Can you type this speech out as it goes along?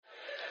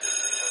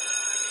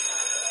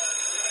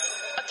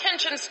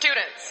Attention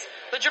students,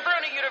 the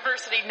Jabroni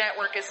University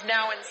Network is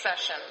now in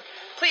session.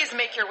 Please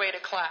make your way to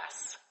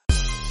class.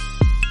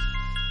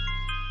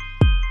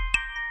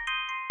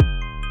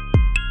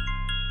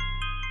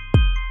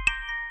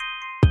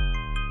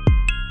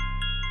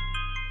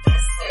 This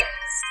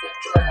is the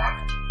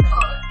Draft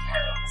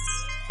Podcast.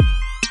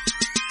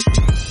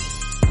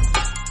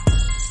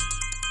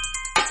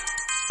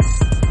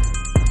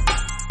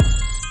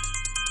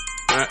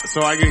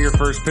 So I get your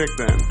first pick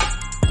then.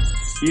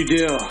 You do.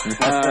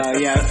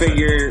 Yeah, I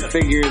figure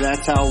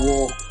that's how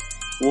we'll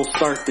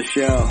start the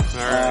show. All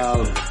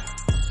right.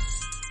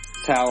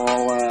 That's how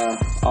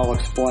I'll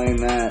explain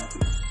that.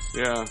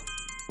 Yeah.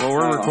 Well,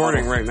 we're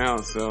recording right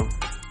now, so.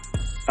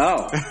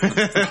 Oh.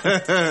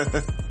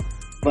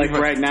 Like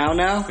right now?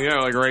 Yeah,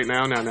 like right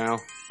now.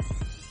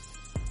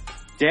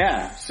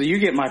 Yeah, so you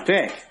get my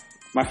pick.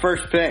 My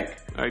first pick.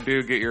 I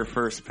do get your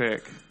first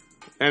pick.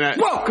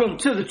 And Welcome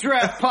to the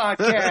Draft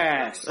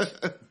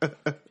Podcast.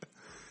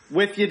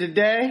 With you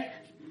today,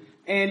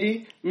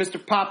 Andy, Mr.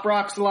 Pop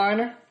Rocks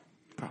Liner.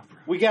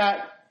 We got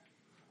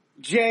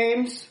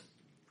James.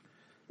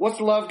 What's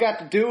love got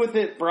to do with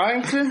it,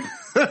 Bryanson?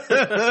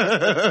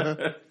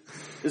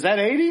 Is that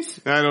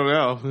 80's? I don't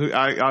know.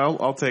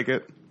 I'll take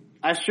it.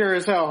 I sure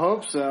as hell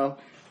hope so.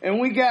 And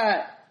we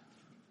got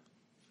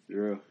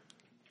Drew.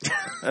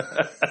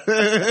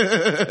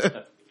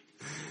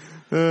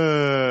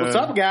 What's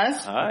up,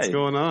 guys? Hi. What's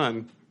going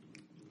on?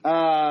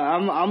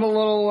 I'm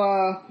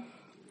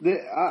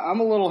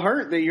a little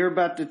hurt that you're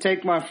about to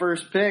take my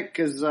first pick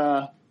because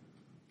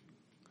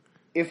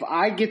if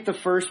I get the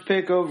first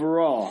pick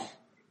overall,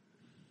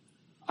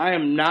 I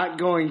am not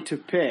going to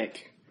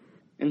pick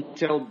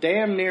until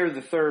damn near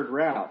the third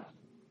round.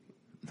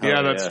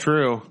 Yeah, that's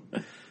true.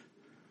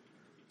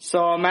 So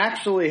I'm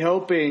actually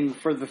hoping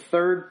for the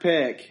third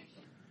pick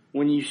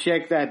when you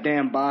shake that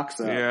damn box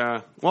up.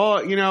 Yeah.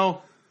 Well, you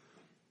know,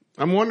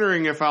 I'm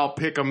wondering if I'll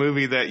pick a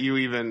movie that you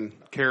even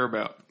care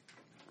about.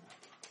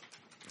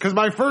 Because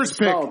my first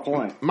pick,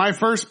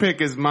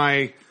 is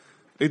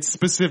it's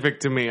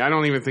specific to me. I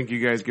don't even think you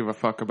guys give a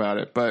fuck about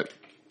it. But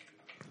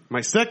my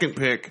second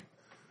pick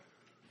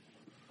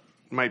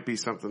might be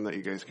something that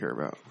you guys care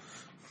about.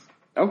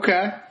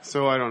 Okay.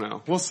 So I don't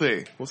know. We'll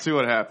see. We'll see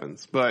what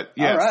happens. But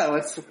yes. All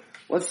right.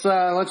 Let's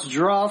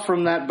draw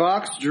from that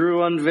box.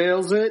 Drew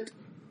unveils it,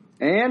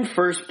 and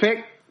first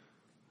pick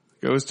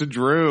goes to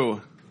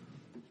Drew.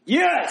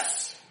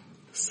 Yes.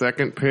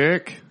 Second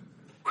pick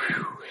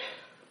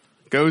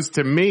goes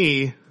to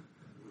me.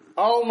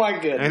 Oh my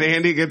goodness! And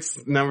Andy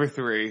gets number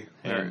 3.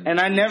 And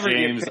I never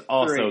James get pick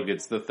also 3.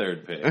 gets the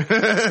third pick.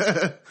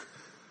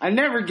 I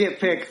never get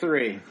pick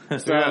 3,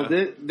 so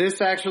Yeah. this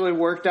actually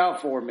worked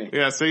out for me.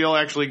 Yeah, so you'll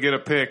actually get a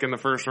pick in the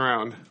first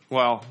round.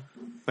 Well,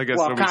 I guess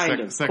it'll be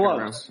second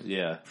round.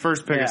 Yeah.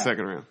 First pick Yeah. in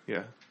second round.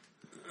 Yeah.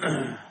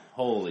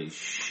 Holy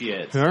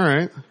shit. All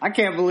right. I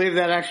can't believe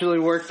that actually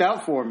worked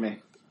out for me.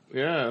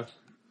 Yeah.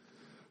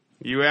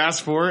 You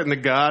asked for it and the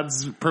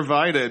gods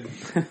provided.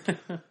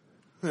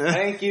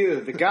 Thank you.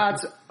 The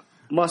gods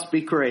must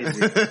be crazy.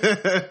 That's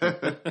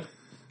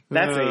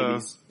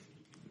 80's.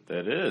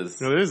 That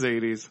is. It is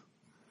 80's.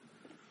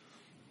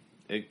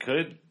 It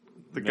could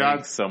The make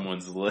gods.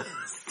 someone's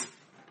list.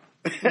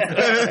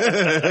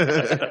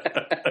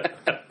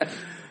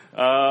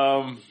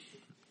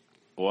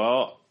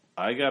 Well,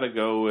 I gotta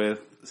go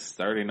with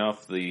starting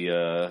off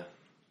the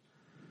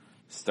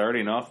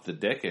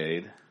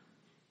decade.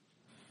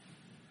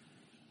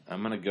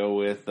 I'm gonna go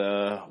with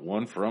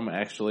one from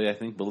actually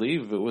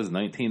believe it was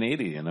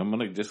 1980, and I'm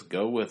gonna just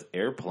go with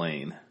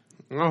Airplane.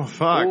 Oh,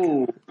 fuck.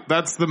 Ooh.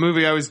 That's the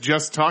movie I was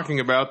just talking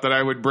about, that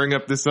I would bring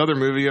up this other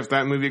movie if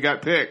that movie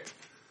got picked.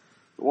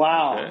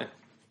 Wow. Okay.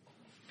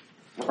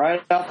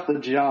 Right off the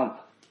jump.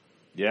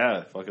 Yeah,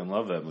 I fucking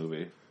love that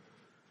movie.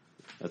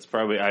 That's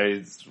probably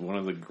it's one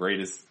of the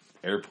greatest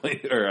airplane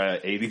or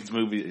 80s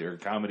movies or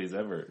comedies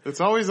ever.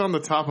 It's always on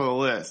the top of the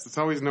list. It's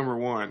always number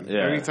 1.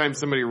 Yeah. Anytime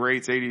somebody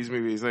rates 80s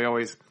movies, they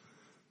always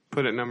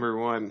put it number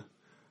 1.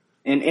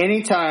 And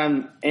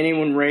anytime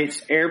anyone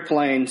rates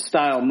airplane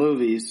style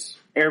movies,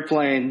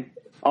 Airplane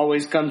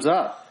always comes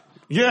up.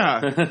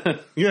 Yeah.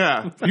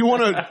 Yeah. You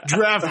want to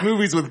draft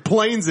movies with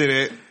planes in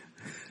it,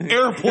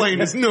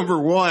 Airplane is number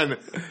 1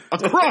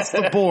 across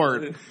the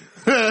board.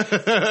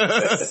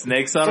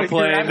 Snakes on a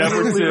plane, You're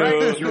number absolutely 2.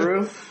 right,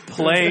 Drew.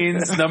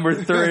 Planes, number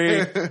 3.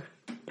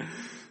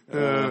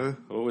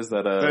 What was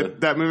that?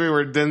 That movie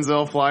where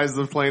Denzel flies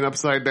the plane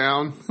upside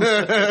down.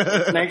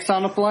 Snakes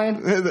on a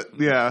plane?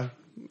 Yeah.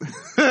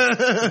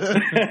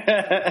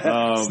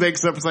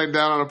 Snakes upside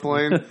down on a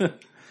plane.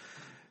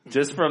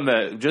 Just from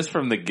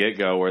the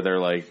get-go where they're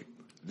like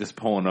just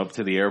pulling up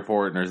to the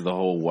airport and there's the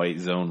whole white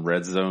zone,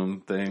 red zone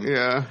thing.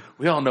 Yeah.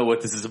 We all know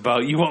what this is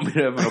about. You want me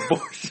to have an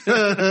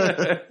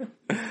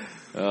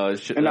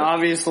abortion? And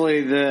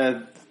obviously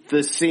the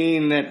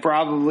scene that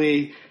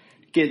probably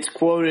gets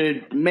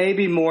quoted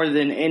maybe more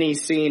than any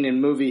scene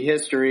in movie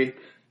history,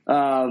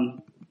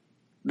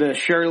 the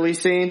Shirley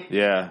scene.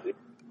 Yeah.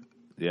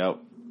 Yep.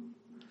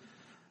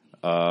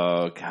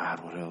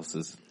 God, what else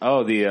is?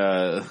 Oh,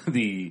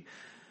 the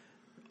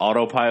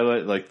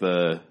autopilot, like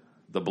the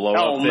blow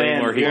up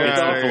thing where he gets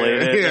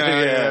deflated.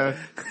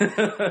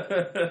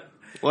 Yeah.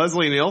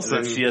 Leslie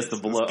Nielsen. She has to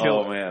blow.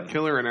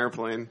 Kill her in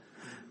Airplane.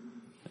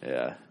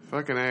 Yeah.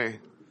 Fucking A.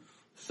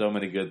 So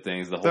many good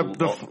things. The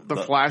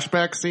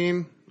flashback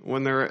scene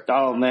when they're.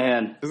 Oh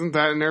man. Isn't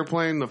that an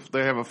Airplane?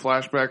 They have a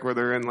flashback where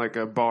they're in like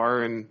a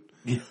bar in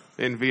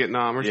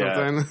Vietnam or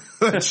something.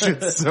 That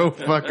shit's so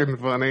fucking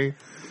funny.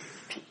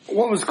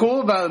 What was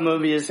cool about the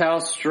movie is how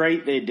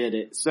straight they did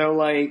it. So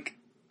like,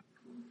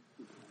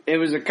 it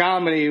was a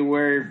comedy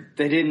where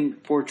they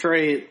didn't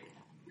portray it.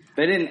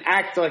 They didn't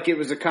act like it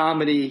was a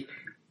comedy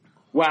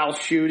while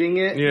shooting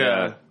it.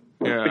 Yeah.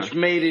 Which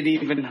made it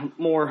even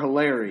more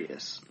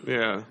hilarious.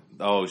 Yeah.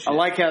 Oh, shit. I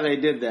like how they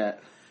did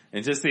that.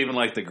 And just even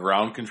like the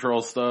ground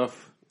control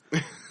stuff.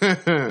 Pick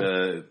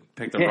the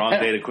wrong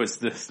day to quit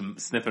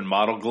sniffing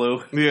model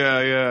glue.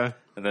 Yeah.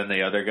 And then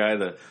the other guy,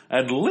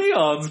 and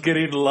Leon's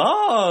getting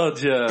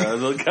larger.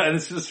 The guy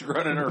that's just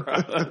running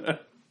around.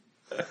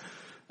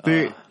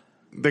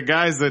 The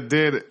guys that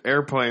did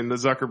Airplane, the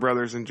Zucker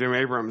brothers and Jim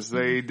Abrams,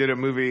 they did a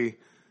movie.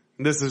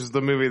 This is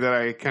the movie that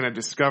I kind of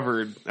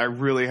discovered. I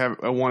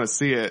want to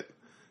see it,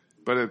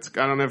 but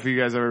I don't know if you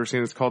guys have ever seen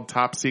it. It's called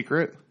Top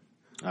Secret.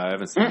 I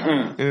haven't seen it.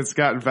 And it's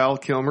got Val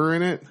Kilmer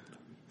in it.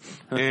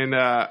 And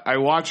I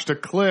watched a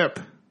clip.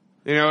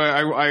 You know,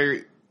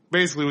 I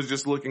basically was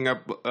just looking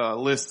up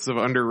lists of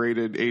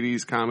underrated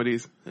 80s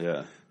comedies.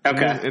 Yeah.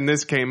 Okay. And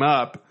this came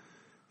up,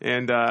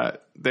 and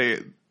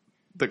the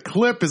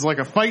clip is like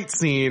a fight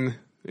scene.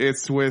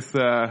 It's with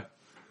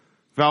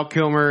Val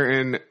Kilmer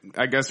and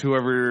I guess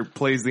whoever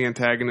plays the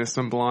antagonist,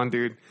 some blonde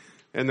dude.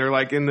 And they're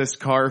like in this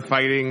car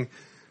fighting.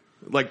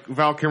 Like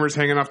Val Kilmer's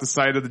hanging off the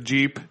side of the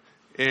Jeep.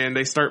 And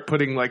they start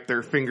putting like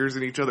their fingers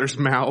in each other's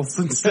mouths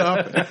and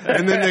stuff.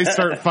 And then they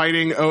start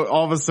fighting. Oh,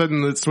 all of a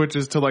sudden it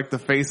switches to like the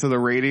face of the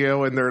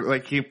radio, and they're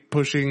like keep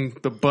pushing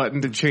the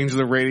button to change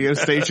the radio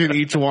station,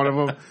 each one of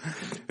them.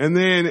 And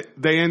then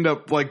they end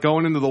up like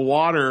going into the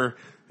water,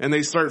 and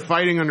they start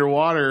fighting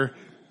underwater.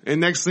 And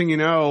next thing you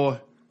know,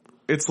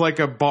 it's like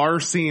a bar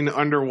scene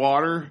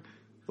underwater,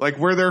 like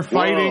where they're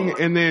fighting. Whoa.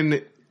 And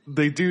then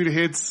the dude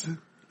hits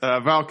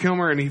Val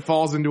Kilmer, and he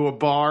falls into a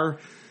bar.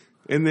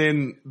 And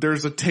then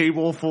there's a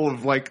table full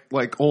of like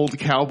old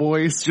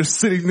cowboys just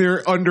sitting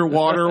there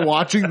underwater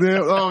watching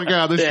them. Oh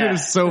god, this shit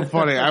is so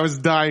funny. I was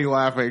dying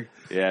laughing.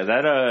 Yeah,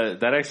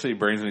 that actually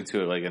brings me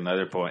to like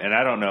another point. And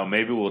I don't know,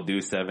 maybe we'll do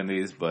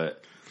 70s,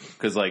 but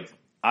cause like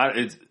I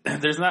guess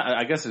there's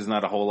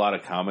not a whole lot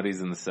of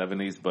comedies in the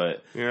 70s,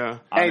 but yeah.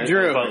 Hey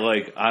Drew. But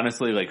like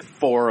honestly, like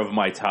 4 of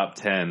my top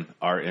 10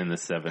 are in the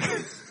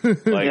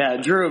 70s. Like, yeah,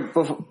 Drew,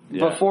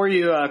 before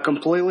you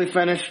completely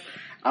finish,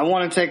 I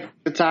want to take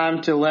the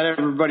time to let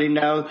everybody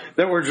know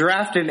that we're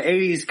drafting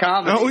 80s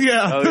comedy. Oh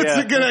yeah, that's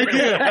a good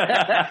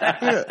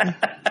idea.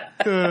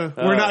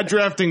 We're not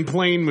drafting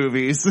plane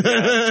movies. Yeah.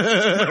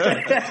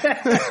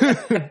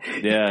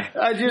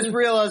 I just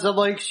realized, I'm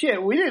like,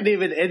 shit, we didn't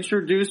even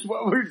introduce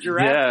what we're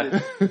drafting.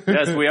 Yeah.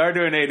 Yes, we are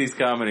doing 80s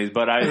comedies,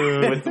 but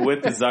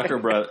with the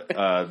Zucker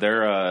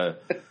brothers,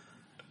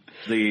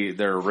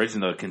 their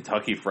original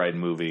Kentucky Fried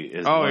movie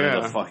is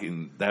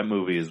that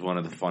movie is one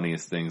of the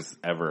funniest things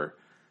ever.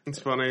 It's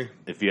funny.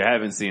 If you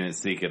haven't seen it,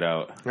 seek it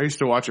out. I used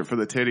to watch it for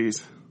the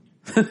titties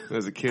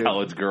as a kid.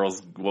 College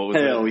Girls, what was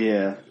Hell it?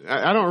 yeah.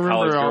 I don't remember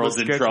College all Girls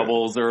the in sketches.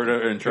 Troubles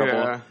or in Trouble.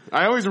 Yeah.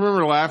 I always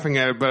remember laughing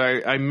at it, but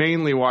I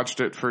mainly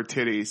watched it for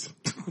titties.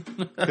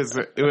 Because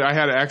I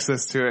had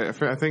access to it.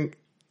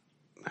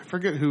 I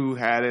forget who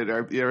had it.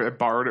 I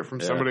borrowed it from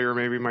somebody, or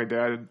maybe my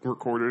dad had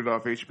recorded it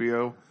off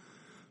HBO.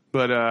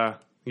 But,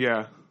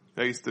 yeah.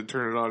 I used to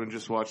turn it on and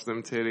just watch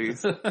them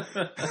titties.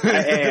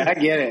 Hey, I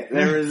get it.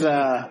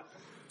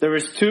 There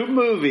was 2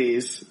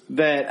 movies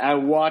that I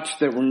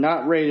watched that were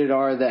not rated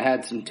R that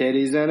had some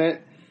titties in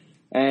it.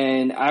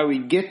 And I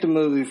would get the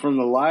movie from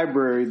the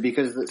library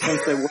because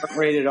since they weren't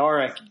rated R,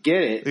 I could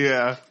get it.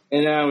 Yeah.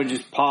 And then I would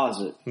just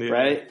pause it,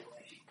 right?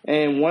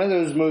 And one of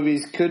those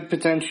movies could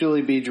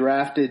potentially be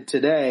drafted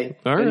today.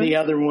 And the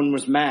other one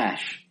was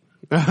MASH.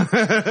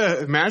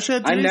 MASH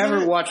had titties I never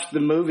in it? watched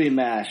the movie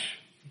MASH.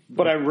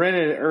 But I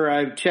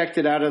I checked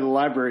it out of the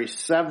library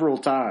several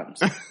times.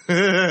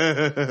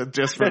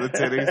 Just for the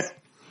titties.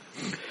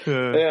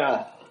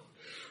 Yeah.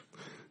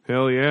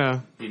 Hell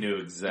yeah. He knew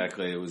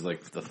exactly. It was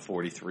like the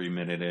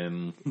 43-minute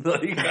in.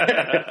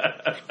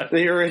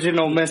 The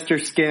original Mr.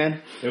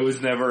 Skin. It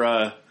was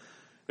never,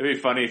 it'd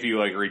be funny if you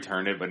like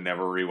returned it but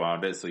never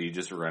rewound it, so you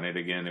just run it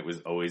again. It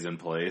was always in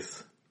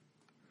place.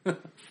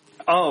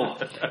 Oh.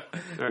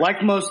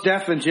 Like Most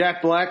Def and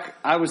Jack Black,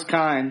 I was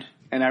kind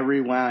and I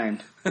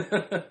rewind.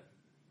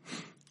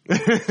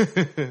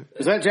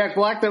 Is that Jack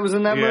Black that was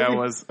in that movie? Yeah, it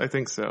was. I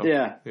think so.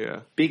 Yeah.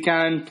 Yeah. Be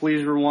kind,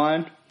 please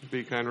rewind.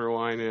 Be kind,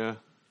 rewind, yeah.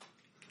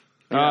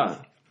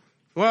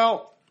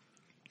 Well,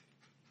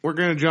 we're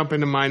going to jump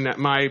into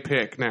my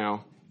pick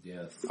now.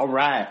 Yes. All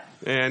right.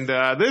 And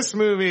this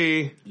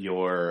movie...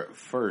 Your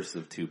first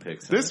of 2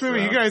 picks. This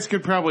movie, you guys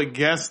could probably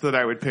guess that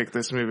I would pick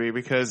this movie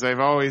because I've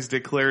always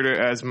declared it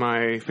as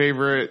my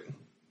favorite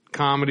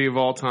comedy of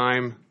all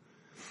time.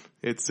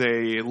 It's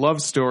a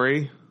love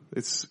story.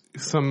 It's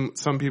some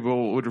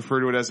people would refer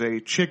to it as a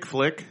chick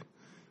flick,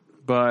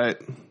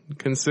 but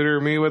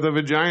consider me with a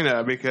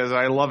vagina because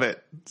I love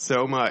it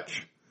so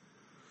much.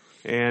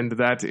 And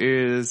that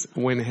is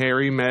When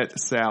Harry Met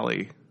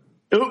Sally.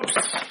 Oops.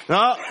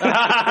 Oh,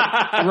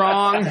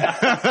 wrong.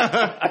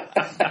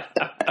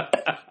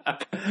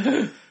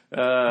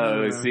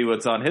 Let's see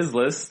what's on his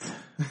list.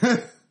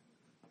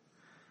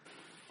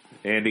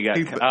 Andy got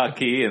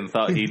cocky and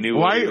thought he knew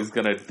what he was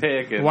going to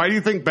pick. And why do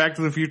you think Back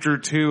to the Future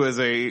 2 is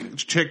a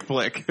chick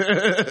flick?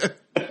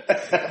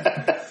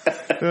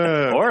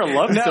 Or a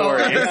love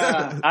story.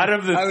 Out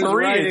of the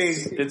three,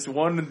 it's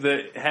one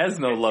that has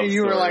no love story.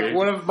 You were like,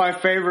 one of my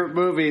favorite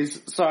movies,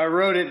 so I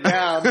wrote it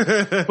down,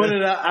 put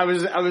it up. I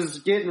was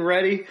getting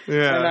ready,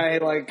 and I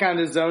like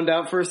kind of zoned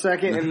out for a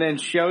second, and then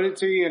showed it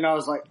to you, and I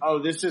was like,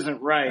 oh, this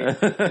isn't right.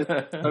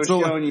 I was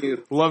showing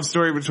you. Love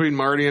story between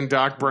Marty and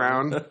Doc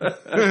Brown.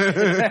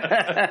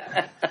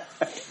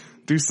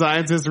 Do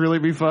scientists really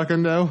be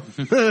fucking though?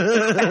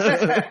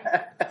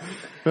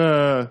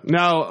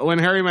 No, When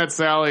Harry Met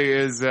Sally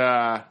is,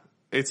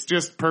 it's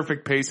just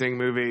perfect pacing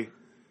movie.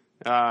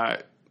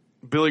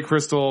 Billy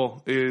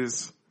Crystal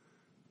is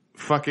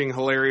fucking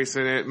hilarious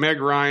in it. Meg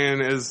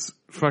Ryan is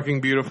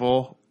fucking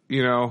beautiful,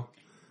 you know.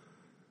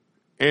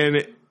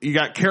 And you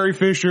got Carrie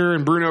Fisher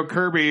and Bruno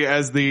Kirby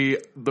as the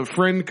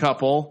friend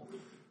couple.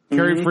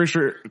 Mm-hmm.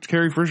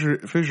 Carrie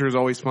Fisher is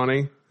always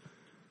funny,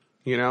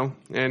 you know.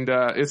 And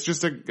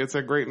it's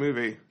a great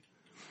movie.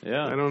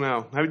 Yeah. I don't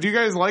know. Do you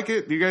guys like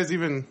it? Do you guys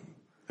even?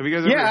 Have you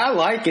guys ever? Yeah, I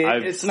like it.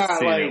 I've it's not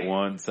seen like it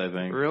once, I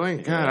think. Really?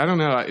 Yeah. God, I don't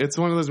know. It's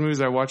one of those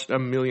movies I watched a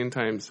million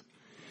times.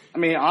 I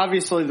mean,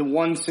 obviously the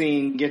one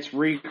scene gets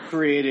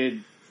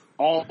recreated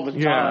all the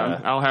time.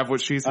 Yeah, I'll have what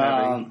she's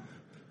having.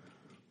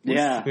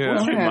 Yeah.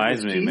 Which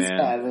reminds me,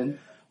 man.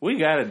 We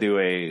gotta do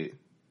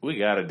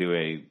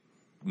a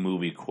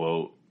movie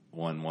quote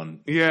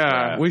one.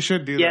 Yeah, we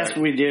should do that. Yes,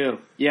 we do.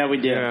 Yeah, we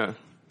do. Yeah.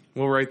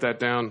 We'll write that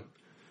down.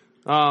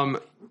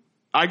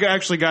 I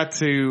actually got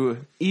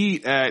to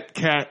eat at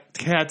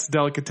Kat's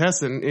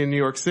Delicatessen in New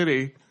York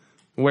City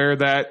where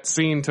that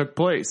scene took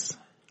place.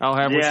 I'll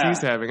have what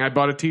she's having. I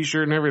bought a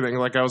t-shirt and everything.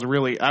 Like I was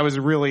really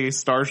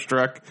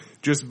starstruck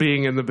just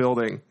being in the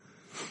building.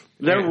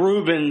 Their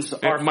Rubens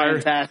are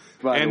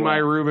fantastic, by the way. My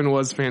Reuben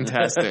was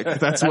fantastic.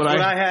 That's what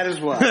I had as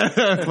well.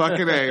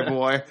 Fucking A,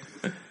 boy.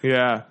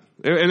 Yeah.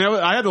 And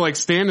I had to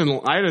stand in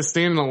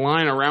a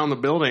line around the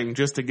building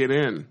just to get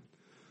in.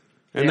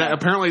 And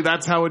apparently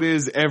that's how it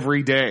is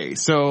every day.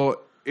 So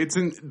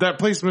that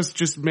place must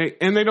just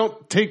and they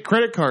don't take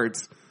credit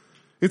cards.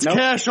 It's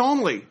cash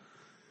only.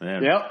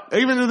 Man. Yep.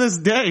 Even to this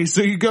day.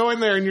 So you go in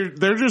there and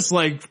they're just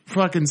like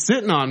fucking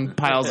sitting on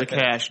piles of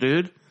cash,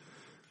 dude.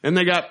 And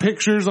they got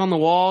pictures on the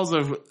walls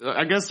of,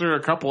 I guess there are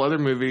a couple other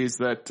movies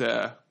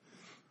that,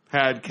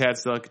 had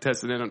Kat's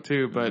Delicatessen in them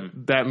too,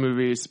 but that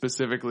movie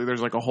specifically,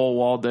 there's like a whole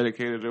wall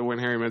dedicated to When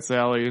Harry Met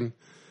Sally, and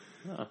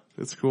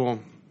it's cool.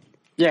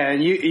 Yeah,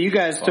 and you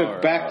guys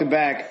took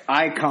back-to-back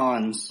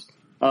icons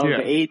of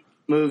 8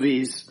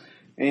 movies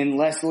in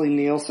Leslie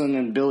Nielsen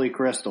and Billy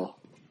Crystal.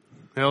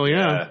 Hell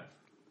yeah.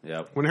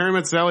 Yep. When Harry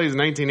Met Sally is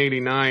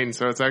 1989,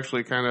 so it's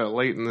actually kind of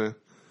late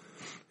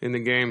in the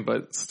game,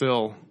 but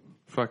still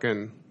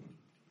fucking,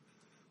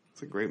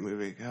 it's a great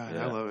movie. God,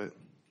 I love it.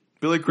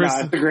 Billy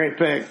Crystal. It's a great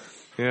pick.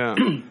 Yeah.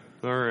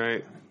 All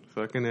right.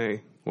 Fucking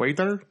A.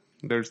 Waiter,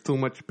 there's too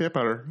much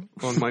pepper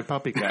on my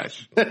puppy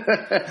cash.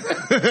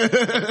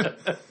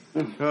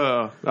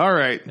 All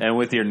right. And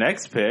with your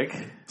next pick.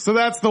 So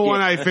that's the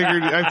one I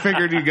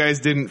figured you guys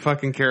didn't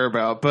fucking care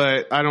about,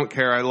 but I don't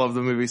care. I love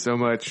the movie so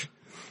much.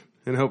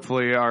 And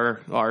hopefully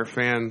our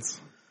fans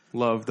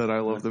love that I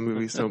love the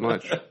movie so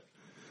much.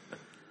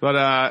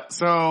 But,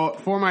 so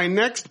for my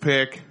next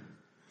pick,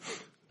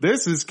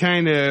 this is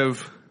kind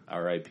of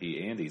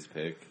R.I.P. Andy's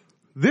pick.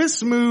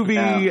 This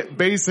movie,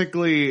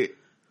 basically,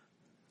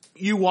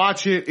 you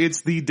watch it,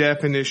 it's the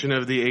definition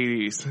of the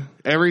 80s.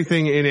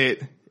 Everything in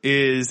it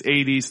is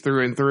 80s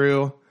through and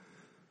through.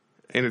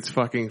 And it's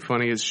fucking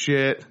funny as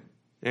shit.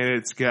 And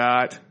it's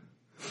got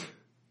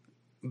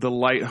the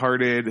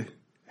lighthearted,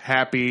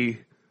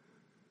 happy,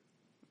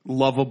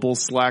 lovable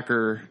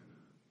slacker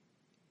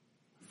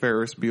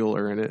Ferris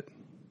Bueller in it.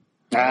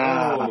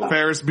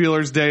 Ferris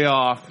Bueller's Day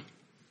Off.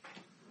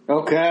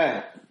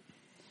 Okay.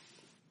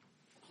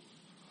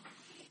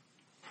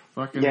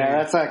 Fucking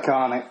that's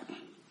iconic.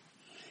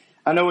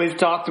 I know we've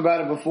talked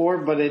about it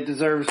before, but it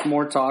deserves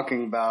more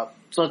talking about.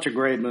 Such a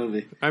great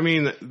movie. I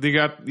mean, you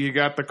got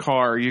the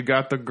car, you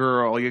got the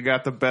girl, you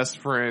got the best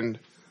friend,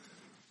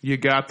 you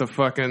got the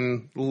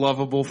fucking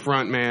lovable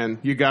front man,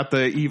 you got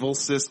the evil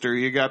sister,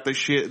 you got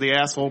the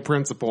asshole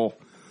principal.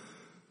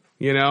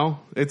 You know,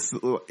 it's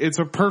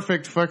a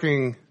perfect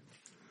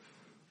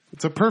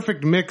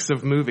mix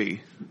of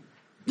movie.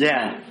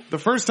 Yeah. The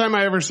first time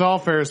I ever saw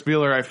Ferris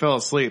Bueller, I fell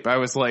asleep. I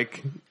was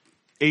like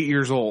 8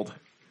 years old.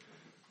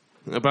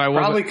 But I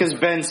wasn't. Probably because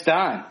Ben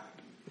Stein.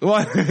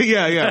 Well,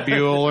 yeah,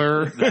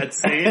 Bueller. That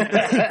scene.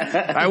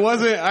 I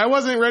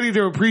wasn't ready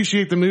to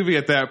appreciate the movie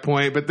at that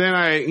point, but then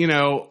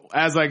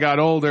as I got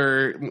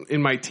older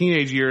in my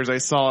teenage years, I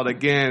saw it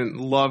again,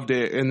 loved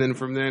it, and then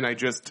from then I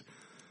just,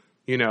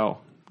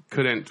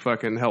 couldn't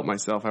fucking help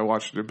myself. I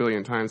watched it a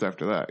billion times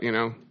after that,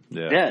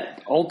 Yeah,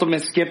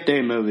 ultimate skip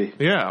day movie.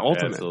 Yeah,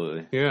 ultimate.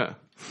 Absolutely. Yeah.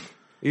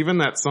 Even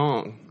that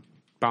song.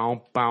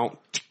 Bow, bow.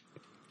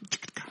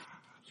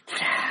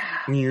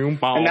 And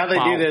now they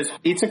do those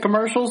pizza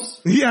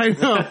commercials? Yeah, I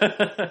know.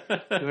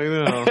 I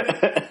know.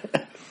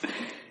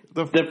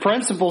 The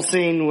principal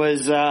scene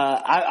was,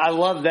 I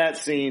love that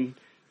scene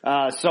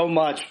so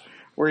much,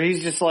 where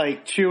he's just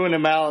like chewing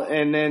him out,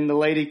 and then the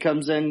lady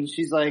comes in and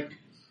she's like,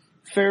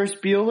 Ferris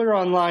Bueller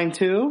on line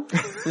 2?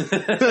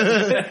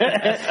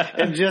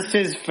 And just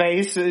his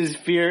face is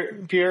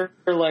pure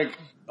like,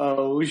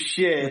 oh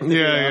shit.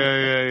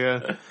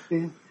 Yeah.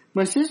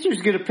 My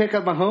sister's gonna pick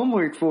up my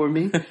homework for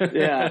me.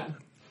 Yeah.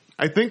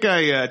 I think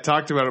I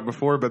talked about it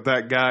before, but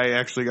that guy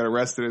actually got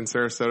arrested in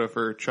Sarasota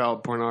for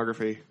child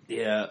pornography.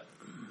 Yeah.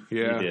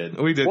 Yeah.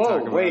 We did.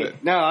 Talk about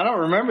it. No, I don't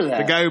remember that.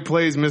 The guy who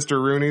plays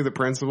Mr. Rooney, the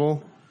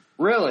principal.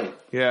 Really?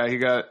 Yeah, he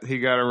got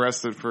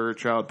arrested for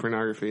child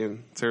pornography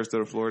in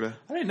Sarasota, Florida.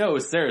 I didn't know it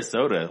was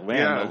Sarasota.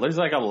 Man, there's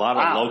like a lot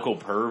of local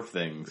perv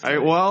things. I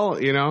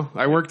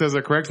worked as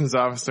a corrections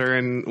officer,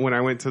 and when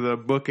I went to the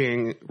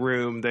booking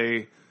room,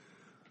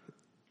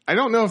 I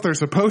don't know if they're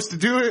supposed to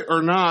do it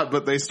or not,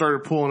 but they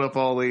started pulling up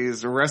all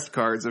these arrest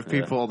cards of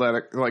people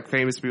that, like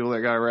famous people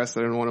that got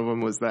arrested, and one of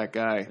them was that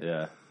guy.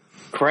 Yeah.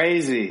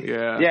 Crazy.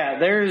 Yeah. Yeah,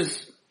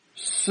 there's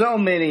so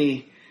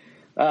many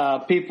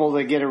people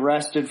that get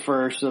arrested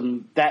for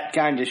that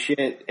kind of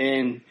shit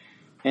in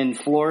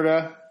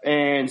Florida,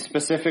 and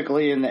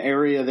specifically in the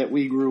area that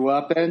we grew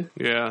up in.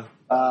 Yeah.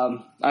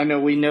 I know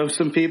we know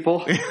some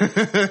people.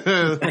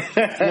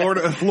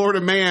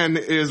 Florida man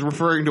is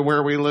referring to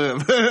where we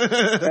live.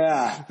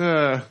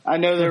 Yeah. I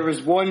know there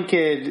was one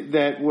kid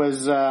that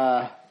was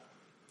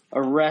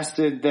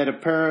arrested that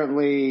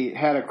apparently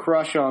had a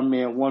crush on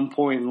me at one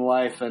point in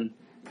life, and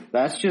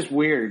that's just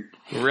weird.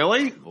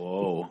 Really?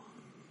 Whoa.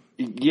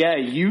 Yeah,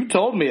 you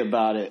told me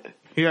about it.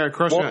 He had a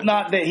crush on...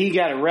 not that he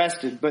got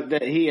arrested, but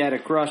that he had a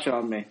crush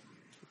on me.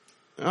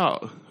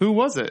 Oh, who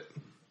was it?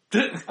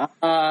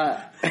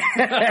 I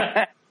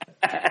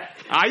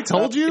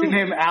told you?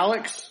 Him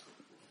Alex.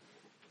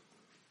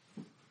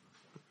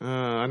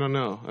 I don't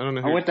know.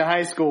 I went to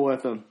high school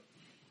with him.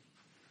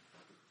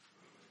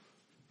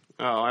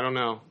 Oh, I don't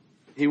know.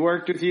 He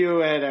worked with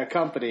you at a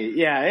company.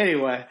 Yeah,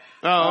 anyway.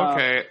 Oh,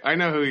 okay. I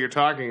know who you're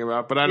talking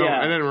about, but I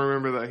didn't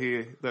remember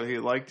that he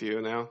liked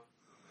you now.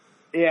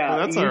 Yeah, well,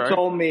 that's you all right.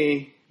 told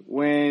me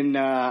when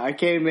I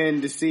came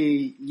in to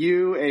see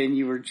you and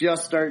you were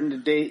just starting to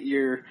date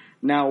your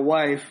now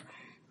wife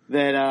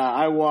that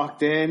I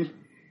walked in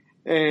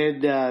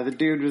and the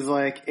dude was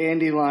like,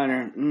 Andy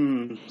Liner,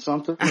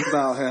 something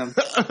about him.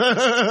 And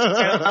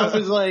I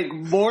was like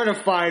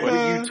mortified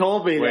when you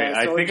told me that.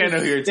 So I think I know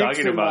who you're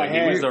talking about.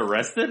 He was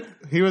arrested?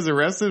 He was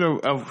arrested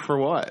for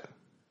what?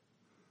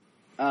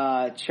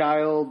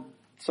 Child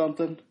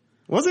something.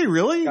 Was he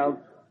really?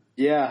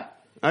 Yeah.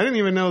 I didn't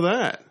even know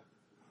that.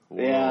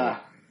 Whoa. Yeah.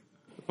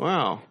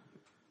 Wow.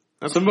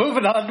 So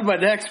moving on to my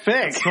next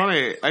pick. It's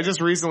funny. I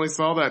just recently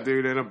saw that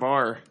dude in a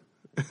bar.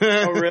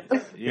 Oh,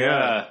 really?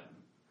 Yeah.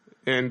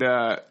 And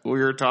we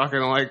were talking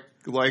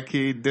like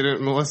he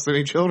didn't molest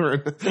any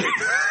children. Well,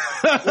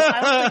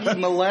 I don't think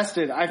he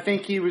molested. I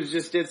think he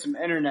did some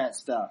internet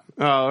stuff.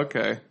 Oh,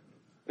 okay.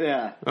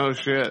 Yeah. Oh,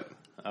 shit.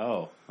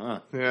 Oh,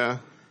 huh. Yeah.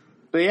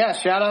 But yeah,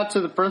 shout out to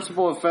the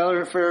principal of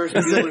Ferris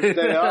Bueller's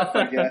Day Off,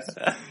 I guess.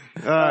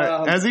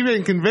 Has he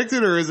been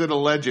convicted or is it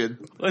alleged?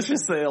 Let's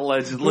just say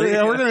allegedly.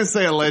 Yeah, we're going to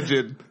say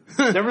alleged.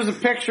 There was a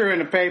picture in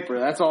the paper.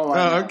 That's all I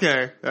know. Oh,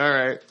 okay. All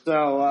right.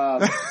 So,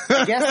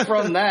 I guess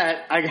from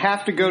that, I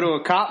have to go to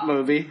a cop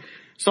movie.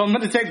 So I'm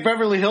going to take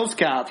Beverly Hills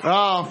Cop.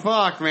 Oh,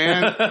 fuck,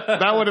 man.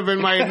 That would have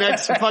been my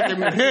next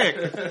fucking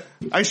pick.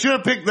 I should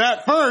have picked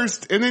that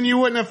first, and then you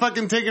wouldn't have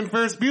fucking taken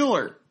Ferris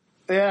Bueller.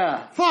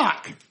 Yeah.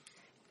 Fuck.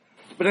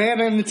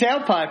 Banana in the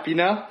tailpipe, you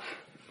know?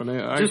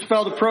 Just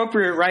felt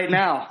appropriate right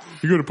now.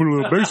 You gotta put a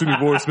little bass in your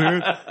voice,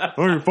 man. I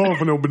ain't falling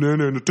for no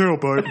banana in the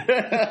tailpipe.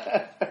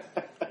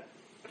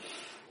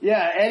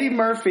 Yeah, Eddie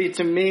Murphy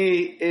to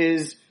me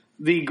is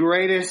the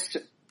greatest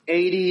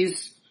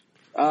 80s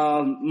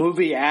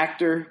movie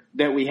actor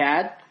that we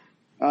had.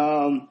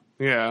 And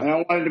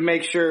I wanted to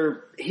make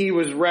sure he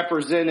was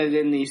represented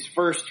in these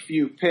first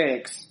few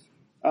picks.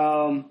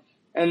 And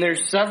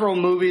there's several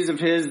movies of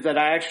his that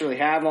I actually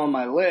have on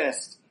my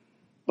list.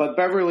 But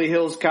Beverly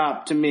Hills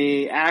Cop to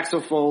me,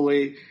 Axel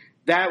Foley,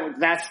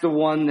 that's the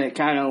one that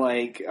kind of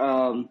like,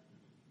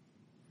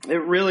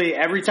 it really,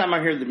 every time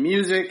I hear the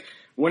music,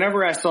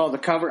 whenever I saw the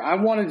cover, I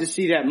wanted to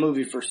see that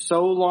movie for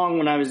so long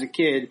when I was a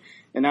kid,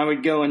 and I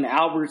would go in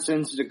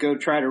Albertsons to go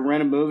try to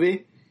rent a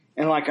movie,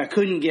 and like I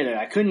couldn't get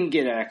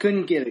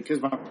it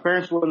because my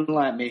parents wouldn't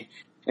let me.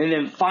 And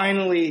then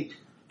finally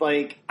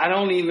like, I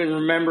don't even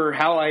remember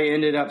how I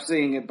ended up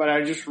seeing it, but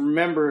I just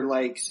remember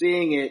like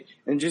seeing it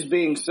and just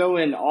being so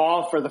in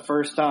awe for the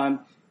first time.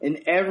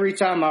 And every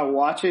time I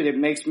watch it, it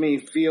makes me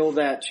feel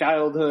that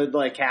childhood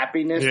like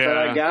happiness that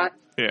I got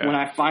when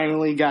I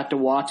finally got to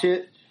watch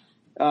it.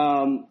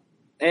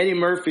 Eddie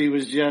Murphy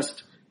was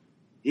just,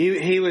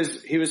 he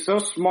was so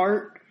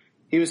smart.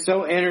 He was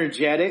so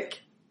energetic,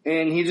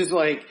 and he just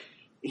like,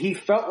 he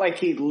felt like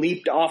he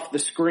leaped off the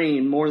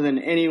screen more than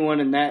anyone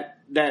in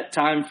that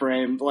time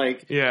frame.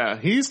 Like, yeah,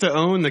 he used to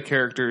own the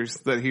characters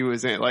that he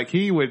was in. Like,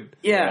 he would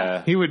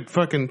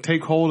fucking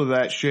take hold of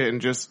that shit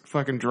and just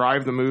fucking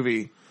drive the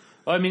movie.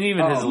 Well, I mean,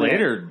 even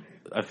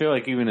I feel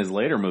like even his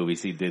later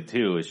movies he did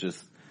too. It's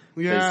just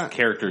his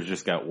characters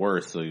just got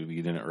worse, so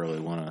you didn't really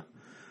want to.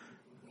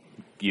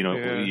 You know,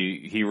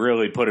 he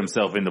really put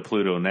himself into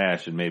Pluto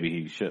Nash, and maybe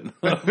he shouldn't.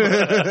 Well,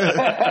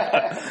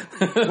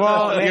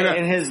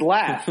 and his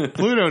laugh.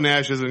 Pluto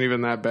Nash isn't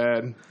even that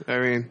bad. I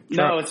mean,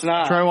 no, it's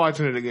not. Try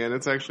watching it again.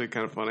 It's actually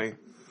kind of funny.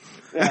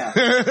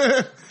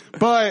 Yeah.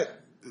 But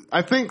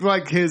I think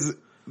like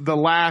the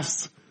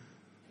last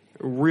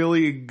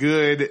really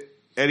good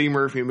Eddie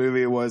Murphy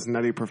movie was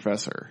Nutty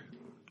Professor.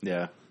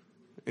 Yeah.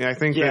 Yeah, I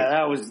think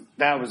that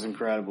was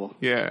incredible.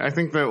 Yeah, I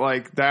think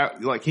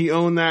that he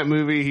owned that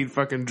movie. He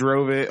fucking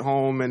drove it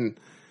home, and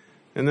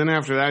then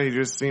after that, he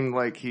just seemed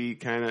like he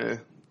kind of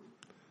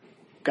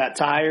got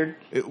tired.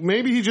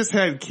 Maybe he just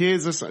had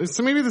kids. It's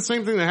maybe the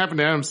same thing that happened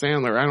to Adam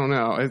Sandler. I don't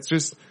know. It's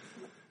just,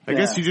 I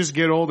guess you just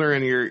get older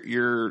and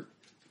your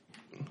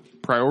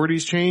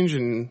priorities change,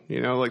 and you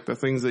know, like the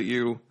things that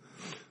you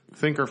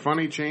think are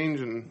funny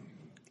change, and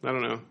I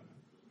don't know.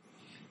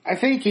 I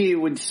think he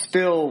would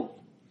still.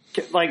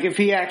 Like, if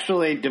he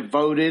actually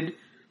devoted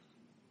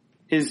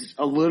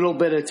a little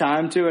bit of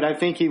time to it, I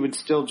think he would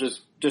still just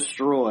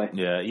destroy.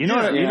 Yeah. You know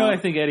what I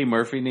think Eddie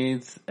Murphy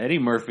needs? Eddie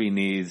Murphy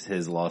needs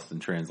his Lost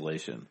in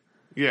Translation.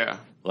 Yeah.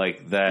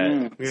 Like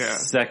that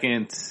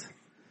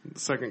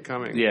second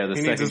coming. Yeah,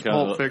 he needs his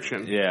Pulp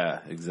Fiction. Yeah,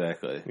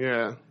 exactly.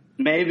 Yeah.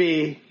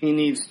 Maybe he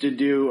needs to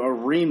do a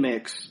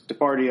remix to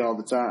Party All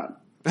the Time.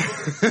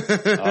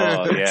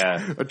 Oh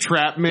yeah, a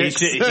trap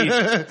mix. He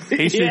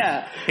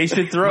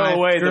should throw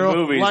away the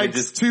movies likes and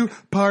just to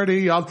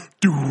party on.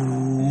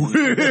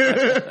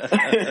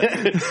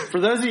 For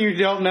those of you who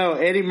don't know,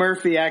 Eddie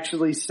Murphy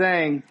actually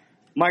sang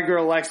 "My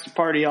Girl Likes to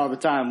Party All the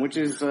Time," which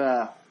is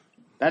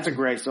that's a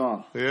great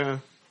song. Yeah.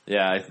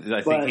 Yeah, I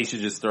think he should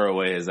just throw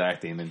away his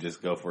acting and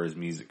just go for his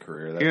music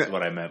career. That's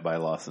what I meant by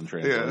Lost in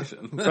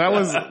Translation. Yeah. That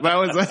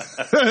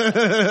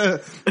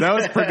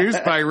was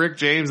produced by Rick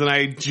James, and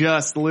I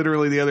just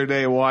literally the other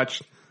day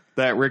watched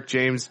that Rick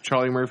James,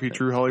 Charlie Murphy,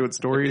 True Hollywood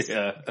Stories.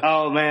 Yeah.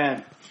 Oh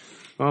man.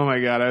 Oh my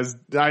god, I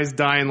was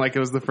dying like it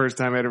was the first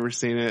time I'd ever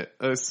seen it.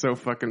 It was so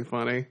fucking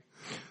funny.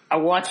 I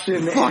watched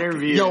an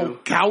interview. Yo,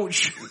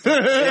 couch.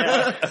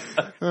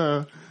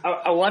 I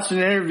watched an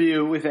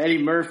interview with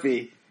Eddie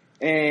Murphy.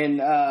 And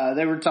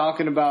they were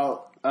talking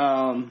about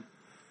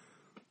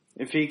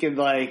if he could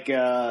like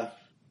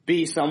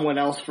be someone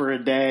else for a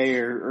day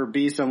or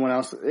be someone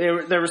else.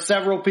 There were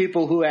several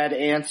people who had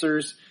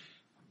answers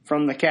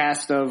from the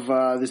cast of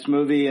this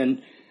movie,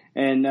 and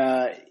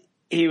they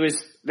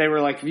were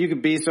like, if you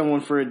could be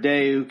someone for a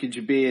day, who could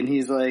you be? And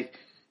he's like,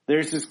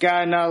 there's this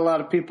guy not a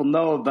lot of people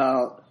know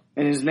about,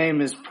 and his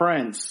name is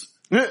Prince.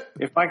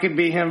 If I could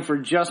be him for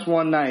just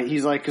one night,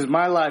 he's like, because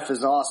my life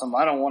is awesome.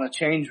 I don't want to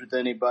change with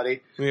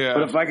anybody. Yeah.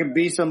 But if I could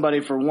be somebody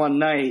for one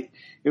night,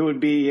 it would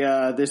be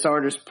this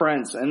artist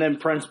Prince. And then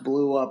Prince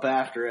blew up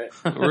after it.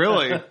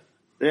 Really?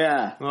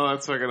 Yeah. Oh,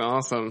 that's fucking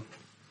awesome.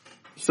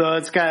 So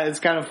it's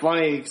kind of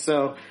funny.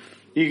 So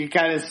you can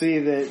kind of see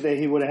that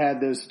he would have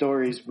had those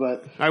stories.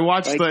 But I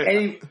watched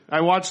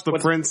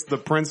the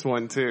Prince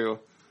one too.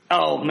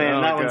 Oh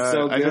man, that one's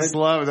so good. I just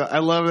love it. I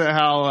love it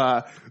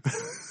how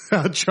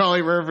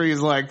Charlie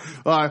Murphy's like,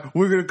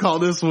 we're going to call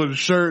this one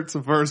shirts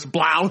versus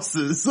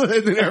blouses. And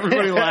then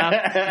everybody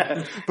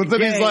laughed. But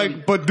then he's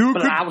like, but dude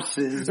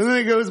blouses. And then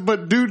he goes,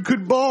 but dude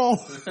could ball.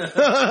 He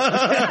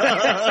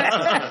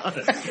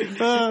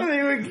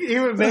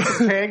would make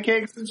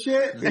pancakes and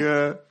shit.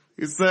 Yeah.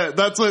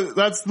 That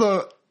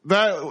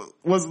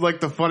was like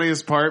the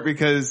funniest part,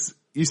 because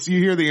you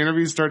hear the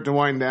interview start to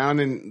wind down,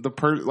 and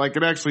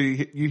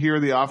you hear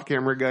the off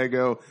camera guy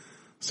go,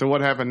 so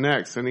what happened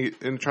next?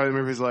 And Charlie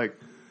Murphy's like,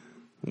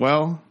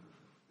 well,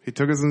 he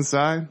took us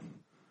inside.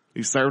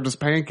 He served us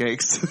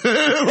pancakes. That's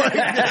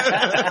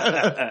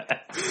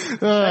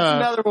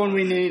another one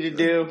we need to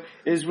do,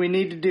 is we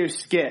need to do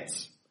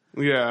skits.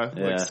 Yeah.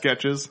 Like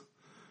sketches.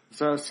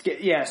 So,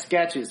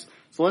 sketches.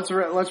 So let's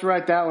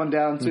write that one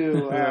down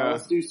too.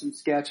 Let's do some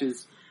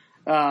sketches.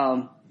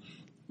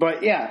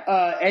 But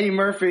yeah, Eddie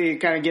Murphy,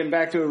 kind of getting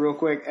back to it real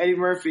quick. Eddie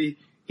Murphy,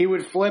 he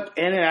would flip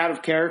in and out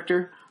of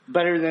character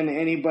better than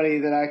anybody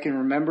that I can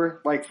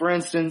remember. Like, for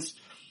instance,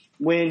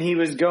 when he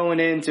was going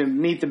in to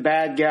meet the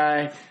bad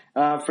guy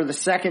for the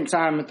second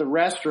time at the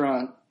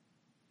restaurant,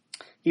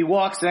 he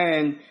walks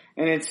in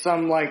and it's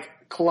some like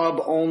club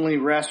only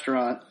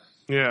restaurant.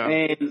 Yeah.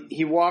 And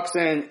he walks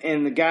in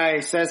and the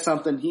guy says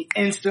something. He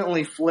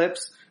instantly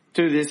flips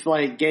to this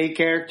like gay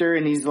character,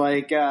 and he's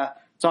like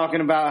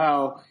talking about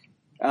how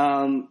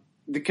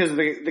because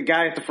the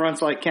guy at the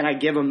front's like, "Can I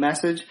give a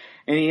message?"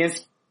 And he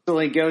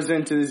instantly goes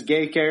into this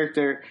gay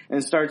character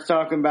and starts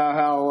talking about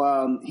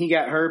how he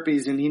got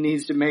herpes and he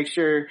needs to make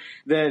sure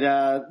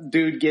that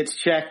dude gets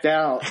checked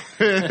out.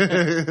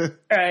 And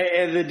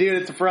the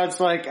dude at the front's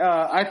like,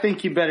 "I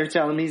think you better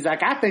tell him." He's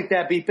like, "I think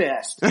that'd be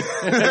best."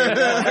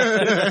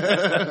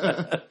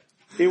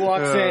 He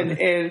walks in,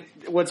 and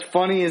what's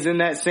funny is in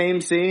that same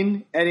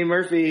scene, Eddie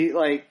Murphy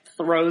like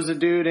throws a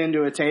dude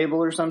into a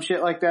table or some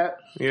shit like that.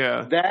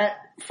 Yeah. That,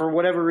 for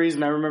whatever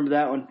reason, I remember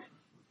that one.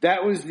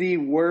 That was the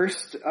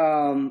worst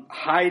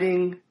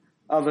hiding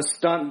of a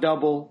stunt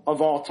double of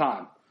all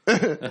time.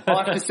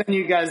 I'll have to send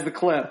you guys the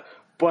clip.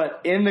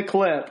 But in the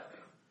clip,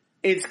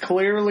 it's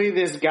clearly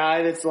this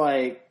guy that's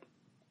like,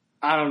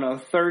 I don't know,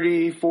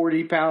 30,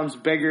 40 pounds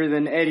bigger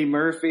than Eddie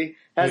Murphy.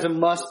 Has a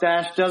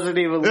mustache, doesn't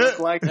even look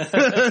like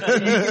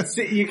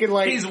you can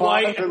like, he's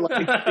white. Or,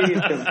 like, see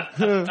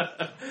him.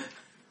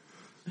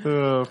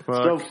 Oh,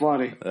 fuck. So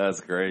funny.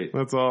 That's great.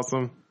 That's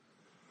awesome.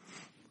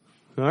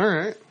 All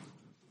right.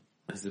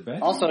 Is it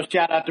back? Also,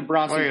 shout out to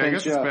Bronson Wait, I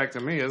guess Pinchot. it's back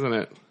to me, isn't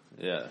it?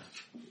 Yeah.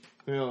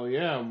 Hell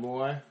yeah,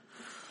 boy.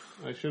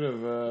 I should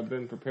have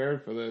been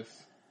prepared for this.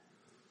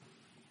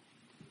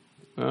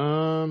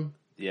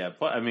 Yeah,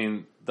 but I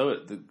mean,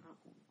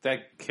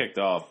 that kicked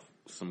off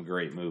some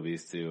great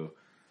movies too.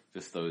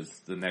 Just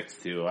the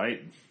next two. I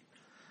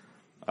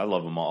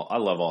love them all. I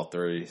love all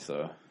three.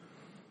 So.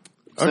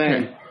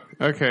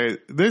 Okay.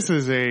 This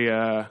is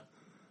a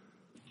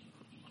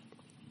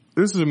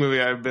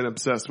movie I've been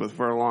obsessed with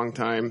for a long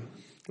time,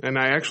 and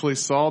I actually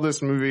saw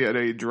this movie at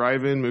a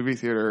drive-in movie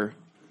theater,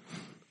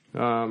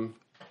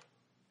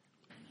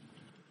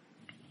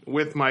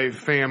 with my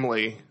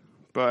family,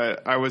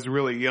 but I was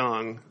really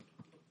young.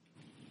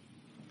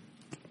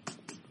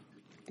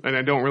 And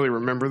I don't really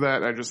remember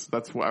that.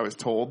 That's what I was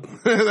told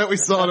that we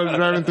saw it at a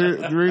driving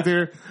through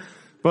theater.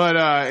 But,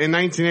 in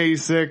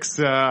 1986,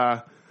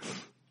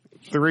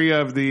 three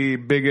of the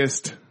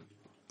biggest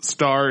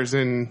stars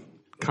in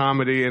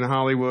comedy in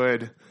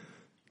Hollywood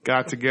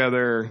got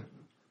together.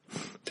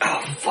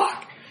 Oh,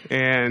 fuck.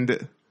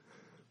 And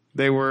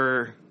they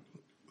were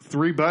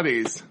three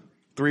buddies,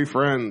 three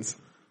friends.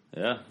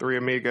 Yeah. Three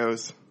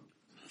amigos.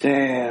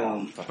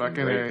 Damn.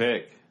 Fucking great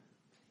pick.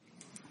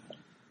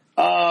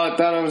 Oh, I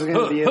thought I was going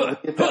to be able to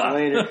get that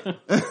later.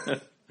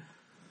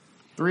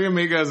 Three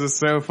Amigos is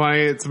so funny.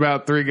 It's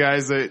about three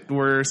guys that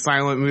were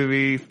silent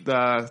movie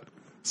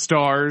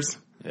stars.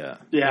 Yeah.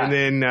 Yeah. And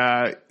then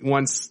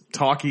once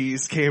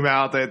talkies came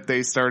out, that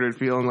they started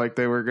feeling like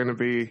they were going to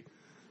be,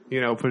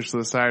 pushed to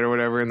the side or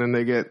whatever. And then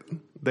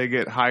they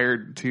get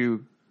hired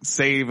to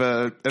save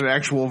an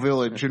actual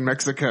village in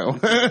Mexico.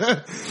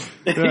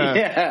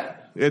 Yeah.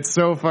 It's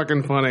so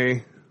fucking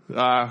funny.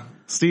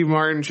 Steve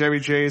Martin, Chevy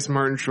Chase,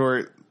 Martin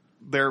Short.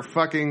 They're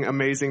fucking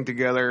amazing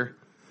together.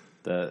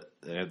 The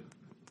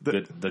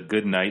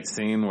good night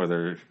scene where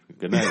they're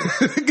good night,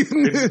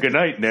 good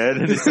night, Ned,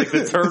 and it's like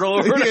the turtle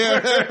or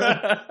whatever.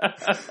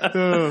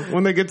 Yeah.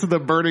 When they get to the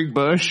burning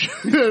bush,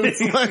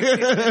 it's like,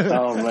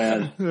 oh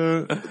man,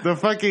 the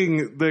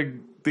fucking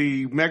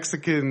the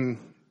Mexican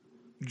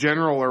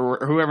general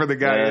or whoever the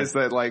guy is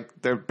that like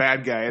the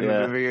bad guy in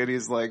the movie, and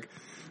he's like,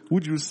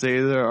 "Would you say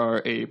there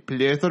are a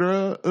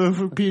plethora of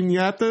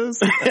piñatas?"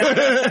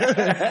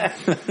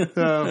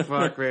 Oh,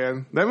 fuck,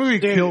 man. That movie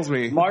kills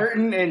me.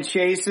 Martin and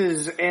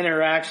Chase's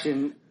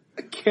interaction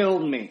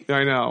killed me.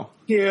 I know.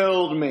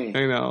 Killed me.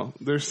 I know.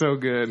 They're so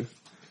good.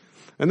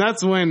 And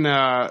that's when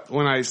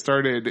I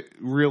started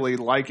really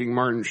liking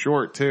Martin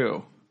Short,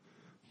 too.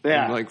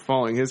 Yeah. And, like,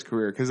 following his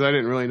career, because I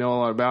didn't really know a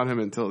lot about him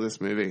until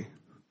this movie.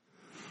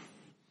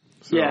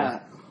 So. Yeah.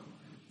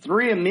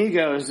 Three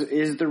Amigos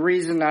is the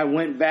reason I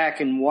went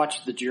back and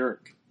watched The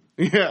Jerk.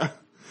 Yeah.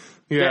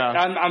 Yeah.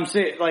 I'm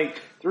saying, like,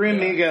 Three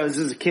Amigos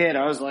as a kid,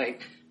 I was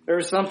like, there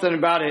was something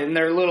about it, and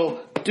their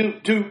little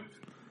their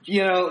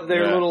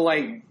little,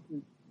 like,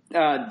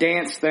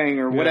 dance thing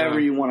or whatever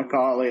you want to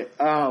call it.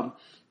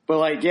 But,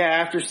 like, yeah,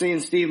 after seeing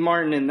Steve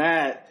Martin in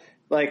that,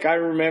 like, I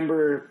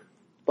remember,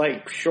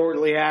 like,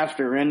 shortly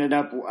after, ended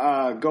up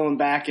going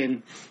back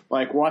and,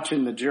 like,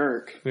 watching The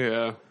Jerk.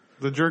 Yeah.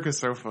 The Jerk is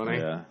so funny.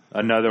 Yeah.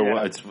 Another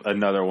one. It's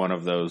another one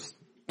of those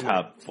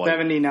top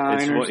 79 or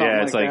something.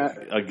 Yeah, it's like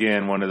that.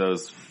 Again, one of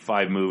those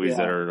 5 movies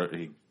that are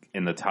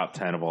in the top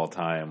 10 of all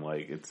time.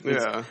 Like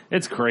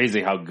it's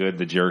crazy how good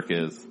The Jerk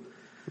is.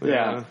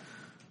 Yeah.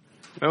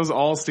 That was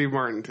all Steve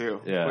Martin too.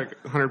 Yeah.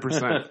 Like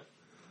 100%.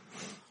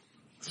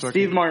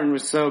 Steve Martin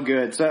was so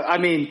good. So, I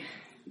mean,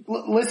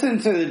 listen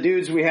to the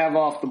dudes we have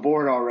off the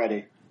board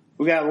already.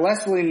 We got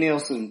Leslie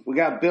Nielsen. We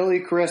got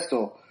Billy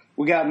Crystal.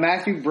 We got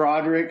Matthew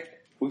Broderick.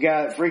 We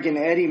got freaking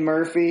Eddie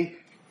Murphy.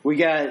 We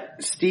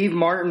got Steve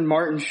Martin,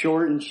 Martin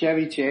Short, and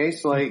Chevy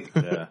Chase. Like,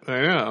 I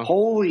know.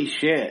 Holy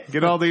shit.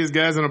 Get all these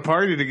guys in a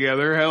party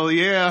together. Hell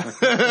yeah.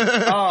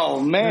 Oh,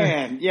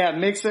 man. Yeah,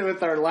 mix it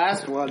with our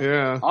last one.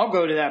 Yeah. I'll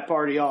go to that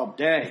party all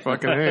day.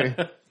 Fucking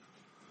A.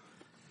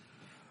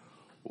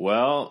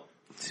 Well,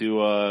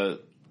 to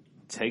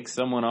take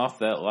someone off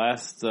that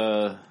last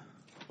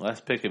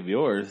pick of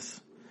yours,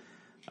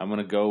 I'm going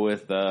to go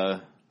with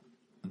the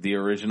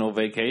original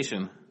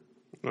Vacation.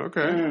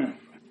 Okay.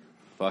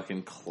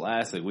 Fucking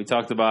classic. We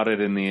talked about it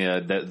in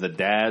the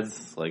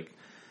dads, like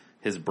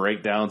his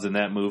breakdowns in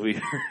that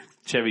movie.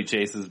 Chevy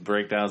Chase's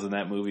breakdowns in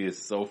that movie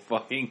is so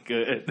fucking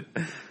good.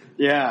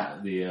 Yeah.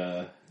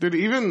 Dude,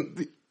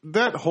 even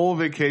that whole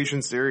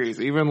Vacation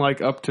series, even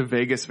like up to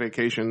Vegas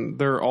Vacation,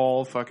 they're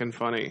all fucking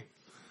funny.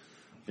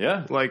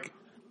 Yeah. Like,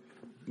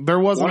 there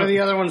wasn't... One of the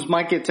other ones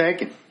might get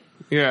taken.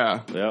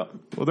 Yeah. Yeah.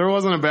 Well, there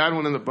wasn't a bad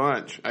one in the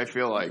bunch, I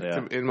feel like,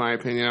 in my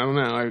opinion. I don't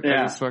know. I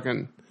just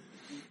fucking...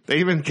 They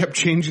even kept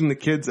changing the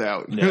kids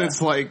out. Yeah. It's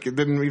like, it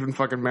didn't even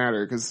fucking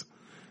matter, because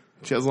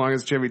as long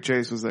as Chevy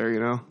Chase was there, you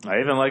know?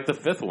 I even like the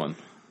fifth one.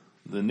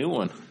 The new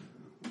one.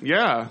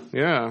 Yeah,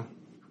 yeah.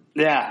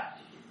 Yeah.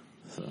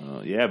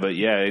 So, yeah, but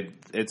yeah,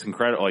 it's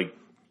incredible. Like,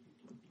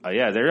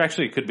 yeah, there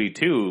actually could be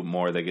two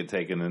more that get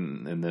taken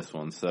in this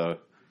one, so...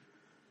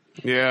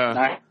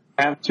 Yeah.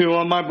 I have two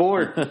on my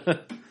board.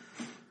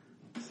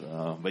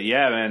 So, but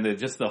yeah, man,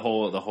 just the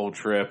whole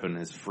trip and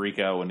his freak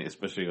out when,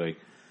 especially like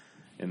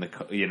in the,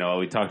 you know,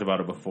 we talked about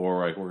it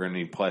before. Like, we're gonna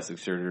need plastic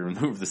surgery to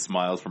remove the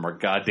smiles from our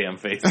goddamn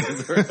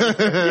faces.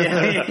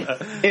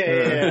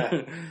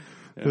 Yeah.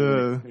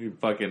 He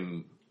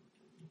fucking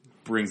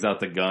brings out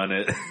the gun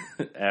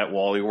at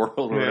Wally World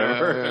or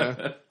whatever.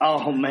 Yeah.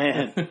 Oh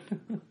man.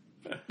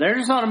 They're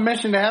just on a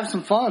mission to have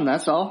some fun,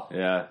 that's all.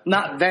 Yeah.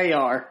 Not they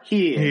are.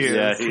 He is.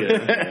 Yeah, he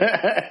is.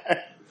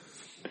 Yeah.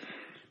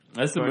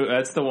 That's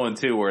the one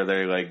too where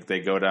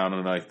they go down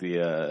in like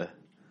the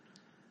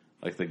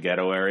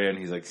ghetto area and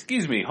he's like,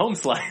 "Excuse me, home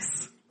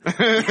slice." He's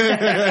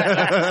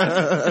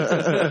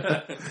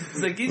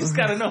like, "You just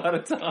gotta know how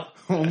to talk."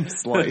 Home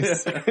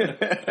slice.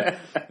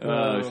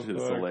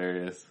 It's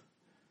hilarious.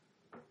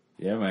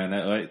 Yeah,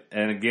 man.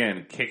 And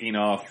again, kicking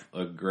off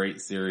a great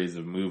series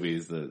of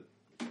movies that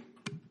I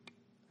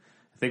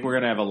think we're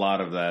gonna have a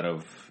lot of that,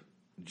 of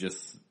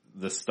just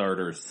the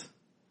starters.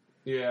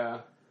 Yeah.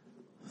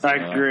 I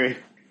agree.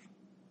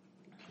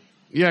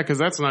 Yeah, because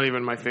that's not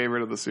even my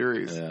favorite of the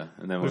series. Yeah,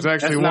 and then there's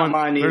actually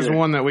one. There's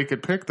one that we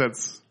could pick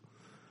that's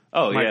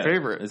my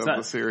favorite of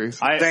the series.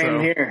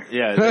 Same here.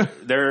 Yeah,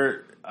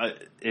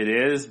 it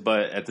is,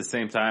 but at the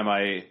same time,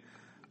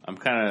 I'm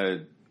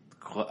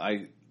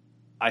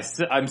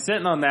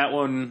sitting on that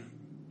one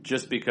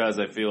just because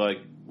I feel like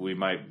we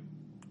might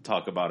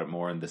talk about it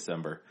more in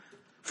December.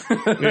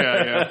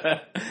 Yeah.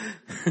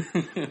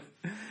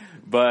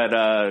 But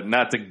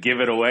not to give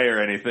it away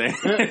or anything.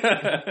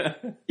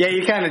 Yeah,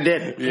 you kind of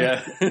did.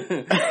 Yeah.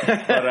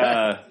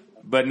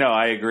 But no,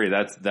 I agree.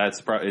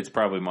 It's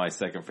probably my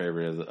second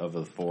favorite of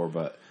the four.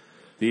 But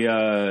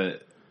the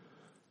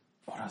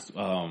what else?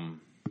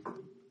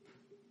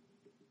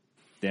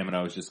 Damn it!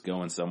 I was just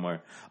going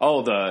somewhere.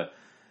 Oh,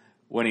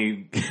 when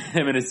he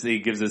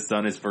gives his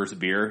son his first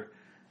beer.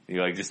 He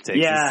just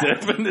takes a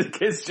sip and the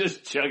kid's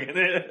just chugging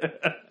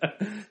it.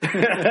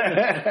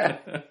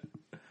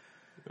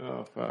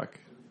 Oh, fuck.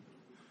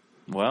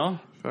 Well.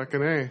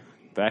 Fucking A.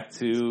 Back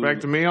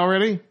to me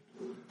already?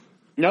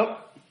 Nope.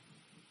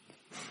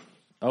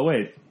 Oh,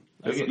 wait.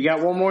 You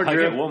got one more,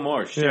 Drew? I got one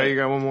more. Shit. Yeah, you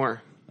got one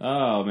more.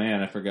 Oh,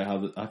 man. I forgot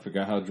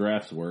how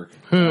drafts work.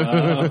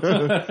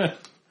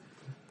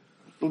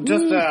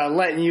 Just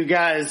letting you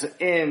guys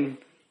in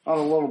on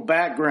a little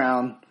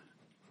background.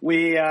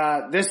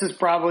 This is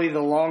probably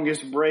the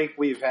longest break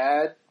we've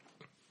had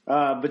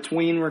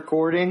between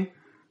recording.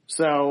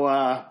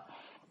 So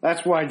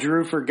that's why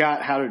Drew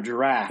forgot how to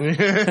draft.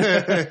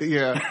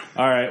 Yeah.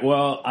 All right.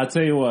 Well, I'll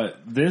tell you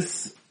what.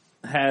 This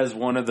has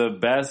one of the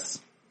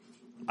best,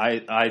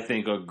 I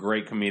think, a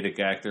great comedic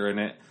actor in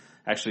it.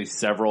 Actually,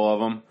 several of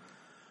them.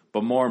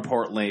 But more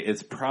importantly,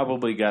 it's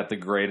probably got the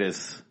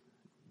greatest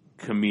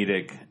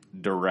comedic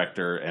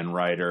director and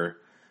writer.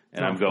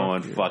 And I'm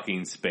going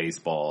fucking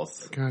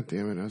Spaceballs. God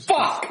damn it.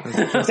 Fuck!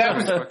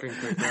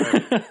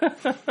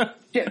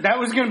 That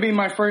was going to be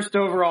my first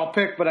overall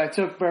pick, but I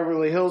took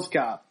Beverly Hills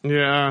Cop.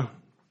 Yeah.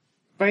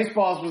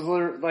 Spaceballs was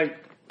literally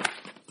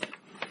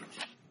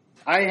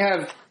I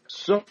have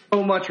so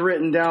much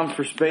written down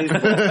for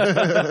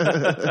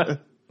Spaceballs.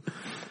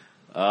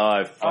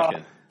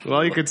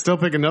 Well, you could still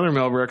pick another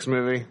Mel Brooks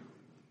movie.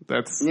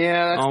 That's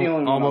the only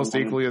one almost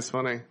equally as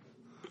funny.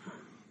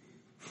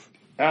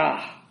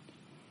 Yeah.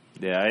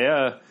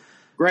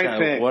 Great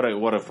pick.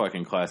 What a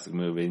fucking classic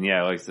movie. And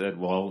yeah, like I said,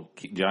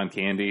 John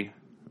Candy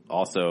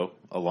also,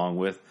 along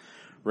with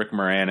Rick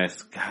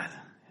Moranis. God,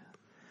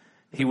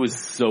 he was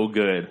so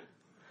good.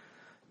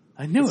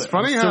 I knew it's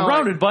funny how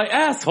surrounded by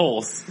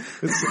assholes.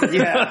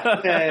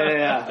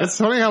 Yeah. It's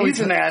funny how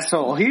he's an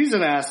asshole. How many of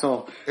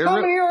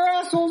your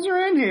assholes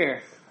are in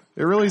here?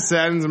 It really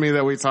saddens me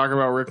that we talk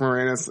about Rick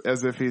Moranis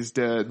as if he's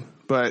dead,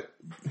 but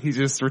he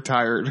just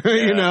retired.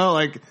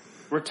 Yeah.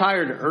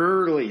 Retired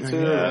early,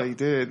 too. Yeah, he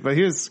did. But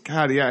he was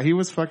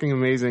fucking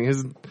amazing.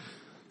 His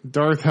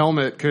Darth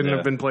helmet couldn't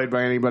have been played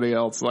by anybody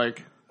else. No.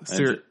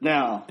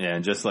 Yeah,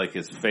 and just like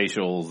his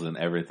facials and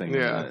everything.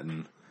 Yeah.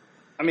 And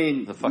I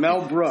mean,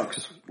 Mel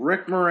Brooks,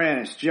 Rick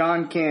Moranis,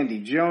 John Candy,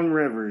 Joan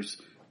Rivers,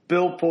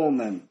 Bill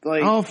Pullman.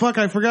 Like, oh fuck,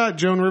 I forgot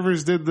Joan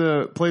Rivers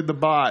played the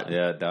bot.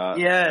 Yeah, Dot.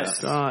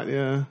 Yes. Dot,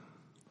 yeah.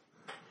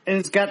 And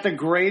it's got the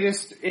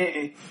greatest,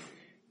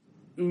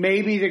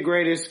 maybe the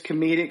greatest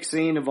comedic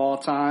scene of all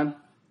time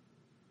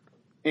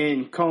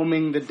in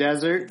Combing the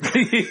Desert.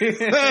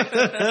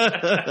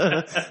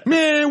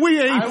 Man, we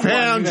ain't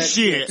found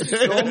shit.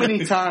 So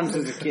many times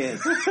as a kid.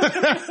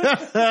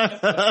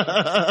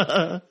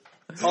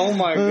 Oh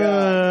my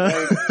god.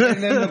 Like,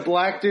 and then the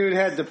black dude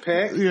had to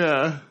pick.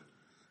 Yeah.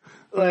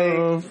 Like,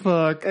 oh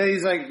fuck. And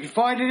he's like, you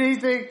find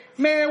anything?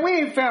 Man, we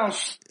ain't found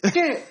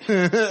shit.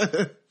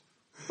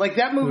 Like,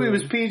 that movie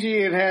was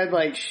PG and had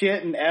like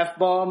shit and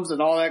F-bombs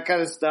and all that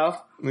kind of stuff.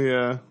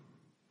 Yeah.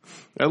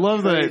 I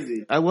love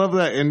that. I love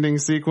that ending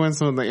sequence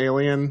when the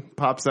alien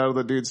pops out of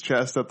the dude's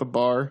chest at the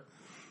bar.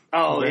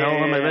 Oh, yeah.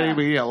 Hello, my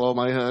baby. Hello,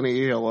 my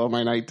honey. Hello,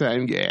 my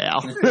nighttime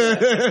gal.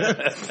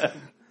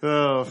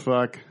 Oh,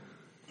 fuck.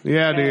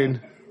 Yeah,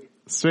 dude.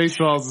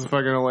 Spaceballs is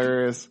fucking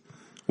hilarious.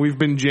 We've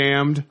been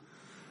jammed.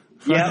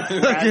 Yep.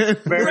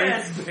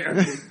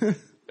 Raspberry.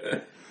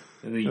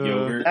 And the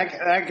yogurt.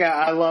 That guy,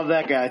 I love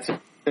that guy too.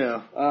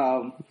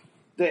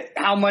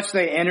 How much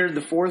they entered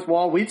the fourth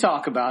wall, we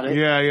talk about it.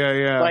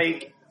 Yeah.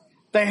 Like,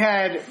 they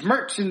had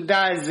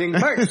merchandising.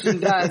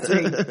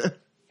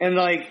 And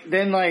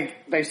then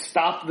they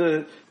stopped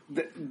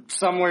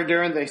somewhere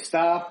during they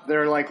stopped.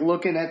 They're like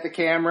looking at the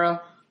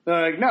camera.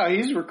 They're like, no,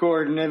 he's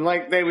recording. And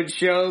like they would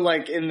show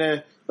like in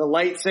the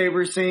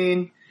lightsaber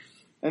scene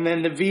and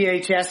then the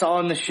VHS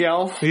on the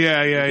shelf.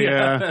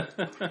 Yeah.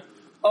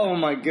 Oh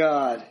my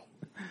God.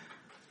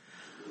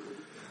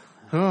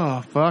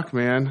 Oh, fuck,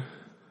 man.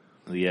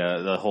 Yeah,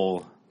 the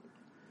whole...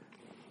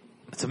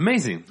 It's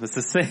amazing. It's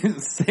the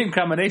same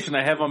combination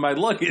I have on my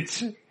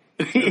luggage.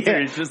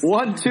 Yeah. Just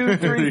 1, 2,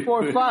 3,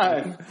 4,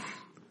 5.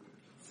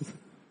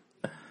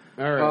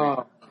 All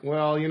right.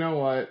 Well, you know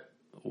what?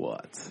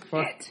 What?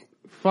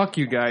 Fuck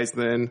you guys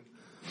then.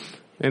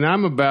 And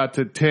I'm about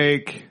to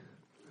take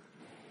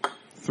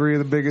 3 of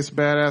the biggest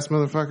badass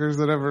motherfuckers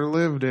that ever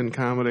lived in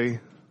comedy.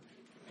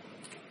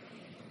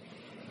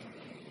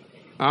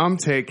 I'm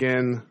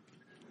taking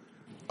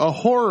a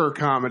horror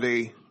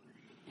comedy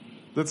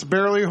that's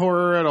barely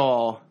horror at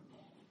all.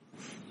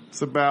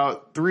 It's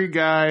about 3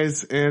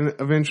 guys and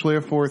eventually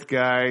a 4th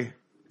guy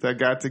that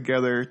got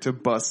together to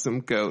bust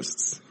some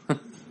ghosts.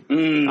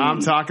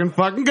 I'm talking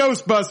fucking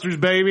Ghostbusters,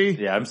 baby.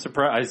 Yeah, I'm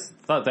surprised.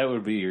 I thought that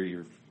would be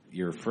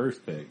your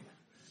first pick.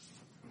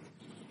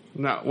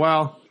 No,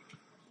 well,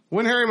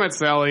 When Harry Met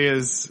Sally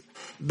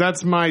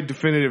that's my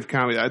definitive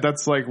comedy.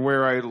 That's like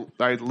where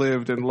I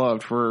lived and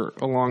loved for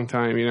a long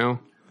time, you know?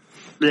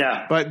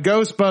 Yeah. But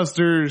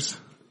Ghostbusters,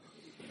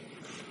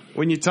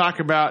 when you talk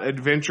about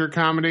adventure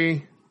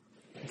comedy,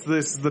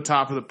 this is the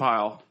top of the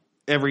pile.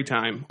 Every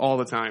time. All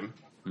the time.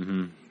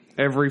 Mm-hmm.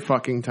 Every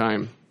fucking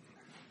time.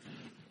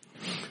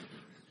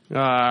 You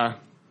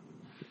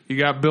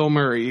got Bill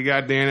Murray, you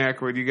got Dan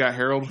Aykroyd, you got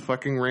Harold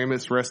fucking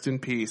Ramis, rest in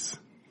peace.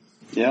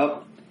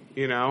 Yep.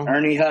 You know?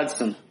 Ernie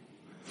Hudson.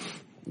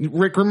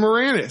 Rick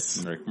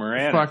Moranis.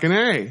 Fucking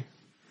A.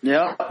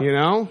 Yep. You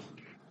know?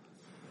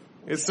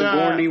 It's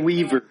Sigourney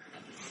Weaver.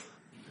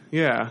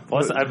 Yeah.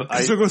 Plus,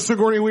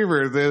 Sigourney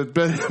Weaver,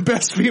 the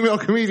best female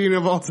comedian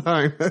of all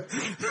time.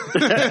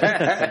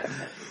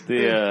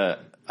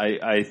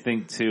 I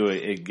think too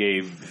it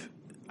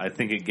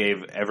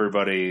gave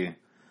everybody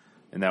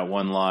in that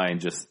one line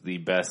just the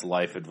best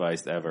life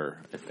advice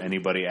ever. If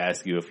anybody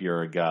asks you if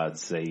you're a god,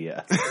 say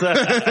yes.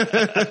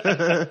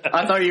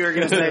 I thought you were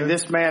going to say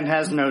this man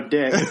has no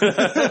dick.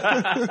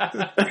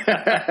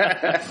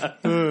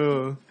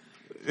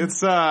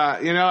 It's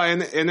you know,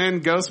 and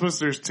then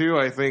Ghostbusters 2,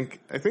 I think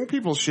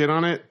people shit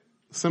on it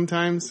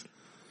sometimes,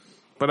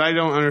 but I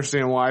don't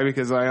understand why,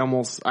 because I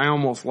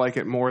almost like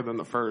it more than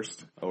the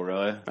first. Oh,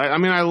 really? I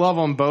mean, I love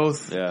them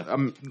both. Yeah.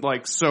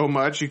 Like so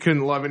much. You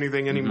couldn't love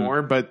anything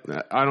anymore, but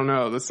I don't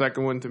know. The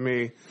second one to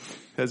me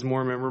has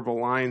more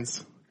memorable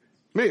lines.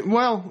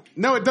 Well,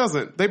 no, it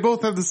doesn't. They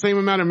both have the same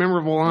amount of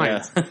memorable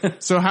lines. Yeah.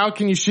 So how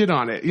can you shit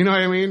on it? You know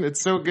what I mean?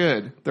 It's so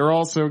good. They're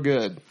all so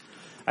good.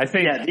 I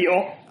think.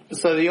 Yeah,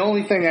 so the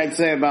only thing I'd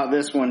say about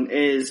this one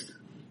is,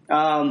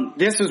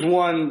 this is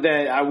one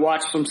that I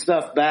watched some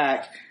stuff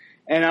back,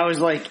 and I was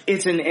like,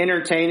 it's an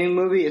entertaining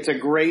movie. It's a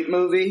great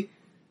movie,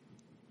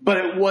 but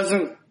it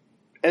wasn't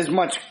as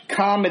much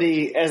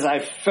comedy as I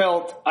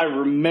felt I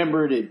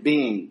remembered it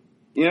being.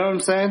 You know what I'm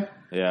saying?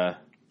 Yeah.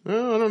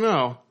 Well, I don't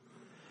know.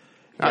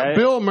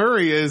 Bill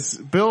Murray is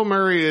the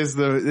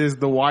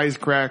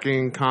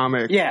wisecracking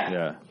comic.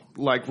 Yeah.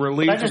 Like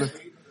relief.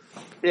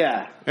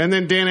 Yeah. And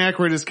then Dan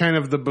Aykroyd is kind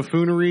of the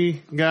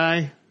buffoonery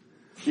guy.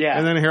 Yeah.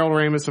 And then Harold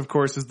Ramis, of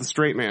course, is the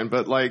straight man.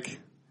 But like,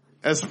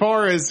 as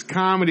far as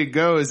comedy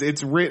goes,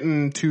 it's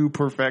written to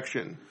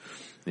perfection.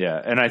 Yeah,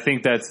 and I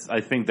think that's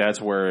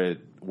where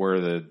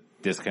the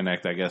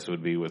disconnect, I guess,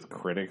 would be with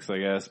critics, I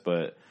guess.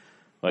 But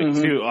Like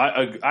two,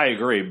 I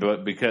agree,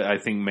 but because I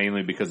think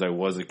mainly because I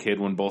was a kid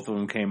when both of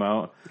them came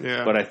out.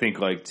 Yeah. But I think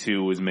like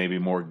 2 was maybe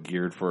more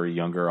geared for a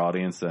younger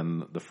audience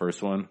than the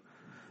first one.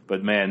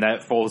 But man,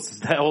 that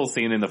whole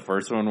scene in the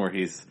first one where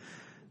he's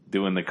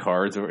doing the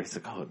cards, where he's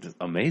like, "Oh, just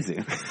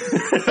amazing."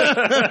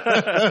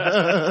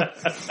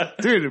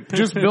 Dude,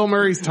 just Bill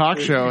Murray's talk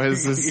show,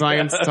 his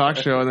science talk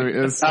show,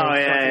 is so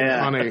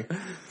funny.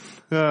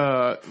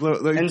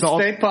 And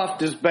Stay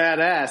Puft is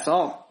badass.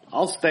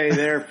 I'll stay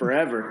there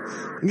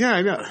forever. Yeah,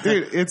 I know.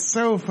 Dude, it's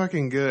so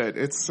fucking good.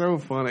 It's so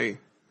funny.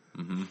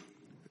 Mm-hmm.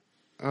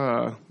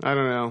 I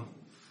don't know.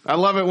 I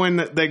love it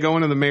when they go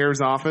into the mayor's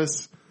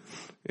office.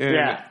 And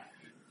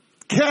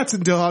cats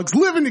and dogs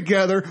living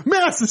together,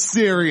 mass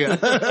hysteria.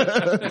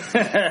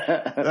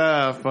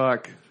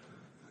 Fuck.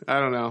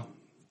 I don't know.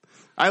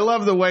 I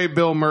love the way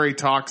Bill Murray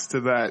talks to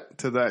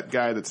that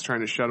guy that's trying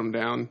to shut him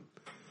down.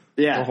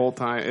 Yeah. The whole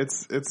time.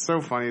 It's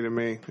so funny to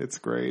me. It's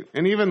great.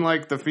 And even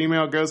like the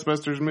female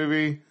Ghostbusters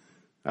movie,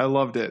 I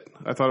loved it.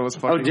 I thought it was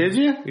fucking... Oh, did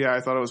you? Yeah, I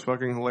thought it was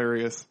fucking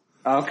hilarious.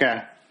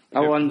 Okay. I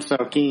wasn't so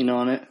keen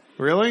on it.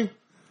 Really?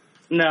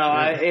 No,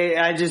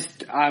 yeah.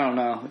 I don't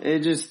know.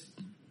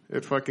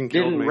 It fucking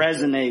killed me. Didn't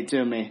resonate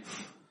to me.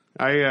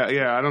 I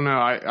don't know.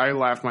 I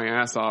laughed my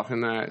ass off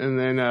in that. And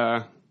then,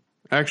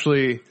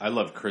 actually... I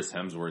love Chris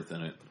Hemsworth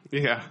in it.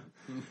 Yeah.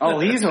 Oh,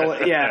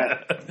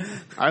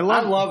 I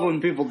love when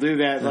people do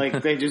that.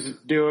 Like, they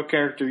just do a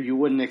character you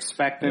wouldn't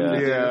expect them to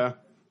do.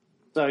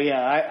 So,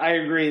 yeah, I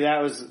agree.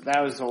 That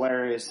was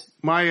hilarious.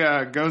 My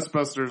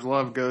Ghostbusters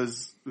love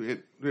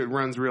it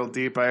runs real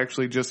deep. I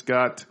actually just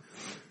got,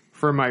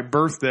 for my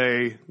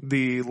birthday,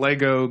 the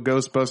Lego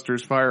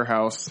Ghostbusters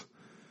Firehouse.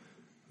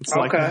 It's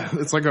like a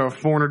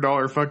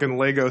 $400 fucking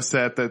Lego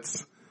set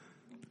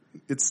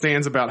it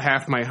stands about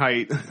half my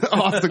height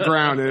off the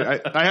ground.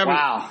 I haven't.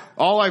 Wow.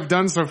 All I've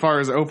done so far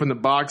is open the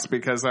box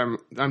because I'm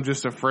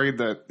just afraid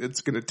that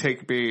it's going to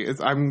take me.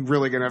 I'm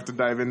really going to have to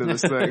dive into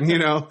this thing, you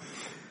know.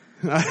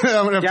 I'm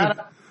gonna have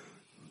to.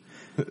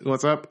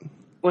 What's up?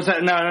 What's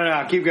that?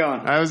 No. Keep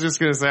going. I was just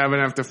going to say I'm going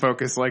to have to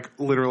focus like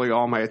literally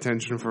all my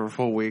attention for a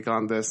full week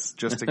on this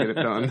just to get it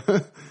done.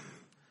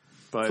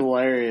 But, it's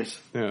hilarious.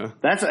 Yeah.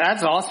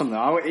 That's awesome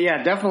though.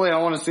 Definitely I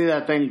want to see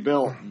that thing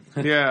built.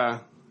 Yeah.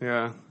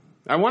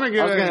 I want to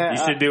get you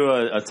should do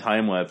a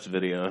time-lapse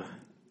video.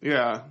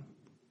 Yeah.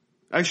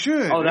 I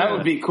should. Oh, that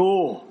would be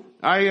cool.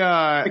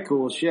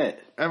 Cool shit.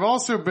 I've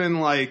also been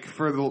like,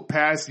 for the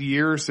past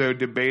year or so,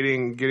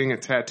 debating getting a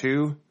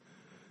tattoo.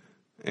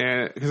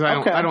 And, cause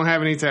I don't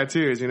have any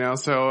tattoos, you know,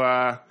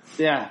 so,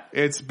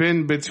 it's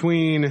been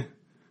between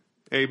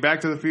a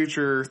Back to the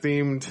Future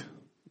themed,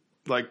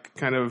 like,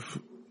 kind of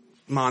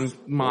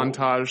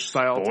montage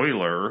style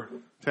spoiler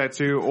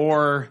tattoo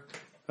or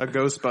a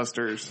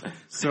Ghostbusters.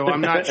 So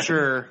I'm not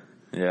sure.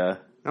 Yeah.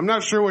 I'm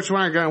not sure which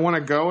one I want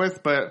to go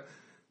with, but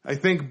I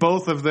think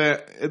both of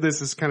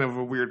this is kind of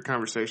a weird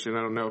conversation.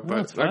 I don't know,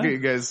 but I'll get you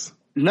guys.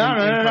 No.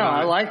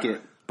 I like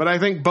it. But I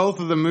think both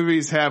of the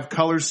movies have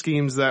color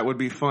schemes that would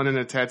be fun in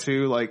a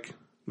tattoo, like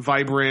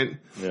vibrant,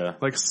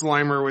 like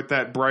Slimer with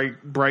that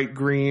bright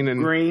green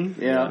and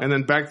and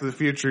then Back to the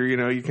Future. You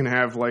know, you can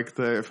have like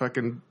the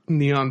fucking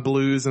neon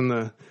blues and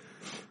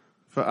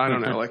I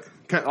don't know, like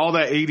all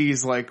that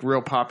 80s like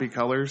real poppy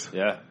colors.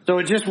 Yeah. So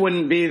it just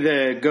wouldn't be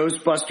the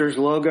Ghostbusters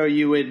logo.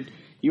 You would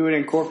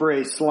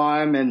incorporate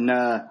slime and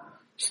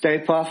Stay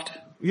Puft.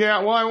 Yeah.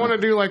 Well, I want to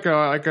do like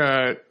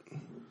a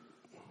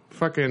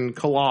fucking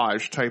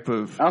collage type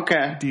of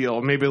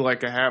deal. Maybe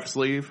like a half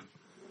sleeve.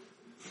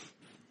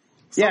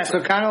 Yeah, so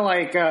kind of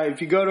like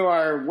if you go to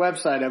our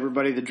website,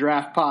 everybody,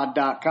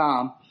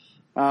 thedraftpod.com,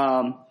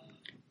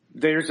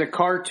 there's a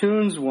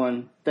cartoons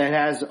one that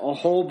has a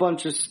whole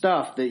bunch of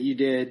stuff that you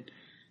did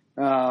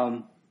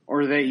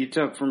or that you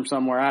took from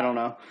somewhere, I don't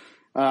know,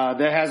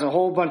 that has a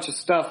whole bunch of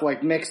stuff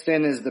like mixed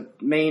in as the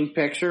main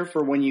picture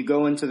for when you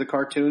go into the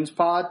cartoons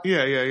pod.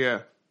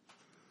 Yeah.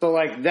 So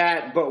like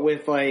that, but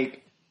with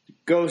like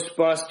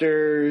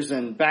Ghostbusters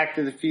and Back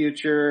to the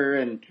Future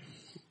and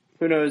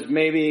who knows,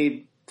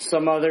 maybe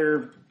some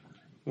other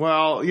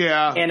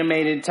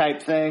animated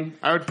type thing.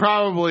 I would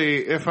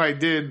probably, if I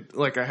did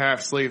like a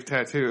half sleeve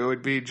tattoo, it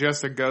would be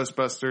just a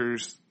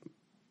Ghostbusters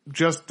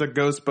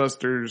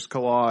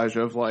collage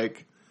of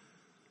like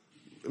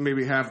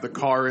maybe have the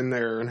car in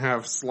there and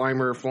have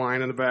Slimer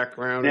flying in the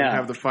background and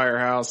have the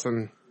firehouse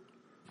and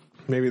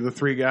maybe the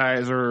three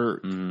guys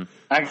are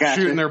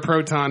shooting their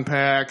proton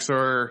packs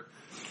or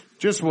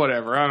just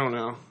whatever. I don't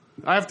know.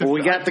 I have to. Well,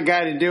 we got the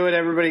guy to do it.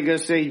 Everybody go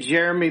see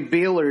Jeremy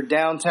Beeler,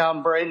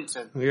 downtown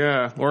Bradenton.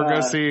 Yeah, or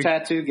go see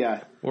tattoo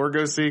guy, or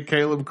go see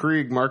Caleb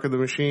Krieg, Mark of the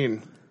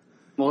Machine.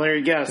 Well, there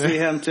you go. See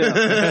him too.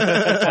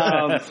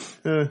 But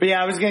yeah,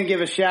 I was going to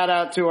give a shout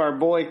out to our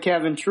boy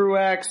Kevin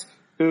Truax,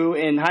 who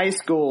in high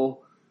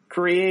school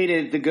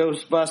created the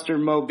Ghostbuster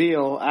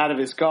mobile out of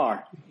his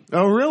car.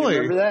 Oh, really?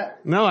 You remember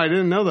that? No, I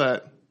didn't know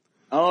that.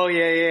 Oh,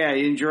 yeah.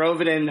 He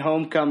drove it in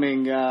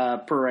homecoming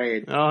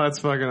parade. Oh, that's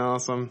fucking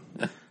awesome.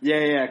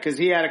 Yeah, because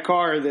he had a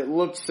car that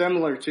looked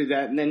similar to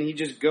that, and then he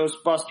just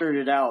Ghostbustered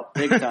it out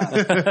big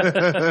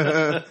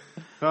time.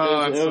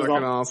 Oh, that's fucking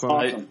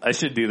awesome. I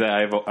should do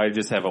that. I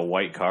just have a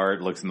white car.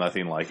 It looks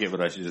nothing like it,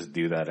 but I should just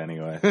do that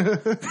anyway.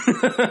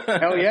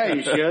 Hell yeah,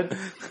 you should.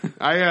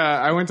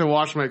 I went to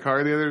wash my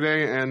car the other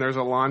day, and there's a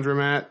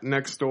laundromat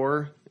next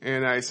door,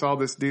 and I saw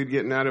this dude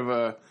getting out of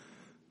it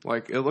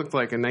looked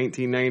like a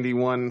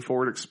 1991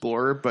 Ford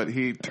Explorer, but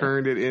he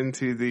turned it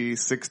into the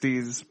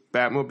 60s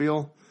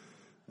Batmobile.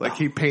 Like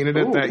he painted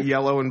it that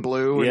yellow and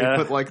blue, and he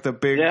put like the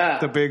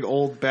big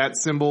old bat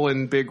symbol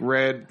in big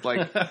red.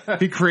 Like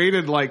he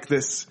created like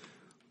this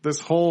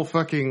whole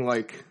fucking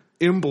like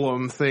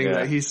emblem thing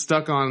that he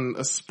stuck on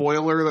a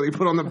spoiler that he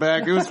put on the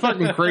back. It was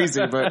fucking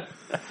crazy, but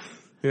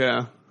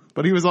yeah.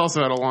 But he was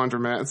also at a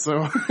laundromat,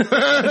 so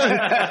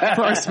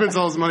probably spends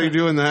all his money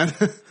doing that.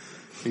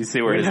 You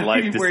see where his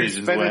life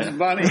decisions went. His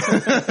money.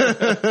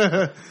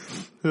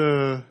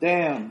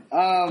 Damn.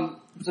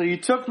 So you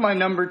took my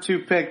number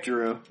 2 pick,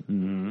 Drew.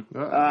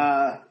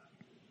 Mm-hmm.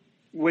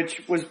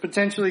 Which was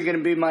potentially going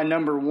to be my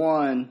number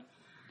 1.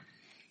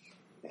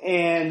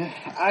 And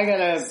I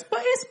gotta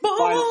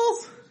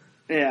Spaceballs.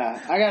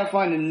 I gotta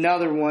find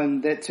another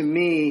one that to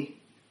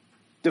me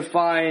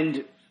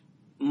defined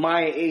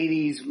my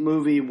 80s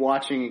movie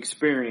watching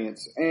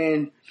experience.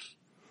 And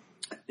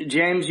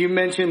James, you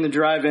mentioned the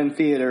drive-in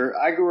theater.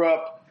 I grew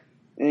up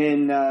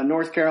in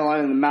North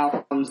Carolina in the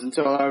mountains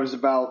until I was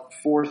about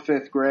 4th,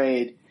 5th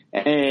grade.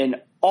 And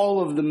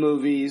all of the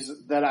movies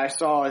that I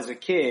saw as a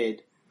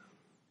kid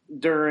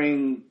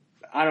during,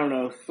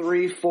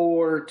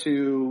 3-4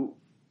 to,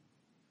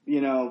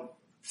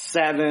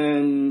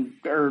 7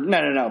 or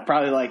no,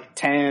 probably like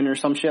 10 or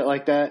some shit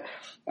like that.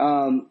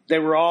 They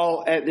were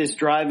all at this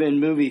drive-in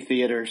movie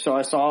theater. So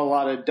I saw a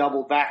lot of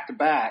double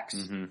back-to-backs.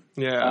 Mm-hmm.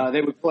 Yeah.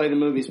 They would play the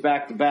movies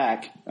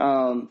back-to-back.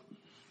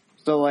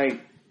 So like,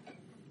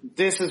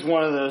 this is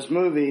one of those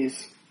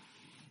movies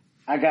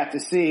I got to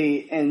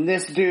see, and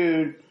this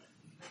dude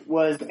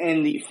was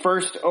in the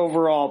first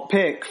overall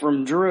pick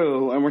from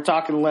Drew, and we're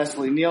talking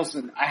Leslie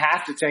Nielsen. I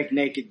have to take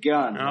Naked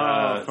Gun.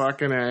 Oh,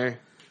 fucking A.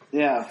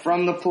 Yeah,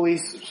 from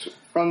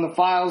the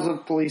files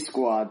of Police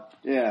Squad.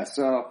 Yeah,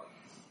 so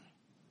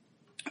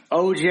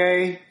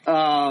OJ,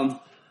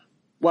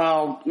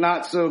 while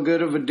not so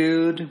good of a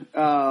dude,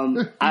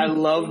 I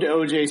loved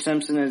OJ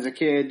Simpson as a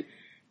kid.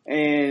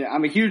 And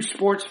I'm a huge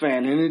sports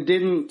fan, and it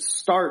didn't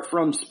start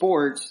from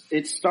sports.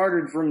 It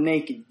started from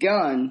Naked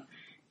Gun,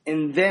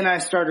 and then I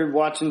started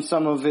watching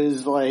some of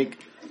his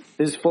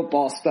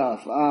football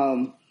stuff.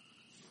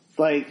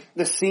 Like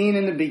the scene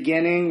in the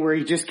beginning where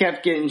he just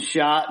kept getting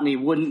shot and he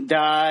wouldn't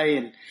die,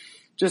 and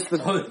just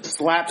the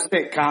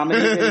slapstick comedy.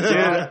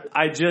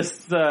 I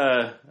just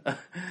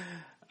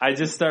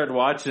started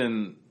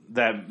watching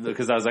that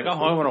because I was like, oh,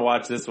 I want to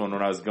watch this one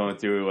when I was going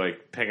through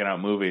like picking out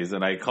movies,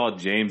 and I called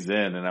James in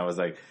and I was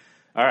like,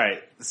 all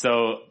right,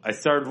 so I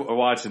started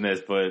watching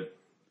this, but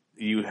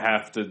you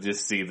have to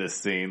just see this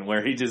scene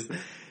where he just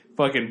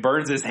fucking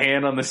burns his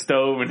hand on the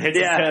stove and hits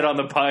his head on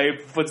the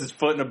pipe, puts his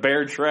foot in a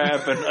bear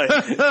trap, and like,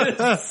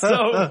 it's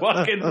so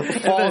fucking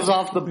falls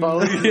off the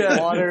boat in the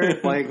water.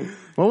 Like,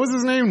 what was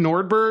his name?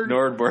 Nordberg,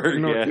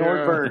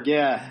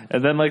 yeah.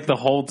 And then like the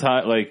whole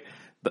time, like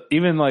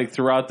even like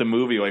throughout the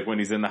movie, like when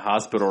he's in the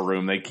hospital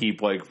room, they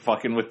keep like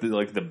fucking with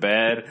the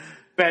bed.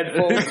 Bed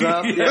folds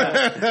up,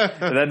 yeah.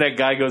 And then that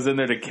guy goes in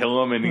there to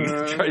kill him, and he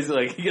tries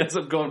to he ends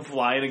up going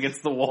flying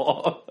against the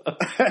wall.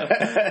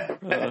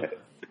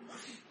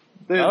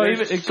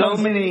 There's so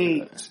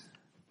many.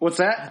 What's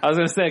that? I was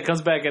gonna say it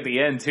comes back at the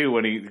end too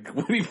when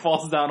he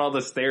falls down all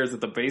the stairs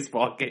at the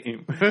baseball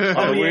game.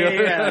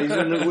 Yeah, he's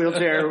in the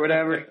wheelchair or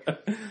whatever.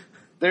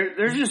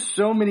 There's just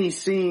so many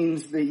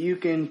scenes that you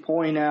can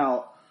point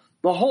out.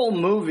 The whole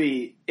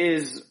movie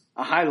is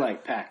a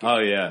highlight package. Oh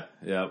yeah,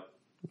 yep.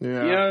 Yeah.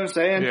 You know what I'm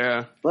saying?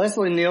 Yeah.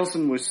 Leslie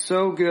Nielsen was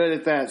so good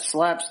at that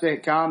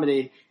slapstick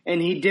comedy,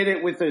 and he did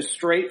it with a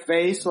straight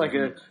face, like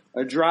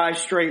a dry,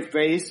 straight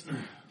face,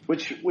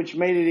 which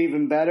made it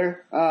even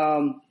better.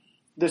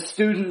 The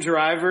student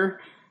driver,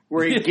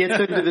 where he gets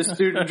into the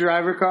student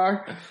driver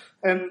car,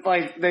 and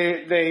like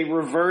they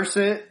reverse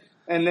it,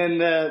 and then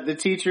the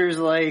teacher's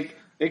like,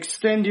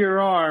 extend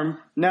your arm,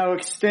 now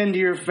extend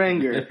your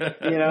finger,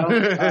 you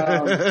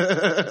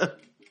know?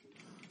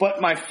 But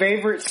my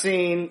favorite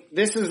scene,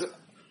 this is,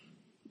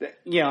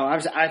 you know,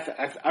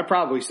 I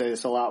probably say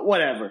this a lot,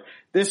 whatever.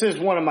 This is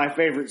one of my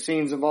favorite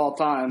scenes of all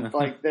time.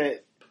 Like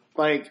that,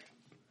 like,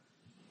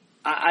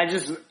 I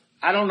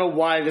don't know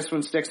why this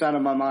one sticks out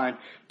of my mind,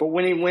 but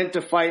when he went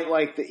to fight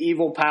like the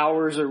evil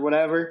powers or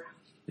whatever,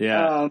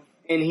 and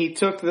he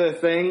took the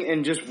thing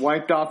and just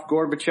wiped off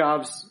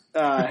Gorbachev's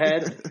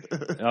head.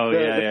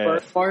 The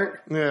first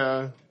part.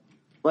 Yeah.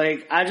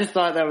 Like, I just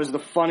thought that was the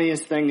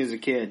funniest thing as a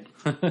kid.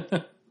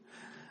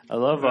 I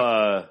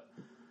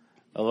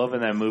love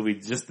in that movie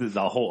just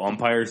the whole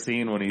umpire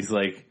scene when he's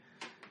like,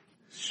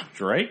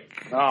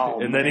 strike?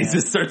 Oh, and then he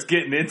just starts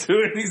getting into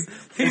it and he's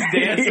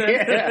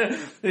dancing.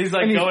 He's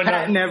like, and he's going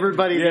patting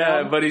everybody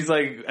down. But he's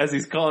like, as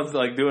he's calling,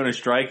 like doing a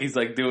strike, he's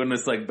like doing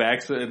this like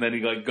backspin, and then he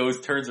like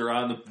turns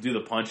around to do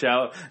the punch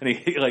out, and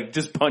he like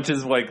just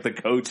punches like the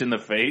coach in the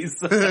face.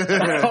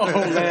 Oh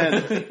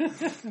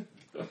man.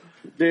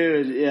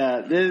 Dude,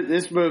 yeah,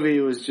 this movie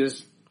was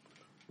just,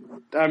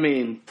 I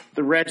mean,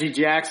 the Reggie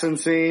Jackson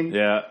scene.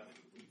 Yeah.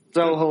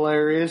 So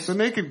hilarious. The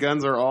Naked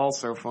Guns are all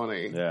so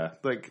funny. Yeah.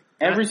 Like,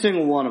 every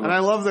single one of them. And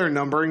I love their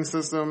numbering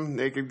system.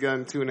 Naked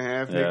Gun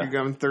 2.5, Yeah. Naked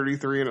Gun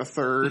 33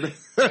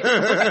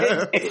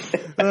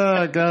 1/3.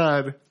 Oh,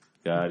 God.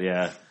 God,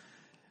 yeah.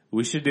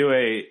 We should do,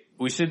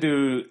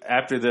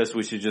 after this,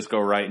 we should just go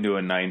right into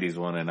a 90s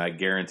one, and I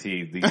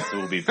guarantee these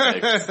will be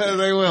picked.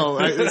 They will,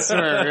 I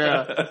swear,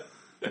 yeah.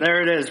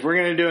 There it is. We're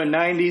going to do a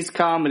 90s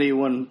comedy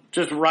one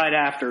just right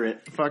after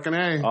it. Fucking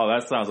A. Oh,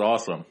 that sounds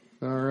awesome.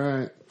 All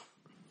right.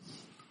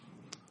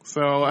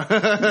 So,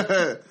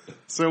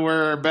 so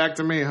we're back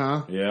to me,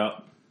 huh?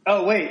 Yeah.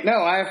 Oh, wait.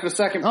 No, I have the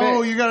second pick.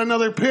 Oh, you got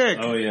another pick.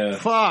 Oh, yeah.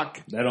 Fuck.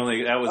 That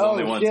was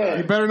only one shit. You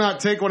time. better not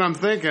take what I'm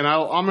thinking.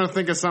 I'm going to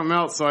think of something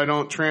else so I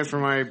don't transfer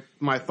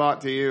my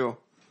thought to you.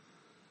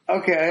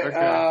 Okay.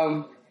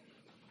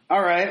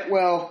 All right.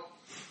 Well,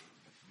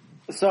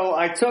 so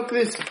I took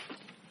this.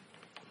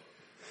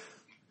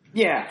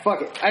 Yeah,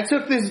 fuck it. I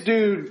took this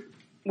dude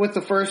with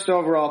the first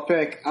overall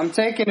pick. I'm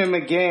taking him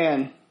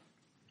again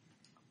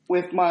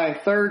with my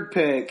third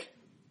pick,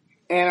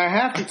 and I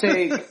have to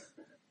take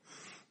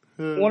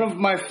one of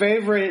my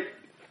favorite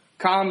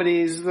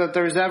comedies that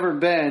there's ever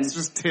been. It's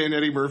just 10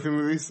 Eddie Murphy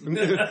movies.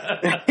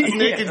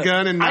 Naked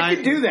Gun and I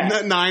could do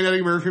that. 9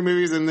 Eddie Murphy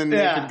movies and then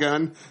Naked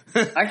Gun.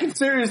 I can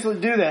seriously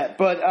do that,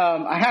 but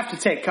I have to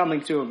take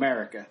Coming to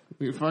America.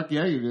 Fuck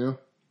yeah, you do.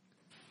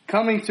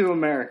 Coming to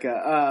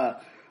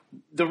America.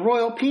 The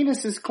royal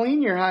penis is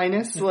clean, Your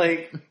Highness.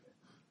 Like,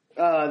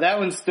 that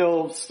one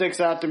still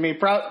sticks out to me.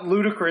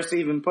 Ludacris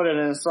even put it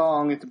in a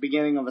song at the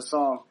beginning of a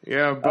song.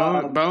 Yeah,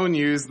 Bone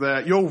used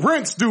that. Yo,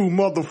 rents due,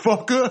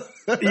 motherfucker.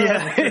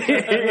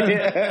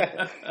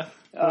 Yeah.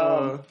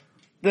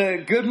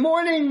 The good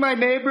morning, my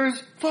neighbors.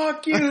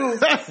 Fuck you.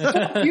 Fuck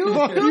you.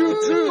 Fuck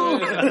you too.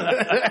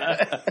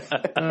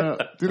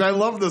 Dude, I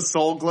love the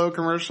Soul Glow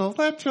commercial.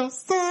 Let your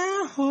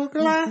soul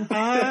glow.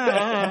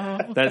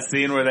 That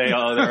scene where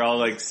they're all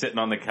like sitting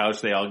on the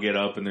couch, they all get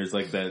up and there's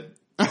like that.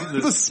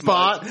 The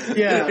spot.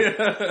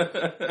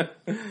 Yeah.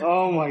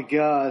 Oh my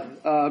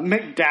god.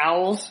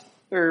 McDowell's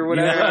or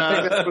whatever. Yeah. I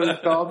think that's what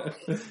it's called.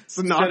 It's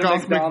a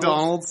knockoff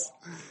McDonald's.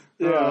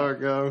 Yeah. Oh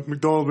god.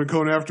 McDonald's been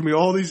coming after me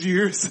all these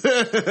years.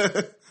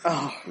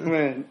 Oh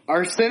man.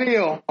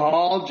 Arsenio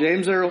Hall,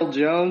 James Earl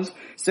Jones,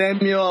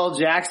 Samuel L.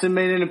 Jackson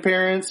made an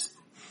appearance.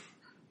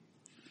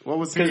 What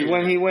was he? Because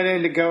when he went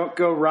in to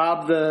go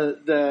rob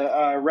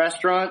the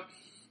restaurant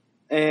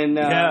and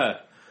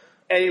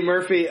Eddie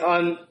Murphy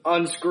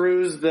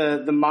unscrews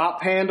the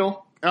mop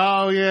handle.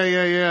 Oh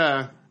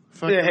yeah.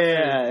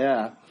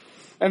 Yeah.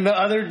 And the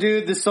other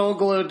dude, the Soul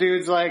Glow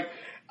dude's like,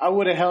 I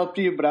would have helped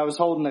you, but I was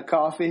holding a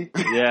coffee.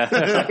 Yeah.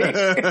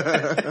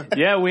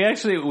 Yeah,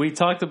 we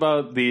talked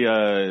about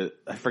the,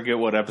 I forget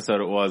what episode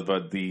it was,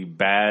 but the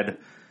bad,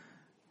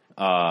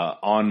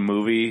 on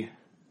TV,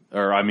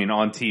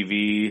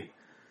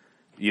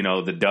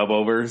 the dub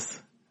overs.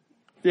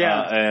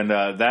 Yeah. And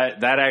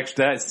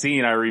that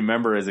scene I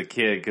remember as a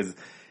kid, cause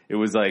it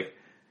was like,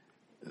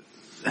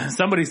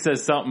 somebody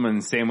says something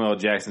and Samuel L.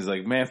 Jackson's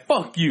like, man,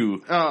 fuck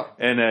you. Oh.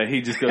 And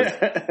he just goes,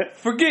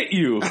 forget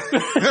you.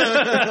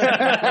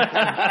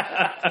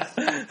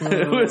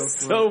 It was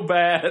so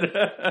bad.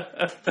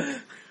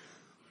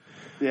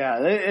 Yeah,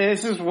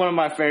 this is one of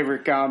my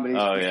favorite comedies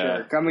for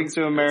sure. Coming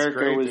to America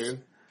great, was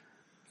dude.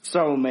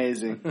 so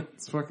amazing.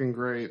 It's fucking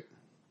great.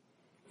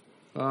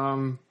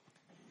 All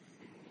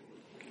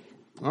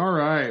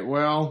right,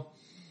 well,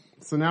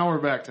 so now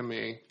we're back to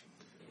me.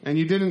 And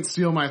you didn't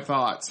steal my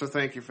thoughts, so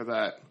thank you for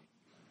that.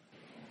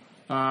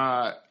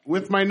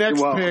 With my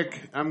next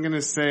pick, I'm going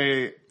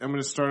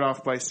to start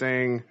off by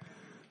saying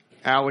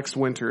Alex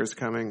Winter is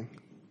coming.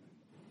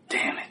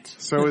 Damn it.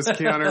 So is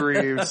Keanu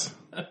Reeves.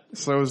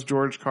 So is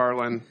George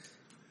Carlin.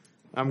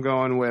 I'm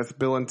going with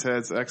Bill and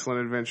Ted's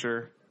Excellent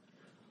Adventure,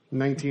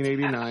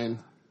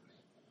 1989.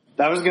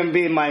 That was going to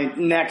be my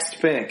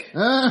next pick.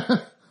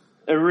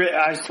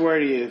 I swear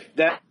to you,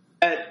 that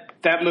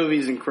movie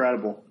is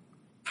incredible.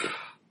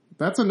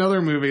 That's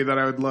another movie that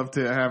I would love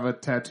to have a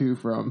tattoo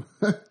from.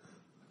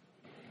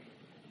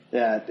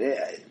 Yeah,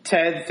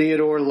 Ted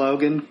Theodore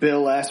Logan,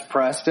 Bill S.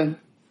 Preston.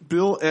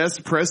 Bill S.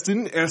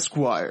 Preston,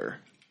 Esquire.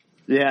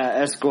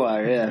 Yeah,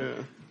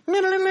 Esquire,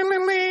 yeah.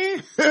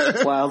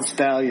 Wild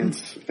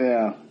Stallions,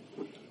 yeah.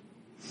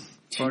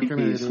 Fucking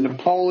Jeez.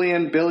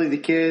 Napoleon, Billy the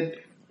Kid.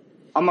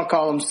 I'm going to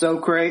call them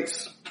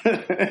Socrates.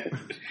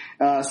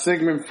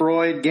 Sigmund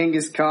Freud,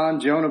 Genghis Khan,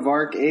 Joan of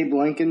Arc, Abe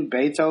Lincoln,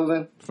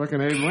 Beethoven.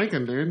 Fucking Abe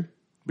Lincoln, dude.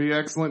 Be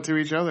excellent to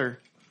each other.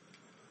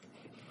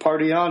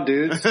 Party on,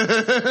 dudes. The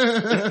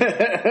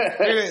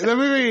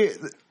movie,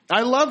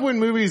 I love when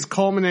movies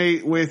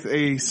culminate with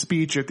a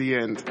speech at the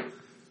end.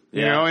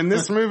 You know, and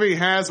this movie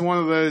has one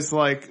of those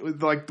like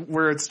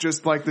where it's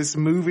just like this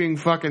moving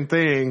fucking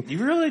thing.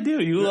 You really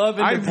do. You love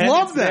it. I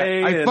love that.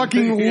 I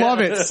fucking love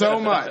it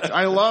so much.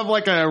 I love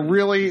like a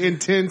really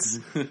intense,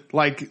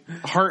 like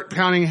heart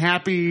pounding,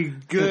 happy,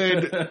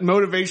 good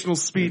motivational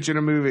speech in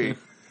a movie.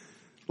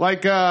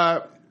 Like,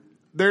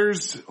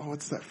 there's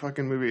what's that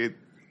fucking movie?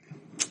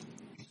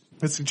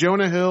 It's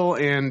Jonah Hill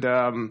and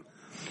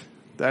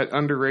that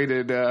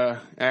underrated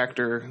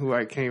actor who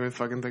I can't even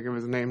fucking think of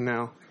his name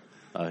now.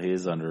 He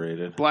is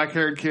underrated.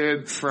 Black-haired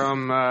kid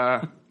from oh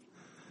God,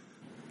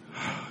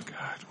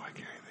 why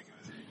can't I think of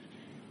his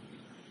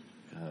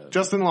name?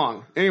 Justin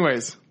Long.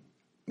 Anyways,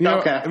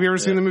 have you ever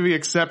seen the movie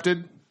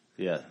Accepted?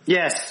 Yeah.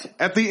 Yes.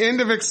 At the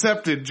end of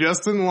Accepted,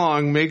 Justin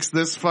Long makes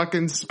this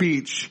fucking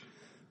speech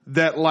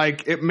that,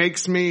 like, it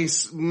makes me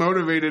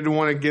motivated to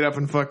want to get up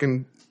and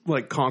fucking,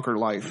 like, conquer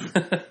life.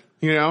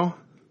 You know?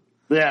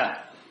 Yeah.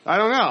 I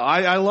don't know.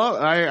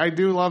 I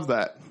do love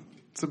that.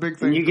 It's a big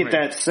thing. And you for get me.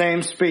 that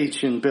same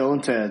speech in Bill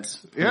and Ted's.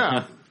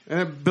 Yeah.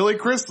 And Billy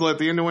Crystal at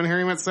the end of When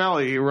Harry Met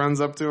Sally, he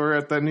runs up to her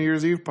at that New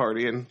Year's Eve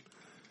party and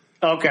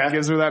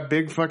gives her that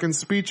big fucking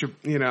speech,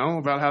 you know,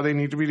 about how they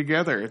need to be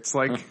together. It's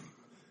like,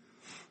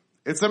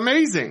 it's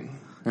amazing.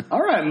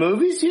 All right,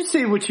 movies, you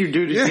see what you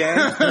do to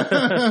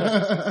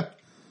James.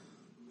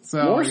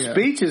 So, More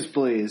speeches,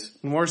 please.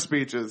 More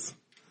speeches.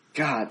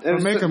 God.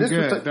 But make them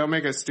good. Don't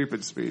make a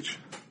stupid speech.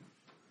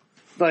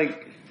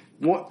 Like,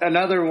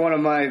 another one of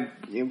my,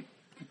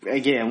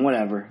 again,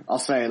 whatever, I'll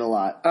say it a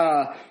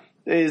lot,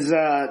 is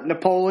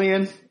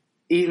Napoleon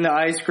eating the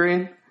ice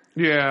cream.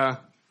 Yeah.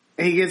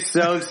 He gets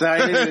so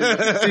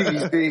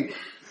excited.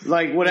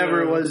 Like,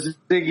 whatever it was,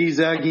 Ziggy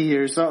Zaggy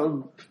or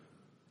something.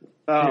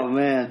 Oh,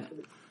 man.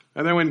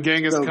 And then when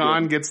Genghis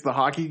Khan gets the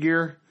hockey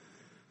gear.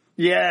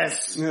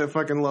 Yes. Yeah,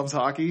 fucking loves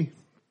hockey.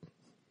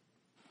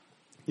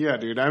 Yeah,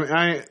 dude.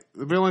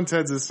 The Bill and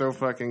Ted's is so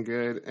fucking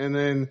good. And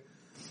then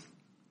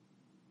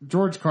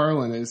George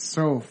Carlin is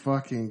so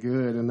fucking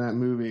good in that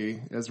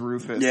movie as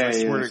Rufus. Yeah, I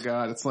swear to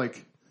God. It's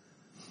like,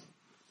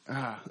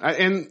 there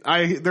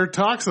are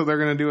talks that they're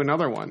going to do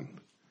another one.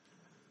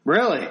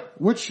 Really?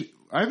 Which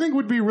I think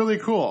would be really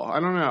cool. I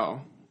don't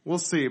know. We'll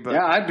see. But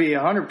yeah, I'd be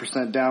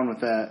 100% down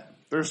with that.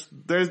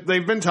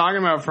 They've been talking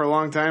about it for a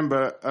long time,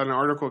 but an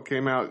article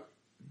came out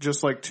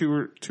just like two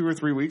or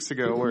 3 weeks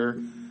ago where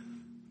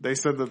they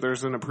said that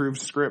there's an approved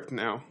script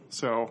now.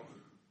 So,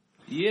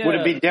 yeah, would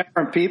it be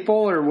different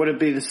people or would it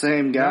be the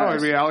same guys? No,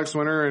 it'd be Alex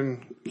Winter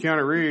and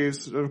Keanu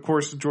Reeves. Of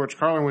course, George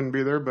Carlin wouldn't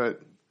be there,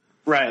 but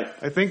right.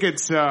 I think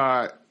it's.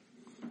 I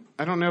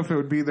don't know if it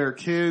would be their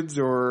kids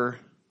or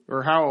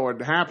how it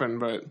would happen,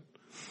 but.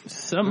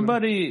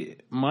 Somebody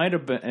might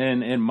have been,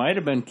 and it might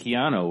have been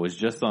Keanu was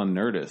just on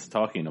Nerdist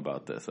talking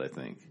about this, I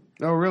think.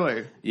 Oh,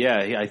 really? Yeah,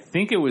 I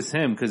think it was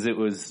him because it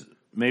was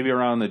maybe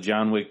around the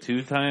John Wick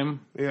 2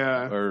 time.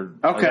 Yeah. Or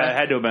that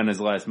had to have been his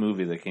last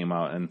movie that came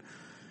out. And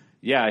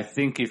yeah, I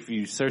think if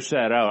you search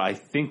that out, I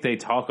think they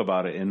talk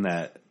about it in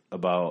that,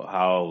 about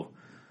how,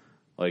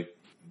 like,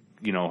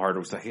 you know,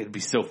 Hardwick's like, it'd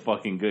be so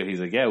fucking good. He's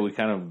like, yeah, we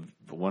kind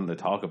of wanted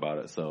to talk about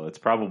it. So it's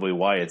probably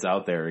why it's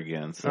out there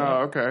again. So.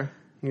 Oh, okay.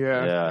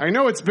 Yeah. I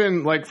know it's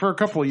been like for a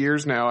couple of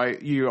years now.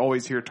 You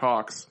always hear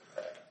talks,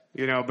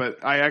 you know, but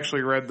I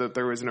actually read that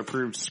there was an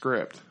approved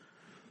script.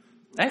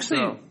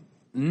 Actually,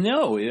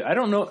 no, I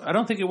don't know. I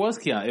don't think it was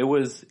Keanu. It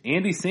was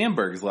Andy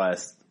Samberg's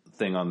last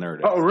thing on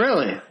Nerdist. Oh,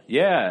 really?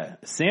 Yeah,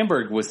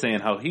 Samberg was saying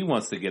how he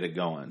wants to get it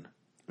going.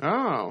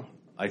 Oh,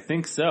 I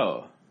think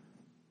so.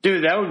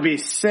 Dude, that would be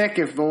sick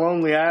if The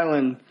Lonely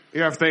Island.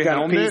 Yeah, if they got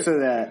helmed a piece it, of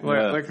that.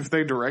 like if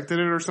they directed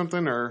it or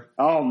something, or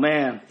oh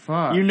man,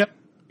 fuck, you know.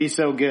 He's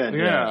so good.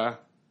 Yeah.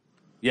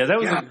 Yeah,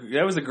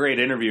 that was a great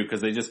interview because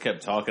they just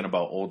kept talking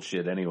about old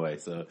shit anyway.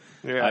 So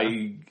go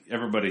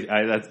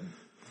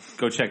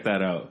check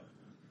that out.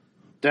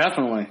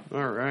 Definitely.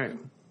 All right.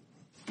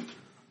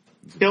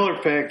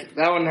 Killer pick.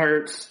 That one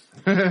hurts.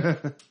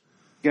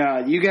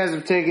 God, you guys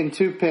have taken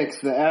 2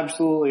 picks that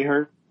absolutely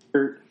hurt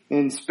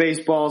in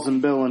Spaceballs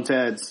and Bill and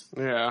Ted's.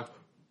 Yeah.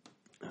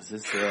 Is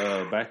this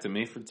back to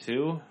me for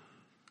 2?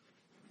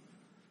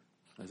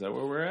 Is that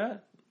where we're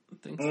at? I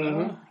think so.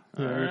 Mm-hmm.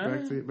 All right,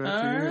 back to you.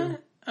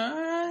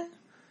 All right.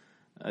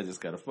 I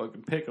just gotta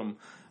fucking pick them.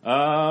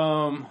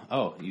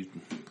 You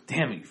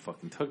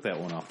fucking took that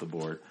one off the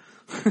board.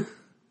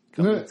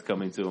 It's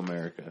coming to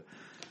America.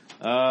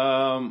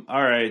 All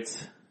right.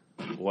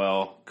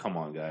 Well, come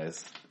on,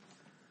 guys.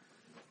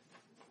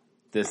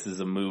 This is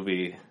a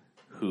movie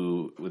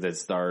that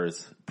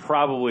stars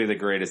probably the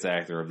greatest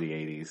actor of the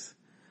 80s.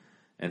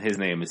 And his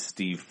name is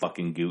Steve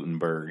fucking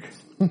Guttenberg.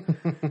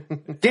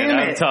 Damn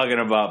I'm talking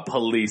about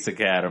Police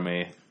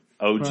Academy.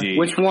 OG.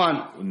 Which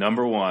one?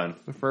 Number 1.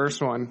 The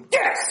first one.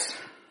 Yes!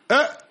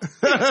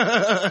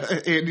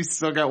 Andy's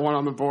still got one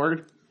on the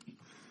board.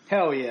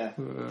 Hell yeah.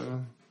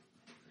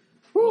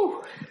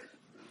 Woo.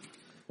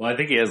 Well, I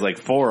think he has like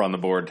 4 on the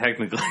board,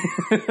 technically.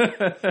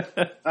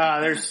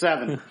 There's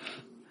 7.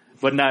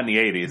 But not in the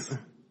 80s.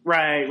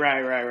 Right.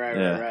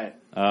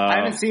 I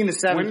haven't seen the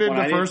 7th one. When did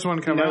the first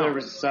one come out? There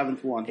was a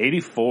 7th one.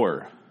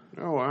 84.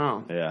 Oh,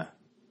 wow. Yeah.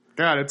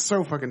 God, it's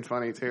so fucking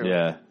funny, too.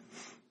 Yeah.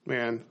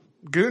 Man.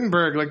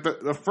 Gutenberg, like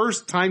the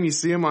first time you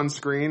see him on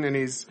screen and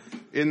he's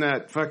in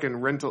that fucking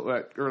rental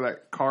or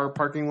that car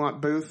parking lot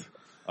booth.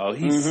 Oh,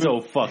 he's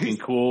so fucking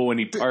cool when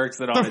he parks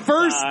it on his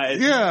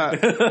side.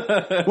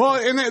 Yeah. Well,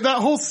 and that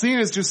whole scene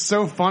is just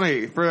so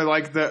funny for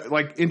like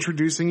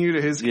introducing you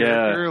to his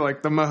character,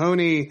 like the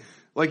Mahoney.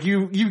 Like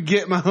you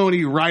get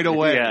Mahoney right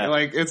away. Yeah.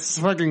 Like it's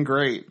fucking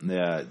great.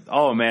 Yeah.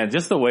 Oh man,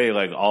 just the way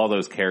like all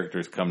those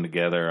characters come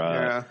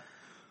together.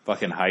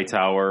 Fucking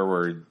Hightower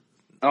were.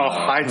 Oh,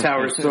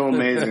 Hightower's so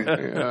amazing.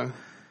 Yeah.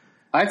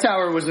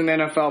 Hightower was an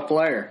NFL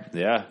player.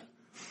 Yeah.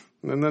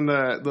 And then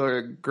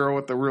the girl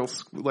with the real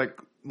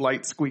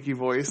light squeaky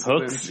voice.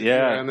 Hooks. And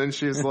and then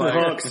she's like,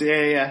 Hooks.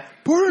 Yeah.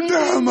 Put it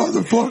down,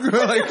 motherfucker.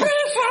 Like,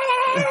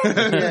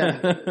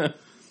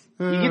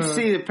 You get to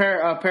see a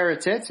pair of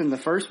tits in the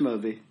first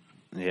movie.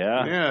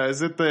 Yeah. Yeah.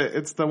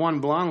 It's the one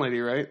blonde lady,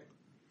 right?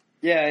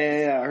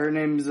 Yeah. Her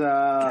name's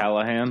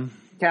Callahan.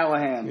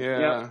 Yeah.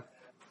 Yep.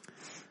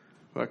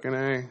 Fucking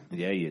A.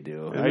 Yeah, you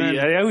do.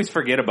 I always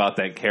forget about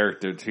that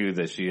character too.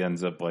 That she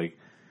ends up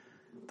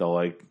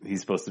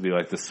he's supposed to be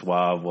like the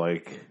suave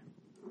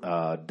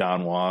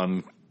Don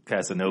Juan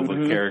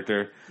Casanova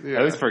character. Yeah. I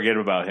always forget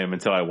about him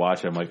until I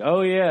watch him. I'm like,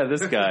 oh yeah,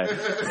 this guy.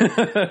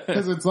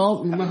 Because it's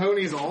all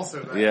Mahoney's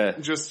also that. Yeah.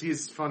 Just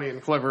he's funny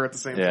and clever at the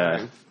same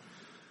time.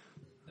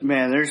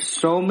 Man, there's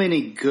so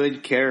many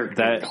good characters.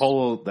 That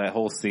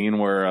whole scene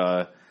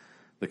where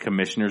the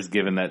commissioner's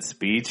giving that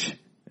speech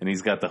and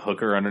he's got the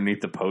hooker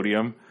underneath the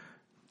podium.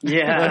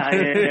 Yeah.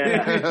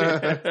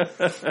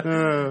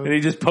 And he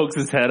just pokes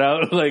his head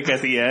out like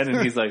at the end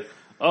and he's like,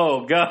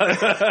 oh God.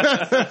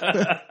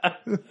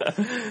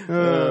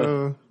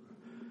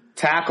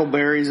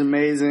 Tackleberry's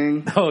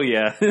amazing. Oh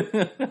yeah.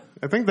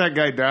 I think that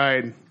guy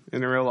died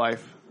in real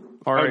life.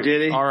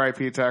 Did he?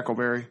 R.I.P.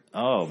 Tackleberry.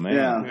 Oh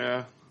man.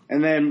 Yeah.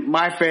 And then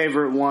my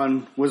favorite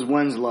one was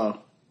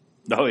Winslow.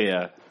 Oh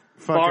yeah.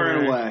 Far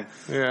and away.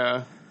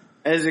 Yeah.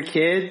 As a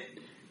kid,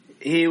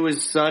 he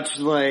was such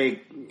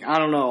I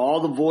don't know,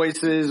 all the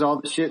voices,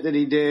 all the shit that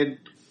he did.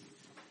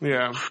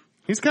 Yeah.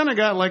 He's kind of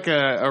got like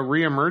a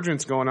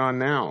reemergence going on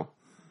now.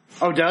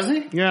 Oh, does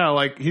he? Yeah,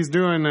 like he's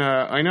doing,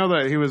 I know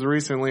that he was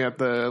recently at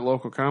the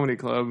local comedy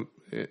club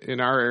in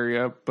our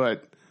area,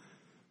 but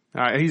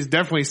he's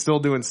definitely still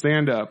doing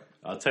stand-up.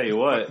 I'll tell you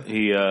what,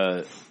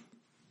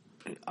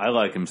 I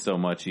like him so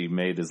much he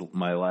made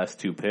my last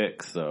 2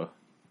 picks, so.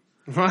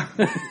 Because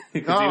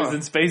he was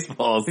in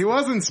Spaceballs. He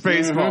was in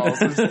Spaceballs.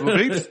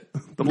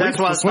 That's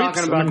what I was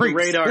talking about, the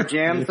Radar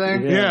Jam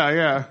thing.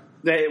 Yeah.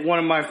 One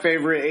of my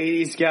favorite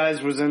 80s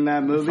guys was in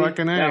that movie.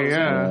 Fucking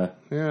A,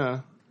 yeah.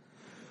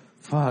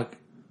 Fuck.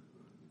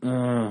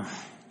 I'm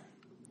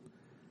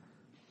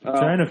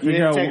trying to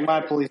figure out. You didn't take my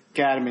Police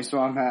Academy, so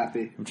I'm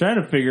happy. I'm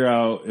trying to figure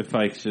out if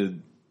I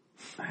should.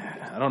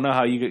 I don't know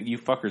how you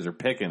fuckers are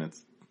picking. It's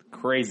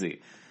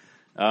crazy.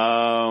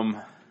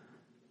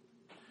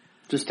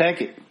 Just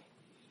take it.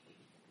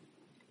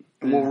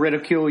 And we'll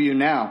ridicule you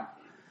now.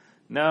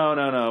 No.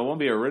 It won't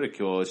be a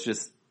ridicule. It's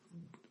just,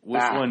 which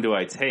one do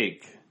I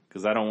take?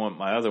 Because I don't want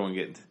my other one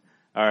getting...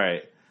 All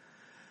right.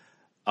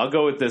 I'll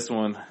go with this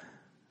one.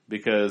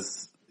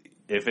 Because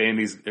if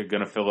Andy's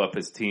going to fill up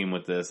his team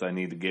with this, I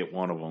need to get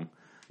one of them.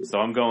 So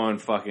I'm going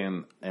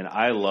fucking... And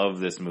I love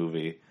this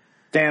movie.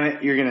 Damn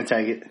it. You're going to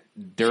take it.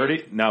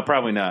 No,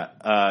 probably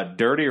not.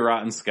 Dirty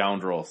Rotten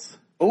Scoundrels.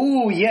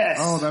 Oh, yes.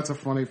 Oh, that's a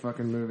funny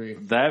fucking movie.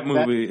 That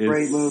movie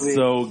is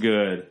so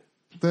good.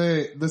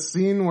 The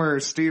scene where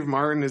Steve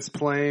Martin is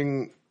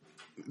playing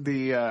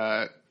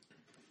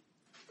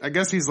I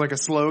guess he's like a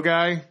slow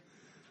guy. You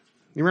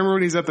remember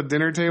when he's at the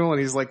dinner table and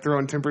he's like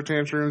throwing temper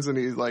tantrums and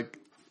he's like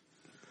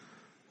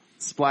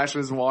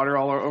splashes water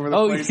all over the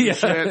place and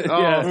shit?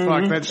 Oh,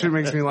 fuck. That shit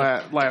makes me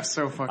laugh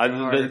so fucking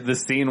hard. The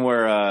scene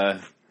where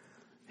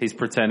he's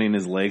pretending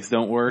his legs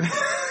don't work.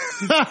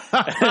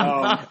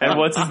 And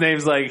what's his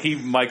name's like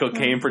Michael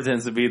Caine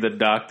pretends to be the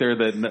doctor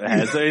that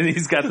has it, and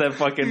he's got that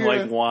fucking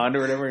like wand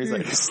or whatever. He's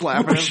like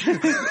slapping him.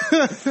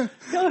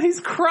 No, he's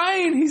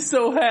crying. He's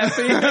so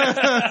happy.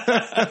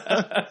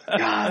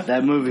 God,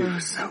 that movie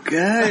was so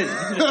good.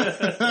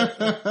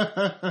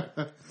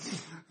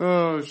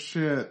 Oh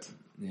shit.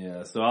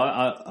 Yeah, so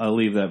I'll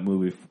leave that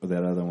movie,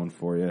 that other one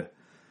for you.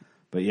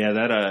 But yeah,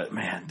 that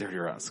man, Dirty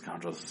Rotten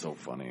Scoundrels is so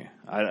funny.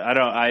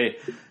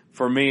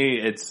 For me,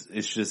 it's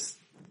just.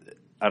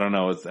 I don't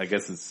know. I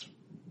guess it's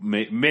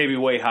maybe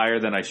way higher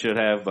than I should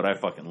have, but I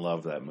fucking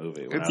love that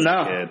movie. It's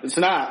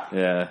not.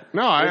 Yeah.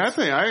 No, I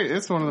think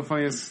it's one of the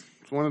funniest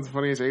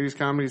 80s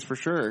comedies for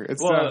sure.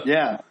 It's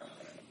yeah.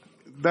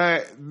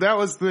 That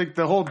was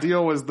the whole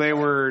deal was they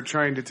were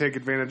trying to take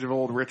advantage of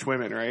old rich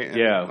women, right?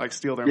 And, like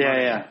steal their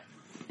money.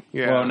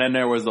 Yeah. Well, and then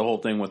there was the whole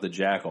thing with the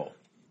jackal.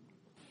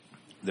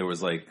 There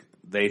was like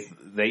they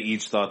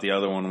each thought the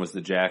other one was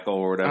the jackal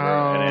or whatever,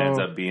 and it ends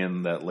up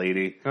being that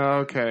lady.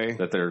 Okay.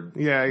 That they're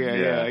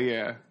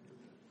yeah.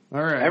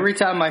 All right. Every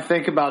time I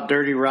think about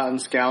Dirty Rotten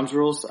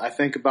Scoundrels, I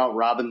think about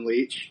Robin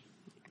Leach.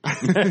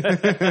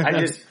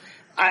 I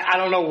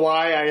don't know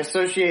why I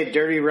associate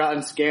Dirty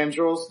Rotten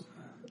Scoundrels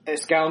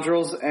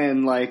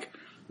and like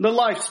the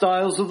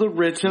lifestyles of the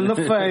rich and the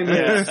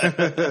famous.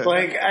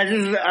 Like I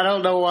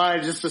don't know why I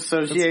just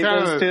associate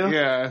those two.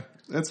 Yeah.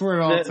 That's where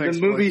it all takes place.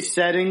 The movie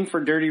setting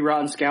for Dirty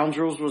Rotten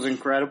Scoundrels was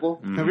incredible.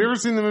 Mm-hmm. Have you ever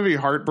seen the movie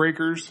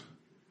Heartbreakers?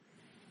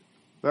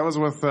 That was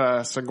with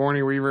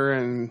Sigourney Weaver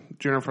and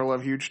Jennifer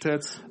Love Huge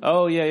Tits.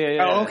 Oh,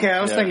 yeah. Oh, okay.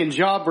 I was thinking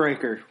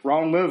Jawbreaker.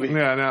 Wrong movie.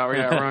 Yeah,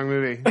 wrong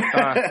movie.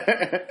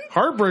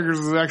 Heartbreakers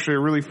is actually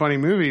a really funny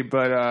movie,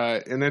 but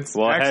and it's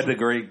it had the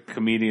great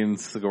comedian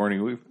Sigourney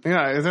Weaver.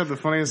 Yeah, it had the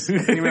funniest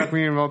female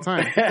comedian of all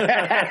time.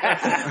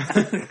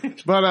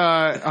 But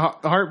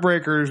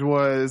Heartbreakers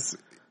was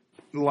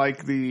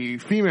like the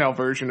female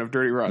version of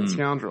Dirty Rotten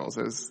Scoundrels,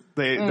 as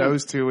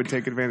those two would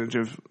take advantage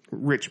of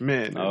rich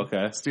men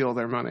and steal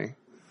their money.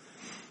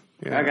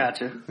 Yeah. I got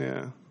you.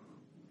 Yeah.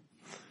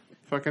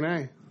 Fucking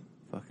A.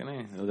 Oh,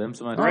 them's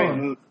my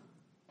favorite.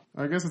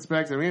 I guess it's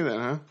back to me then,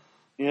 huh?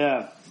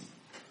 Yeah.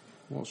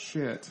 Well,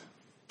 shit.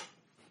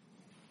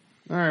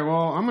 All right,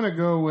 well, I'm going to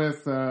go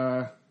with...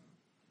 I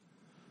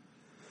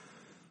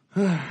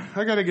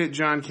got to get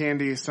John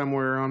Candy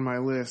somewhere on my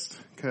list,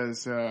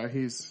 because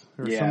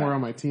somewhere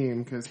on my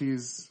team, because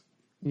he's,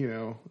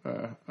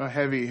 a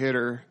heavy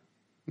hitter.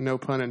 No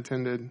pun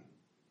intended.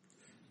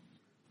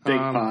 Big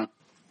pun.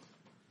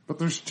 But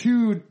there's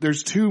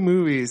two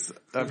movies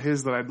of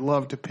his that I'd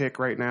love to pick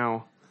right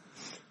now.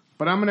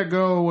 But I'm going to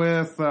go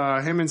with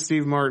him and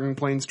Steve Martin,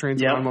 Planes,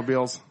 Trains, and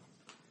Automobiles.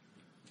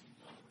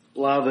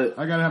 Love it.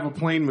 I got to have a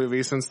plane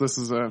movie since this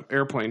is an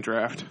airplane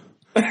draft.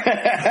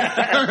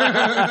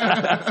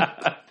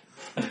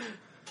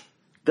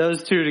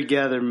 Those two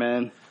together,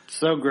 man.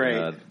 So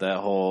great. That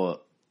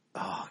whole...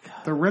 Oh,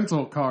 God. The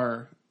rental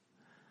car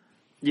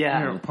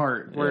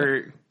part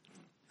where...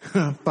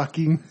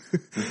 fucking,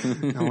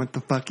 I want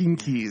the fucking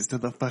keys to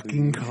the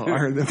fucking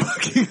car. The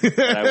fucking.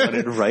 I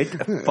wanted right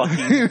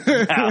fucking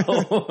now.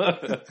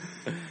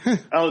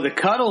 Oh, the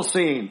cuddle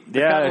scene.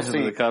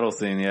 The cuddle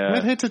scene. Yeah.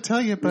 I hate to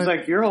tell you, but it's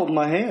like you're holding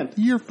my hand.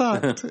 You're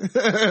fucked.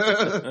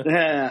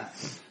 Yeah.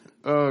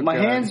 Oh, my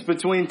God. hand's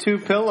between two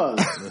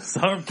pillows.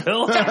 Some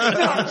pillows.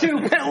 Not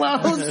two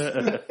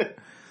pillows.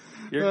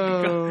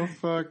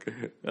 Fuck.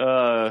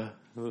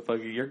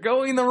 You're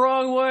going the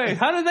wrong way.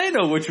 How do they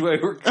know which way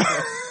we're going?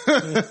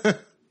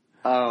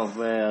 Oh,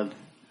 man.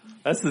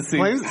 That's the scene.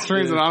 Planes,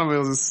 Trains, and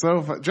Automobiles is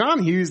so fun.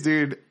 John Hughes,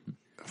 dude,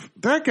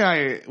 that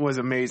guy was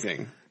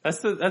amazing. That's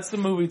the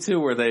movie, too,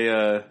 where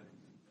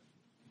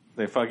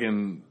they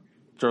fucking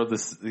throw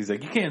this. He's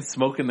like, you can't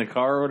smoke in the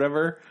car or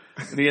whatever.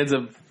 And he ends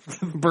up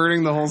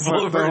burning the whole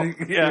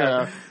set.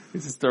 Yeah. He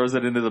just throws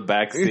it into the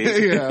back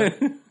seat. Yeah.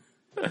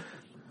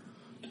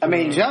 I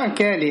mean, John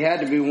Candy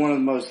had to be one of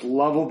the most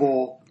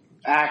lovable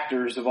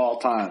actors of all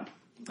time.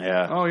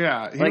 Yeah. Oh,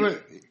 yeah.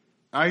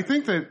 I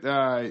think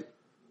that,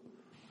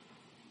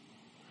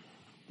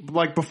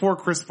 like, before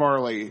Chris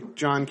Farley,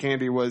 John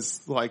Candy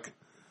was, like,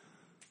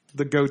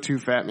 the go-to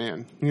fat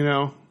man, you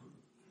know?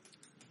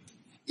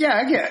 Yeah,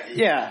 I get it.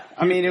 Yeah.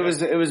 I mean, it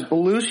was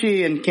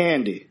Belushi and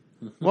Candy.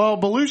 Well,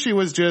 Belushi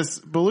was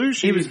just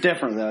Belushi. He was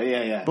different though,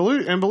 yeah.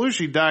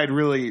 Belushi died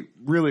really,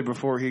 really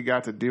before he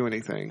got to do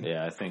anything.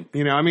 Yeah, I think.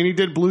 You know, I mean, he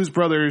did Blues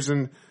Brothers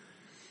and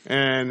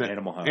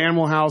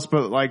Animal House,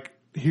 but like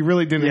he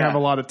really didn't have a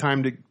lot of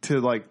time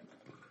to like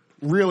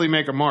really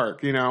make a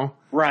mark. You know,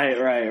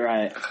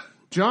 right.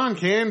 John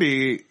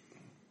Candy,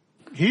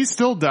 he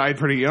still died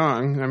pretty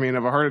young. I mean,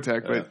 of a heart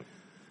attack,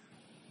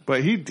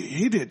 but he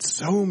did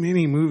so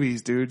many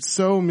movies, dude.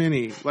 So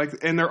many,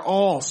 like, and they're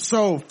all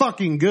so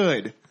fucking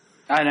good.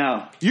 I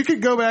know. You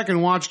could go back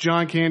and watch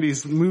John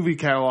Candy's movie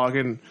catalog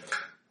and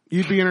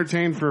you'd be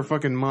entertained for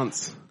fucking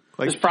months.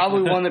 Like, there's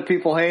probably one that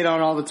people hate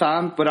on all the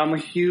time, but I'm a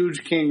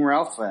huge King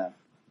Ralph fan.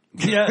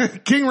 Yeah.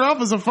 King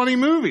Ralph is a funny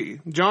movie.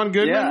 John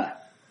Goodman? Yeah.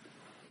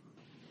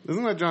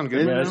 Isn't that John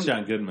Goodman? Yeah, that's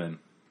John Goodman.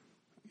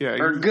 Yeah.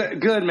 Or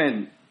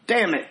Goodman.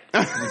 Damn it.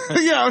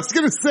 Yeah, I was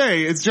going to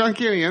say, is John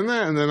Candy in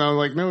that? And then I was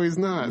like, no, he's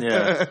not.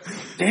 Yeah.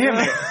 Damn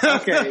it.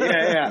 Okay,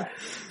 yeah.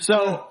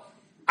 So,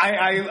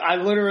 I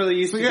literally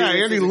used to do this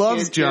Andy as a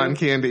loves kid, John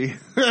too. Candy.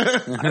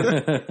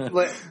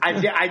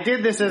 I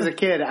did this as a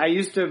kid. I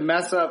used to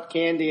mess up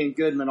Candy and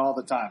Goodman all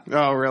the time.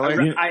 Oh,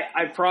 really?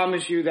 I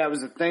promise you that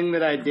was a thing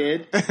that I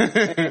did.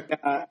 And,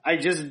 I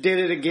just did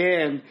it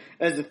again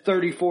as a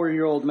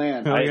 34-year-old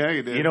man. Oh, yeah,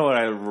 you did. You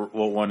know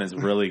what one is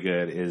really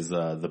good is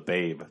The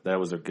Babe. That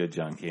was a good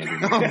John Candy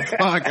movie. Oh,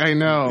 fuck, I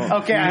know.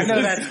 Okay, I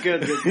know that's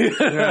good.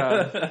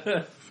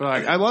 Yeah.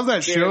 Fuck. I love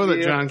that show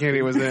that John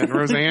Candy was in.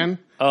 Roseanne?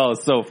 Oh,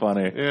 so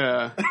funny.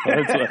 Yeah.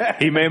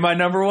 He made my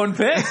number one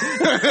pick.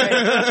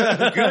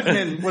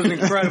 Goodman was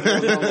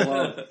incredible in Home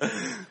Alone.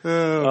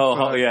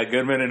 Oh yeah,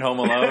 Goodman in Home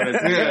Alone is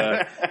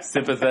the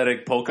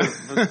sympathetic polka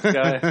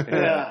guy.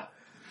 Yeah.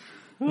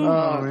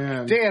 Oh,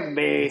 man. Damn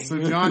me. So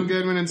John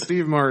Goodman and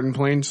Steve Martin,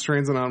 Planes,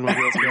 Trains, and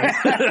Automobiles, guys.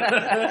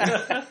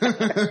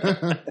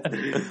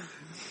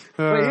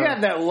 But he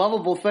had that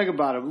lovable thing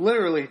about him.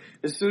 Literally,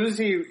 as soon as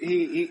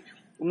he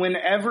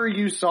whenever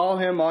you saw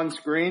him on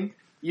screen,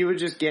 you would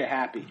just get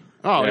happy.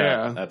 Oh,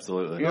 yeah.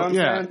 Absolutely. You know what I'm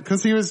saying?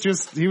 Because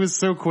he was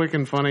so quick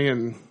and funny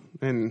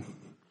and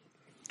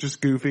just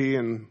goofy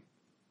and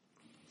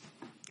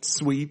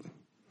sweet.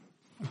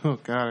 Oh,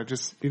 God,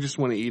 you just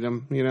want to eat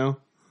him, you know?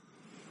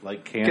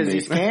 Like candy. Because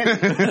he's candy.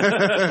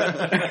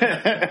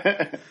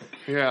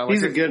 Yeah,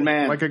 he's a good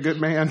man. Like a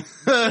good man.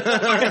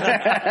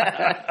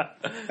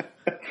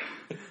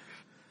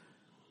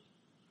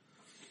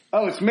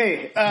 Oh, it's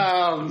me.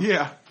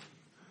 Yeah.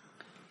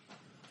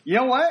 You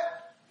know what?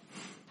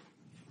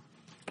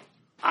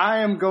 I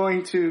am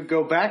going to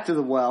go back to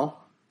the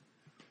well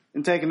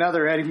and take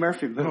another Eddie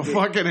Murphy movie. Oh,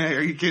 fucking hey,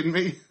 are you kidding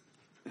me?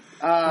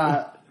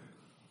 And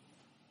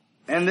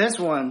this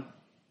one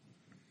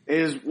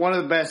is one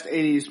of the best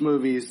 80s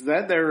movies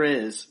that there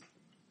is,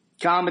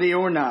 comedy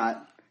or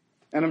not.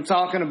 And I'm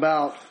talking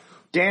about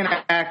Dan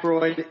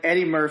Aykroyd,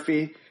 Eddie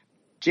Murphy,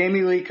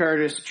 Jamie Lee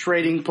Curtis,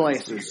 Trading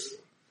Places.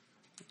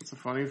 It's a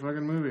funny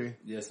fucking movie.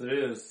 Yes, it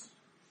is.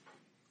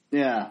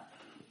 Yeah.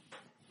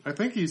 I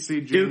think you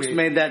see Duke's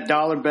made that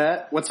dollar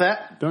bet. What's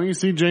that? Don't you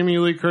see Jamie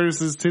Lee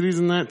Curtis's titties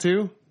in that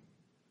too?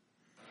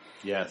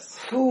 Yes.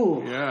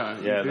 Ooh. Yeah,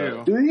 Yeah, you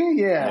do. Do you?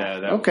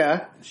 Yeah. Okay.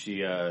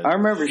 She. I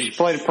remember she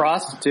played a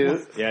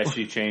prostitute. Yeah,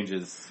 she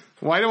changes.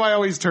 Why do I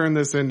always turn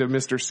this into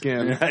Mr.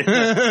 Skin?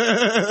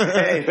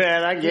 Hey,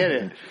 man, I get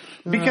it.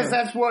 Because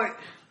that's what,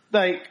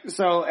 like,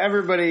 so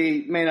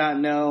everybody may not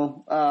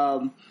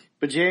know,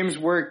 but James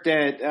worked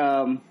at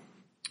a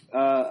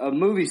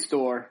movie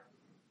store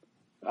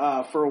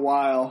for a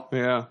while.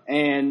 Yeah.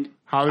 And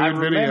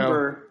Hollywood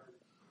Video.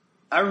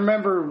 I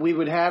remember we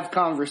would have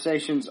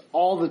conversations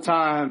all the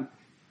time.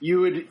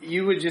 You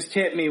would just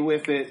hit me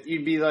with it.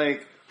 You'd be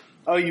like,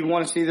 "Oh, you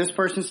want to see this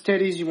person's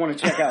titties? You want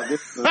to check out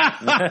this?" I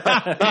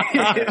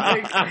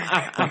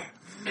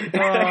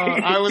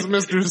was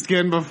Mr.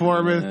 Skin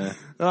before, but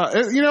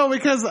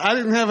because I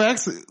didn't have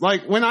access.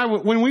 Like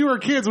when we were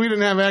kids, we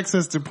didn't have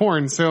access to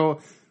porn, so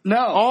no,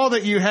 all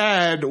that you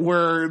had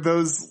were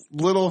those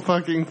little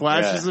fucking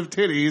flashes of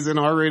titties in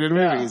R-rated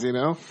movies, you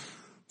know.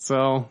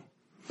 So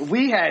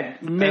we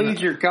had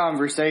major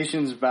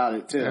conversations about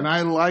it too. And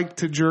I like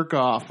to jerk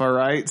off. All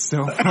right,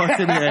 so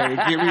fucking hey,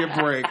 give me a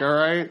break. All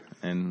right,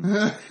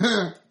 and.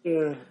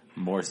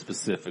 More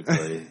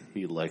specifically,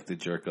 he liked to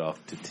jerk off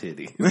to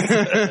titties.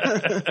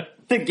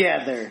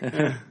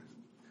 Together.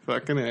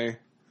 Fucking A.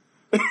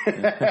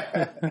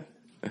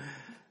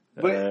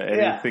 But,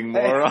 anything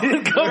more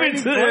on coming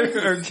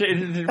to or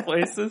changing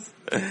places?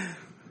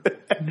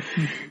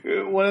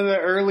 One of the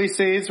early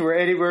scenes where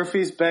Eddie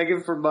Murphy's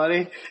begging for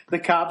money, the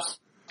cops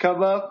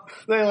come up,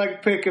 they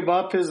like pick him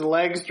up, his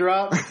legs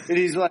drop, and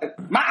he's like,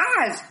 my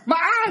eyes,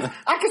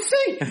 I can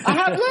see, I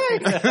have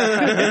legs.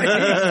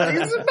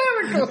 It's a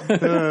miracle.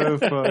 Oh,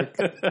 fuck.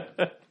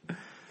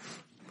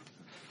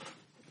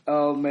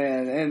 Oh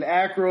man, and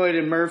Aykroyd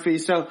and Murphy.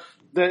 So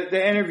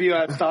the interview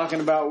I was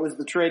talking about was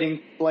the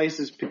Trading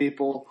Places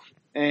people.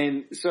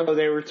 And so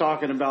they were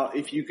talking about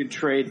if you could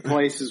trade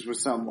places with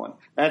someone.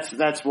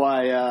 That's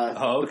why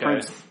the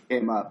Prince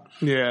came up.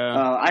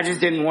 Yeah. I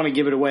just didn't want to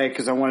give it away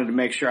because I wanted to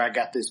make sure I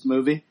got this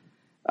movie.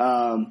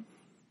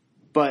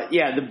 But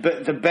yeah,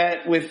 the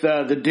bet with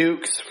the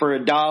Dukes for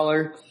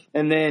 $1,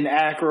 and then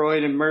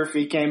Aykroyd and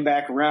Murphy came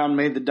back around,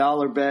 made the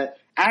dollar bet.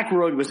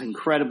 Aykroyd was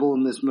incredible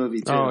in this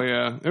movie too. Oh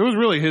yeah, it was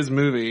really his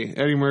movie.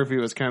 Eddie Murphy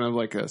was kind of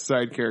like a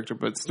side character,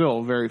 but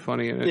still very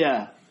funny in it.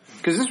 Yeah.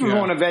 Because this was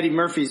one of Eddie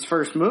Murphy's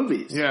first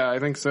movies. Yeah, I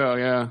think so,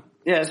 yeah.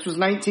 Yeah, this was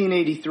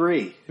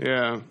 1983.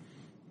 Yeah.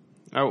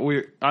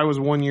 I was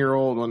 1 year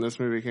old when this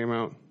movie came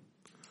out.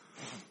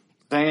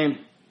 Same.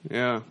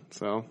 Yeah,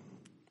 so.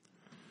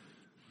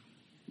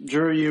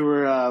 Drew, you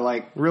were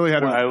really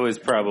had I was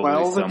probably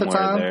 12 at the somewhere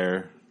time?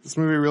 there. This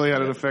movie really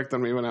had an effect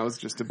on me when I was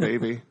just a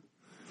baby.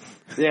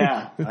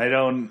 Yeah. I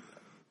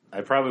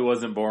probably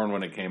wasn't born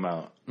when it came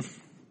out.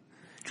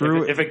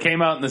 Drew, if it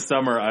came out in the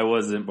summer, I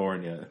wasn't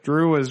born yet.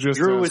 Drew was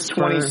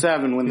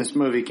 27 when this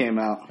movie came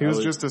out. He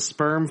was just a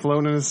sperm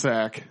floating in a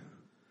sack.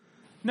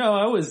 No,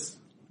 I was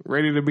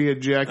ready to be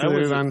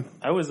ejaculated on.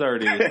 I was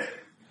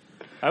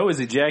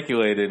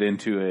ejaculated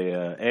into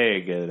a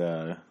egg at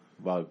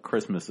about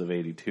Christmas of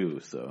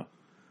 '82. So.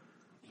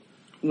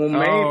 Well,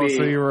 maybe.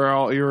 So you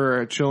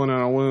were chilling in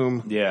a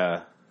womb.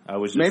 Yeah. I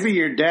was just, maybe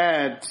your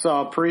dad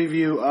saw a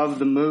preview of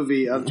the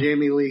movie of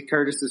Jamie Lee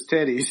Curtis's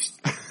titties.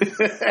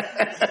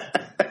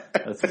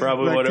 That's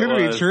probably what it was. That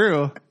could be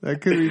true.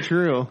 That could be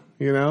true,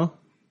 you know?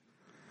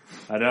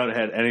 I doubt it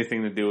had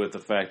anything to do with the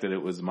fact that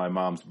it was my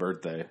mom's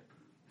birthday.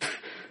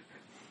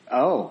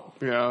 Oh.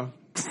 Yeah.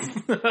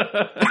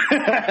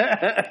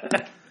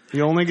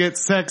 You only get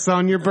sex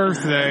on your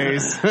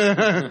birthdays.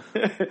 The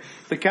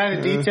kind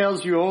of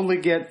details you only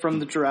get from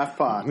the Giraffe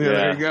Pod. Yeah,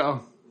 there you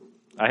go.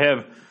 I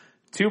have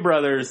 2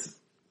 brothers.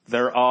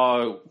 We're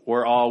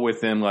all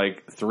within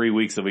like 3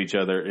 weeks of each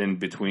other in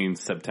between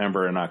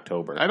September and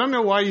October. I don't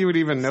know why you would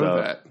even know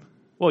that.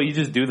 Well, you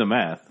just do the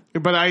math.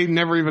 But I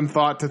never even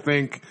thought to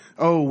think,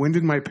 oh, when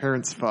did my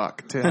parents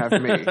fuck to have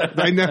me?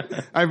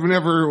 I've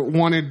never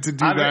wanted to do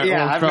that.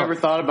 Yeah, I've never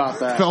thought about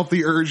that. Felt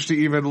the urge to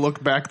even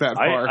look back that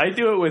far. I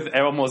do it with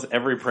almost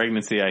every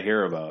pregnancy I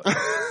hear about.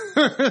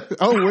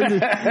 Oh,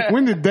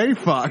 when did they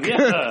fuck?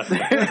 Yeah.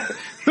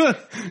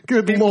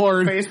 Good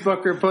Lord.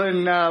 Facebook are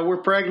putting,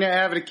 we're pregnant,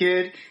 having a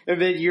kid,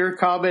 and then your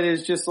comment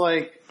is just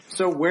like,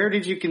 So where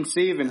did you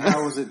conceive and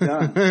how was it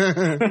done?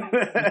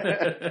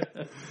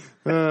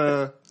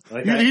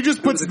 He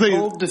just puts the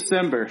cold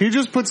December. He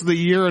just puts the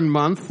year and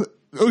month.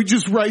 Oh, he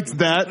just writes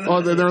that.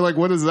 Oh, they're like,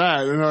 "What is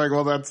that?" And they're like,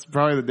 "Well, that's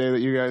probably the day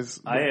that you guys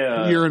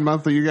year and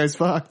month that you guys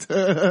fucked."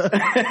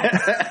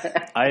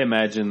 I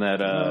imagine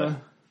that,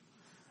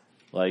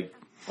 like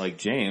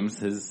James,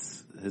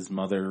 his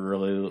mother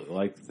really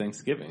liked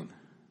Thanksgiving.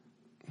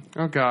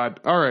 Oh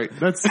God! All right,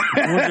 all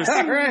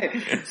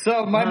right.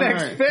 So my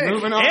next pick,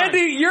 moving on.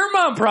 Andy, your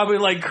mom probably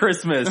liked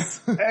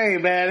Christmas. Hey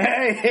man,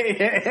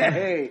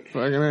 hey.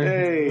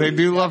 They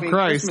do love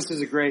Christ. Christmas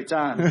is a great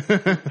time.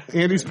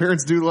 Andy's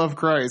parents do love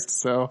Christ,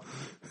 so.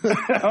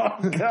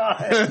 Oh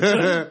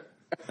God.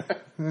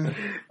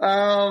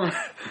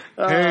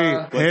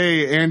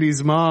 Hey,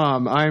 Andy's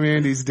mom. I'm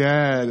Andy's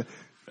dad.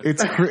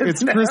 It's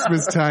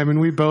Christmas time,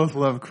 and we both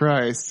love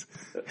Christ.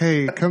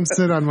 Hey, come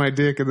sit on my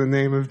dick in the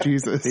name of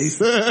Jesus.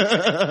 Son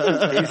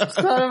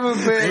of a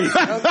bitch.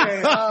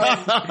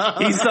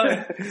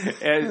 Okay.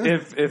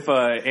 If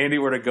Andy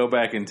were to go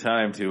back in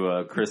time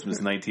to Christmas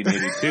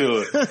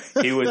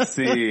 1982, he would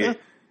see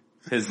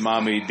his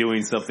mommy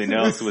doing something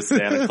else with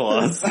Santa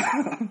Claus.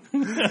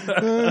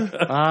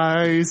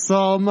 I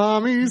saw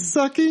mommy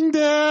sucking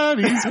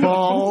daddy's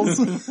balls.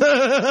 Oh,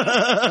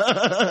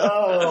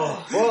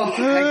 well,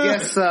 I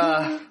guess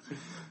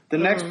the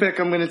next pick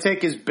I'm going to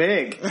take is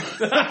Big.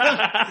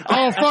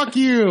 Oh, fuck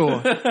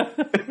you.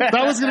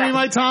 That was going to be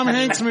my Tom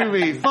Hanks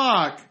movie.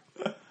 Fuck.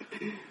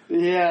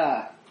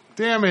 Yeah.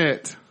 Damn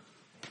it.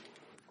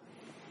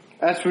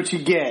 That's what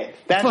you get.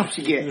 That's what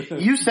you get.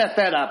 You set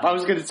that up. I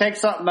was going to take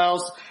something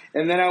else,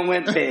 and then I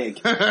went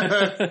Big.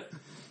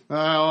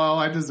 Well,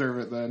 I deserve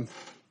it then.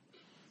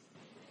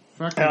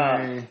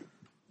 Fucking me.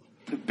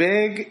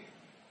 Big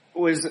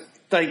was,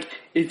 like,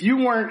 if you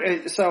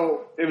weren't,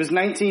 so it was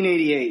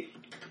 1988.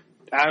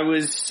 I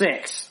was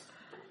 6.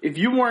 If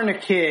you weren't a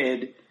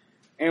kid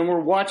and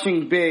we're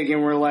watching Big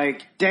and we're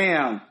like,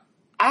 damn,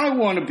 I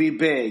want to be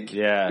big.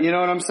 Yeah. You know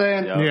what I'm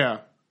saying? Yep.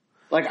 Yeah.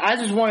 Like, I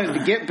just wanted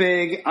to get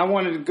big. I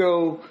wanted to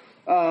go,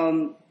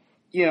 I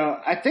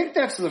think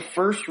that's the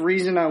first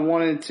reason I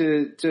wanted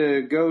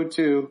to go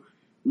to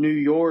New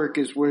York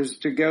was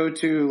to go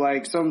to,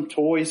 like, some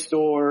toy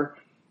store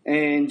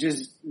and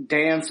just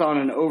dance on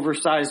an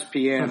oversized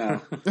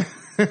piano.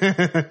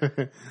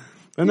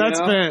 And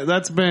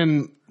that's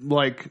been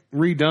like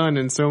redone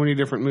in so many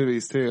different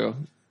movies too.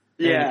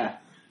 Yeah. And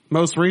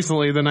most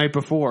recently, The Night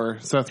Before,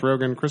 Seth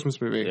Rogen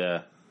Christmas movie.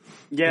 Yeah.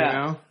 Yeah. You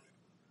know?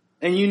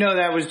 And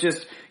that was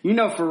just,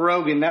 for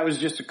Rogan, that was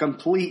just a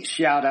complete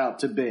shout out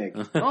to Big.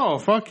 Oh,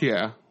 fuck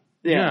yeah.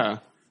 Yeah.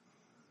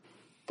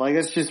 Like,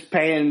 it's just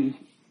paying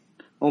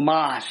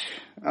homage.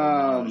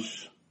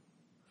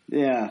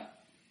 Yeah.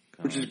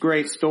 Which is a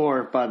great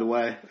store, by the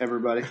way,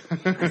 everybody.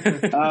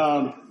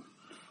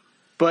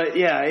 But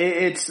yeah,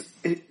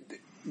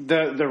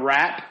 the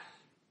rap,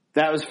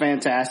 that was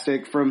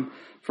fantastic. From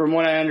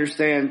what I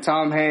understand,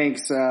 Tom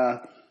Hanks,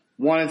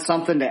 wanted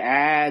something to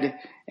add,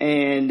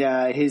 and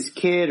his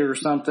kid or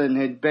something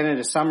had been at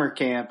a summer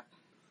camp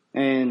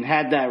and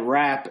had that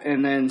rap,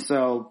 and then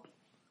so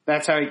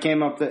that's how he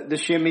came up the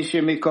shimmy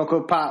shimmy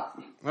cocoa pop.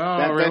 Oh,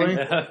 that really?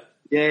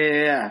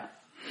 Yeah.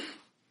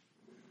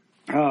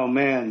 Oh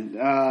man.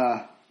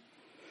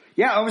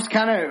 Yeah, I was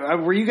kind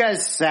of, were you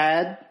guys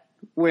sad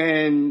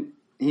when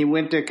he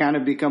went to kind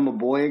of become a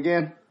boy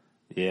again?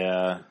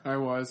 Yeah. I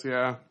was,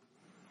 yeah.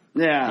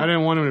 Yeah. I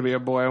didn't want him to be a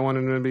boy. I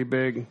wanted him to be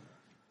big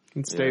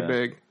and stay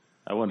big.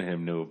 I wanted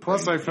him to.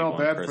 Plus, I felt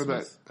bad for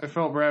that. I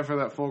felt bad for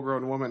that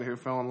full-grown woman who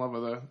fell in love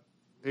with a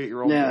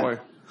 8-year-old boy.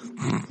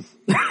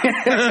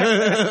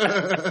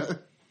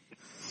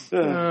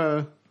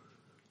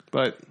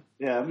 But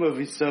yeah, that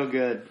movie's so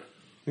good.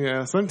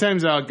 Yeah,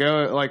 sometimes I'll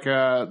go, like,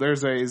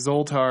 there's a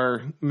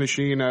Zoltar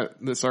machine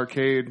at this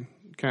arcade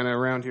kind of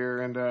around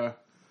here, and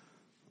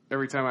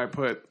every time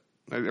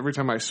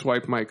I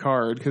swipe my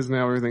card, because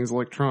now everything's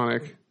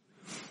electronic,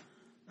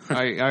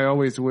 I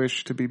always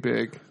wish to be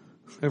big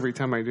every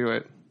time I do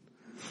it.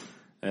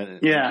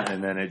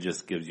 And then it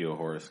just gives you a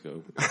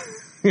horoscope.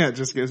 Yeah, it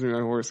just gives me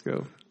my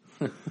horoscope.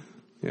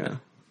 Yeah.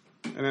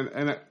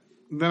 And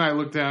then I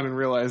look down and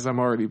realize I'm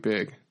already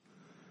big.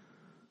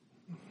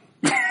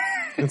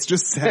 It's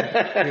just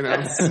sad,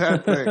 it's a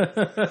sad thing.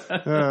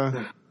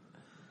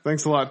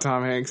 Thanks a lot,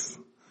 Tom Hanks,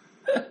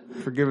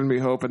 for giving me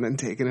hope and then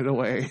taking it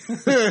away.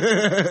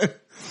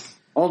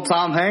 Old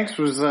Tom Hanks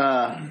was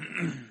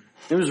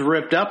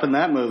ripped up in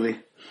that movie.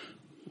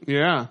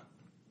 Yeah.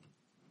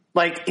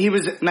 Like, he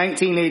was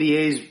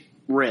 1988's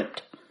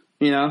ripped,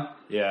 Yeah.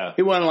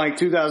 He wasn't like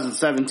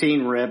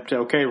 2017 ripped.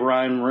 Okay,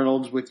 Ryan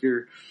Reynolds with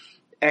your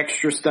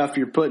extra stuff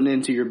you're putting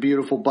into your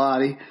beautiful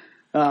body.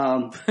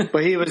 But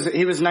he was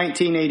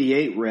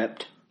 1988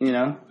 ripped,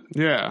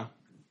 Yeah,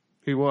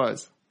 he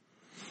was.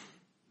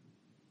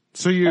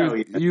 So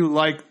you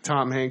like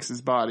Tom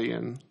Hanks's body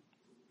in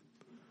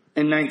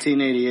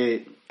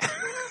 1988.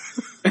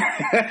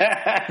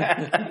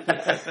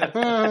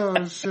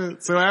 Oh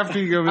shit! So after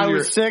you go visit, I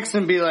was 6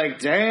 and be like,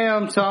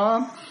 "Damn,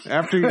 Tom."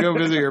 After you go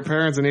visit your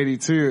parents in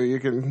 '82, you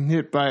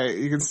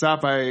can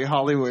stop by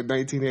Hollywood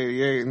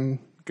 1988 and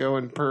go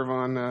and perv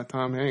on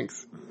Tom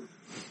Hanks.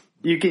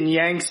 You can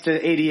yanks to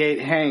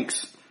 88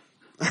 Hanks.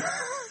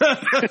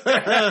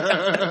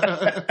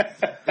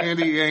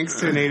 Andy Yanks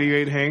to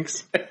 88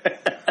 Hanks.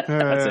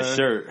 That's a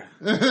shirt.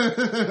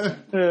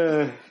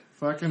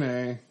 Fucking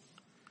A.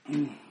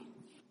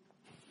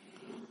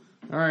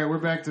 All right, we're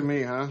back to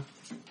me, huh?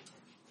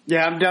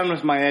 Yeah, I'm done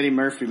with my Eddie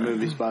Murphy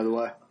movies, by the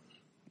way.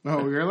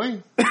 Oh,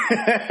 really?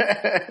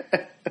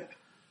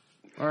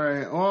 All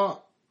right.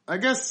 Well, I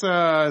guess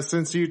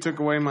since you took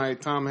away my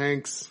Tom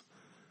Hanks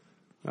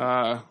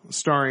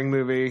starring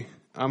movie,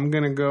 I'm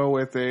going to go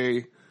with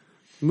a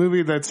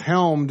movie that's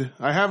helmed.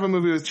 I have a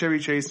movie with Chevy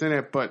Chase in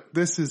it, but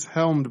this is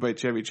helmed by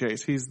Chevy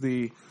Chase. He's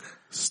the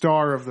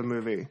star of the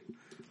movie.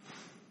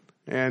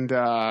 And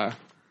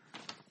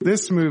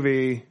this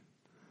movie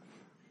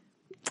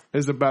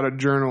is about a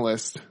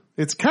journalist.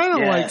 It's kind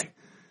of like,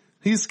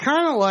 he's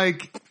kind of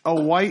like a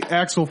white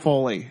Axel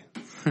Foley,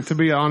 to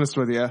be honest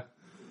with you.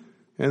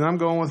 And I'm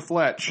going with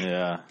Fletch.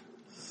 Yeah.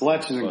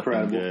 Fletch is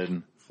incredible.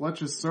 Good.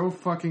 Fletch is so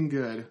fucking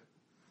good.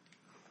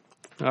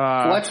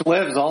 Fletch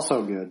Lives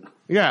also good.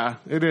 Yeah,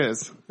 it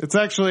is. It's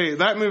actually,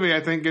 that movie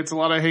I think gets a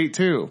lot of hate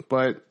too,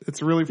 but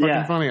it's really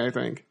fucking funny, I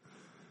think.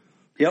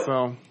 Yep.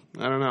 So,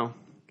 I don't know.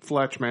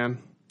 Fletch, man.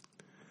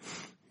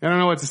 I don't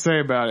know what to say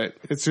about it.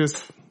 It's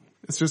just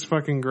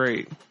fucking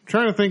great. I'm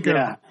trying to think of,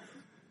 I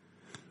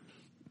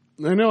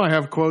know I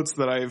have quotes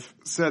that I've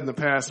said in the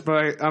past, but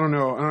I don't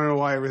know. I don't know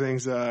why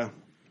everything's,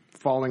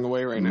 falling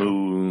away right now.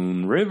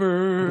 Moon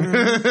River.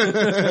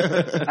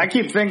 I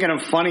keep thinking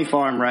of Funny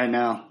Farm right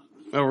now.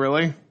 Oh,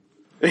 really?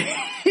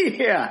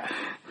 Yeah.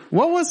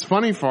 What was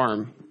Funny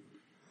Farm?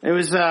 It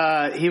was,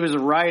 he was a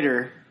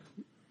writer,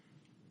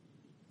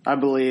 I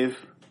believe.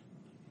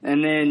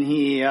 And then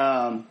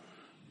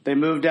they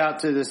moved out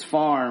to this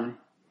farm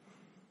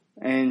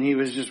and he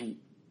was just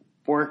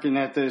working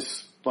at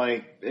this,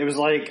 it was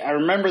I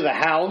remember the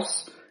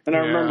house and I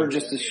remember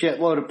just a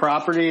shitload of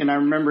property and I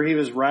remember he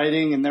was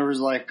writing and there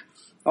was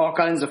all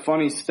kinds of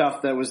funny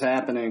stuff that was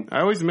happening.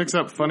 I always mix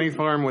up Funny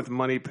Farm with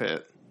Money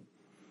Pit.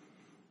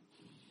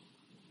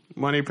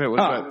 Money Pit was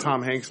that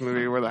Tom Hanks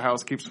movie where the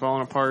house keeps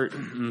falling apart.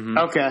 Mm-hmm.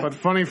 Okay. But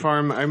Funny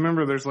Farm, I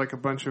remember there's a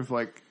bunch of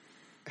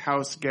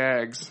house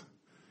gags.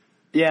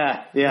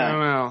 Yeah. I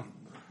don't know.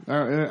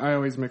 I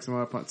always mix them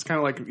up. It's kind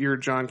of like your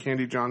John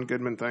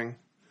Goodman thing.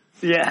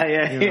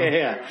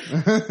 Yeah.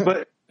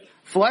 But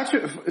Fletch,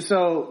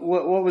 so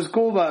what was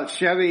cool about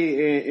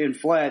Chevy in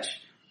Fletch,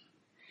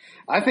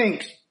 I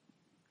think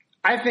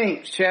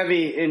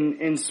Chevy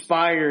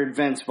inspired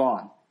Vince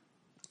Vaughn.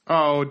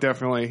 Oh,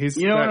 definitely. He's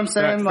what I'm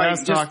saying?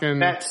 Just talking,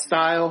 that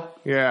style.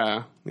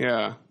 Yeah.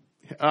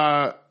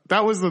 That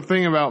was the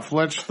thing about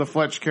Fletch. The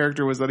Fletch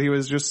character was that he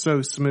was just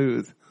so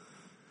smooth.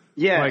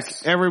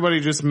 Yes. Everybody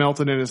just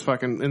melted in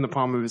the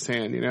palm of his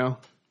hand,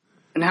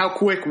 And how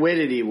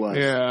quick-witted he was.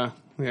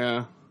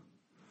 Yeah.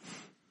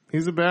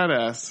 He's a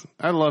badass.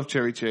 I love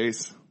Chevy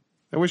Chase.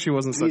 I wish he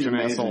wasn't such an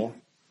asshole.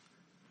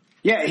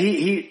 Yeah,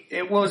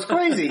 it was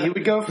crazy. He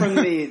would go from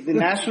the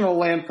National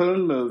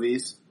Lampoon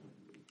movies,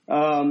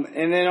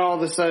 and then all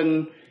of a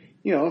sudden,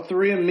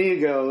 Three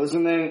Amigos,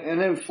 and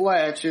then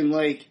Fletch, and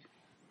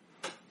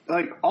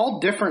all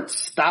different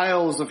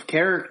styles of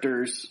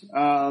characters,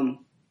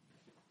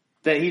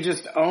 that he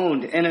just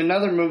owned. And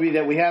another movie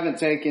that we haven't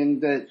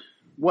taken that,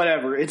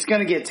 whatever, it's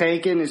gonna get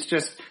taken. It's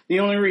just, the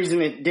only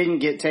reason it didn't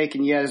get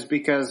taken yet is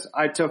because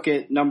I took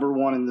it number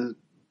one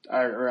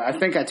I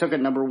think I took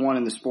it number one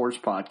in the sports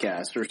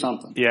podcast or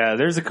something. Yeah,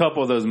 there's a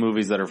couple of those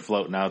movies that are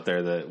floating out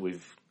there that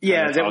we've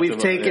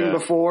taken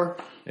before.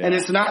 Yeah. And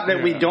it's not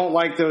that we don't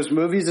like those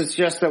movies. It's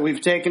just that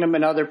we've taken them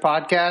in other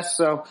podcasts.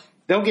 So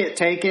they'll get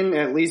taken,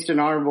 at least in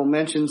honorable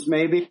mentions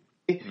maybe.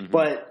 Mm-hmm.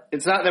 But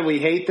it's not that we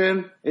hate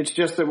them. It's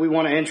just that we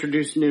want to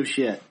introduce new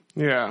shit.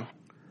 Yeah.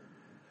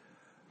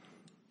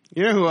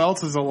 You know who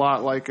else is a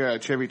lot like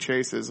Chevy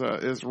Chase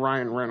is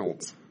Ryan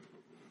Reynolds.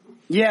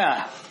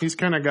 Yeah. He's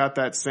kind of got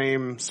that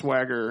same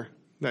swagger,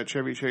 that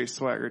Chevy Chase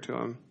swagger to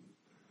him.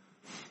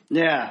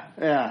 Yeah.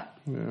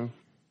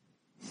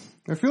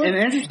 I feel and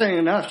interesting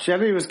enough,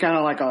 Chevy was kind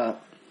of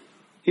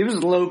he was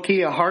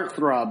low-key a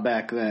heartthrob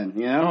back then,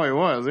 Oh, he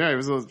was. Yeah, he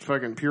was a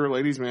fucking pure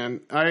ladies'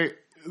 man.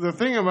 The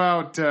thing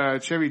about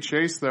Chevy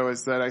Chase, though,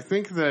 is that I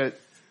think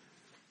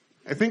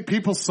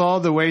people saw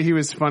the way he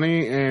was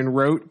funny and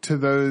wrote to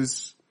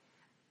his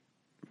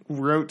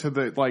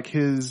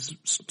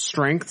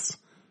strengths.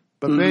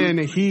 But then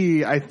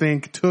he, I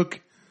think,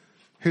 took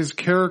his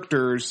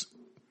characters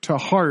to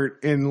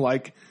heart and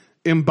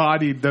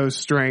embodied those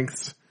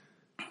strengths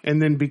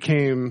and then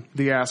became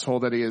the asshole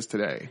that he is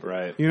today.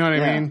 Right. You know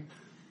what I mean?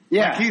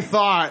 Yeah. He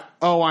thought,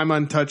 oh, I'm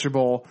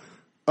untouchable.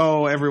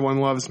 Oh, everyone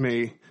loves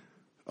me.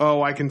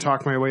 Oh, I can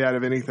talk my way out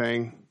of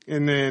anything.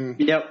 And then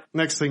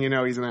next thing you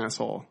know, he's an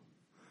asshole.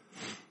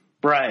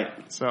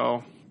 Right.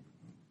 So,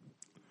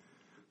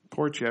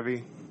 poor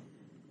Chevy.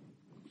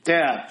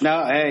 Yeah.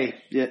 No. Hey.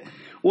 Yeah.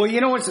 Well,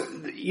 you know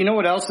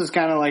what else is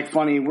kind of like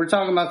funny? We're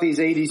talking about these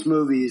 80s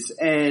movies,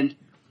 and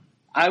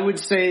I would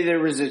say there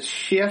was a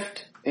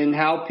shift in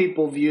how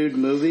people viewed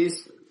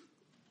movies.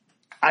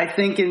 I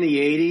think in the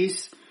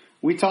 80s,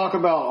 we talk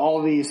about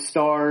all these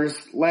stars,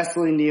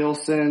 Leslie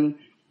Nielsen,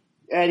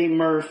 Eddie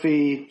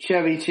Murphy,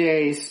 Chevy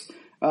Chase,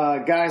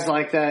 guys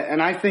like that.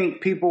 And I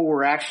think people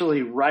were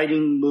actually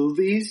writing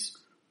movies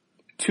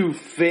to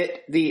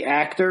fit the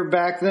actor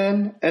back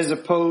then, as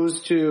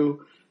opposed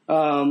to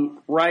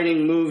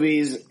writing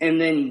movies and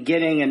then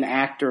getting an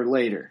actor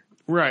later.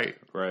 Right.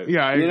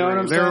 Yeah, I agree. Know what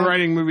I'm they saying? were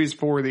writing movies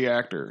for the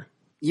actor.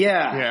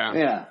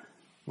 Yeah.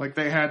 Like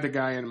they had the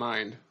guy in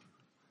mind.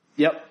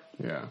 Yep.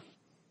 Yeah.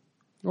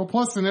 Well,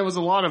 plus, and it was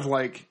a lot of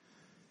like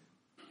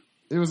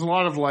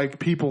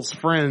people's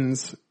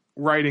friends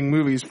writing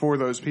movies for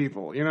those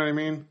people. You know what I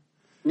mean?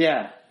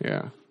 Yeah.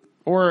 Yeah.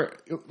 Or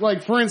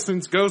like, for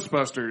instance,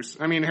 Ghostbusters.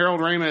 I mean,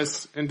 Harold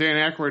Ramis and Dan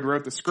Aykroyd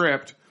wrote the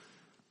script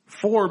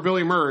for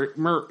Bill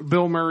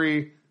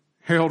Murray,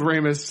 Harold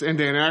Ramis, and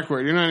Dan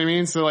Aykroyd. You know what I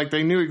mean? So like,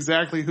 they knew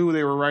exactly who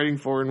they were writing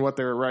for and what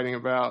they were writing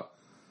about.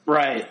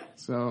 Right.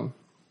 So,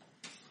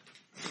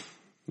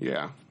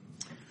 yeah.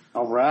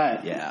 All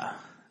right. Yeah.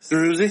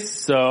 Druzy?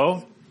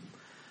 So,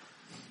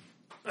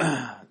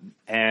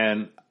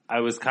 and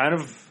I was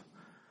having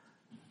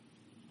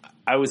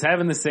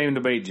the same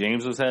debate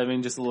James was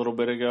having just a little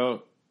bit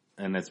ago,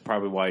 and that's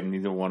probably why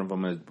neither one of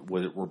them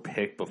were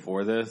picked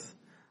before this.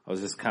 I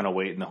was just kind of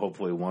waiting to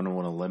hopefully one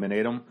would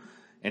eliminate him,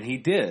 and he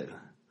did.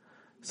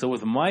 So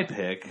with my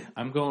pick,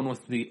 I'm going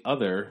with the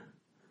other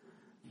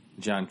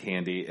John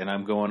Candy, and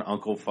I'm going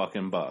Uncle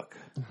fucking Buck.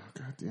 Oh,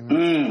 God damn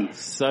it.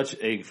 Such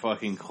a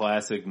fucking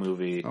classic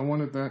movie. I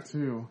wanted that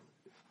too.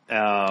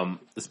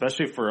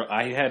 Especially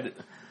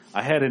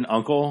I had an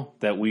uncle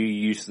that we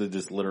used to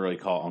just literally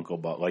call Uncle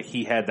Buck. Like,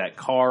 he had that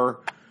car.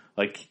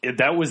 Like,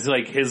 that was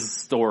like his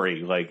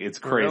story. Like, it's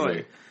crazy.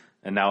 Really?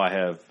 And now I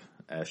have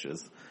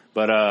ashes.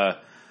 But, oh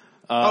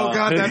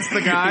God, that's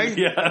the guy?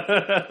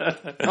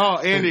 Yeah. Oh,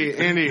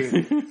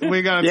 Andy,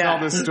 we gotta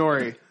tell this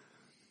story.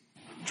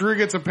 Drew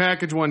gets a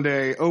package one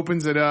day,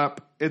 opens it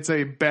up. It's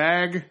a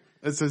bag.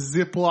 It's a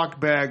Ziploc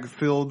bag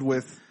filled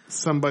with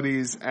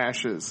somebody's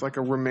ashes, like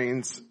a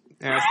remains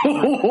ashes.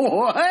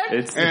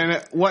 What?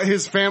 And what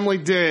his family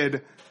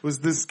did was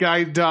this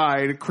guy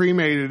died,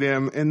 cremated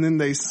him, and then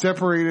they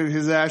separated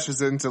his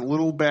ashes into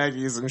little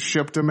baggies and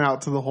shipped them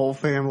out to the whole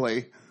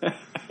family. Is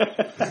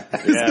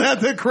that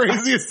the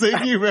craziest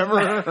thing you've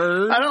ever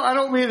heard? I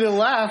don't mean to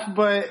laugh,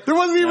 but there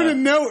wasn't even a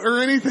note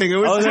or anything. It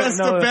was just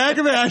a bag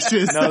of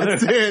ashes.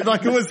 That's it.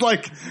 Like, it was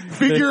like,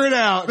 figure it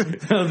out.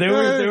 No,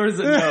 there was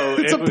a no.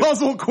 It's a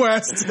puzzle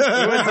quest.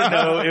 There was a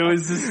no. It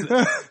was just,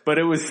 but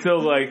it was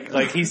still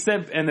like he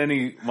sent, and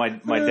then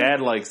my dad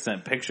like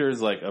sent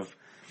pictures like of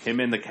him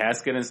in the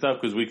casket and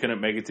stuff because we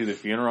couldn't make it to the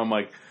funeral. I'm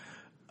like,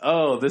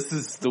 oh, this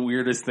is the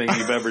weirdest thing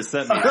you've ever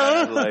sent me.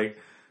 Like.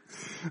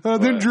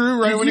 Then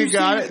Drew, when he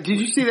got it. Did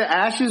you see the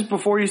ashes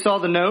before you saw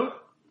the note?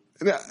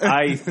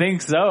 I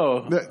think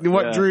so.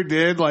 What Drew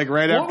did, like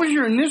right after. What was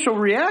your initial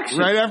reaction?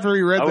 Right after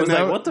he read the note. I was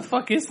like, what the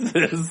fuck is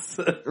this?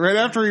 Right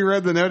after he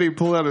read the note, he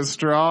pulled out a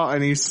straw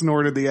and he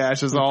snorted the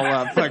ashes all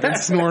up. Fucking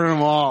snorted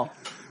them all.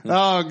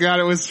 Oh God,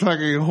 it was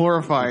fucking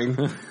horrifying.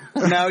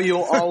 Now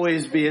you'll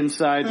always be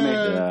inside me.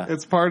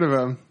 It's part of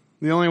him.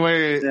 The only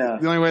way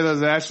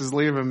those ashes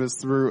leave him is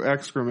through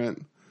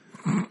excrement,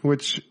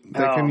 which they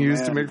can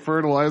use to make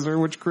fertilizer,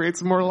 which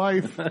creates more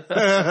life.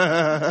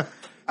 I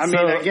mean,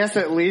 I guess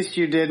at least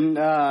you didn't,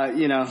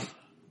 the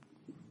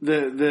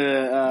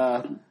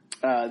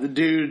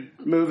dude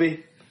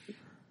movie.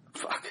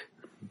 Fuck.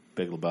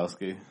 Big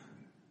Lebowski.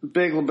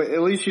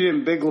 At least you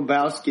didn't Big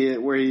Lebowski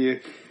it where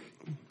you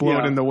blow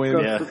it in the wind.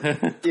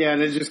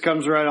 And it just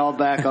comes right all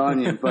back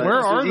on you. But where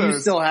are do those? you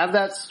still have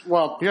that?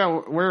 Well, yeah.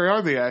 Where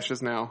are the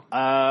ashes now?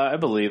 I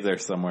believe they're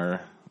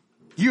somewhere.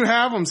 You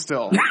have them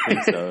still. I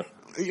think so.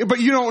 But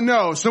you don't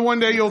know. So one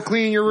day you'll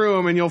clean your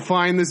room and you'll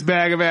find this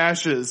bag of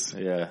ashes.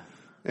 Yeah.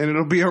 And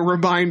it'll be a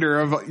reminder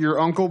of your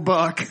Uncle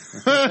Buck.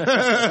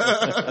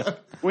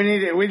 We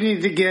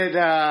need to get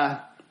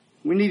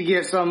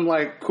some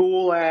like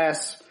cool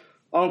ass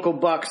Uncle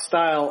Buck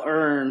style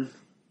urn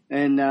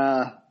and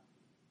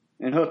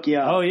hook you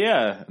up. Oh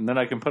yeah, and then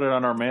I can put it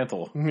on our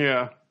mantle.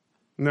 Yeah.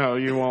 No,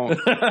 you won't.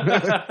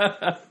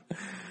 That's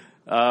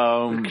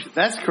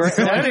correct.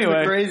 That's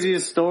the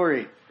craziest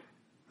story.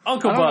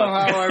 Uncle Buck.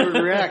 I don't know how I would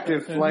react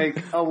if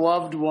like a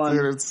loved one.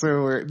 Dude, it's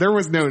so weird. There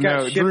was no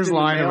note. Drew's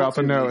lying about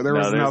the note. There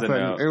was nothing.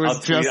 It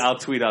was I'll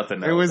tweet out the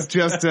note. It was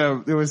just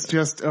a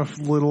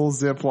little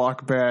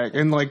Ziploc bag,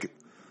 and like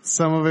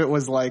some of it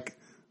was like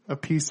a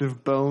piece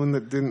of bone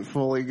that didn't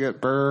fully get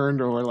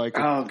burned, or like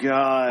oh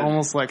god,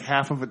 almost like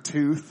half of a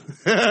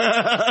tooth.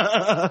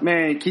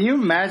 Man, can you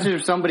imagine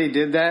if somebody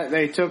did that?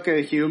 They took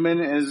a human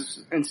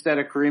instead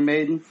of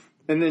cremating.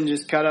 And then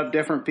just cut up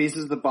different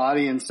pieces of the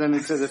body and send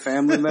it to the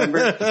family member.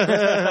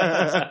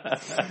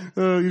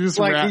 You just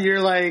like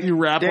you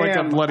wrap like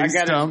a bloody I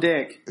got stump. his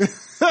dick.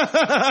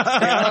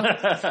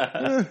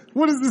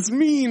 What does this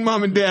mean,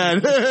 Mom and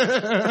Dad?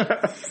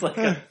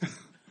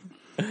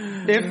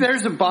 If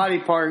there's a body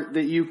part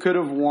that you could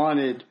have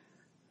wanted,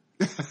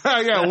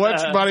 yeah,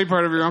 what body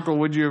part of your uncle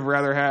would you have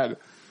rather had?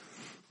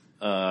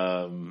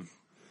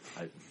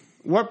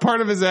 What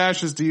part of his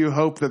ashes do you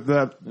hope that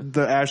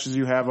the ashes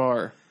you have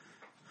are?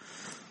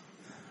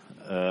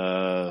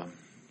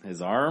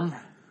 His arm.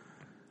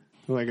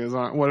 Like his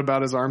arm. What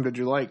about his arm did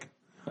you like?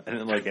 I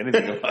didn't like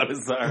anything about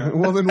his arm.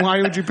 Well, then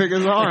why would you pick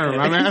his arm?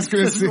 I'm asking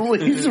a it's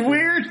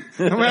weird.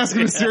 I'm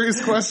asking a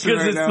serious question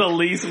Because it's the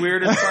least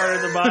weirdest part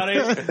of the body.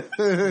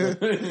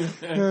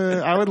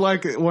 I would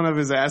like one of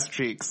his ass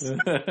cheeks.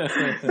 One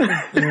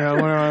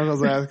of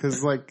those ass,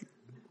 because like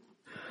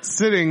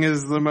sitting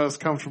is the most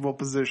comfortable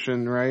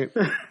position, right?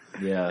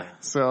 Yeah.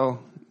 So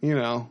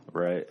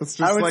right. It's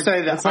just I would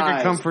say the it's like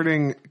eyes. a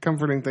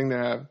comforting thing to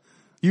have.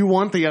 You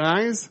want the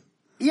eyes?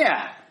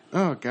 Yeah.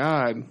 Oh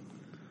God.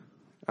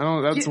 I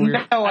don't. That's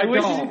weird. No, I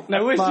wish don't.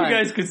 you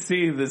guys could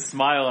see the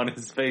smile on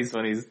his face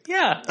when he's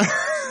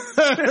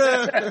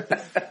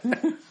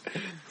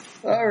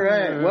All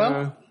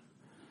right.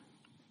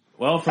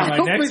 Well, for my I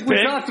don't next think we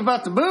pick, talked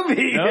about the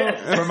movie. no,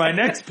 for my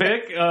next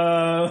pick,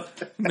 no.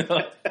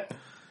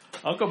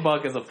 Uncle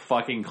Buck is a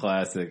fucking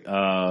classic.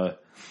 The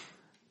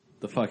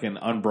fucking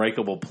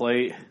unbreakable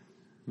plate.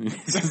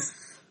 The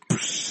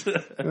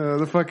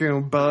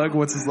fucking bug.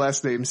 What's his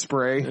last name?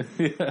 Spray.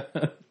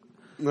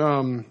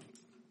 Yeah.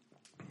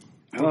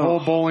 The whole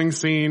bowling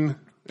scene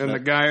and the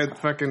guy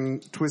fucking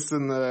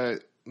twisting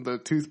the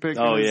toothpick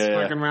in his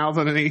fucking mouth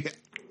and then he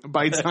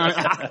bites on it.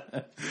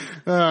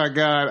 Oh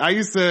God. I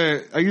used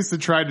to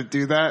try to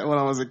do that when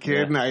I was a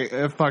kid and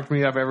it fucked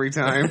me up every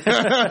time.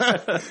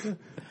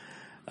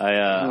 I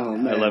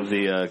love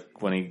the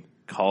when he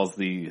calls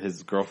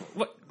his girlfriend.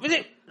 What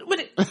it?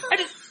 I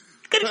just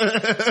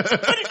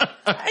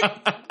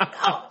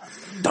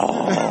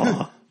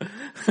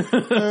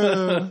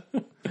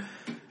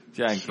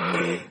John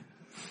Kennedy.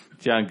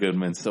 John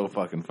Goodman's so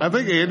fucking funny. I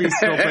think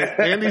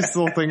Andy's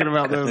still thinking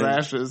about those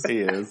ashes. He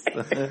is.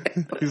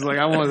 He's like,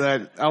 I want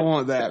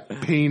that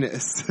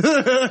penis.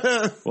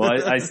 Well,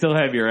 I still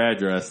have your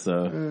address,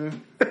 so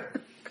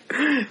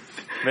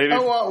maybe I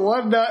want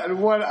one nut and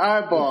one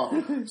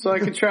eyeball, so I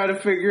can try to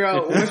figure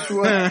out which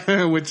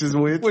one, which is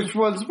which. which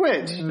one's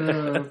which.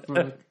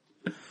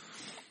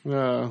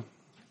 All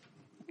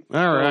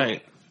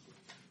right.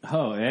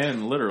 Oh,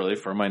 and literally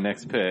for my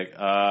next pick,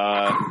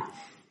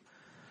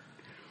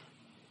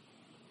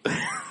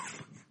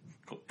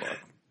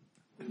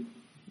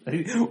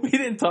 we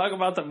didn't talk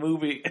about the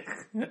movie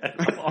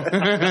at all.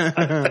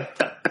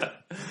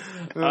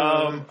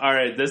 All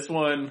right, this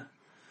one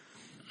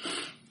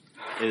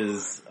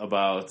is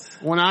about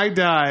when I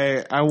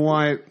die, I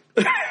want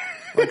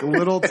like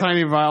little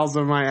tiny vials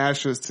of my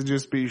ashes to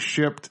just be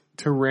shipped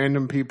to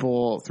random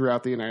people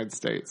throughout the United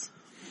States.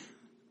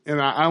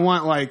 And I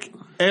want like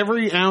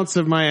every ounce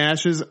of my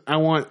ashes, I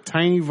want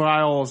tiny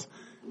vials,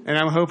 and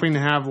I'm hoping to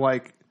have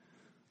like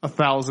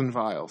 1,000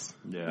 vials.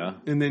 Yeah.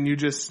 And then you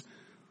just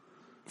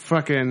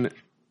fucking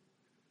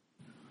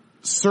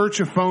search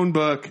a phone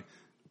book,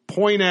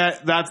 point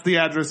at, that's the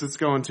address it's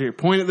going to.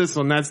 Point at this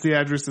one, that's the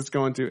address it's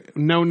going to.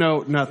 No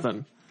note,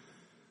 nothing.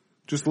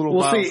 Just little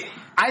vials. See,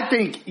 I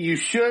think you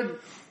should,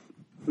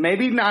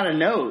 maybe not a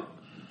note,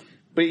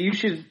 but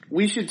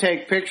we should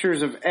take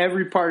pictures of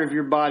every part of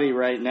your body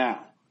right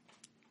now.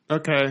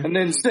 Okay. And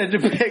then send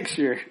a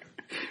picture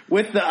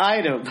with the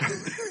item.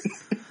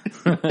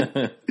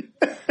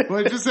 Well,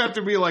 it just have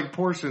to be like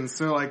portions.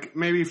 So like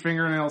maybe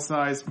fingernail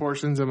size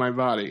portions of my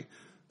body.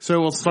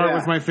 So we'll start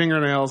with my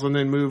fingernails and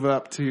then move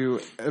up to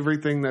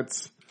everything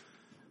that's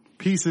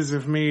pieces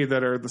of me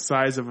that are the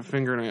size of a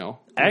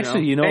fingernail.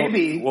 Actually,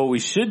 Maybe. what we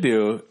should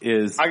do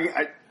is I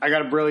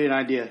got a brilliant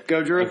idea.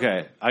 Go, Drew.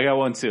 okay. I got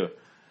one too.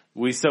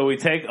 We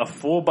take a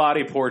full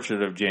body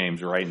portrait of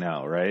James right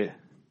now, right?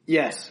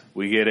 Yes.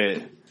 We get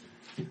it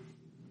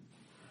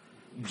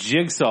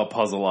jigsaw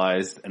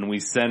puzzleized, and we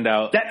send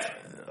out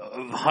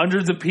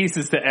hundreds of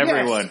pieces to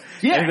everyone.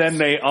 Yes. And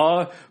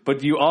then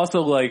but you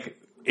also like,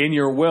 in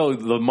your will,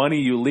 the money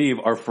you leave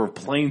are for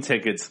plane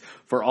tickets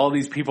for all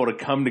these people to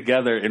come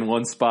together in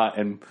one spot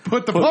and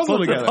put the puzzle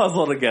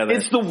together.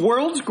 It's the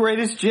world's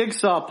greatest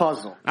jigsaw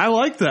puzzle. I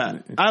like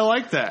that.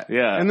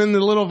 Yeah. And then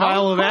the little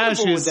vial of How ash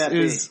incredible would that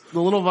is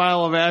the little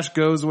vial of ash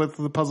goes with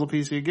the puzzle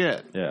piece you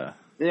get. Yeah.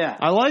 Yeah.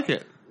 I like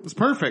it. It's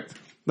perfect.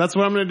 That's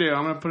what I'm going to do.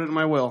 I'm going to put it in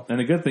my will. And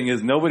the good thing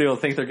is nobody will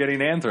think they're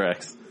getting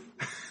anthrax.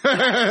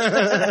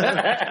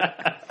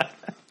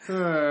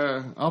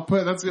 I'll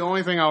put, that's the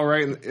only thing I'll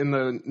write in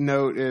the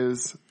note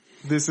is,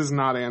 this is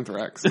not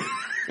anthrax.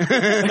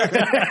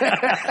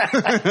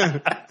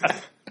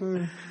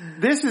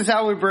 This is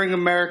how we bring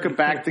America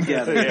back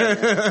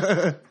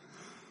together.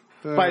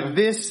 Yeah. By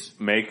this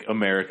Make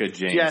America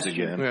James gesture.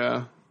 again.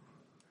 Yeah.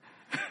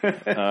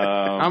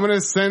 I'm going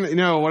to send,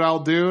 what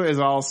I'll do is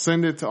I'll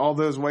send it to all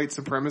those white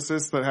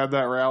supremacists that had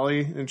that rally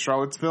in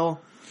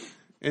Charlottesville.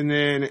 And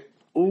then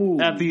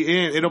at the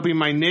end, it'll be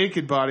my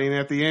naked body. And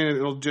at the end,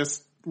 it'll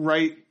just,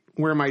 right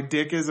where my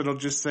dick is, it'll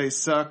just say,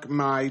 suck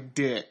my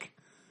dick.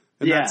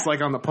 And that's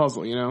like on the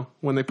puzzle,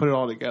 when they put it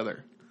all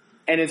together.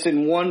 And it's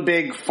in one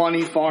big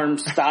Funny Farm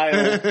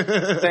style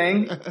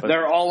thing.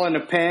 They're all in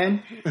a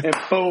pen, and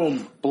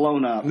boom,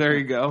 blown up. There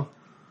you go.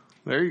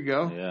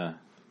 Yeah.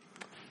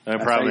 The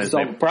problem is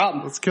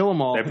let's kill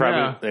them all. They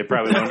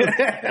probably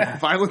won't.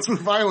 Violence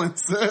with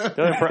violence.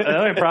 The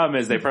only problem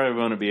is they probably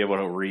won't be able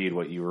to read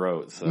what you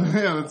wrote. So.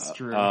 Yeah, that's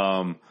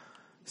true.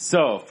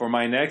 So for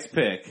my next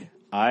pick,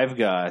 I've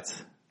got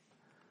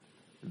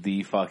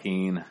the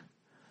fucking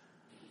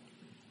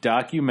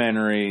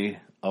documentary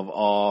of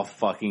all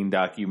fucking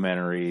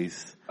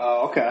documentaries.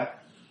 Oh, okay.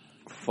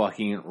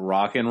 Fucking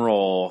rock and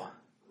roll.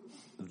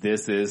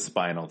 This is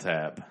Spinal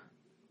Tap.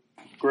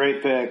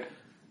 Great pick.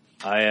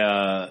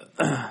 Another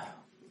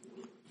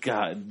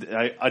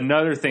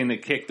thing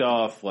that kicked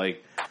off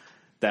like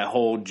that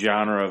whole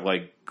genre of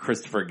like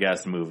Christopher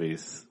Guest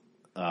movies.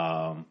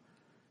 God,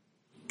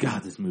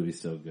 this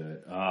movie's so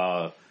good.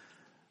 The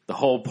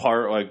whole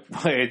part, like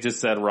I just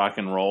said, rock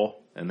and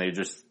roll, and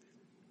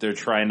they're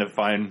trying to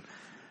find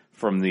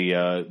from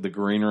the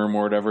green room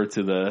or whatever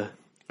to the.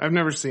 I've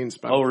never seen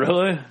Spinal Tap. Oh,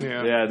 really?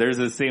 Yeah. Yeah. There's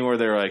a scene where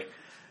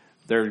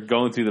they're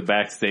going through the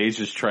backstage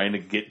just trying to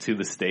get to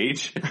the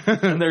stage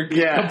and they're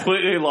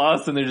completely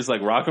lost and they're just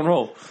like rock and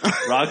roll.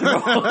 But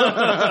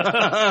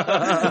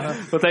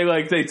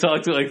they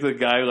talk to like the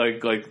guy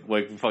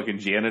like fucking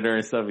janitor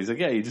and stuff. He's like,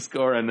 yeah, you just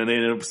go around and then they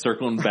end up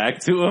circling back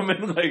to him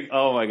and like,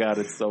 oh my God,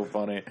 it's so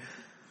funny.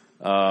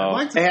 They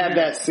had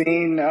that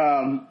scene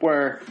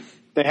where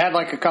they had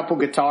like a couple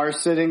guitars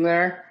sitting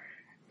there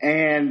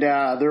and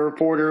the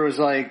reporter was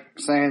like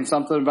saying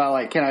something about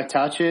like, can I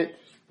touch it?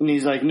 And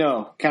he's like,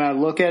 no. Can I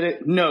look at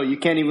it? No, you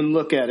can't even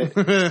look at it.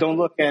 Don't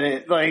look at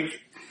it. Like,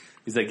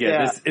 he's like,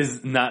 this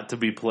is not to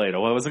be played.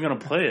 Oh, I wasn't going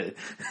to play it.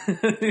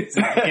 He's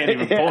like, I can't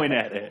even point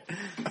at it.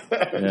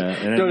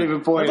 Yeah, don't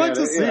even point at it. I'd like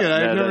to see it.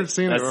 I've never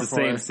seen it before. That's the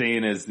same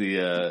scene as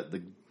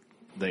the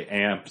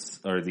amps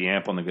or the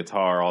amp on the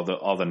guitar. All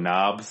the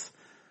knobs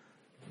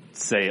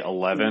say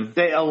 11.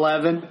 Say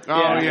 11.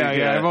 Oh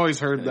yeah. I've always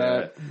heard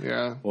that.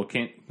 Yeah. Well,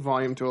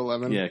 volume to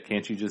 11. Yeah.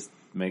 Can't you just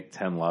make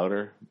 10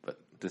 louder? But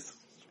just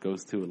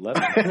goes to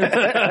 11.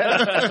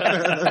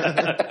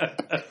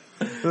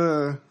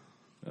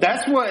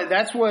 That's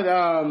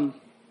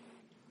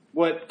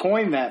what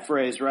coined that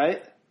phrase,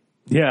 right?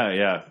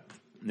 Yeah.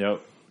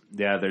 Yep.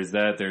 Yeah. There's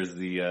that. There's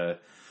the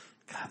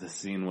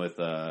scene with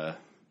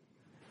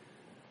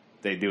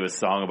they do a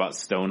song about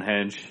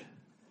Stonehenge,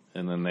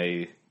 and then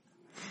they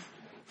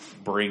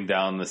bring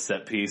down the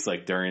set piece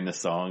like during the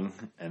song,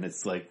 and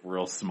it's like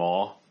real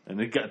small, and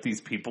they got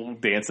these people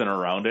dancing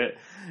around it,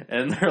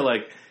 and they're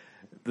like.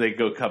 They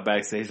go cut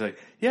backstage like,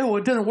 yeah, well,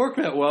 it didn't work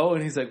that well.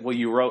 And he's like, well,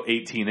 you wrote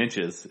 18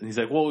 inches. And he's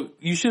like, well,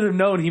 you should have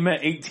known he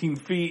meant 18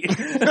 feet. It's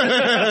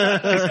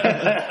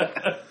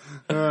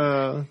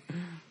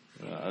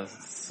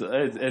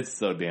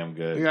so damn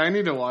good. Yeah, I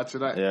need to watch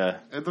it. Yeah.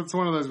 That's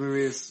one of those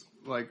movies,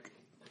 like,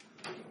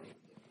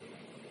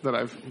 that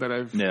I've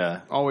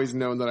always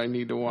known that I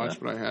need to watch,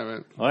 but I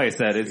haven't. Like I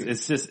said,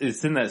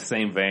 it's in that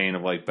same vein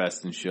of like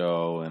Best in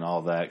Show and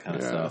all that kind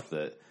of stuff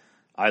that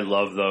I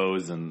love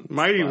those. And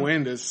Mighty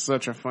Wind is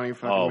such a funny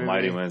fucking movie.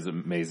 Mighty Wind is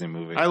an amazing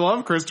movie. I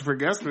love Christopher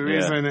Guest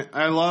movies, and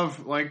I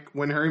love, like,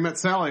 When Harry Met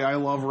Sally, I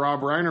love Rob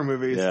Reiner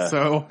movies,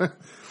 so I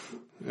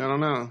don't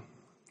know.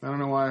 I don't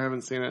know why I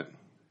haven't seen it.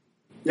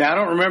 Yeah, I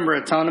don't remember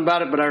a ton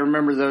about it, but I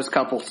remember those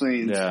couple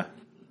scenes.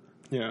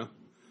 Yeah.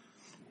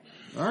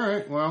 All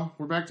right, well,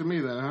 we're back to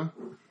me then, huh?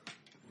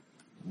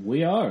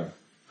 We are.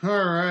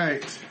 All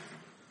right.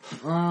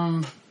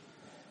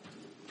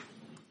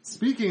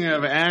 Speaking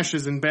of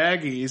ashes and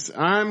baggies,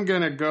 I'm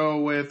going to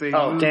go with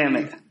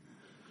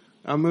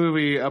a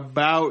movie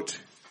about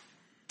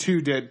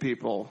two dead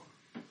people.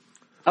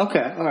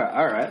 Okay, all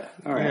right.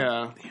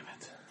 Yeah. Damn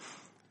it.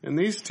 And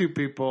these two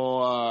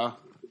people,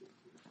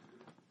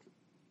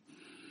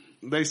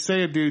 they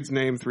say a dude's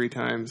name 3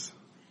 times.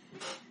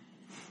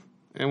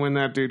 And when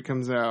that dude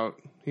comes out,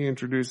 he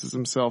introduces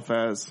himself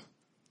as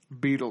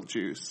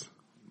Beetlejuice.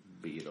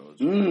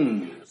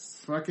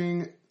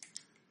 Fucking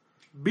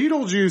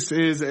Beetlejuice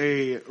is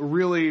a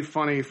really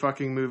funny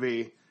fucking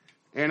movie.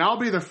 And I'll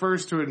be the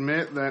first to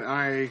admit that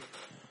I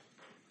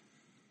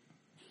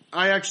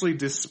actually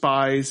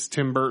despise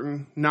Tim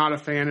Burton. Not a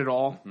fan at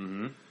all.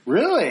 Mm-hmm.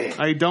 Really?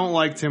 I don't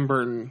like Tim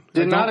Burton.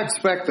 Did not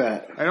expect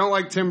that. I don't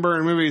like Tim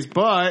Burton movies,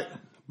 but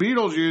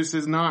Beetlejuice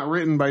is not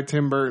written by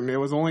Tim Burton. It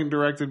was only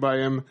directed by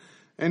him.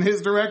 And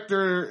his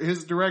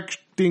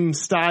directing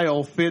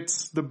style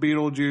fits the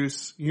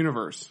Beetlejuice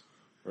universe.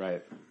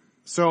 Right.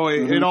 So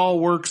it all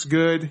works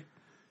good.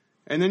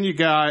 And then you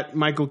got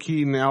Michael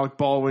Keaton, Alec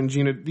Baldwin,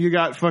 you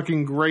got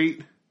fucking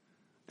great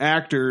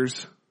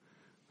actors,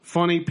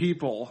 funny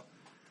people.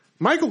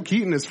 Michael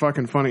Keaton is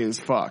fucking funny as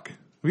fuck. Have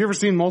you ever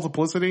seen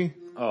Multiplicity?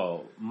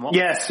 Oh.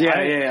 Yes,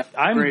 yeah.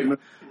 I'm great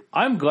movie.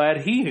 I'm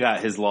glad he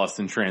got his Lost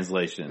in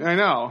Translation. I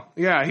know.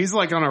 Yeah, he's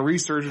like on a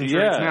resurgence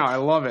right now. I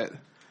love it.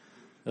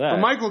 Yeah. But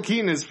Michael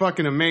Keaton is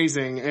fucking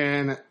amazing,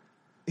 and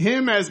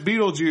him as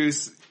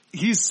Beetlejuice,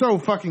 he's so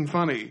fucking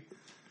funny.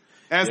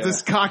 As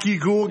this cocky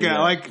ghoul guy,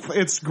 like,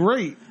 it's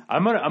great.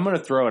 I'm gonna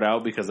throw it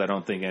out because I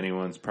don't think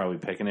anyone's probably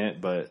picking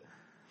it, but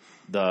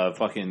the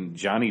fucking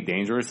Johnny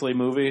Dangerously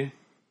movie,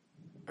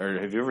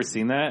 or have you ever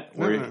seen that?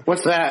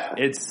 What's that?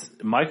 It's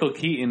Michael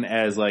Keaton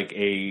as like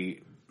a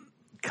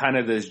kind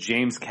of this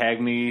James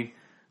Cagney,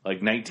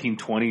 like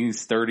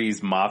 1920s,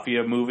 30s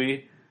mafia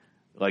movie,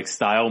 like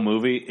style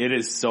movie. It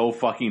is so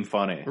fucking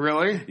funny.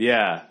 Really?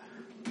 Yeah.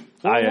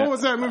 What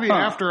was that movie,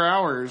 After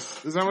Hours?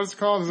 Is that what it's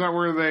called? Is that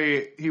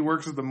where he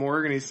works at the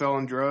morgue and he's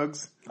selling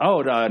drugs?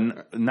 Oh,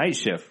 Night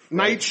Shift.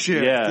 Night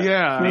Shift, Yeah.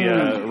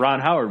 yeah. The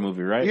Ron Howard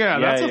movie, right? Yeah,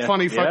 that's a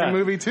funny fucking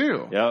movie,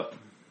 too. Yep.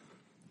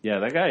 Yeah,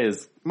 that guy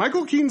is...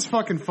 Michael Keaton's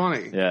fucking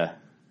funny. Yeah.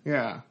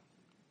 Yeah.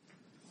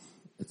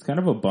 It's kind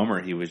of a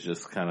bummer he was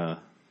just kind of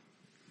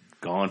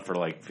gone for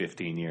like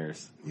 15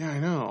 years. Yeah, I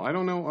know. I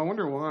don't know. I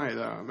wonder why,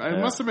 though. It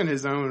must have been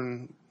his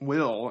own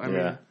will. I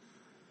mean...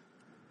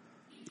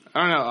 I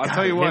don't know. I'll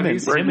tell you what.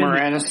 He's Rick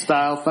Moranis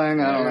style thing.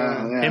 I don't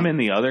know. Yeah. Him and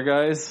the other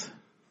guys.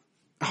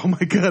 Oh my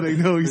god! I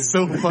know he's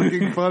so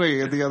fucking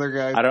funny. And the other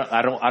guys.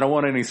 I don't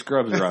want any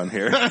scrubs around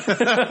here.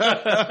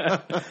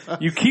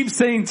 You keep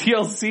saying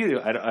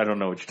TLC. I don't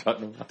know what you're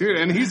talking about, dude.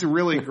 And he's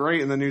really great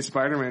in the new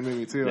Spider-Man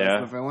movie too.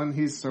 Yeah, as the villain.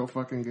 He's so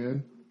fucking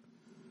good.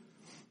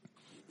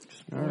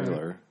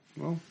 Spoiler.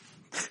 Right.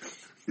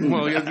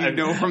 Well, you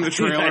know from the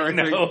trailer. I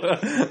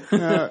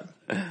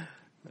think.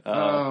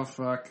 Oh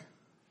fuck.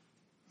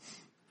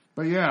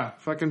 But yeah,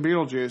 fucking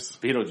Beetlejuice.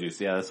 Beetlejuice,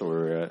 yeah, that's where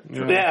we're at.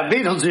 Yeah,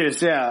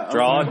 Beetlejuice, yeah.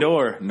 Draw a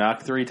door,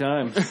 knock 3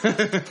 times.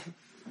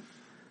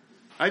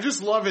 I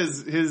just love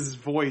his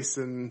voice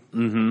and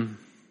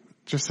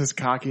just his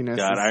cockiness.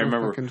 God, I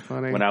remember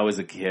funny. when I was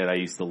a kid, I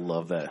used to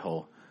love that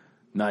whole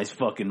nice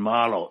fucking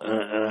model,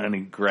 and he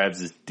grabs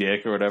his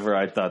dick or whatever.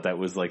 I thought that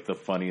was like the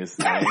funniest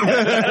thing.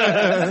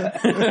 I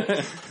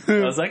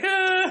was like,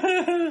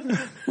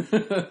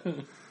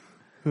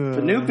 The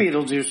new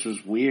Beetlejuice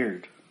was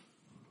weird.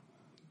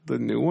 The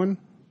new one?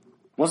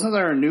 Wasn't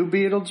there a new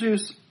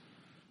Beetlejuice?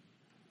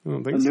 I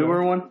don't think a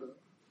newer one?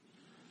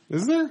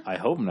 Is there? I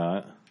hope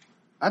not.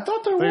 I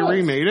thought there was. They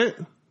remade it?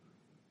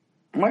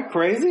 Am I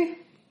crazy?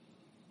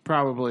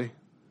 Probably.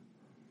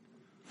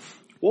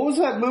 What was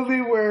that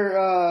movie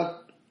where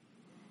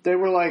they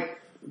were like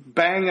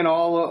banging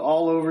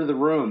all over the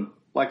room?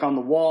 Like on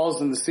the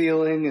walls and the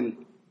ceiling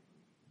and...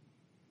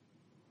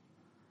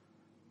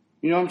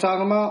 You know what I'm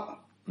talking about?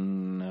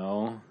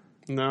 No.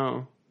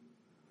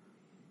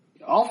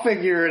 I'll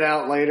figure it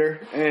out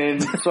later,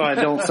 and so I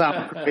don't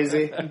sound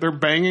crazy. They're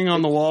banging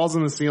on the walls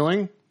and the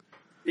ceiling?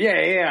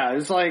 Yeah.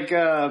 It's like,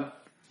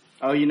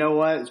 you know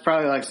what? It's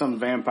probably like some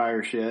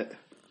vampire shit.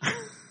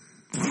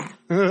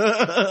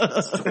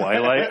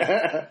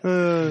 Twilight?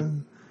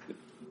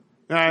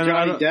 Johnny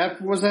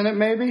Depp was in it,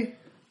 maybe?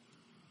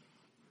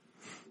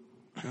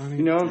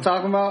 You know what I'm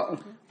talking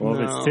about? Well,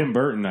 if it's Tim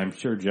Burton, I'm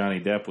sure Johnny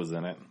Depp was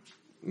in it.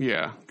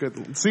 Yeah,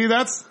 good. See,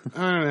 I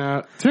don't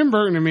know. Tim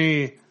Burton to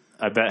me...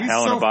 I bet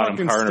Helena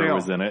Bonham Carter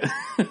was in it.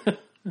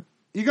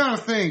 You gotta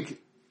think,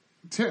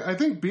 I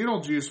think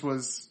Beetlejuice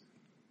was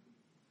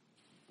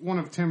one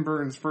of Tim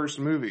Burton's first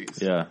movies.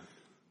 Yeah.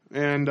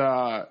 And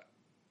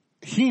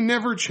he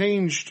never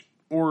changed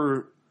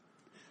his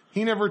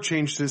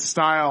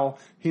style.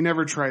 He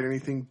never tried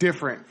anything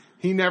different.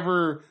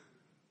 I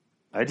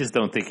just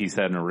don't think he's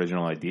had an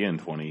original idea in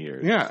 20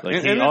 years. Yeah.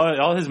 Like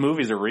all his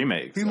movies are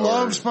remakes. He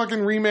loves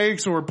fucking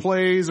remakes or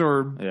plays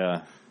or...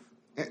 Yeah.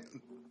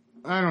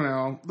 I don't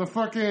know. The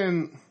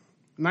fucking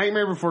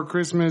Nightmare Before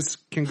Christmas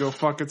can go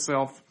fuck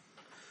itself.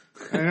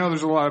 I know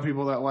there's a lot of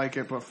people that like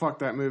it, but fuck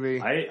that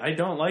movie. I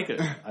don't like it.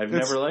 I've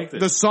never liked it.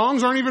 The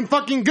songs aren't even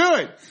fucking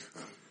good.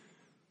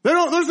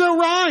 There's no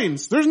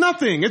rhymes. There's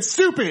nothing. It's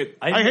stupid.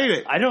 I hate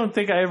it. I don't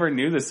think I ever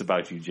knew this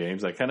about you,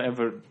 James. I kind of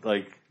have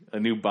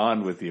a new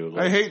bond with you.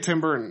 I hate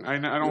Tim Burton. I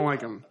don't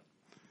like him.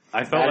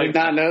 I did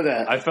not know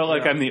that. I felt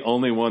like I'm the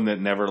only one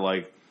that never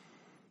liked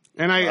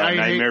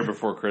Nightmare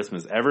Before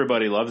Christmas.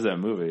 Everybody loves that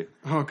movie.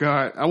 Oh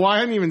god! Well, I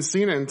hadn't even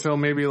seen it until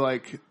maybe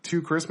like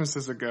 2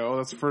 Christmases ago.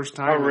 That's the first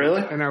time. Oh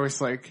really? And I was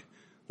like,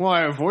 well,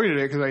 I avoided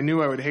it because I knew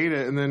I would hate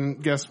it. And then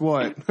guess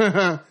what?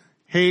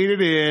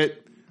 Hated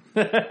it.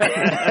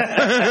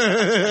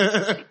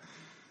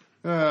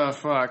 Oh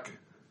fuck.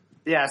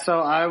 Yeah. So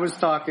I was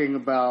talking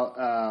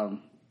about.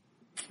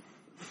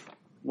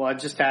 I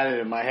just had it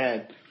in my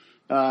head.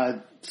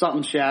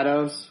 Something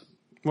Shadows.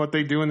 What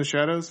they do in the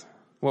shadows?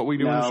 What we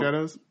do in the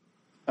shadows?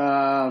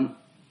 Dark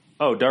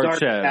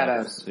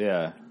Shadows.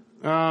 Yeah.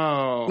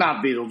 Oh.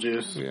 Not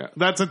Beetlejuice. Yeah.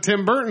 That's a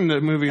Tim Burton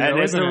movie, though, and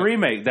it's isn't a it?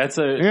 remake. That's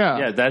a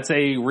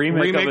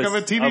remake of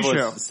a TV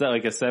show.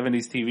 Like a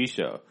 70s TV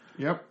show.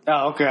 Yep.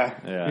 Oh, okay.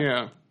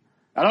 Yeah.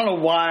 I don't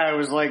know why I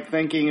was like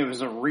thinking it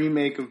was a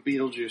remake of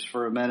Beetlejuice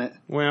for a minute.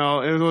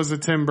 Well, it was a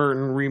Tim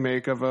Burton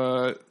remake of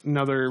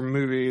another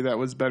movie that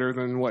was better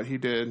than what he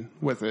did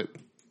with it.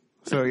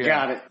 So yeah.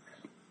 Got it.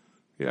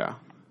 Yeah.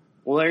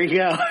 Well, there you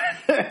go.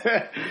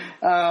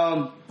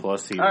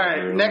 Plus, he all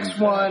right, next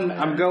one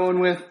Batman. I'm going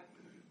with.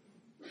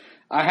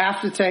 I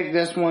have to take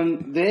this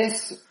one.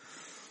 This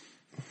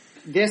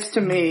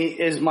to me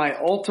is my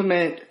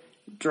ultimate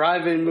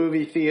drive-in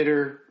movie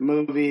theater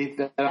movie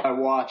that I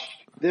watched.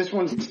 This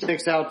one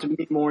sticks out to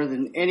me more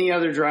than any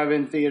other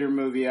drive-in theater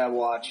movie I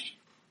watched.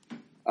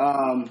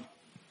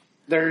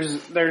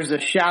 There's a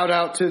shout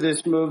out to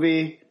this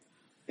movie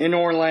in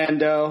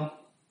Orlando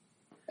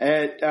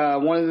at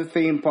one of the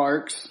theme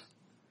parks,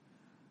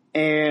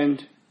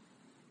 and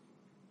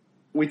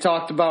we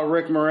talked about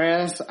Rick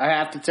Moranis. I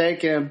have to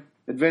take him.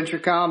 Adventure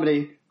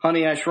comedy,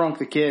 Honey, I Shrunk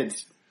the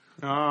Kids.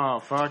 Oh,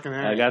 fucking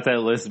hell. I got that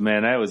list,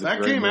 man.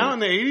 That came out in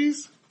the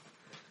 80s?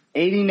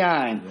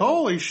 89.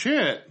 Holy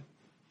shit.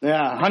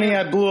 Yeah, Honey,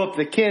 I Blew Up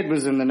the Kid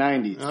was in the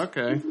 90s.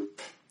 Okay.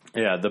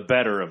 Yeah, the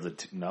better of the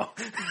two. No.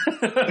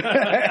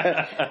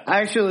 I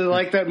actually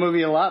like that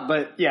movie a lot,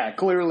 but yeah,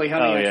 clearly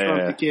Honey, I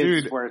Shrunk the Kids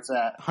Dude, is where it's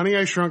at. Honey,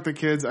 I Shrunk the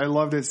Kids, I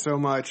loved it so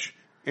much.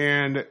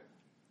 And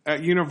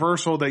at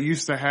Universal, they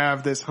used to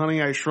have this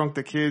Honey, I Shrunk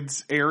the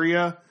Kids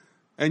area.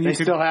 And They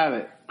still have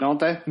it, don't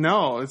they?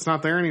 No, it's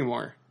not there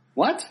anymore.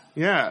 What?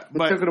 Yeah.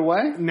 They took it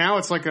away? Now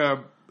it's like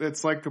a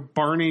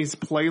Barney's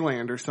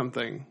Playland or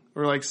something.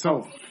 Or like it's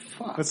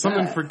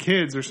something for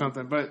kids or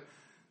something. But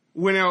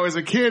when I was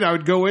a kid, I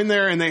would go in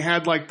there and they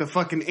had like the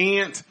fucking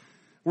ant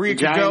where you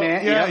could go.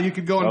 Ant, yeah, yep. you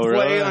could go and play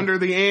really? under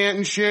the ant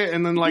and shit.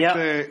 And then like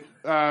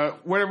Yep.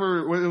 whatever,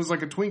 it was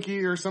like a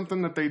Twinkie or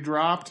something that they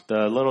dropped.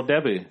 The Little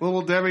Debbie.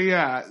 Little Debbie,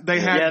 yeah. They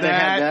had Yeah, that. they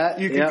had that.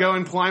 You could Yep. go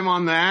and climb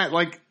on that.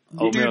 Like,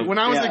 Oatmeal. dude, when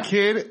I was Yeah. a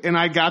kid and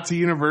I got to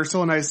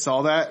Universal and I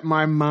saw that,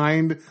 my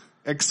mind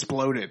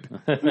exploded.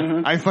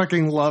 I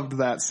fucking loved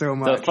that so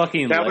much. The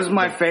fucking That was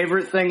my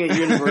favorite thing at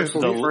Universal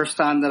the first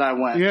time that I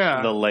went.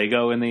 Yeah. the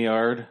Lego in the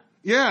yard.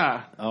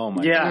 Yeah. Oh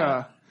my Yeah.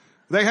 god.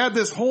 They had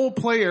this whole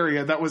play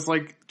area that was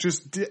like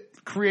just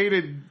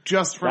created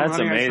just from That's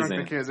Honey, I Shrunk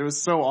amazing. the Kids. It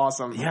was so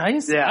awesome. Yeah,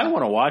 I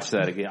want to watch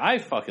that again. I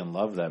fucking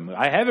love that movie.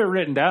 I have it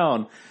written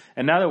down,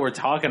 and now that we're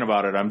talking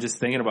about it, I'm just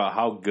thinking about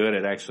how good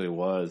it actually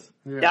was.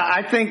 Yeah,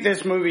 I think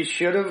this movie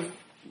should have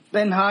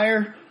been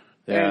higher.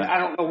 Yeah. And I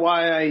don't know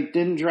why I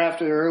didn't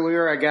draft it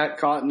earlier. I got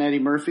caught in Eddie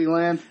Murphy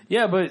land.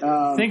 Yeah, but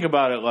think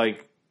about it,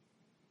 like,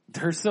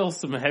 there's still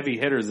some heavy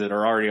hitters that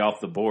are already off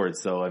the board,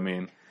 so I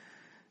mean,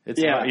 it's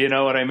you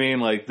know what I mean?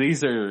 Like,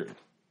 these are,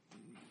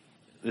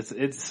 it's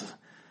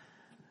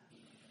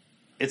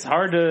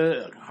hard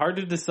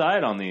to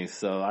decide on these,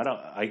 so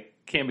I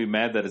can't be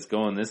mad that it's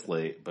going this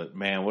late, but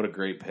man, what a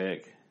great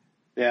pick.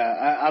 Yeah,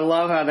 I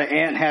love how the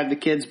ant had the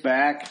kids'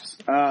 backs.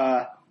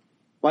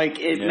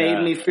 It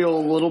made me feel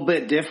a little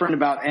bit different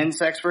about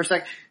insects for a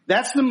sec.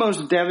 That's the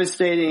most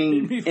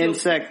devastating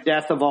insect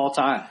death of all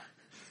time.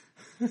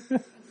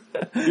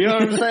 You know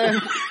what I'm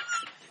saying?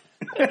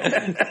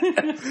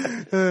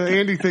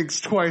 Andy thinks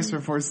twice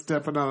before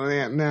stepping on an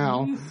ant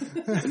now.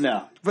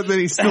 No. But then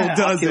he still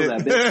does kill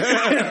it.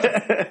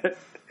 that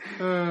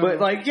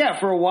But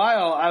for a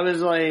while I was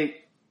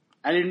like,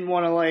 I didn't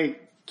want to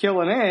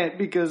kill an ant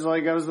because I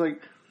was like,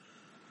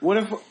 what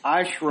if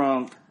I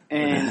shrunk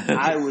and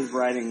I was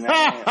riding that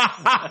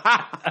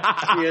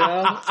ant? You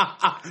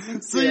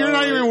know? So you're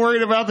not even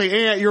worried about the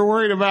ant. You're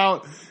worried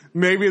about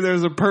maybe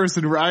there's a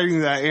person riding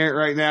that ant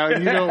right now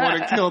and you don't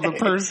want to kill the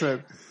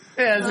person.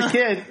 Yeah, as a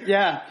kid,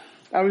 yeah.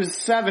 I was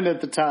 7 at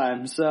the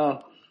time,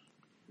 so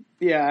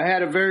yeah, I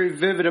had a very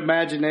vivid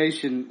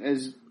imagination,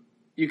 as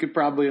you could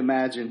probably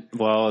imagine.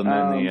 Well,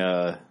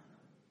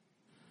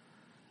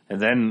 and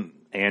then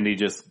Andy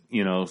just,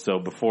 so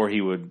before he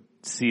would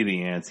see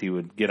the ants, he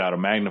would get out a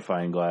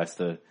magnifying glass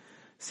to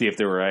see if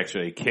there were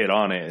actually a kid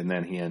on it, and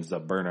then he ends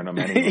up burning them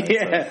anyway.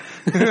 Yeah.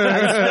 I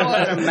still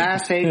had a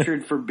mass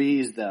hatred for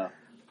bees, though.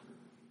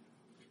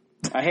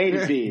 I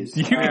hated bees.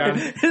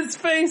 His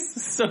face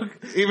is so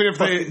even if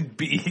they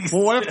bees.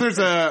 Well, what if there's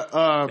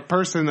a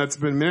person that's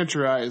been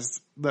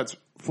miniaturized that's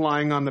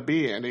flying on the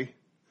bee, Andy?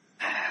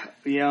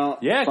 Yeah,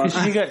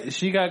 because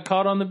she got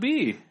caught on the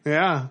bee.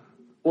 Yeah.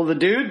 Well, the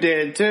dude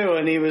did too,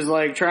 and he was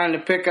trying to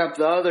pick up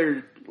the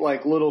other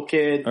little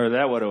kid. Or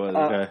that what it was?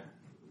 Okay.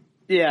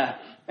 Yeah,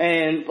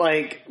 and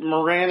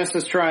Moranis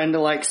is trying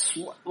to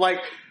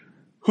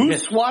who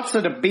swats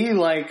at a bee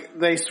like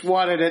they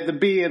swatted at the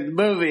bee in the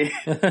movie?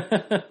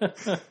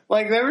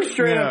 They were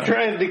straight up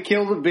trying to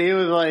kill the bee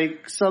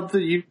with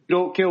something you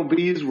don't kill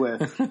bees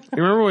with. You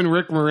remember when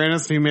Rick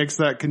Moranis, he makes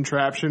that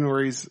contraption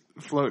where he's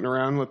floating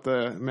around with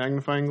the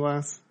magnifying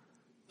glass?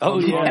 Oh,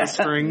 on yeah. the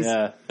strings.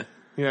 Yeah.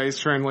 Yeah, he's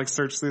trying to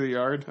search through the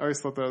yard. I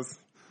always thought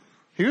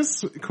he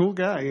was a cool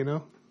guy, he had a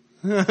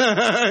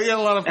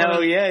lot of fun.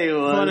 Oh yeah, he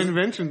was. Fun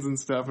inventions and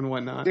stuff and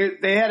whatnot.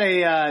 They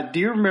had do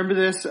you remember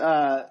this?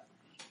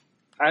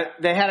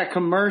 They had a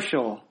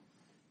commercial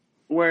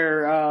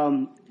where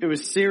it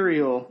was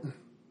cereal,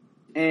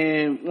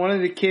 and one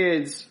of the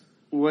kids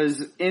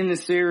was in the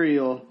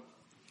cereal,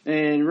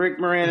 and Rick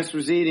Moranis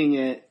was eating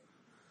it,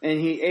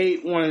 and he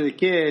ate one of the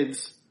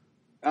kids,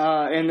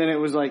 and then it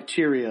was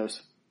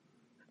Cheerios.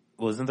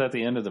 Wasn't that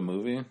the end of the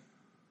movie?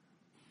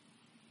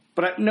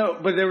 But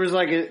there was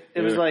was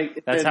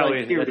that's how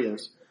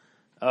Cheerios.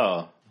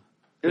 Oh.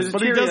 It was a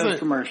But Cheerios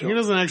commercial. He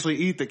doesn't actually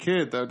eat the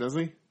kid, though, does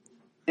he?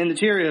 In the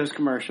Cheerios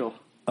commercial.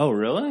 Oh,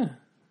 really?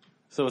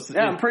 So it's,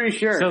 I'm pretty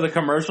sure. So the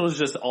commercial is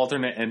just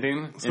alternate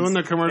ending? So in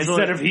the commercial...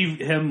 Instead of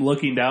him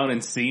looking down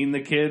and seeing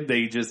the kid,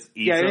 they just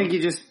eat him? I think he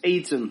just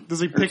eats him. Does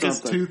he pick his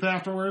tooth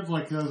afterwards?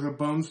 Like there's a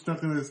bone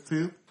stuck in his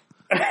tooth?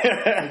 Like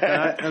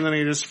that? And then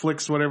he just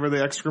flicks whatever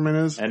the excrement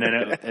is? And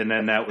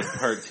then that was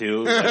part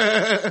 2.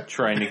 Like,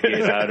 trying to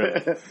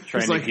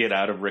get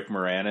out of Rick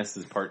Moranis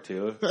is part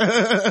 2.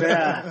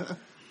 Yeah.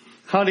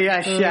 Honey,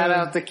 I shout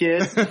out the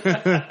kid.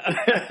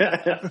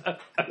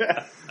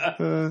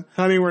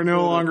 Honey, we're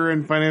no longer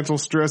in financial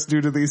stress due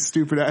to these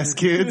stupid ass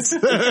kids.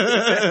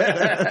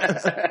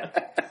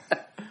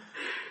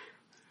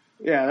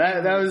 Yeah,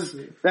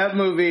 that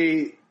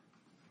movie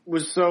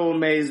was so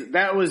amazing.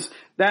 That was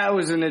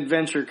an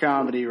adventure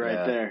comedy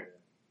right there.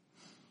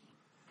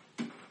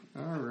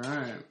 All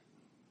right.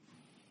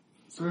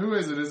 So who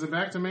is it? Is it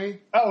back to me?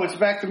 Oh, it's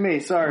back to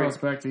me. Sorry. Oh, it's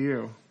back to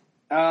you.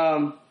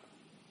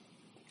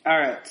 All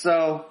right,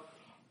 so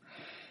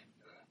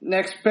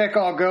next pick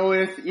I'll go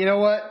with, you know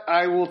what?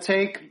 I will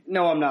take,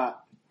 no I'm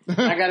not.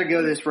 I gotta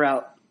go this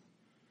route.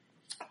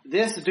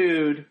 This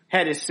dude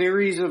had a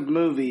series of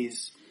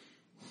movies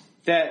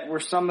that were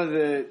some of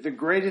the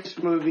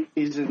greatest movies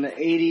in the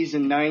 80s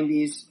and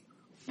 90s.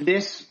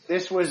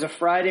 This was a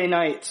Friday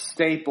night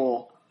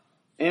staple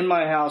in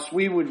my house.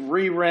 We would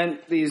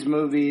re-rent these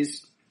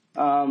movies.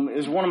 It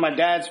was one of my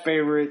dad's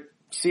favorite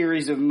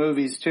series of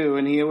movies too,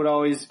 and he would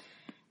always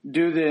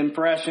do the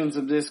impressions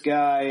of this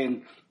guy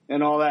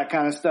and all that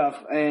kind of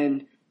stuff.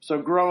 And so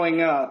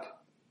growing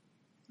up,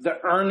 the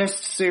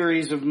Ernest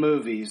series of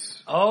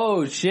movies.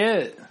 Oh,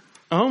 shit.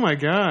 Oh, my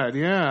God,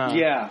 yeah.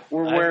 Yeah,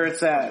 where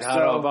it's at. I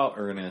know about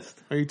Ernest.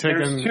 Are you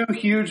taking... There's 2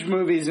 huge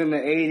movies in the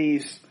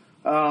 80s.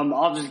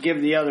 I'll just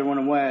give the other one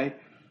away.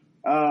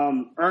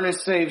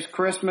 Ernest Saves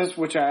Christmas,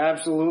 which I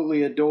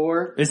absolutely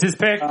adore. Is his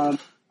pick?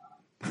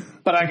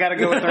 But I gotta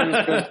go with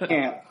Ernest Goes to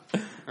Camp.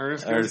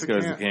 Ernest Goes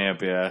to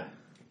Camp, yeah.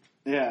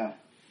 Yeah.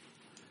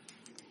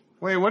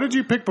 Wait, what did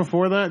you pick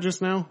before that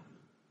just now?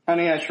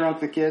 Honey, I Shrunk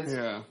the Kids.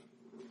 Yeah.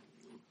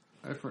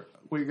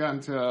 We got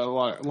into a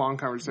long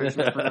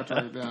conversation. I forgot to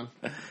write it down.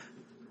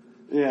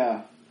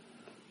 Yeah.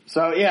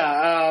 So,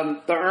 yeah,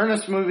 the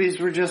Ernest movies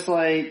were just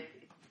like,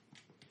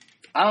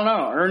 I don't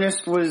know.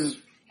 Ernest was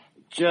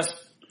just...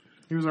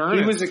 He was Ernest.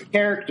 He was a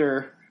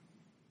character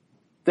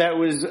that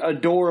was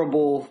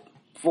adorable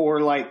for,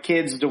 like,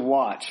 kids to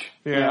watch.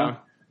 Yeah. You know?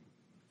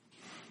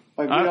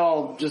 Like, we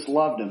all just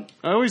loved him.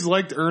 I always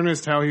liked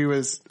Ernest, how he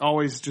was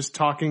always just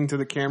talking to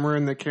the camera,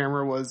 and the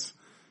camera was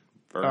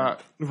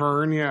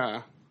Vern,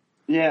 yeah.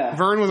 Yeah.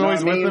 Vern was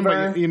always with him,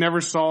 but you never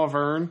saw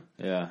Vern.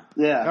 Yeah.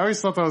 Yeah. I always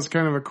thought that was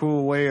kind of a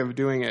cool way of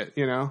doing it,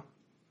 you know?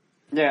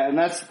 Yeah, and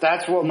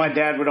that's what my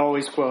dad would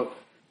always quote.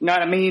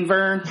 Not a mean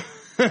Vern.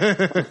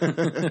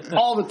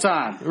 All the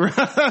time.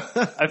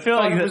 I feel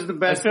like it was the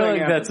best I feel thing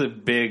like ever. that's a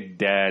big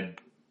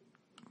dad,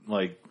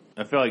 like,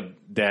 I feel like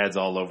dads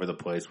all over the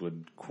place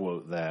would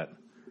quote that.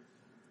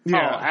 Yeah.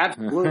 Oh,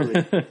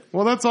 absolutely.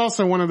 Well, that's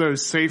also one of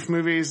those safe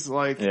movies,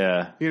 like,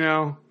 Yeah. you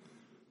know,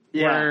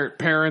 where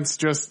parents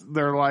just,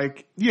 they're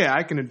like, yeah,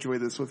 I can enjoy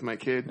this with my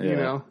kid, you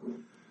know?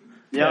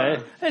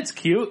 Yeah. It's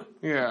cute.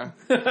 Yeah.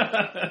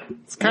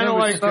 It's kind of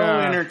like... so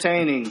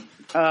entertaining.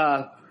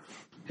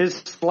 His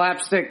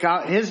slapstick,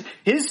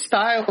 his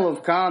style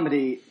of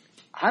comedy,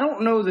 I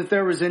don't know that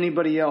there was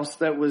anybody else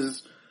that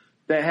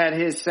had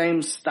his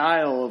same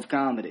style of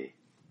comedy.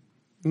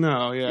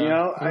 No, yeah. You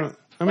know,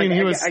 I mean,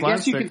 he was I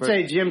guess you could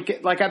say Jim,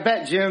 like I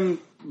bet Jim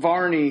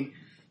Varney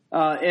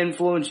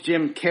influenced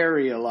Jim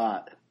Carrey a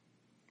lot.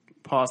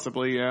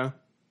 Possibly, yeah.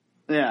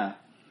 Yeah.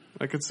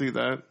 I could see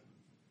that.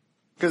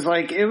 Cause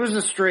like, it was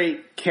a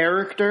straight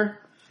character.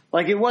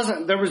 Like there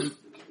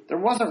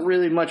wasn't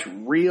really much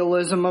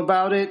realism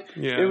about it.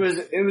 Yeah.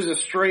 It was a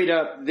straight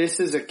up, this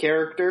is a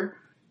character.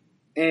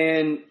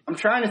 And I'm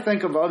trying to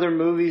think of other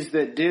movies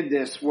that did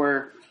this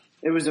where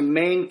it was a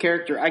main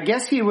character. I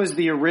guess he was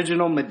the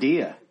original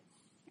Medea.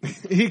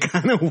 He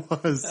kind of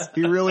was.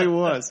 He really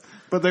was.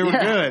 But they were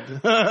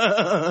good.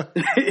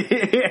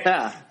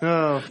 Yeah.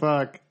 Oh,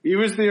 fuck. He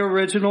was the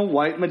original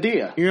white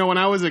Medea. You know, when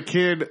I was a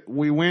kid,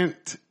 we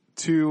went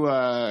to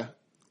a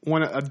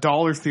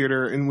dollar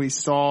theater and we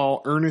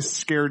saw Ernest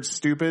Scared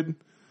Stupid.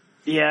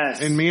 Yes.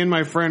 And me and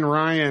my friend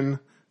Ryan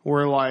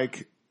were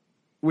like,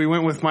 we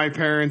went with my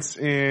parents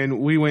and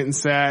we went and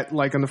sat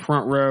like on the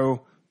front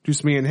row,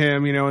 just me and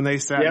him, you know, and they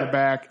sat in the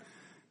back.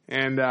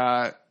 And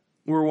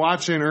we're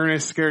watching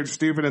Ernest Scared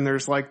Stupid, and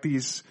there's like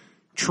these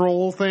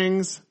troll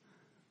things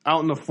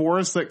out in the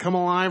forest that come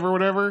alive or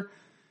whatever.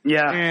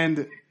 Yeah.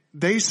 And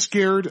they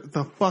scared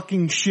the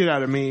fucking shit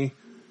out of me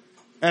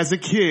as a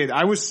kid.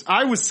 I was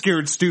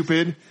scared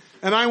stupid,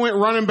 and I went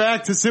running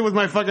back to sit with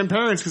my fucking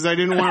parents because I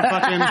didn't want to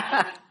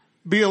fucking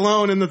be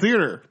alone in the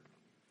theater.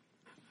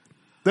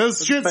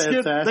 Those shit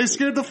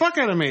scared the fuck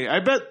out of me.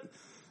 I bet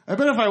if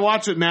I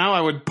watch it now,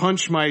 I would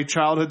punch my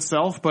childhood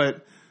self,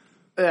 but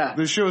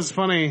this shit was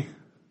funny,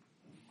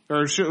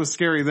 or shit was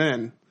scary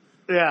then.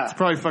 Yeah. It's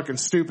probably fucking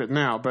stupid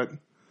now, but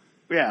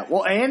Yeah,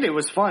 well, and it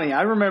was funny.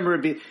 I remember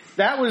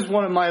that was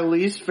one of my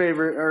least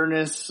favorite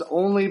Ernest's,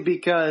 only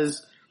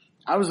because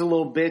I was a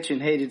little bitch and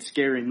hated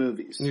scary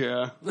movies.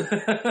 Yeah,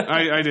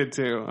 I did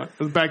too.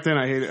 Back then,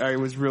 I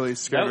was really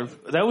scared of.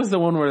 That was the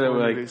one where they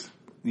were movies.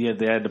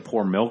 they had to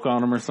pour milk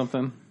on them or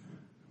something.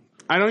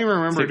 I don't even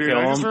remember, dude.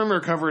 I just remember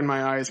covering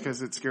my eyes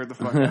because it scared the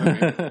fuck out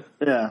of me.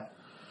 Yeah,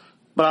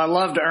 but I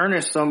loved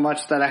Ernest so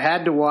much that I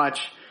had to watch.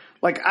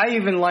 Like, I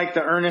even like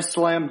the Ernest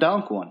Slam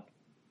Dunk one.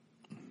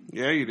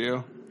 Yeah, you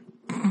do.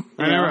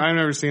 I've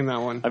never seen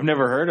that one. I've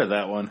never heard of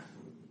that one.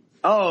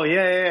 Oh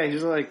yeah.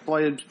 He's like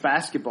played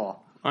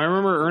basketball. I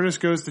remember Ernest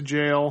Goes to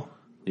Jail.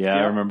 Yeah,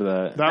 I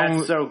remember that.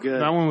 That's so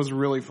good. That one was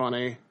really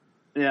funny.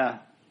 Yeah.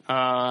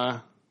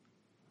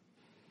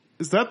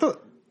 Is that the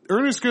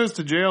Ernest Goes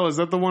to Jail? Is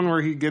that the one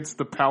where he gets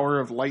the power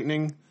of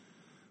lightning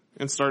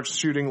and starts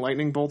shooting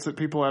lightning bolts at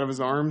people out of his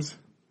arms?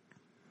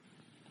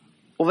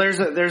 Well,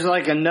 there's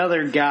like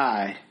another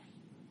guy.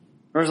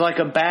 There's like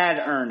a bad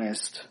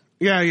Ernest.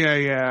 Yeah.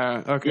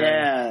 Okay.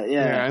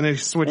 Yeah. And then he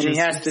switches. And he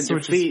has to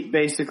defeat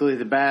basically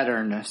the bad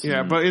Ernest.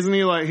 Yeah, but isn't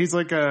he he's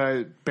like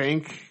a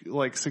bank,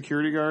 like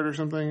security guard or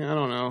something? I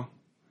don't know.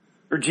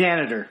 Or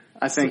janitor,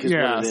 I think is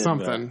what it is.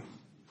 Something.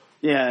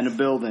 Yeah, in a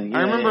building. Yeah,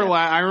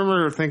 I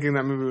remember thinking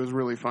that movie was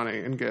really funny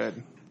and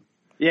good.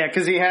 Yeah,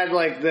 because he had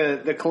like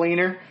the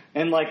cleaner,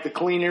 and like the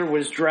cleaner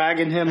was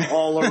dragging him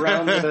all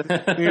around the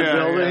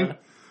building. Yeah.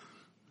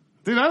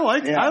 Dude,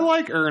 I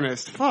like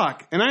Ernest.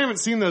 Fuck. And I haven't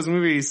seen those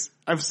movies.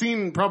 I've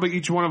seen probably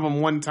each one of them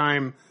one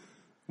time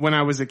when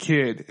I was a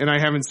kid, and I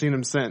haven't seen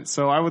them since.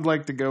 So I would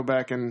like to go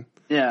back and...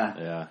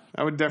 Yeah.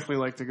 I would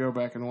definitely like to go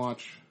back and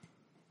watch.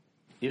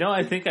 You know,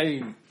 I think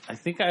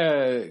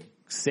I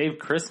Saved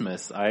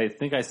Christmas. I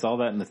think I saw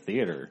that in the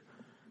theater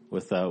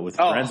with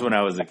friends when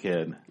I was a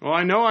kid. Well,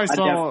 I know I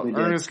saw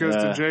Ernest Goes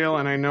to Jail,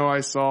 and I know I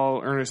saw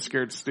Ernest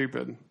Scared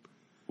Stupid.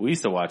 We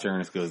used to watch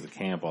Ernest Goes to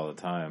Camp all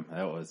the time.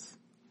 That was...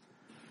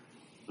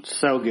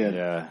 so good.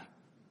 Yeah.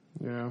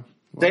 Well,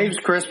 Dave's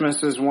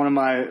Christmas is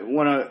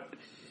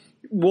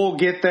we'll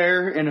get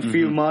there in a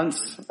few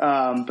months.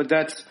 But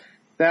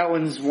that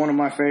one's one of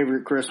my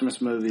favorite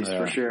Christmas movies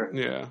for sure.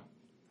 Yeah.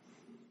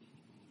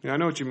 Yeah, I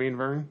know what you mean,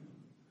 Vern.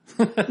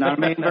 Not a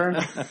mean, Vern?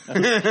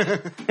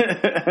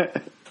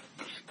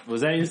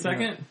 Was that your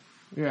second?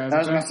 Yeah. That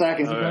was my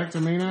second. Is it back to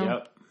me now?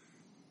 Yep.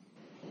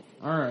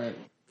 All right.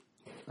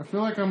 I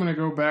feel like I'm going to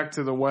go back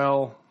to the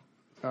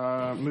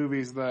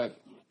movies that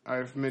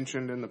I've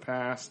mentioned in the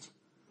past.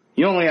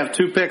 You only have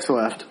 2 picks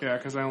left. Yeah,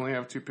 because I only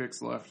have 2 picks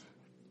left.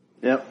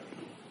 Yep.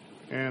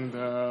 And,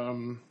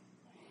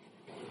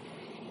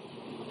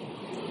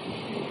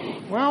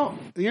 well,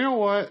 you know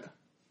what?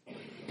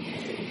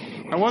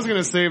 I was going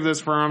to save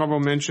this for honorable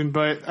mention,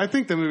 but I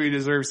think the movie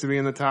deserves to be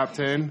in the top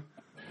 10.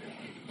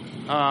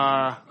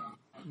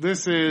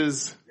 This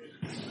is...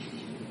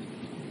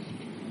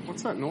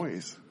 What's that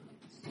noise?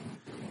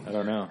 I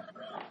don't know.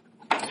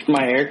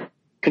 My air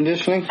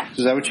conditioning?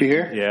 Is that what you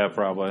hear? Yeah,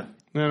 probably.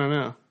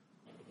 No.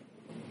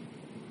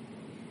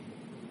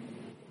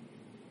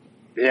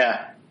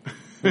 Yeah.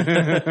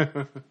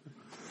 It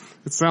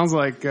sounds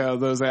like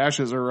those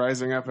ashes are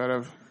rising up out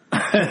of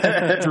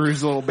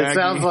Drew's little baggie. It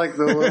sounds like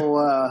the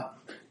little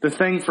the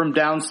thing from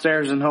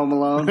downstairs in Home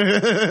Alone.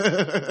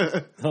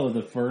 Oh,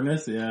 the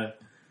furnace? Yeah.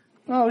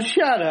 Oh,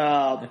 shut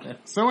up.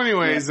 So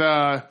anyways,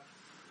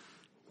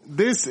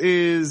 this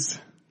is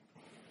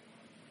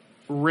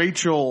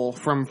Rachel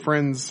from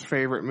Friends'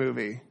 favorite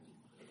movie.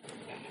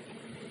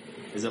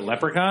 Is it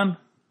Leprechaun?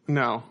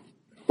 No.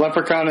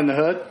 Leprechaun in the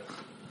Hood?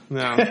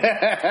 No.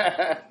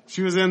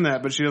 She was in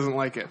that, but she doesn't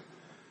like it.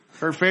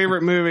 Her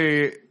favorite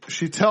movie,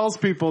 she tells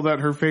people that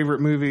her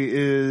favorite movie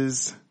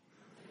is...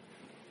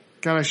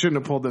 God, I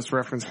shouldn't have pulled this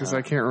reference because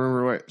I can't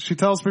remember what... She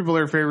tells people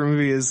their favorite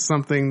movie is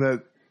something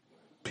that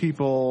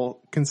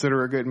people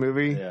consider a good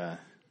movie. Yeah.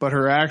 But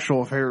her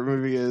actual favorite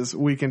movie is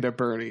Weekend at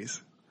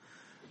Bernie's.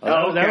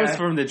 Oh, that was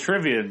from the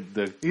trivia.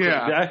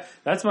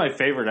 That's my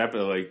favorite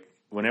episode. Like,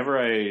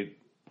 whenever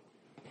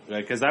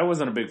because I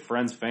wasn't a big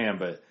Friends fan,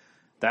 but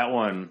that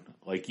one,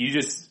 like,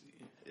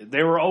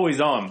 they were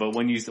always on, but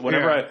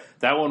whenever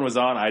that one was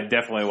on, I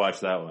definitely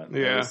watched that one.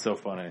 Yeah. It was so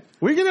funny.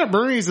 Weekend at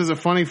Bernie's is a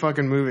funny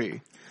fucking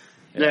movie.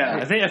 Yeah.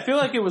 I feel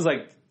like it was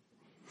like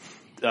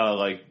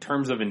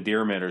Terms of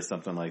Endearment or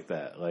something like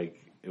that. Like,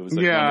 it was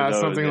like one of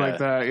those, something like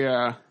that.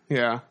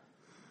 Yeah.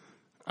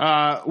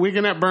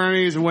 Weekend at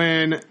Bernie's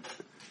when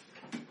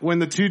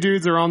the 2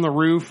 dudes are on the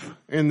roof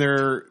and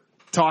they're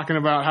talking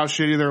about how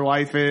shitty their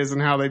life is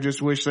and how they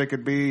just wish they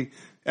could be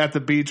at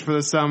the beach for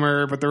the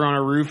summer, but they're on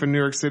a roof in New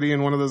York City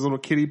in one of those little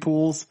kiddie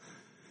pools.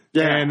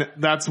 Yeah. And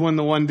that's when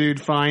the one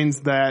dude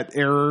finds that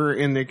error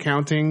in the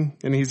accounting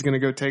and he's going to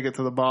go take it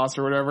to the boss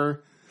or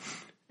whatever.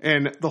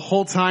 And the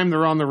whole time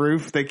they're on the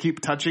roof, they keep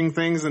touching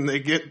things and they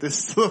get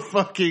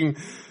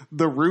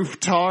the roof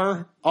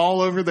tar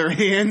all over their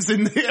hands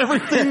and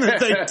everything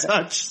that they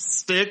touch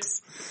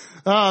sticks.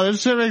 Oh,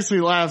 this shit makes me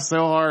laugh so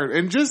hard.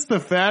 And just the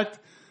fact,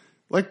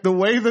 like the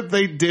way that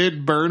they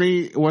did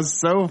Bernie was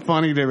so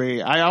funny to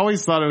me. I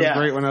always thought it was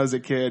great when I was a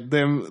kid.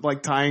 Them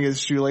like tying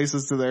his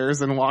shoelaces to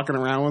theirs and walking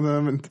around with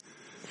them. And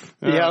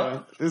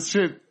This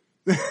shit.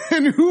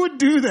 And who would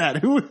do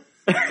that? Who would,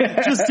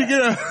 just to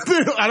get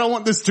I don't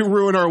want this to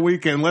ruin our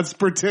weekend. Let's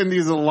pretend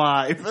he's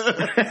alive.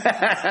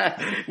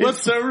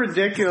 It's so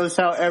ridiculous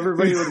how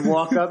everybody would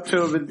walk up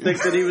to him and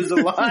think that he was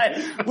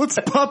alive. Let's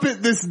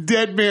puppet this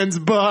dead man's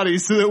body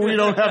so that we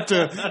don't have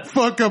to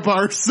fuck up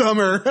our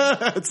summer.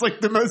 It's like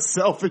the most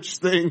selfish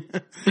thing.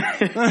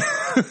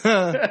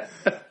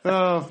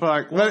 Oh,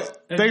 fuck.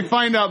 But they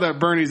find out that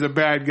Bernie's a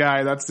bad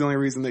guy. That's the only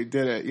reason they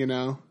did it, you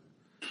know?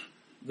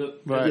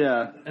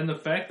 And the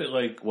fact that,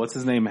 like, what's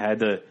his name had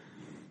to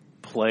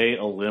play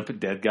a limp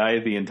dead guy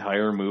the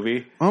entire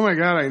movie. Oh my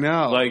God, I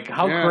know. Like,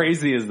 how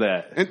crazy is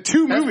that? And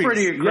 2 movies. That's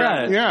pretty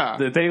incredible. Yeah.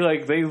 That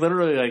they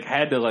literally, like,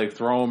 had to, like,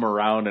 throw him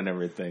around and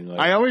everything. Like,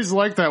 I always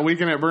like that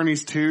Weekend at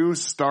Bernie's 2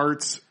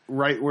 starts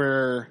right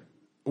where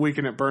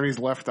Weekend at Bernie's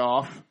left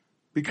off.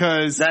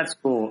 Because that's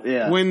cool,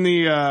 yeah. When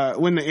the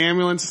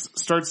ambulance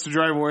starts to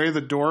drive away,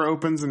 the door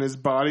opens and his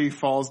body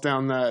falls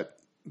down that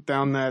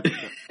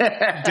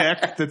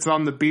deck that's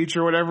on the beach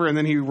or whatever, and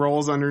then he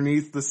rolls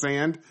underneath the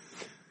sand.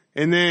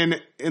 And then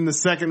in the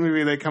second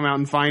movie, they come out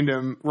and find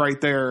him right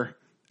there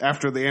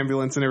after the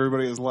ambulance and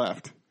everybody has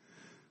left.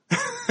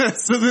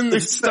 So then they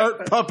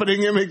start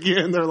puppeting him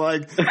again. They're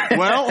like,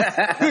 well,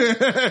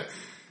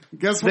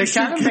 guess we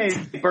kind of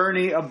made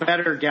Bernie a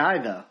better guy,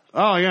 though.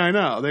 Oh, yeah, I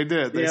know. They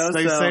did. They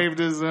saved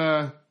his,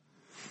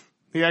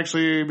 he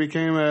actually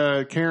became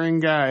a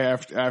caring guy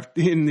after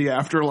in the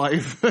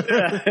afterlife.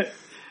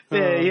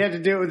 Yeah, he had to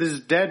do it with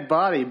his dead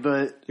body,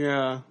 but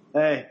yeah.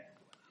 Hey.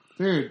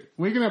 Dude,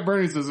 Weekend at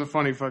Bernie's is a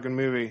funny fucking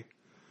movie.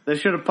 They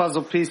should have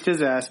puzzle pieced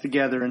his ass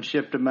together and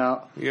shipped him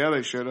out. Yeah,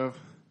 they should have.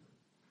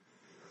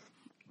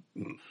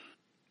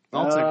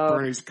 I'll take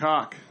Bernie's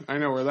cock. I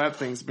know where that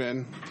thing's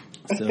been.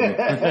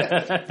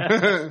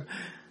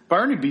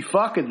 Bernie be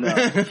fucking,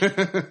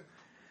 though.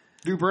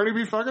 Do Bernie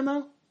be fucking,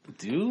 though?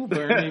 Do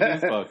Bernie be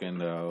fucking,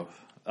 though?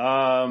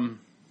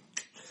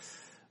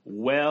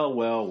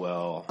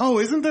 Well. Oh,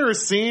 isn't there a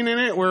scene in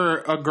it where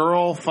a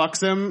girl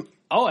fucks him?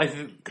 Oh,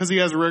 because he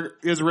has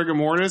rigor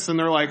mortis, and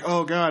they're like,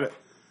 "Oh God,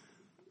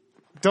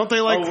 don't they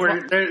like?"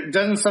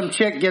 Doesn't some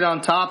chick get on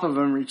top of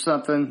him or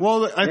something?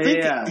 Well, I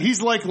think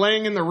he's like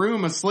laying in the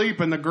room asleep,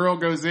 and the girl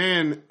goes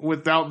in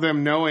without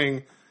them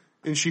knowing,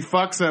 and she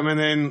fucks him,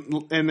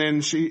 and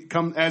then she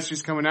as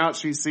she's coming out,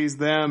 she sees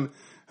them,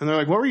 and they're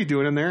like, "What were you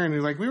doing in there?" And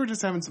he's like, "We were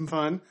just having some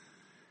fun."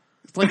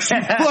 It's like she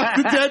fucked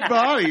the dead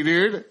body,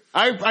 dude.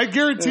 I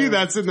guarantee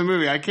that's in the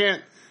movie. I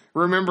can't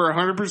remember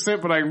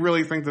 100%, but I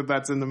really think that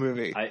that's in the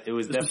movie. It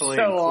was definitely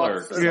in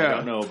Clerks. Awesome. Yeah. I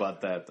don't know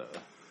about that, though.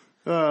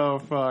 Oh,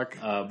 fuck.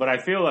 But I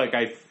feel like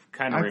I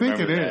kind of remember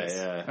that. I think it is.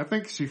 Yeah. I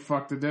think she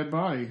fucked a dead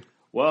body.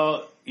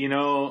 Well,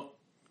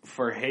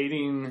 for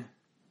hating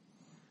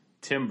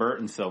Tim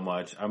Burton so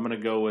much, I'm going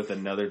to go with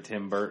another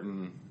Tim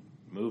Burton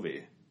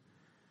movie.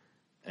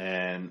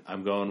 And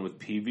I'm going with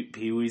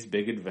Pee-wee's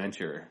Big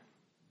Adventure.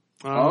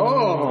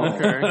 Oh,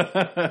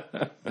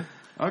 okay.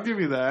 I'll give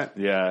you that.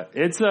 Yeah.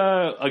 It's,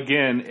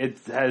 again, it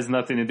has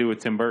nothing to do with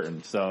Tim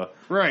Burton, so.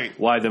 Right.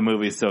 Why the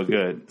movie's so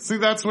good. See,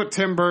 that's what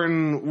Tim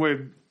Burton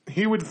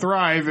would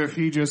thrive if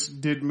he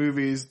just did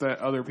movies that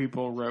other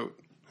people wrote.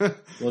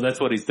 Well, that's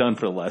what he's done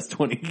for the last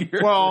 20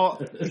 years.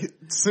 Well,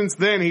 since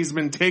then, he's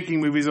been taking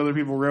movies other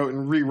people wrote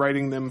and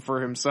rewriting them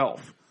for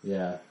himself.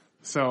 Yeah.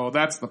 So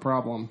that's the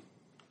problem.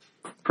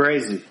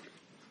 Crazy.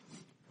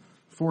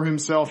 For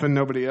himself and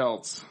nobody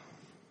else.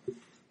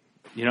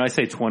 I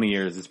say 20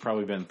 years. It's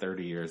probably been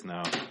 30 years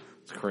now.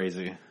 It's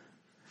crazy.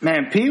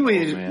 Man,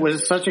 Pee-wee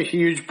was such a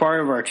huge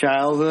part of our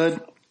childhood.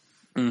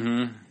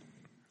 Mm-hmm.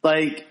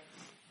 Like,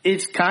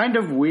 it's kind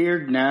of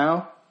weird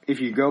now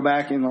if you go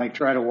back and, like,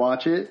 try to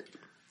watch it.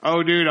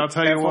 Oh, dude, I'll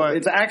tell you what.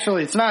 It's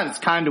not. It's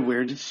kind of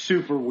weird. It's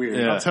super weird.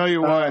 Yeah. I'll tell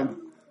you what.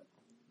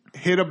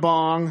 Hit a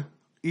bong,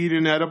 eat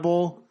an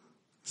edible,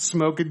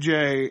 smoke a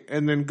J,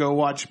 and then go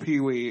watch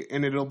Pee-wee,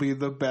 and it'll be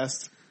the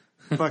best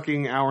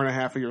fucking hour and a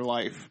half of your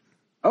life.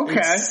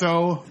 Okay. It's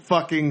so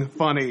fucking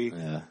funny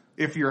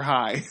if you're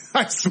high.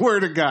 I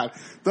swear to God.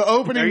 The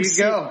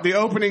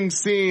opening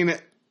scene,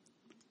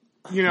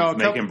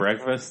 making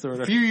breakfast or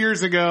whatever. A few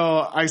years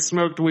ago, I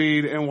smoked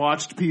weed and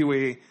watched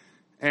Pee-wee,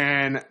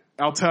 and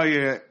I'll tell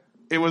you,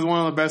 it was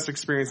one of the best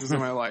experiences of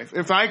my life.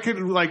 If I could,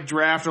 like,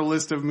 draft a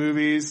list of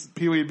movies,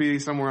 Pee-wee would be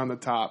somewhere on the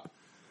top.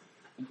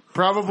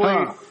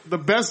 Probably the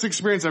best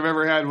experience I've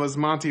ever had was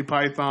Monty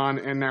Python,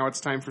 and now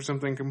it's time for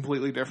something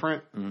completely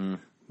different. Mm-hmm.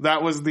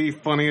 That was the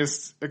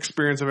funniest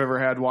experience I've ever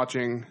had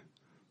watching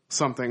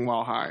something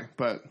while high,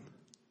 but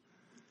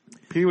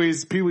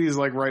Pee-wee's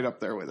like right up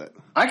there with it.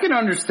 I can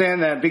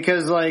understand that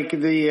because like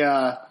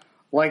the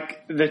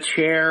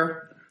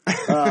chair,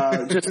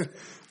 just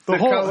the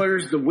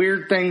colors, the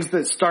weird things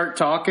that start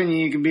talking,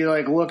 you can be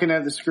like looking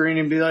at the screen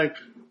and be like,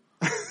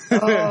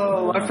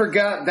 oh, I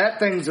forgot that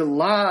thing's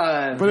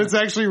alive. But it's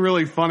actually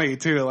really funny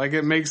too. Like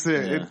it makes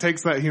it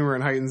takes that humor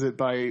and heightens it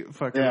by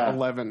fucking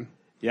 11.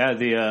 Yeah,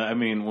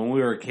 when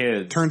we were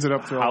kids, turns it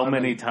up to 11.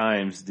 Many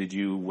times did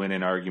you win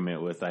an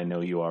argument with "I know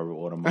you are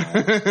what am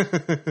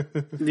I"?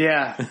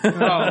 Yeah.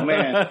 Oh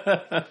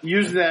man,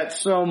 use that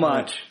so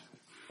much.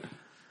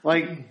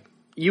 Like,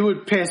 you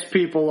would piss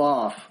people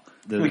off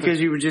because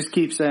you would just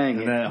keep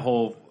saying it. That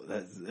whole,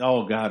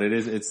 oh God,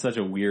 it's such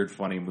a weird,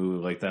 funny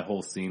movie. Like that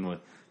whole scene with,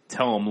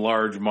 tell him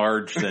Large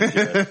Marge sent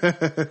you.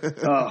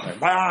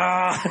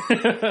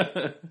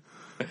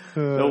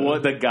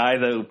 The guy,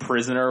 the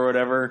prisoner or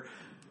whatever.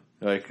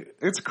 Like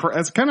it's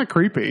kind of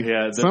creepy.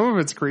 Yeah, some of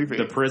it's creepy.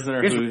 The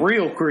prisoner, it's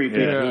real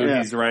creepy. Who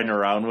he's riding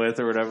around with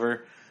or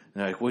whatever.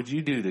 And like, what'd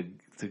you do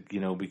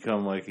to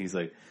become like? He's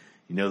like,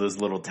 those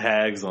little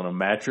tags on a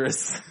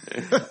mattress.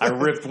 I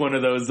ripped one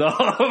of those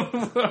off.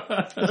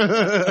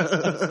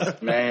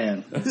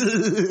 Man,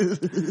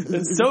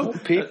 it's so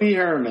Pee-wee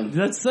Herman.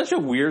 That's such a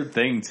weird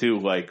thing too.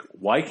 Like,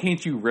 why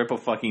can't you rip a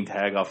fucking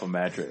tag off a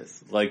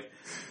mattress? Like,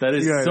 that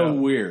is so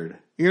weird.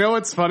 You know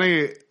what's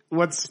funny?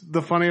 What's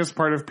the funniest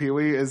part of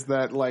Pee-wee is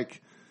that,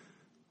 like,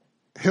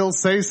 he'll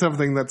say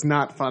something that's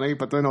not funny,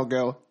 but then he'll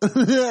go,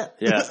 yeah,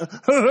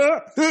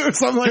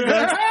 something like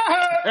that.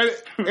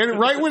 and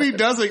right when he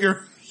does it,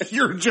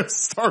 you're just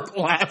start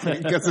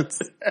laughing because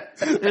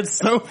it's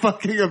so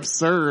fucking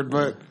absurd.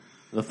 But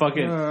the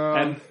fucking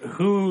and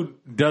who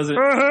doesn't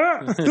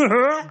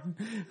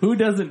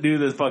do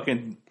this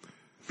fucking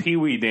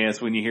Pee-wee dance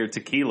when you hear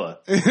tequila?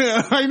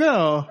 I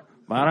know.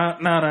 Oh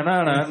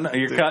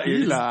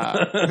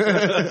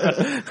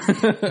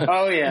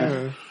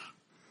yeah,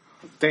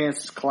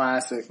 dance is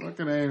classic.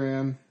 Fucking A,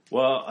 man.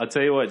 Well, I'll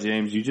tell you what,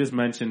 James, you just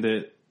mentioned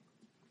it,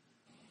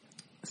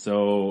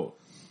 so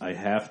I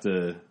have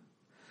to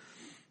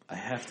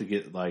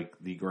get like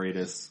the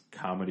greatest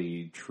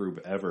comedy troupe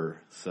ever.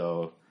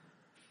 So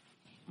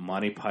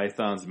Monty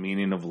Python's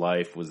Meaning of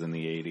Life was in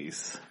the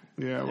 80s.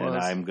 Yeah, it and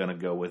was. I'm gonna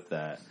go with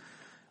that.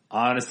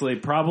 Honestly,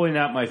 probably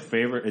not my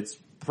favorite. It's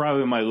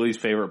probably my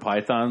least favorite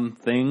Python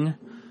thing,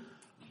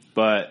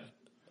 but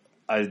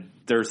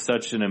there's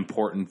such an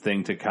important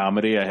thing to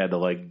comedy. I had to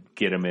like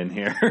get him in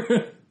here.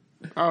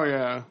 Oh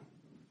yeah,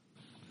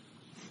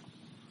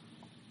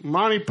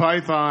 Monty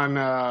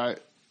Python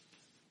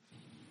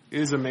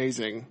is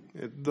amazing.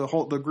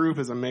 The group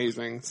is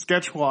amazing.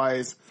 Sketch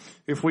wise,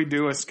 if we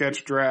do a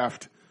sketch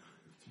draft,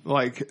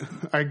 like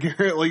I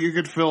guarantee, like you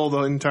could fill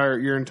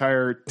your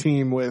entire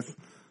team with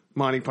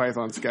Monty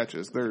Python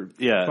sketches. They're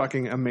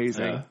fucking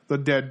amazing. Yeah. The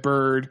Dead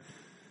Bird,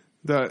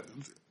 the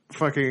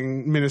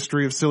fucking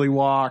Ministry of Silly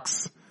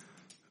Walks.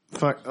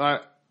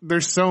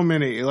 There's so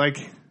many. Like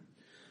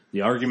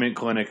the Argument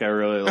Clinic, I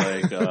really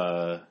like.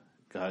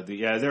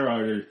 There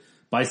are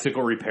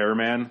Bicycle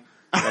Repairman.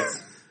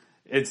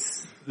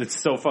 It's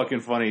so fucking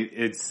funny.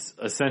 It's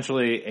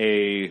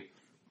essentially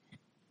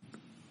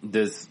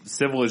this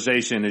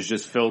civilization is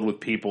just filled with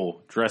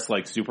people dressed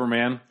like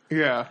Superman.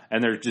 Yeah.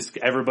 And they're just,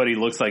 everybody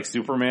looks like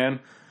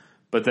Superman,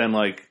 but then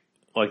like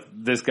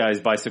this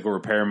guy's bicycle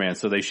repairman,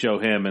 so they show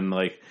him and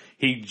like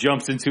he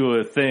jumps into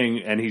a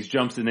thing and he's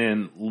jumping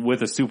in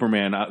with a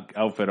Superman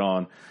outfit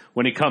on.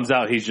 When he comes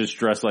out, he's just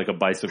dressed like a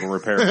bicycle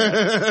repairman.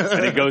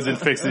 And he goes and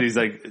fixes it. He's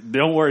like,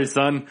 don't worry,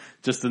 son,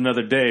 just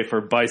another day for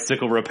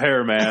bicycle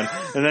repairman.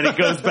 And then he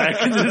goes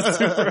back into the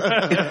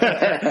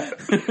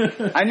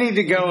Superman. I need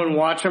to go and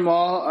watch them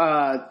all.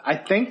 I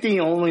think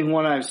the only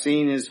one I've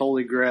seen is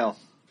Holy Grail.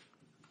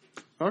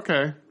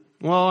 Okay.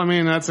 Well, I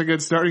mean, that's a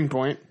good starting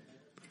point.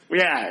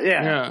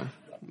 Yeah.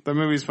 The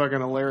movie's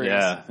fucking hilarious.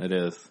 Yeah, it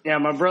is. Yeah,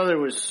 my brother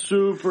was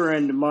super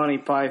into Monty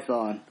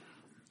Python.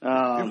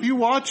 If you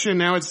watch and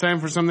now it's time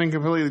for something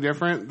completely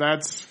different,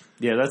 that's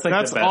the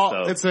best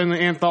though. It's an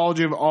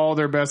anthology of all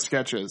their best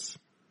sketches.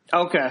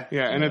 Okay.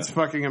 Yeah, and it's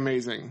fucking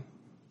amazing.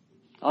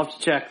 I'll have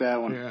to check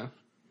that one.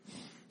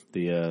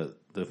 Yeah.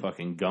 The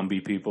fucking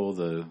Gumby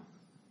people,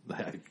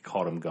 I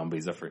called them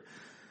Gumbies,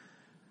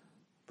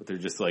 but they're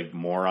just like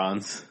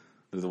morons.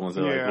 They're the ones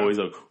that are like always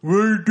like,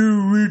 we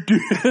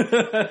do.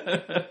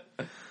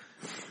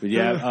 But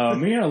yeah,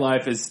 Meaning of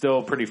Life is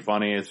still pretty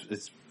funny.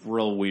 It's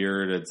real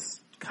weird. It's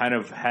kind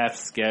of half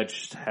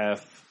sketched,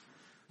 half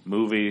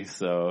movie.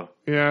 So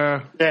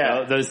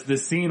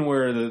the scene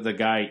where the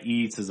guy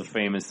eats is a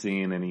famous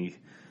scene, and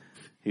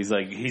he's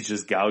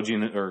just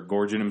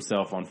gorging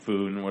himself on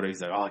food, and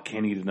he's like, oh, I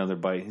can't eat another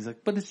bite. He's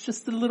like, but it's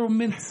just a little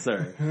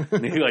mincer.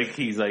 And he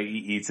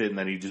eats it, and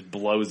then he just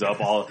blows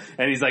up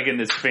and he's like in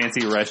this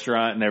fancy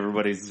restaurant, and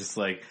everybody's just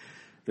like,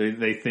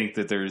 they think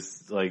that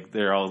there's like,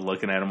 they're all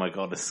looking at him like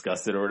all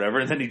disgusted or whatever,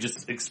 and then he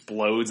just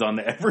explodes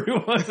onto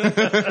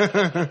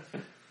everyone.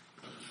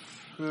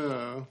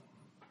 Oh,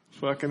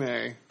 fucking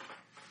A.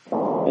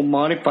 Oh,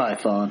 Monty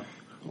Python.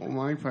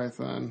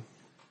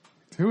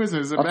 Who is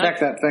it? Is it I'll back? check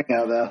that thing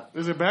out, though.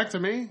 Is it back to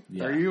me?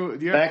 Yeah. Do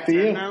you back to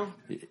you now?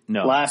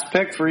 No. Last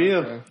pick for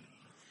you.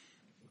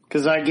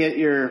 Because I get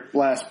your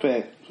last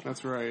pick.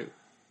 That's right.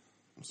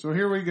 So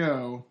here we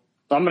go.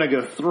 I'm going to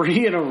go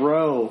 3 in a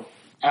row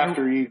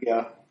after you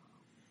go.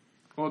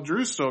 Well,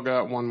 Drew's still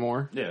got one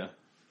more. Yeah.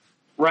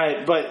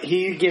 Right, but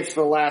he gets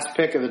the last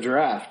pick of the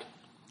draft.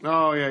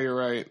 Oh, yeah, you're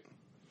right.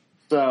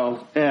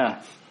 So,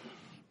 yeah.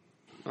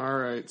 All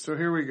right, so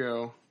here we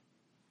go.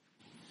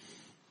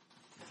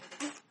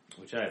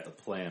 Which I have to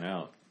plan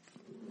out.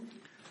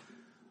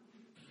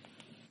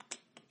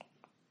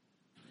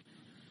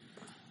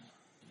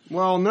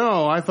 Well,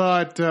 no, I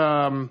thought,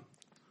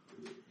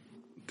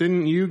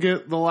 didn't you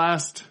get the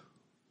last?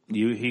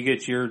 He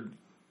gets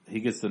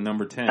the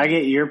number 10. I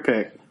get your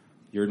pick.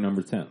 Your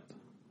number 10.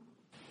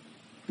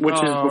 Which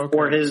is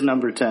before his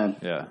number 10.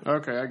 Yeah.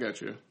 Okay, I got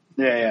you.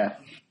 Yeah.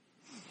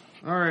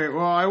 All right,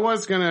 well, I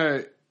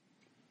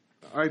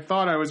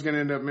thought I was going to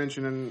end up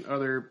mentioning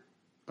other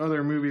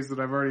movies that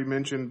I've already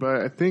mentioned,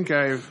 but I think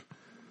I've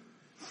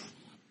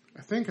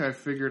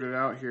figured it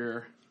out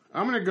here.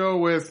 I'm going to go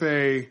with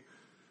a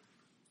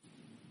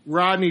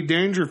Rodney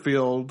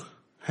Dangerfield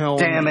helm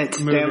movie. Damn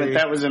it,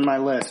 that was in my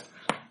list.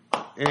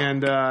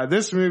 And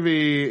this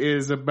movie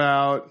is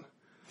about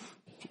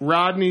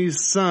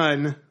Rodney's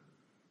son.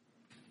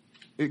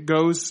 It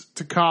goes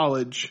to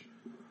college,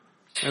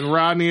 and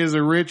Rodney is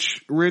a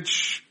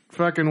rich,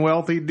 fucking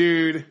wealthy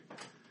dude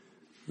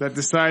that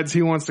decides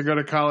he wants to go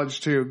to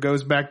college too.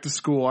 Goes back to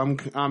school.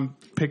 I'm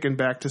picking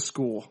Back to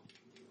School.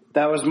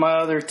 That was my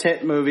other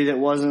tit movie that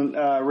wasn't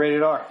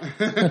rated R.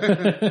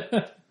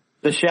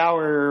 The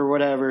Shower or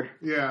whatever.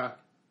 Yeah.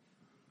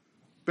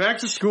 Back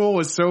to School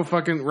was so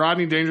fucking...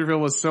 Rodney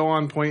Dangerfield was so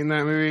on point in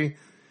that movie.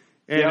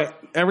 And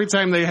every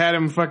time they had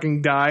him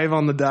fucking dive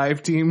on the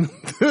dive team,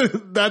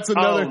 that's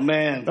another... Oh,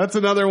 man. That's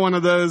another one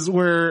of those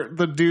where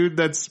the dude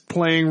that's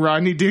playing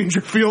Rodney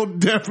Dangerfield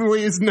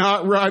definitely is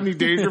not Rodney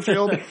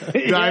Dangerfield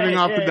diving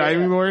off the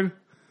diving board.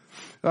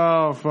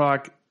 Oh,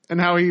 fuck. And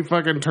how he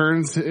fucking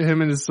turns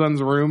him and his son's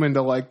room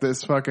into like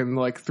this fucking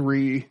like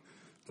three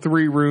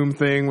room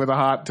thing with a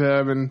hot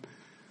tub and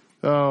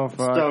oh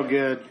fuck. So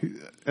good.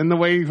 And the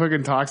way he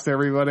fucking talks to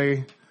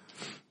everybody,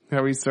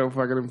 how he's so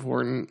fucking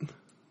important.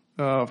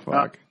 Oh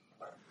fuck.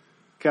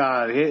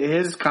 God,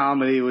 his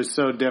comedy was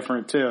so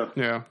different too.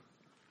 Yeah.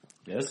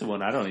 Yeah, this is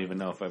one I don't even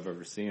know if I've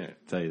ever seen it,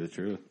 to tell you the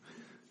truth.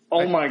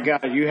 Oh my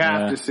God, you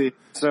have to see it.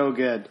 So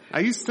good. I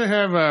used to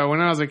have, when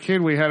I was a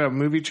kid, we had a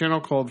movie channel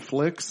called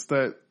Flicks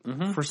that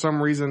for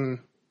some reason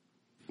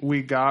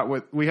we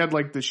had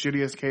like the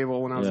shittiest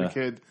cable when I was a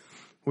kid.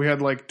 We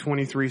had like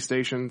 23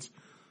 stations.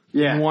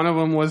 Yeah. And one of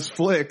them was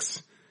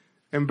Flicks,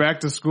 and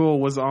Back to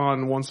School was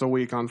on once a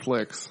week on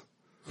Flicks.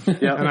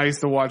 Yep. And I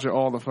used to watch it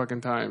all the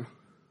fucking time.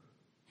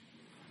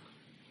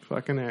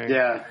 Fucking A.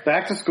 Yeah,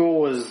 Back to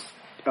School was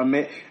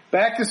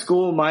Back to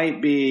School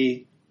might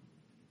be,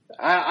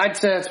 I'd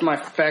say it's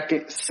my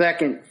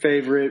second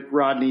favorite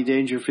Rodney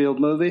Dangerfield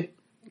movie.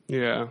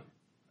 Yeah.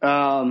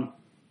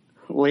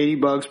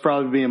 Ladybug's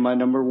probably being my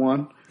number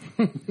one.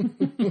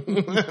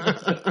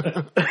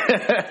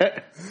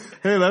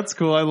 Hey, that's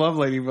cool. I love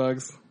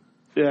Ladybugs.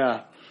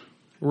 Yeah.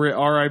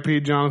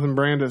 R.I.P. Jonathan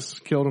Brandis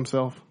killed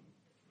himself.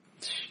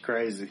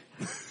 Crazy.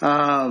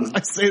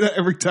 I say that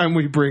every time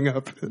we bring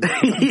up it.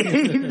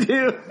 You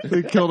do.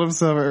 He killed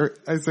himself.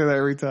 I say that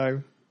every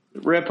time.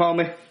 Rip,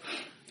 homie.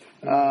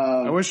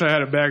 I wish I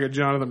had a bag of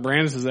Jonathan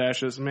Brandis'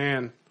 ashes.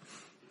 Man,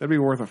 that'd be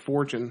worth a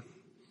fortune.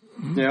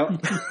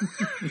 Yep.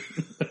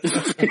 It'd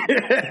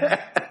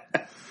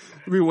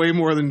be way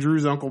more than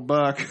Drew's Uncle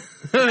Buck.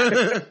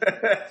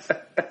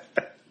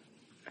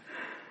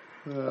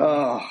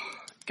 Oh,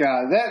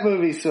 God. That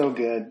movie's so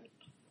good.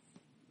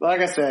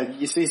 Like I said,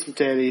 you see some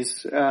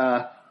titties.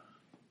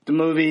 The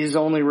movie's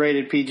only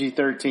rated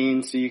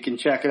PG-13, so you can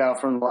check it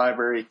out from the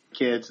library,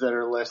 kids that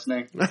are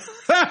listening.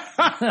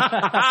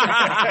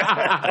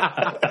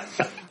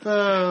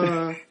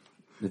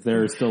 If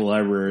there are still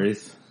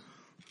libraries.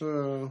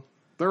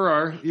 There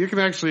are. You can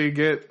actually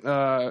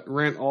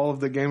rent all of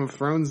the Game of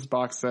Thrones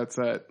box sets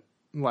at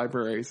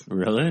libraries.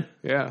 Really?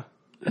 Yeah.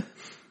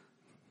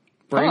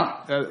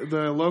 At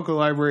the local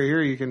library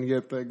here, you can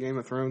get the Game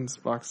of Thrones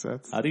box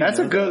sets. That's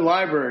a good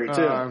library,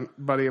 too. A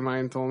buddy of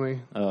mine told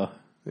me. Oh.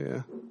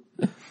 Yeah.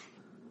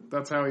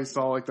 That's how he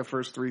saw like the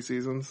first 3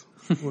 seasons,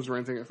 was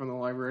renting it from the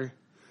library.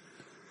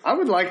 I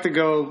would like to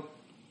go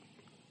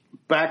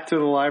back to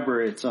the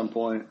library at some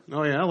point.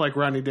 Oh yeah, like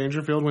Rodney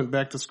Dangerfield went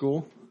back to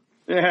school.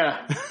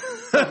 Yeah.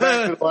 Back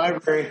to the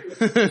library.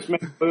 Just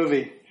make a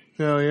movie.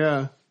 Hell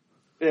yeah.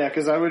 Yeah,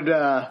 because I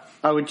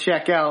would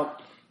check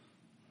out,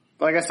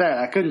 like I said,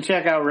 I couldn't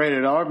check out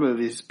rated R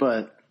movies,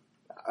 but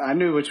I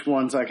knew which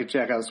ones I could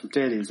check out some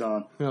titties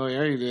on. Hell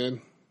yeah, you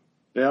did.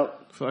 Yep.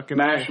 Fucking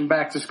Mash them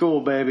Back to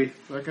School, baby.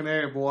 Fucking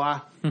A, boy.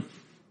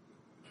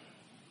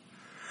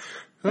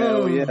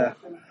 Hell yeah.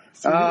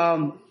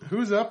 So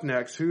who's up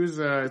next?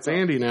 It's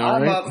Andy now,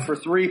 I'm right? up for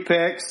 3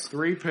 picks.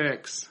 3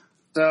 picks.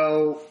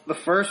 So the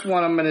first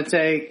one I'm going to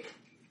take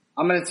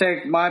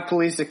my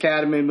Police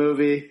Academy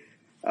movie.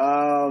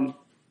 I'm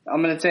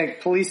going to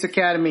take Police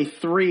Academy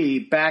 3,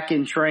 Back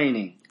in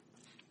Training.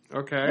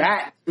 Okay.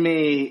 That, to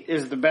me,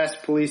 is the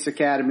best Police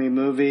Academy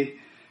movie.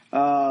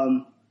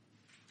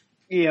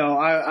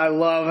 I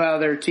love how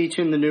they're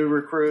teaching the new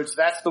recruits.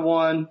 That's the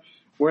one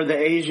where the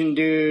Asian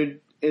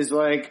dude is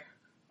like,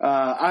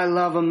 I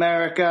love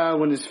America,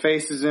 when his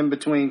face is in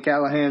between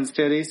Callahan's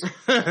titties.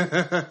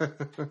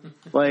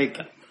 Like,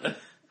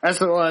 that's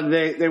the one.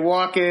 They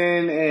walk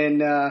in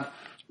and,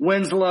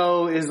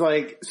 Winslow is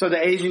like, so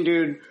the Asian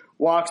dude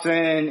walks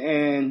in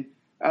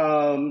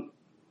and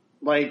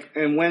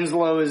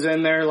Winslow is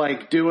in there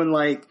like doing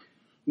like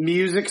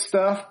music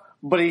stuff,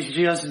 but he's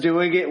just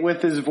doing it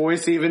with his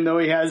voice even though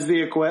he has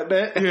the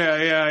equipment.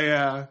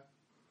 Yeah.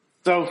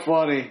 So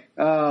funny.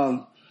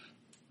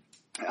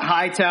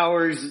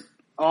 Hightower's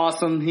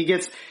awesome. He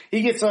gets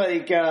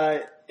like,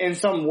 in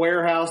some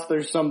warehouse,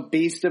 there's some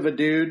beast of a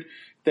dude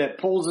that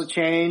pulls a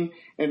chain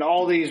and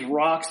all these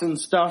rocks and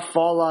stuff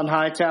fall on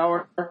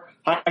Hightower.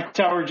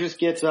 Hightower just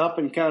gets up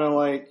and kind of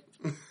like,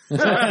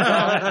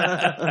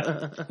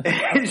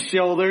 his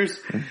shoulders,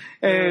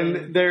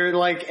 and they're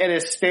like at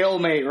a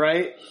stalemate,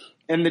 right?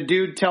 And the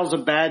dude tells a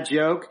bad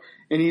joke,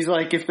 and he's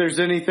like, if there's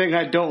anything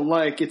I don't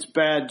like, it's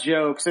bad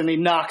jokes, and he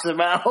knocks him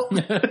out.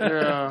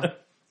 Yeah.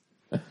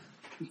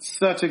 It's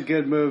such a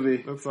good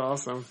movie. That's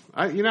awesome.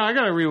 I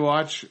gotta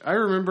rewatch. I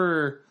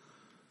remember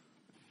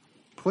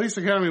Police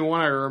Academy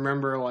 1, I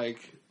remember like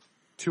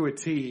to a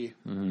T.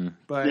 Mm-hmm.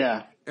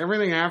 But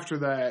everything after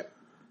that,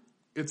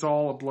 it's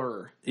all a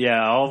blur.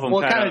 Yeah, all of them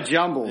kind of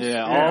jumbles.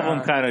 Yeah, all of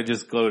them kind of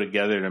just go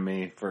together to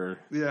me for.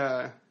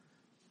 Yeah.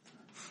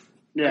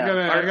 Yeah.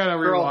 I gotta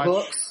rewatch.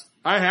 Hooks?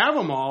 I have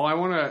them all. I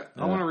wanna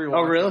rewatch.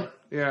 Oh, really? Them.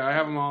 Yeah, I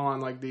have them all on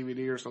like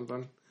DVD or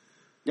something.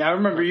 Yeah, I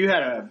remember you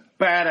had a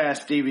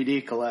badass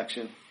DVD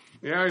collection.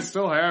 Yeah, I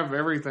still have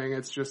everything.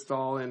 It's just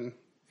all in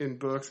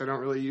books. I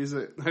don't really use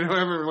it. I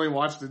haven't really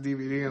watched the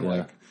DVD in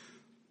like,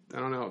 I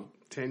don't know,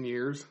 10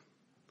 years.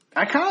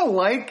 I kind of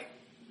like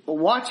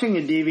watching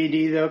a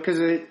DVD though, because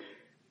it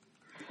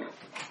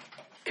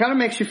kind of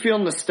makes you feel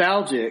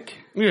nostalgic.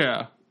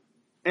 Yeah.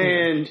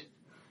 And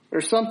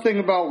there's something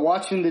about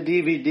watching the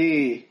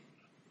DVD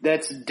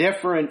that's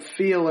different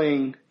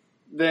feeling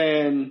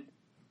than,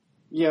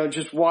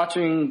 just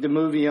watching the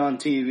movie on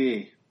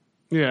TV.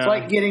 Yeah. It's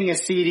like getting a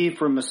CD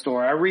from a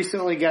store. I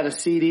recently got a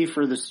CD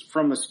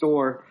from a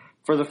store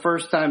for the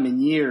first time in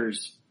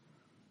years.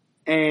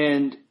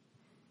 And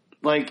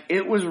like,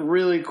 it was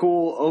really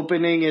cool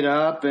opening it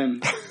up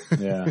and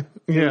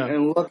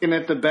and looking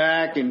at the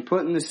back and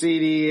putting the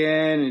CD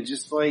in, and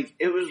just like,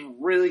 it was a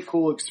really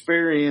cool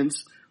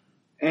experience.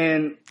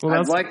 And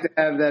I'd like to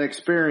have that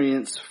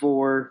experience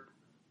for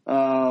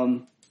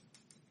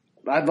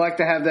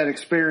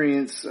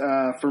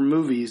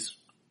movies.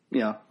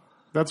 Yeah.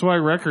 That's why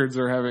records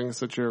are having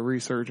such a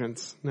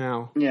resurgence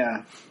now.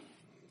 Yeah.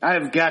 I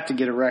have got to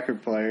get a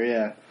record player,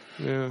 yeah.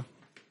 Yeah.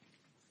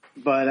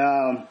 But,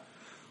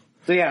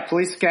 so yeah,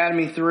 Police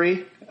Academy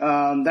 3,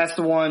 that's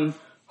the one,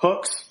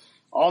 Hooks.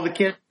 All the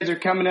kids are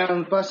coming out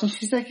on the bus and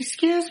she's like,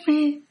 excuse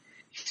me.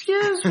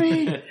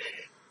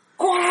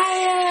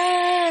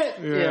 Quiet!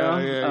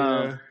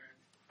 Yeah.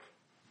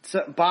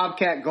 So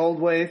Bobcat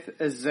Goldthwait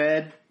as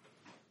Zed.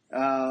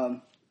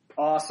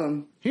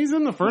 Awesome. He's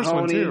in the first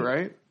one too,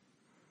 right?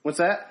 What's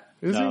that?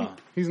 Is he?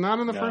 He's not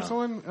in the first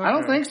one? Okay. I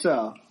don't think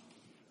so.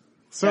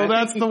 So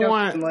that's the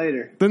one.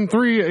 Later. Then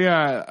 3,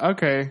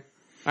 okay.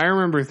 I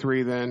remember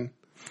 3 then.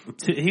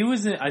 He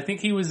was in, I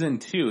think he was in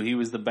 2. He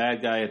was the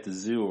bad guy at the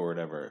zoo or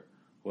whatever.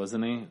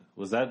 Wasn't he?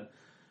 Was that,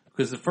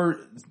 because the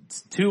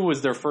first, 2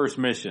 was their first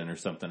mission or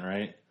something,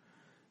 right?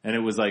 And it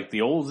was like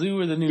the old zoo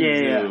or the new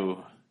zoo.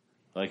 Yeah.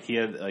 Like he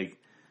had, like,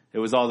 it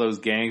was all those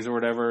gangs or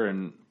whatever,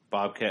 and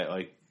Bobcat,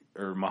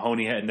 or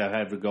Mahoney had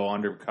to go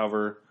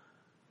undercover.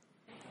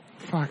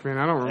 Fuck, man,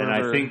 I don't remember.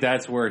 And I think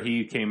that's where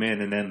he came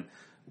in, and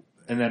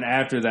then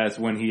after that's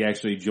when he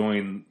actually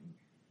joined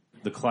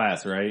the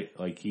class, right?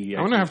 Like he.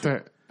 I'm gonna have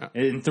to.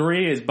 In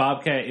 3 is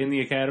Bobcat in the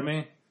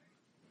academy.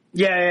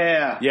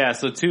 Yeah. Yeah.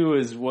 So 2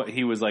 is what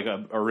he was like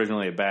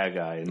originally a bad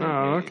guy. And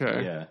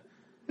okay.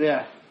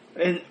 Yeah.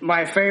 And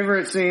my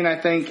favorite scene,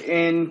 I think,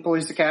 in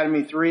Police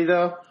Academy 3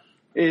 though,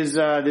 is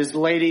this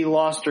lady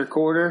lost her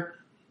quarter,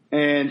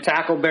 and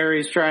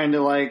Tackleberry's trying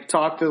to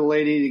talk to the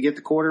lady to get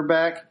the quarter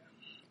back.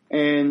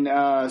 And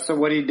so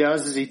what he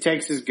does is he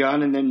takes his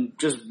gun and then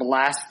just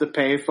blasts the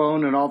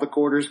payphone, and all the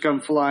quarters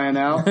come flying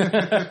out.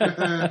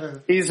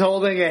 He's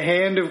holding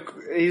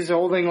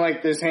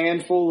like this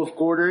handful of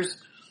quarters,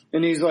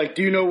 and he's like,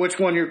 "Do you know which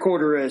one your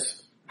quarter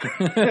is?"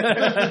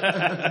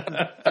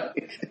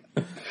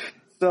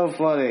 So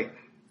funny.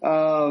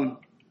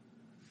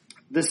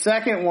 The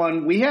second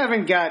one, we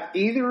haven't got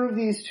either of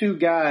these two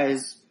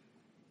guys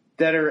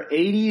that are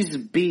 80's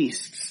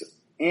beasts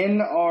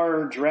in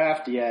our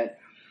draft yet.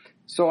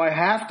 So I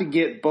have to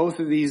get both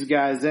of these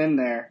guys in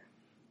there.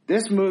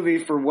 This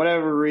movie, for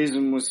whatever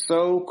reason, was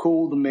so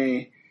cool to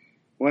me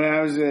when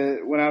I was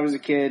a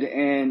kid,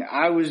 and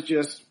I was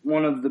just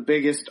one of the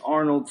biggest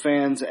Arnold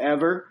fans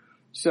ever.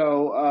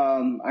 So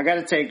I got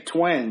to take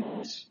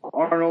twins,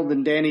 Arnold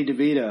and Danny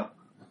DeVito.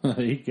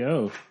 There you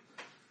go.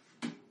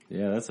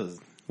 Yeah, that's a.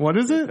 What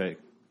is it? Pick.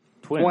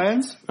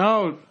 Twins.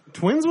 Oh,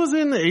 Twins was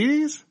in the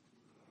 80s?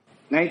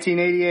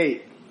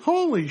 1988.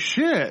 Holy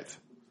shit.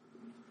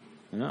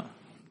 Yeah.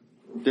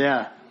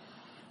 Yeah.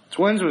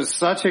 Twins was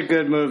such a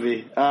good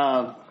movie.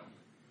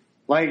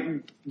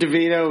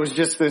 DeVito was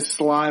just this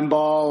slime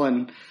ball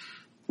and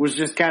was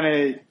just kind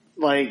of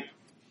like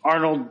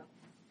Arnold,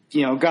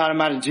 got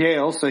him out of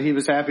jail, so he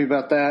was happy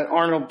about that.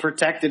 Arnold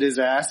protected his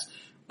ass,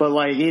 but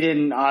he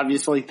didn't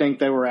obviously think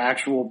they were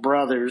actual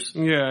brothers.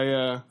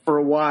 Yeah. For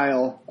a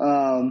while.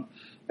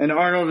 And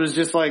Arnold was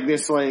just like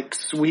this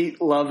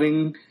sweet,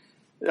 loving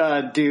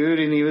dude,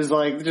 and he was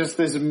like just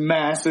this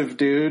massive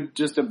dude,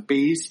 just a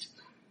beast.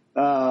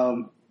 Yeah,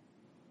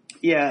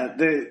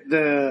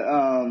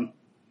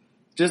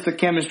 just the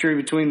chemistry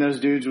between those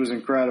dudes was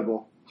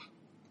incredible.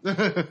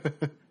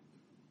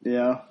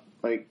 Yeah,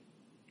 like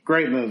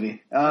great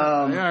movie. Yeah,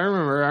 I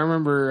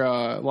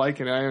remember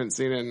liking it. I haven't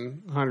seen it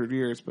in 100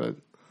 years, but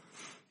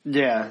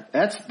yeah,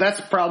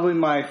 that's probably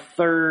my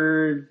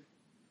third.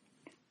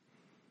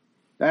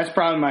 That's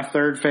probably my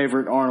third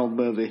favorite Arnold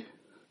movie.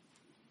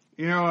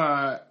 You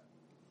know,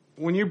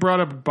 when you brought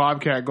up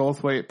Bobcat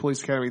Goldthwait,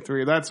 Police Academy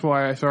 3, that's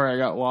why I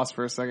got lost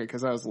for a second,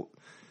 because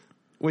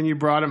when you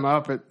brought him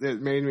up, it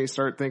made me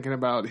start thinking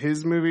about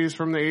his movies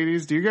from the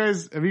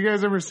 80s. Have you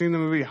guys ever seen the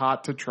movie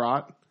Hot to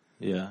Trot?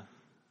 Yeah.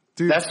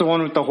 Dude, that's the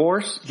one with the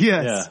horse?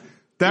 Yes. Yeah.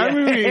 That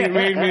movie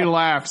made me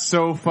laugh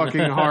so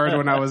fucking hard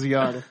when I was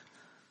young.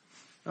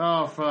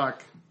 Oh,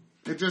 fuck.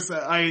 It just,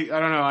 I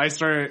don't know,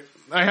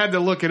 I had to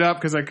look it up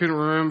because I couldn't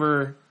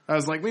remember. I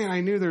was like, man, I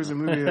knew there was a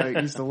movie that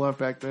I used to love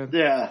back then.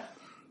 Yeah.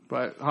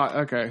 But,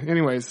 okay.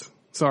 Anyways,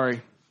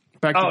 sorry.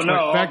 Back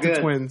to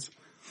Twins.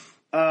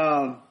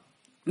 No,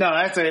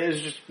 that's it. It's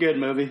just a good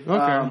movie.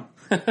 Okay.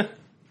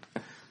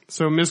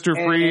 So Mr.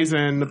 Freeze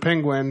and the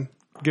Penguin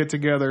get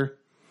together.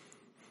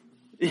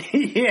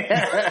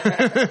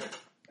 Yeah.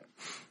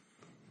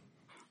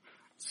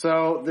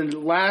 So the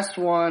last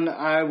one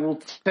I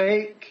will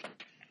take.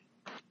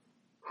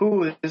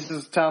 This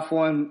is a tough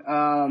one.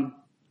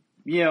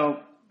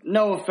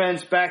 No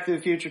offense, Back to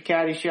the Future,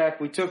 Caddyshack.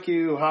 We took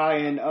you high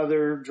in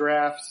other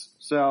drafts,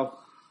 so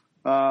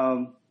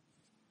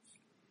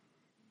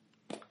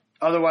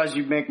otherwise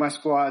you'd make my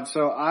squad.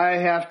 So I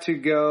have to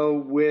go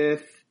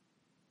with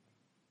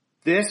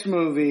this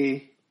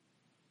movie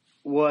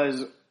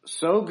was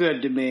so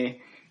good to me.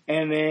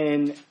 And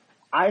then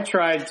I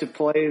tried to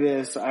play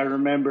this, I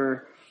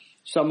remember.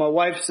 So my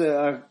wife's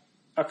a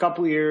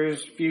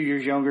few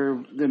years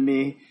younger than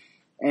me.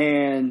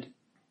 And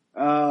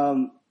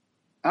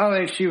I don't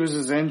think she was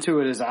as into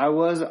it as I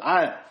was.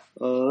 I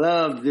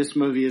loved this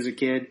movie as a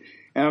kid.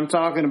 And I'm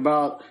talking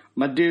about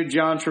my dude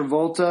John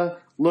Travolta,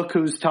 Look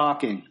Who's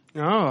Talking.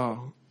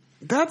 Oh.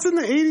 That's in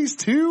the 80s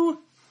too?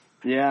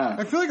 Yeah.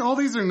 I feel like all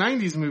these are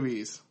 90s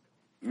movies.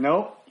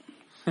 Nope.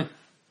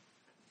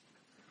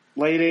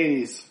 Late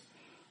 80s.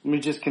 Let me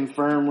just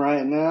confirm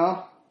right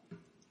now.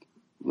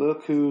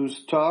 Look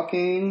Who's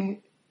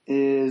Talking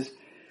is...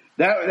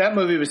 That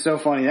movie was so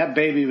funny. That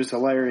baby was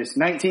hilarious.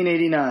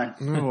 1989.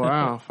 Oh,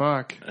 wow.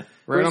 Fuck.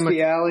 Right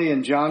Christy Alley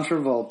and John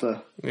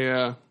Travolta.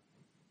 Yeah.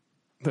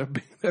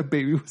 That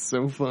baby was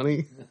so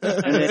funny.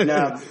 And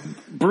then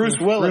Bruce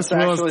Willis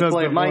actually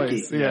played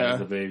Mikey. Yeah.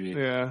 The baby.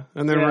 Yeah.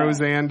 And then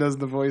Roseanne does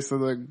the voice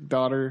of the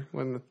daughter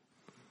when...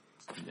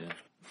 Yeah.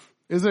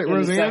 Is it in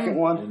Roseanne? The second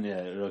one?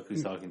 And Look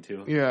Who's Talking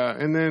too. Yeah.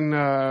 And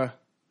then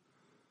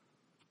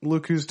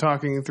Look Who's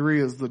Talking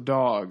 3 is the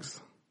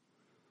dogs.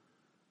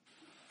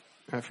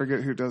 I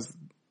forget who does.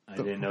 I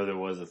didn't know there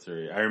was a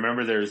 3. I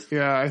remember there's.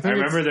 Yeah, I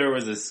remember there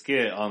was a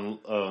skit on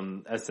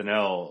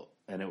SNL,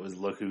 and it was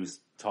Look Who's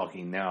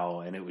Talking Now,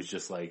 and it was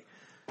just like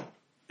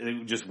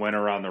it just went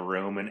around the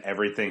room, and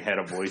everything had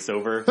a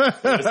voiceover. It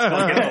was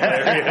fucking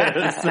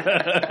hilarious.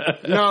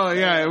 No,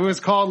 yeah, it was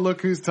called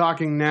Look Who's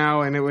Talking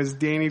Now, and it was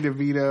Danny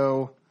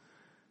DeVito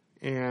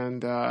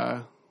and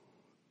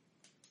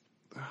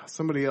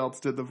somebody else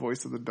did the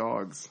voice of the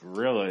dogs.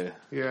 Really?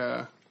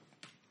 Yeah.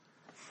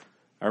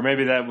 Or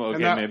maybe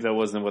maybe that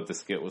wasn't what the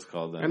skit was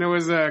called then. And it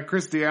was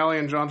Christy Alley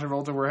and John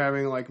Travolta were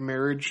having like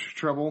marriage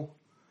trouble.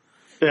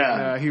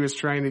 Yeah. He was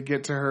trying to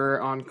get to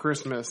her on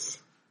Christmas.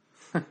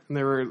 And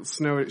they were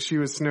she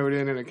was snowed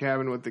in a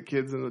cabin with the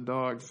kids and the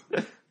dogs.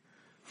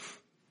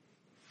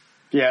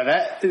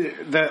 Yeah,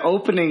 the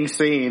opening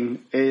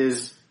scene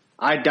is,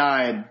 I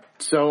died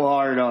so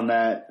hard on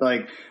that.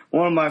 Like,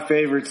 one of my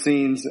favorite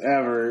scenes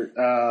ever.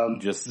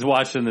 Just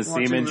watching the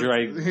semen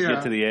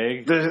get to the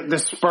egg. The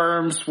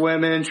sperm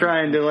swimming,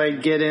 trying to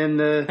like get in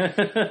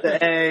the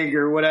egg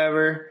or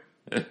whatever.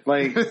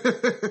 Like,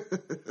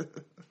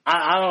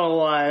 I don't know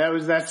why.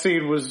 That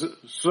scene was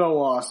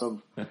so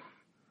awesome.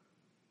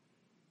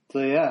 So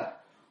yeah,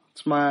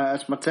 that's my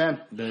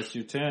 10. That's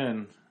your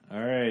 10.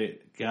 All right.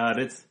 God,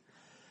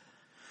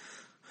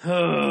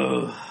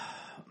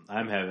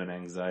 I'm having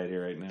anxiety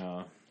right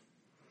now.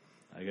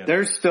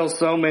 There's still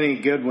so many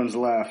good ones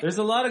left. There's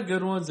a lot of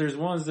good ones. There's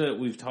ones that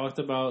we've talked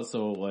about.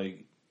 So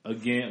like,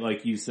 again,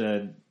 like you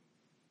said,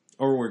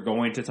 or we're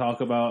going to talk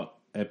about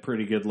at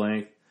pretty good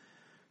length.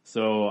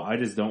 So I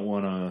just don't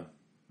want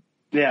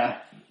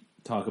to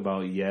talk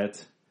about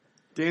yet.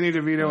 Danny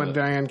DeVito and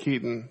Diane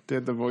Keaton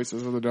did the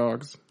voices of the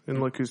dogs. And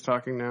Look Who's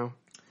Talking Now.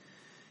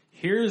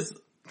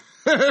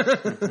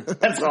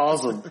 That's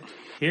awesome.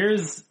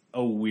 Here's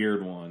a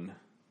weird one.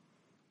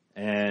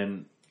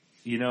 And,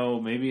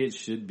 maybe it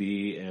should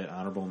be an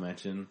honorable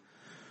mention.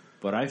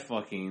 But I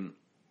fucking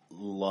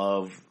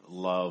loved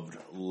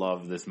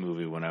this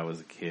movie when I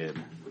was a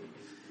kid.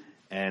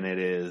 And it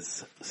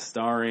is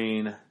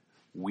starring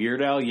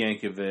Weird Al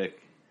Yankovic.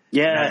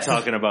 Yeah. I'm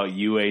talking about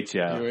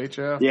UHF.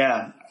 UHF?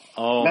 Yeah.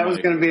 Oh, that was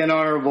going to be an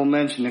honorable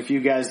mention if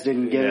you guys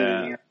didn't get it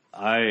in here.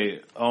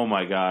 Oh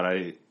my God,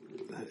 it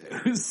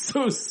was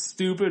so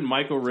stupid.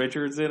 Michael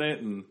Richards in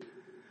it and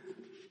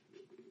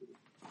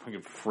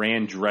fucking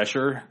Fran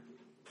Drescher.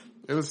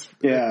 It was,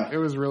 Yeah. It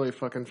was really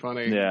fucking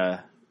funny. Yeah.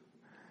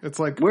 It's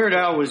like Weird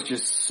Al was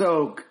just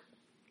so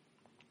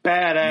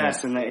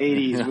badass in the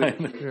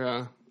 80s.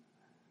 yeah.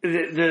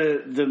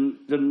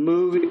 The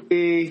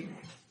movie,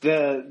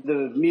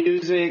 the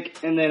music,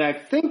 and then I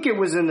think it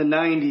was in the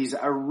 90s.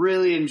 I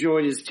really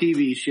enjoyed his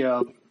TV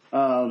show.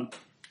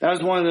 That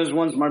was one of those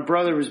ones. My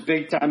brother was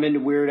big time into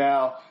Weird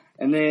Al,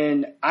 and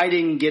then I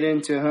didn't get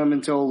into him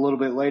until a little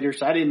bit later,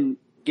 so I didn't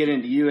get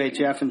into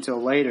UHF until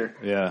later.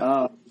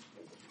 Yeah.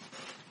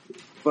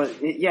 But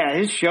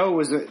his show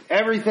was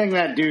everything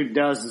that dude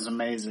does is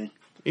amazing.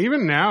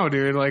 Even now,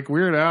 dude, like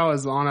Weird Al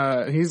is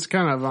he's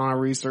kind of on a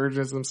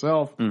resurgence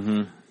himself.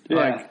 Mm-hmm.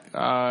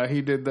 Like,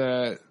 he did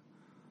that.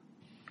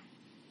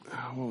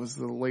 What was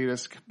the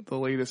latest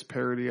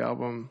parody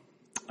album?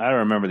 I don't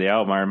remember the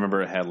album. I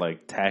remember it had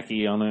like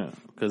Tacky on it.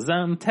 Cause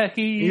I'm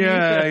tacky.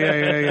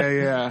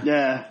 Yeah.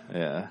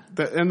 Yeah.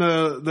 And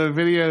the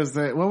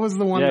videos what was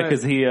the one? Yeah,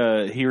 because he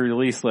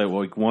released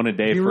like one a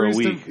day for a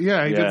week. He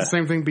did the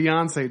same thing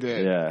Beyonce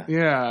did.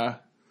 Yeah.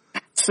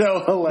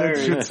 So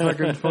hilarious. It's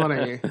fucking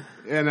funny.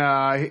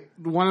 And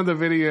one of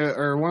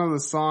the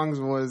songs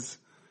was,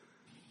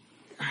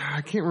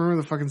 I can't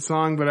remember the fucking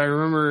song, but I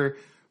remember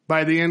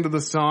by the end of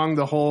the song,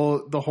 the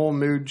whole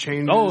mood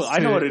changes. Oh, I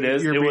know what it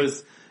is.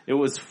 It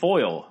was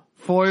Foil.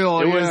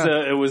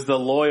 It was the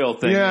loyal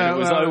thing. Yeah, it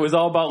was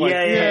all about like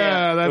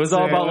that's it was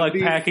all about like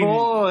packing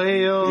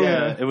foil.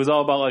 Yeah, it was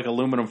all about like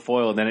aluminum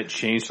foil, and then it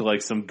changed to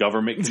like some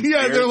government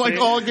conspiracy. Yeah, they're like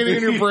all getting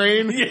in your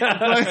brain. Yeah.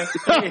 Like,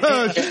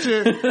 oh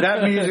shit.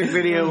 That music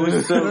video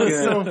was so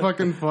good. So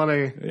fucking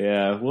funny.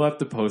 Yeah, we'll have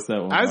to post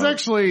that one. I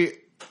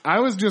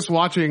was just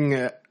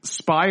watching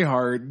Spy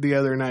Hard the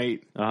other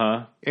night.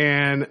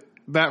 And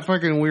that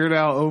fucking Weird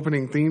Al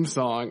opening theme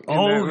song.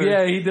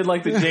 He did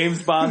like the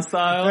James Bond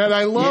style. And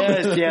I love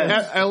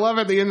Yes. I love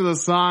at the end of the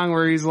song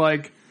where he's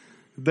like,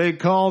 they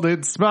called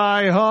it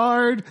Spy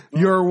Hard.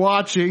 You're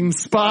watching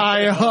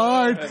Spy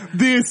Hard.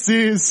 This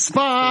is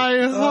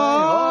Spy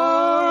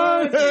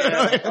Hard.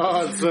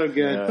 Oh, it's so good.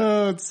 Yeah.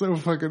 Oh, it's so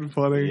fucking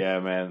funny. Yeah,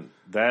 man.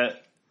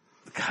 That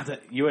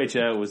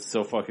UHF was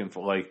so fucking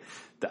like,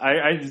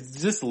 I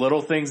just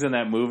little things in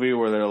that movie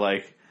where they're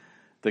like,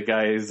 the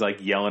guy is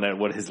like yelling at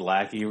what his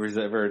lackey was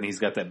ever, and he's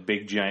got that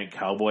big giant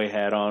cowboy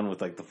hat on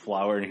with like the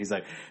flower, and he's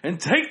like, and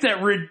take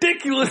that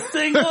ridiculous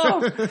thing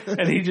off.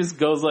 And he just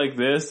goes like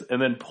this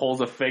and then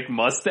pulls a fake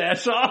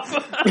mustache off.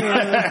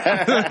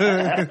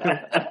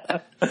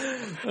 I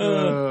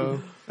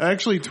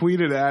actually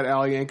tweeted at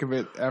Al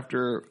Yankovic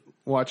after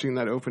watching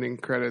that opening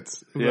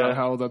credits about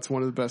how that's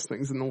one of the best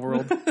things in the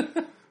world.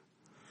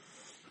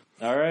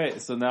 All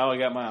right, so now I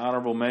got my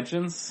honorable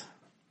mentions.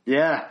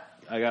 Yeah.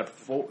 I got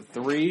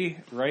 3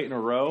 right in a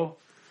row.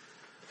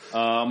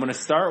 I'm going to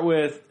start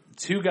with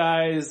 2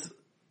 guys.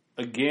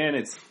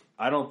 Again,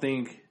 I don't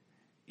think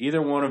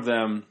either one of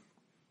them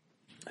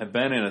have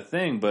been in a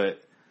thing,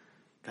 but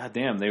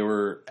goddamn, they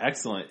were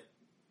excellent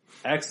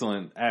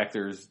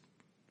actors,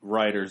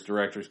 writers,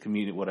 directors,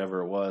 comedians,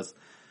 whatever it was.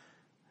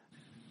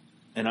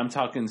 And I'm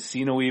talking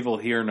See No Evil,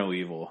 Hear No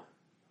Evil.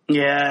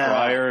 Yeah.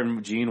 Pryor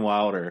and Gene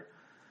Wilder.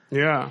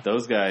 Yeah.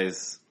 Those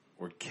guys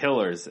were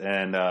killers.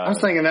 And I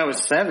was thinking that was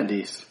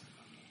 70s.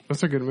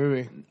 That's a good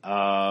movie.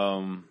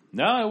 No,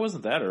 it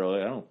wasn't that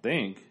early, I don't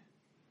think.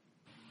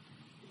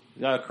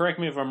 Correct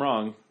me if I'm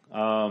wrong.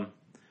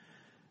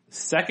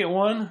 Second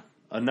one,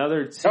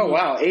 another 2. Oh,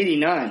 wow,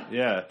 89.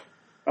 Yeah.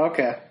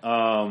 Okay.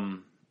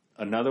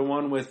 Another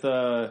one with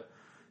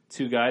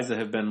 2 guys that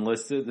have been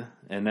listed,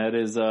 and that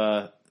is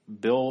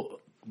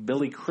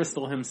Billy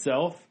Crystal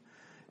himself,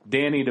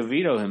 Danny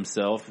DeVito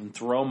himself, and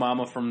Throw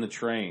Mama from the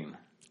Train.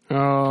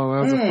 Oh,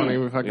 that was a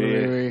funny fucking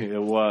movie.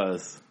 It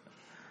was.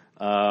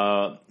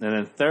 And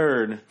then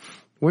third.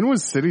 When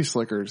was City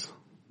Slickers?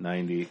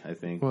 90, I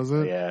think. Was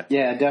it? Yeah.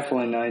 Yeah,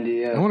 definitely 90,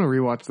 yeah. I want to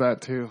rewatch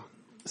that too.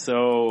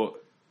 So,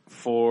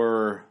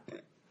 for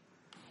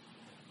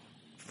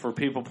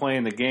people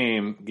playing the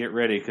game, get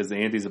ready because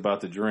Andy's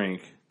about to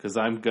drink. Because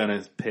I'm going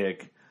to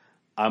pick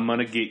I'm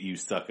Gonna Get You,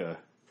 Sucker.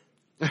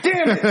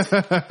 Damn it!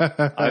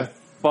 I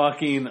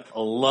fucking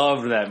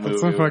loved that movie.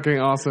 It's a fucking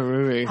awesome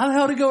movie. How the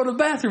hell to go to the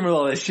bathroom with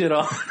all that shit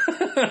on?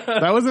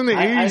 That was in the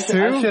 80s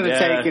too? I should have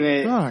taken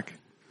it. Fuck.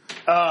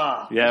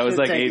 Yeah, it was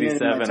like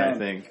 87, I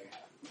think.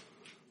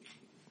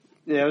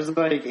 Yeah, it was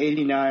like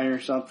 89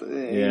 or something.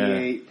 88. Yeah.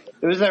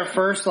 It was their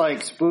first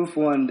like spoof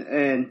one,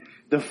 and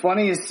the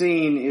funniest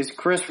scene is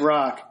Chris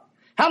Rock.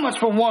 How much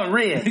for one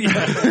rib? He's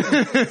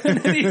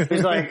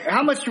like,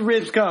 how much do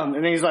ribs come?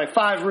 And he's like,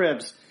 5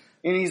 ribs.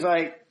 And he's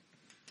like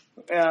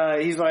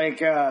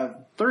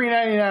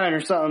 $3.99 or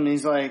something.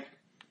 He's like,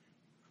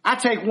 I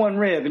take 1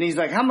 rib. And he's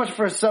like, how much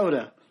for a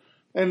soda?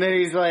 And then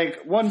he's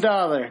like,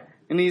 $1.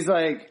 And he's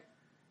like,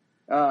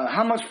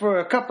 how much for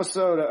a cup of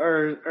soda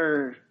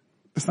or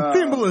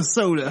thimble of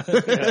soda?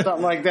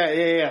 something like that.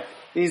 Yeah.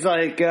 He's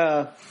like,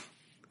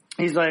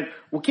 he's like,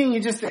 well, can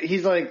you just,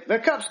 he's like, the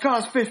cups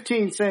cost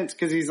 15 cents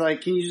because he's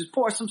like, can you just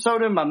pour some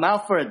soda in my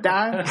mouth for a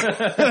dime?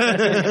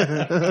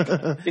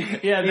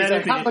 Yeah, he's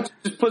like, how much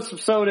just put some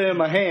soda in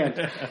my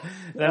hand?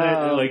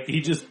 Like,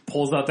 he just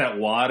pulls out that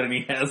wad and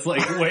he has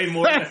like way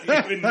more than he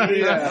even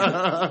needs.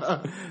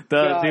 Yeah.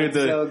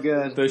 So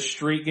good. The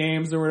street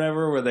games or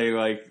whatever where they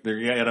like,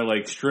 they're gotta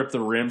like strip the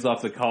rims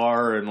off the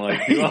car and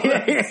like do all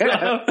that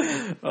stuff.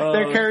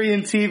 They're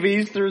carrying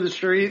TVs through the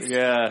streets.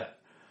 Yeah.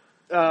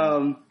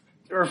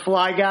 Or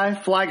Fly Guy.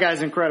 Fly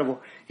Guy's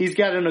incredible. He's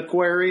got an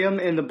aquarium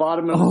in the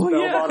bottom of his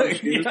bell-bottom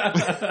shoes.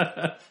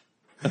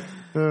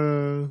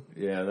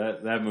 Yeah,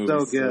 that movie's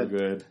so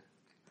good.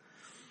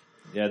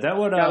 Yeah, that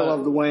would. Gotta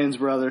love the Wayans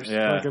brothers.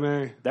 Yeah, Fucking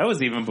A. that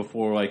was even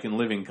before like In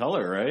Living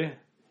Color, right?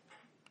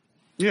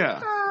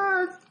 Yeah.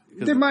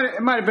 It might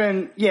have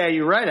been. Yeah,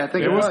 you're right. I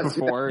think it was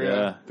before.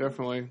 Yeah,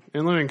 definitely.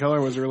 In Living Color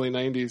was early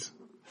 90s.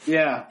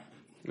 Yeah.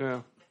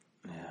 Yeah.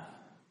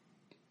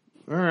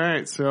 All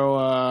right,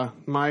 so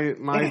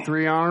my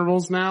three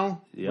honorables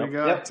now. Yep. We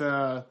got.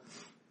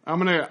 I'm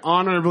going to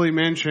honorably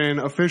mention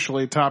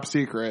officially Top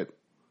Secret,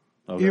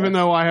 even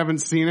though I haven't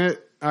seen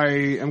it.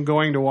 I am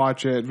going to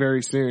watch it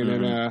very soon,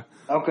 and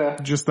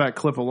just that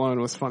clip alone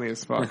was funny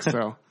as fuck.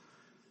 So,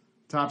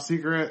 Top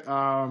Secret,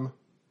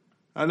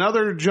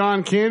 another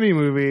John Candy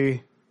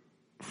movie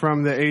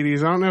from the 80s.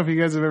 I don't know if you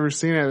guys have ever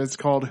seen it. It's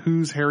called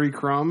Who's Harry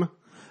Crumb?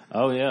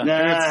 Oh, yeah.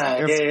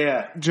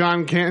 Yeah.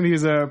 John Candy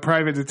is a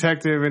private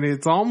detective, and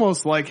it's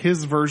almost like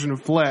his version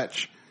of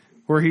Fletch,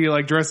 where he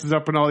like dresses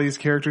up in all these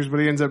characters, but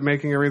he ends up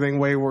making everything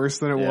way worse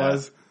than it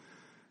was.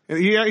 And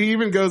he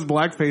even goes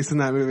blackface in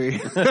that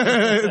movie.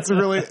 It's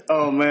really...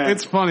 Oh, man.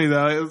 It's funny,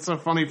 though. It's a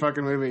funny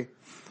fucking movie.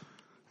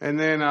 And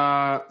then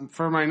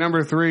for my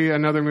number three,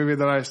 another movie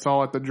that I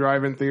saw at the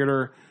drive-in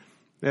theater,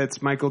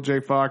 it's Michael J.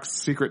 Fox,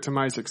 Secret to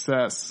My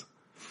Success.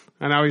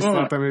 And I always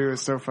thought that movie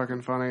was so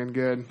fucking funny and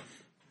good.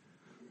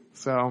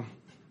 So,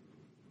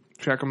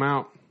 check them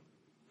out.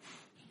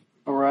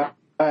 All right.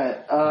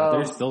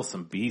 There's still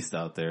some beast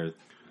out there.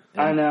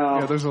 I know.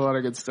 Yeah, there's a lot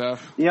of good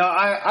stuff. Yeah,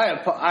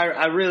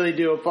 I really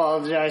do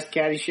apologize,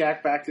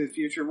 Caddyshack, Back to the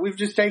Future. We've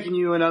just taken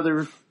you in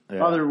other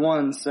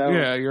ones. So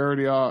Yeah, you're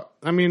already off.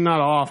 I mean, not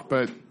off,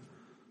 but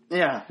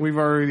yeah, we've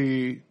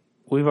already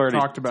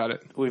talked about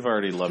it. We've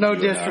already loved no you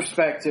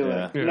disrespect to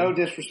it. Yeah. No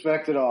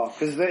disrespect at all.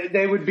 Because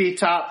they would be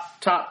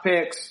top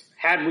picks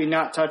had we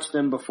not touched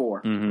them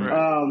before. Mm-hmm.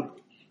 Right.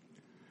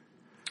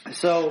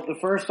 So the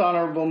first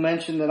honorable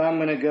mention that I'm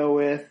going to go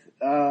with,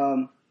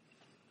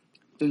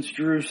 since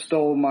Drew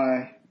stole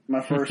my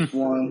first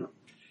one,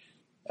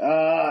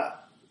 I'm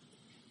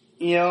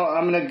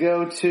going to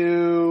go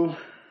to.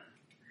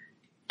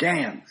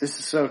 Damn, this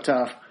is so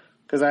tough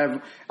because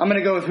I'm going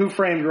to go with Who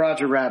Framed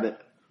Roger Rabbit.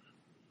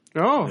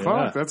 Oh,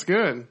 fuck, that's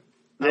good.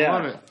 I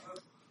love it.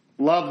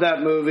 Love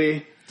that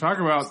movie. Talk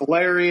about It's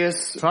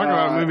hilarious. Talk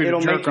about a movie to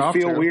it'll jerk make you off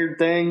feel to. weird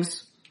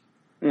things.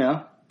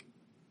 Yeah.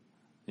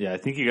 Yeah, I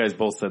think you guys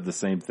both said the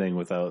same thing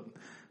without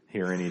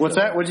hearing each What's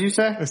other. that? What did you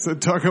say? I said,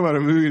 talk about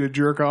a movie to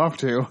jerk off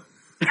to.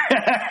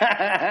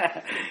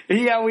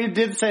 Yeah, we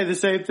did say the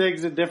same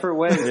things in different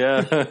ways.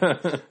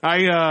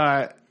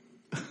 Yeah.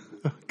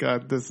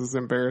 God, this is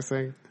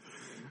embarrassing.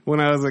 When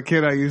I was a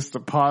kid, I used to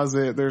pause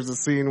it. There's a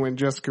scene when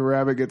Jessica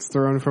Rabbit gets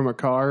thrown from a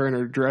car and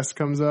her dress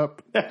comes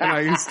up. And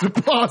I used to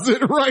pause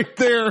it right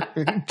there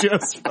and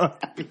just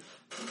fucking...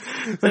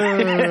 when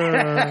you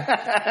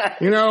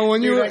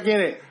Dude, were, I get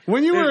it.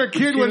 When you were a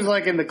kid, she was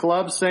like in the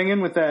club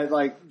singing with that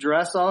like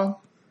dress on.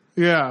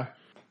 Yeah.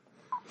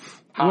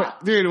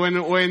 Dude,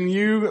 when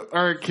you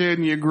are a kid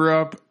and you grew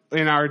up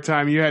in our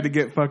time, you had to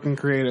get fucking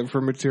creative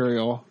for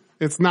material.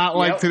 It's not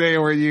like today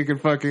where you can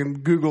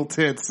fucking Google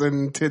tits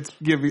and it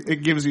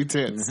gives you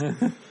tits.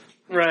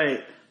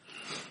 Right.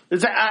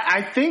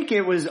 I think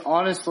it was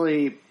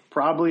honestly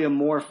probably a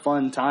more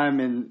fun time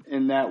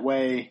in that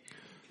way,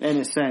 in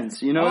a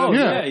sense. You know? Oh,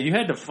 yeah. You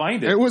had to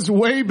find it. It was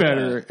way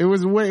better. Yeah.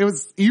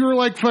 You were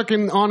like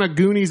fucking on a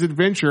Goonies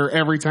adventure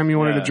every time you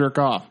wanted to jerk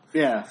off.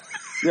 Yeah.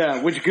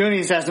 Yeah, which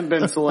Goonies hasn't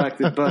been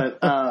selected, but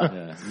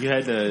you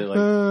had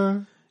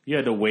to you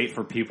had to wait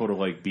for people to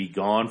like be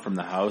gone from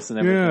the house and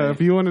everything. Yeah,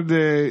 if you wanted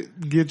to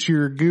get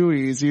your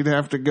gooies, you'd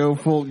have to go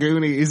full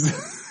Goonies.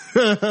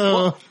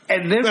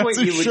 And then what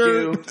you would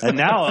do. And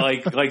now,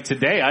 like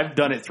today, I've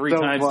done it three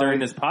times during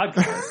this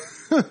podcast.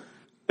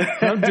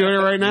 I'm doing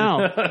it right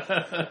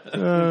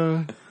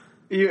now.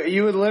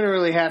 You would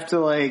literally have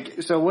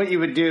to so what you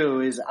would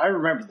do is, I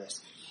remember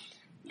this.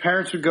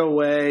 Parents would go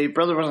away,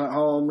 brother wasn't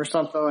home or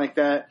something like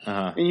that,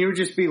 and you would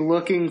just be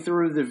looking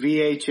through the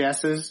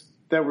VHSs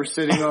that were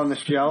sitting on the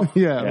shelf.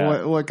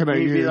 Yeah. What can I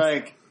use? You'd be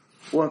like,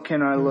 what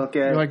can I look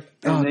at? You're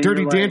like,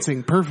 Dirty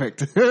Dancing,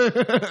 perfect.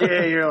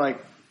 Yeah, you're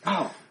like,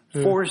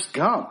 Forrest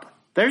Gump.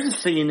 There's a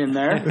scene in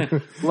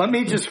there. Let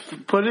me just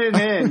put it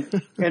in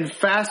and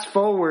fast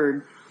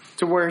forward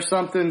to where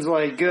something's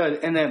like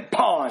good and then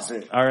pause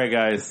it. All right,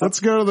 guys. Let's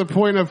go to the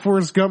point of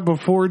Forrest Gump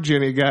before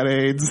Jenny got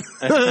AIDS.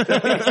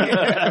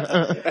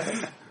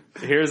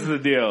 Here's the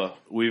deal.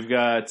 We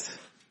got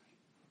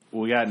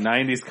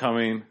 90s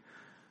coming.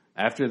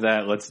 After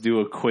that, let's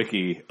do a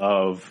quickie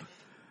of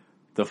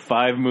the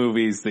 5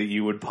 movies that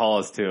you would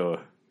pause to.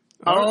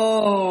 Oh,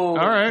 all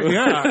right,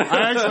 yeah.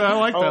 I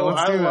like that.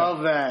 Let's do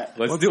love that.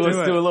 Let's do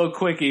a little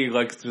quickie.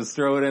 Like, just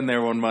throw it in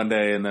there one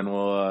Monday, and then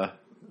we'll. All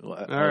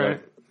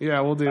right.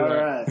 Yeah, we'll do that. All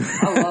right.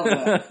 I love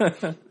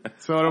that.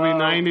 So it'll be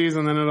 90s,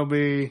 and then it'll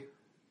be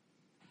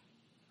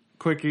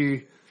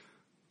quickie.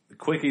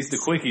 Quickies to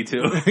quickie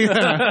too.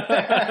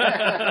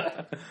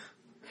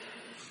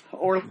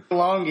 Or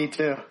longy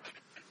too.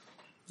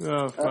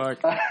 Oh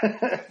fuck.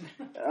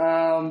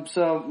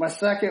 So my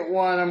second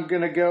one, I'm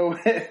gonna go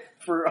with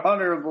for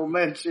honorable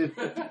mention.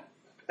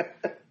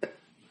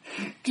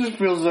 Just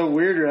feels so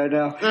weird right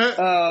now.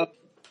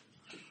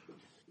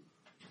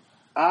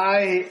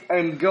 I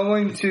am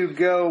going to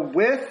go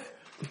with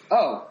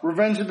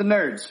Revenge of the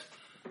Nerds.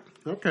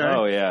 Okay.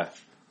 Oh yeah.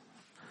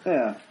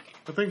 Yeah.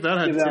 I think that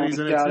had titties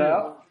in it too.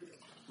 Out.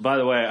 By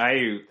the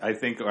way, I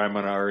think I'm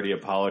going to already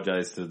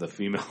apologize to the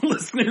female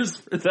listeners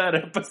for that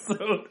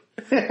episode.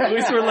 At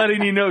least we're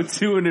letting you know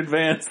 2 in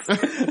advance.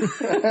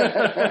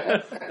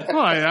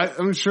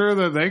 I'm sure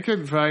that they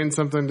could find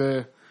something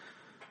to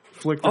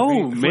flick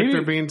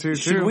their bean to,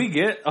 too. Should we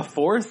get a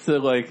 4th to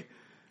like...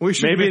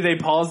 Maybe they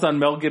paused on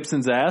Mel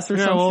Gibson's ass or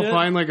something. Yeah, we'll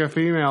find like a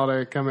female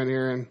to come in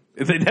here and...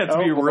 They'd have to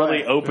be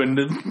really open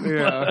to...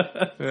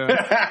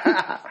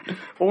 Yeah.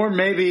 Or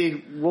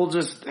maybe we'll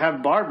just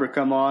have Barbara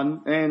come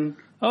on and...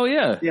 Oh,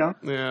 yeah.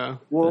 Yeah.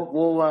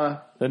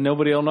 We'll then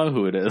nobody will know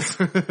who it is.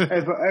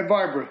 Hey,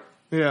 Barbara.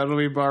 Yeah, it'll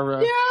be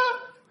Barbara.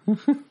 Yeah.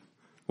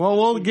 Well,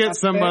 we'll get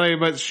somebody,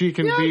 but she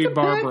can be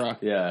Barbara.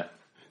 Yeah.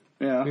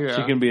 Yeah.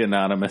 She can be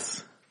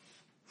anonymous.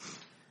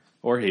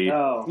 Or he.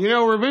 Oh. You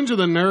know, Revenge of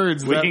the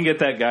Nerds. We can get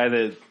that guy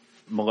that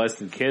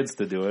molested kids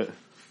to do it.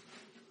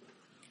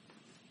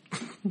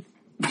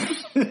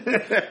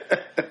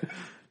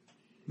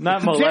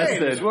 Not molested.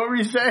 James, what were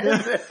you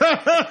saying?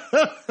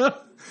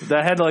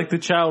 That had like the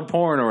child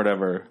porn or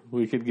whatever.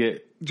 We could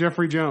get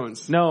Jeffrey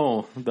Jones.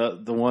 No,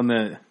 the one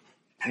that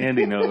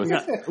Andy knows.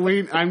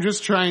 I'm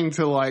just trying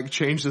to like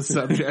change the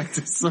subject.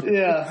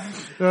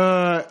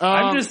 Yeah.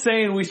 I'm just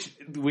saying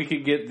we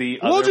could get the.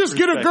 We'll just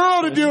get a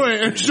girl to do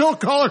it, and she'll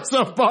call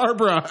herself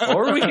Barbara.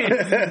 or we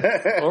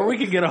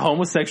could get a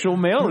homosexual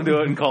male to do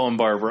it and call him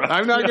Barbara.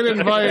 I'm not going to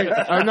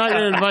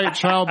invite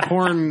child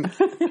porn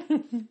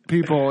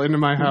people into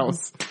my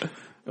house.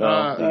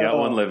 Well, you got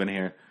one living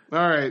here. All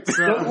right.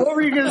 So what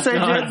were you going to say,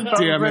 James, about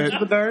Revenge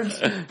of the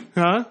Nerds?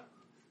 Huh?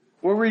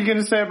 What were you going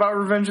to say about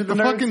Revenge of the Nerds?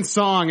 The fucking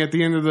song at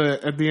the end of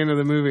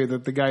the movie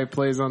that the guy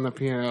plays on the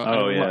piano.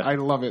 Oh, I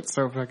love it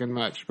so fucking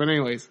much. But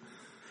anyways,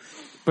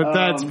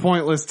 that's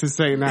pointless to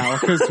say now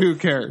because who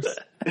cares?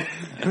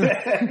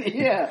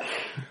 Yeah.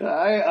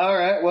 All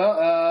right.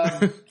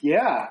 Well,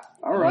 yeah.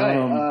 All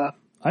right.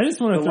 I just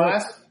want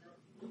to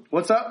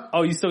What's up?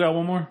 Oh, you still got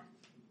one more?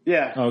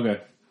 Yeah. Okay.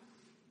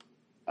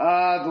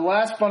 The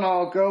last one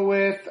I'll go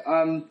with,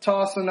 I'm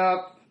tossing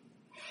up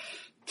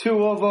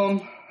 2 of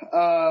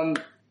them.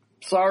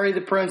 Sorry,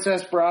 The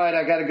Princess Bride.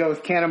 I got to go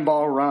with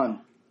Cannonball Run.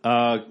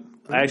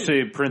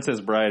 Actually, Princess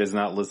Bride is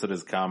not listed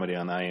as comedy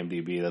on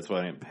IMDb. That's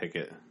why I didn't pick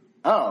it.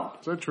 Oh.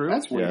 Is that true?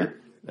 That's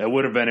weird. Yeah. It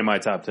would have been in my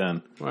top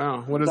 10.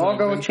 Wow. What is so it? I'll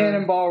go with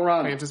Cannonball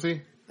Run.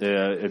 Fantasy?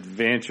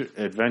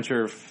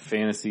 Adventure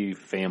Fantasy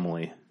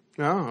Family.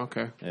 Oh,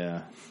 okay.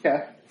 Yeah.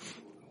 Okay.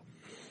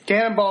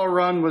 Cannonball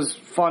Run was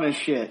fun as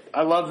shit.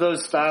 I love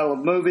those style of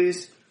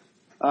movies.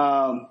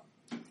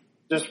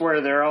 Just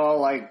where they're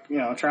all like,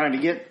 trying to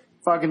get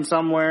fucking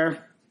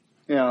somewhere.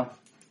 They're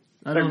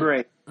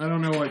great. I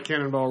don't know what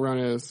Cannonball Run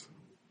is.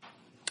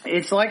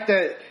 It's like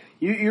that.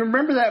 You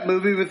remember that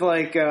movie with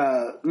like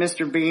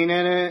Mr. Bean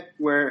in it,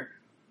 where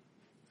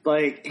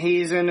like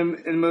he's in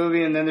the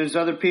movie and then there's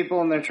other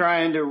people and they're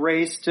trying to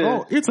race to.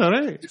 Oh, it's a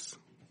race.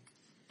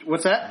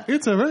 What's that?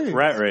 It's a race.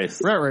 Rat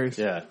Race.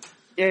 Yeah.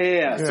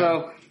 Yeah.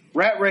 So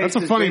Rat Race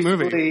That's a funny is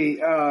basically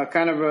movie.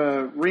 Kind of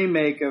a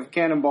remake of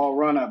Cannonball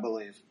Run, I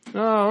believe.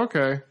 Oh,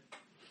 okay.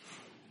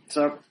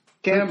 So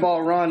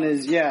Cannonball Run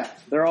is,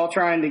 they're all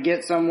trying to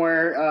get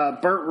somewhere.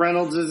 Burt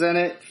Reynolds is in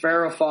it.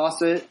 Farrah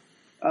Fawcett.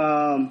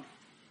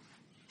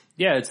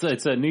 Yeah,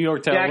 it's a New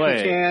York to Jackie LA.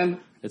 Chan.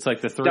 It's like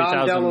the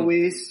 3,000. Dom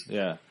DeLuise.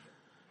 Yeah.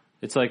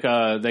 It's like,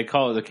 they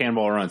call it the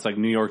Cannonball Run. It's like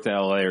New York to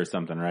LA or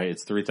something, right?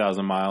 It's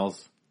 3,000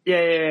 miles.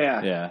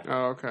 Yeah.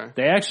 Oh, okay.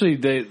 They actually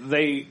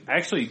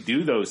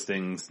do those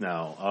things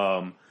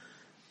now.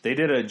 They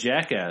did a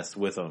Jackass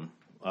with them.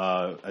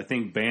 I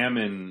think Bam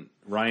and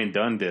Ryan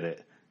Dunn did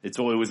it. It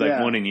was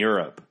like one in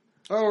Europe.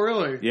 Oh,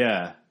 really?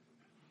 Yeah.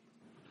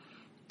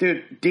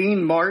 Dude,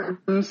 Dean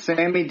Martin,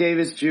 Sammy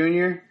Davis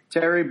Jr.,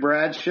 Terry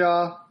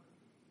Bradshaw,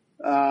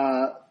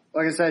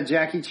 like I said,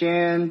 Jackie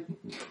Chan,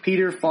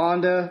 Peter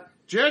Fonda.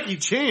 Jackie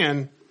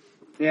Chan?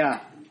 Yeah.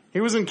 He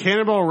was in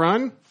Cannonball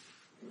Run?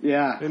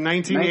 Yeah. In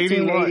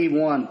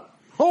 1981.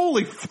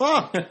 Holy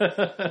fuck!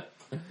 I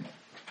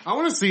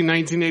want to see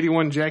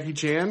 1981 Jackie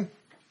Chan.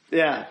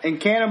 Yeah, and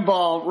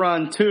Cannonball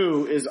Run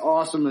 2 is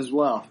awesome as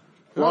well.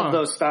 Love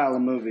those style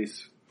of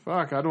movies.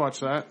 Fuck, I'd watch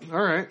that.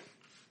 All right.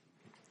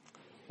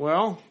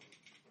 Well,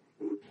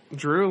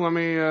 Drew, let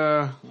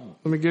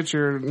me get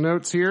your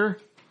notes here,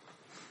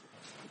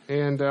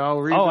 and I'll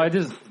read. Oh, I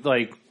just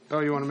like. Oh,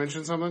 you want to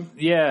mention something?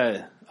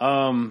 Yeah.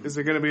 Is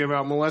it going to be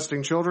about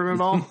molesting children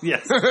at all?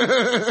 Yes.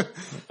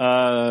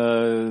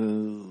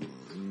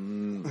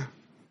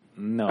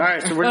 No. All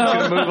right, so we're just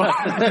going to move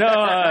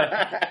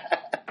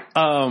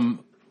on.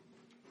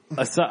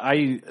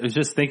 I was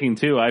just thinking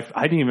too. I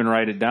didn't even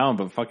write it down,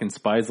 but fucking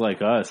Spies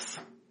Like Us.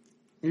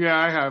 Yeah,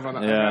 I have it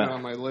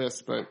on my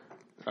list, but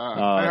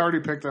I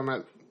already picked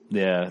them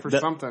for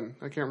something.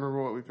 I can't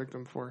remember what we picked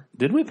them for.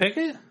 Did we pick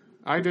it?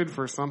 I did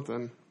for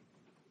something.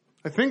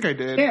 I think I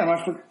did. Damn,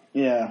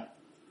 yeah.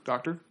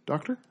 Doctor. I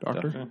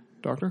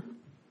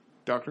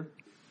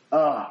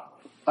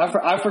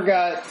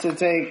forgot to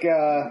take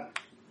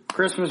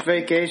Christmas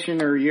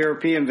vacation or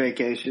European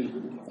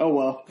vacation. Oh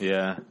well.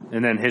 Yeah,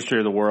 and then History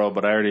of the World,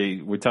 but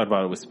we talked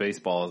about it with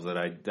Spaceballs.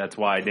 That's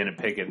why I didn't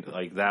pick it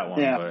like that one.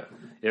 Yeah. But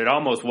it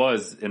almost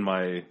was in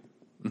my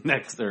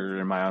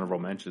in my honorable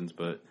mentions.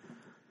 But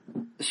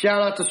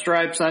shout out to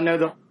Stripes. I know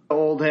the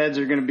old heads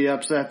are going to be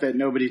upset that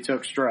nobody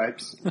took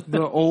Stripes.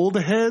 The old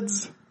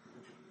heads.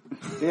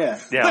 Yeah.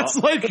 That's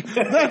like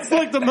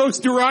the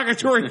most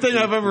derogatory thing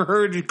I've ever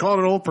heard. You call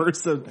an old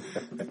person.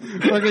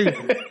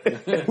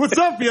 Like, what's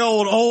up, you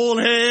old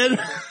head?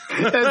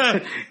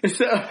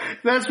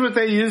 That's what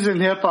they use in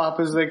hip hop,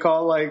 is they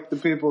call like the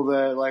people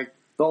that like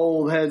the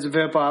old heads of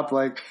hip hop,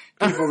 like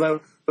people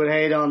that would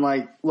hate on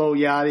like Lil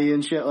Yachty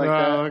and shit like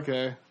that. Oh,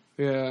 okay.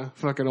 Yeah.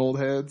 Fucking old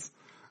heads.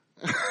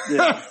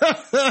 Yeah.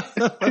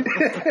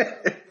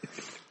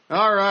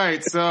 All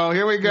right. So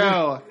here we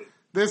go.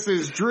 This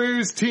is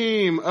Drew's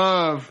team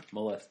of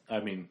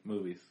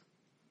movies.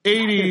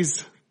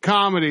 80s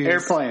comedies.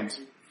 Airplanes.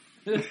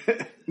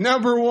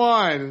 Number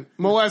 1,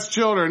 molest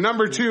children.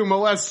 Number 2,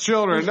 molest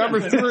children. Number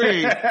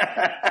 3,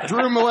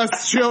 Drew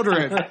molests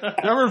children.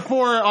 Number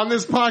 4, on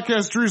this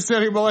podcast, Drew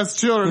said he molests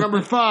children.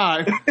 Number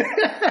 5.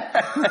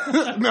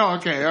 No,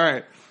 okay, all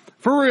right.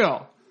 For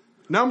real.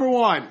 Number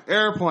 1,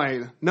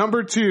 Airplane.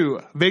 Number 2,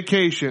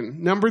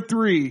 Vacation. Number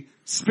 3,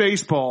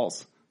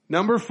 Spaceballs.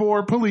 Number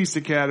 4, Police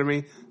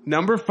Academy.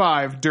 Number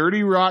 5,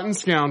 Dirty Rotten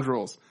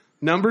Scoundrels.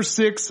 Number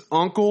 6,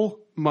 Uncle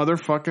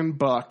Motherfucking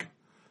Buck.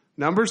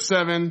 Number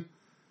 7,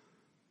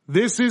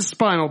 This Is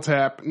Spinal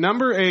Tap.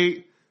 Number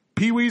 8,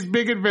 Pee-wee's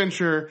Big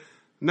Adventure.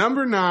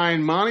 Number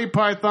 9, Monty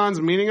Python's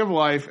Meaning of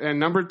Life. And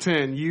number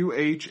 10,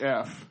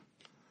 UHF.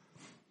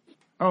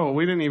 Oh,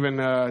 we didn't even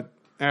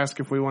ask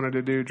if we wanted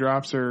to do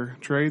drops or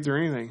trades or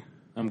anything.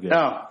 I'm good.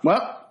 Oh,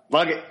 well,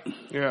 fuck it.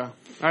 Yeah,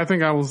 I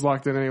think I was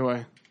locked in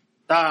anyway.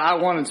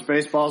 I wanted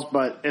Spaceballs,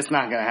 but it's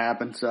not going to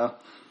happen, so.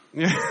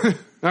 Yeah.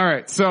 All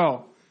right.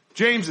 So,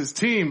 James's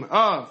team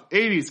of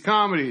 80s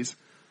comedies.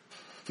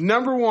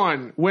 Number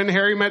 1, When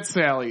Harry Met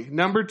Sally.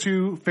 Number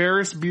 2,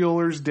 Ferris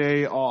Bueller's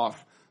Day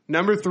Off.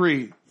 Number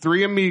 3,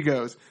 Three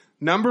Amigos.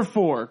 Number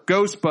 4,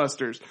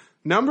 Ghostbusters.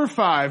 Number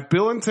 5,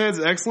 Bill and Ted's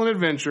Excellent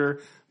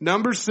Adventure.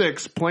 Number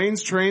 6,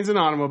 Planes, Trains, and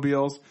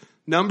Automobiles.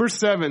 Number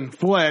 7,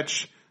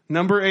 Fletch.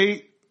 Number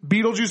 8,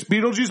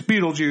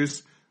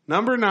 Beetlejuice.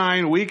 Number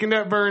 9, Weekend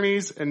at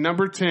Bernie's. And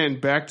number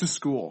 10, Back to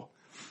School.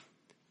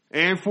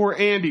 And for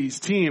Andy's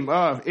team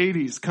of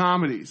 80s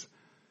comedies.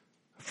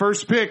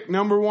 First pick,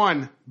 number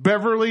 1,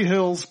 Beverly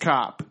Hills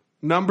Cop.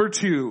 Number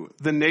 2,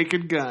 The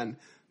Naked Gun.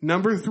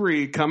 Number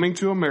 3, Coming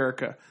to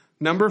America.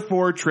 Number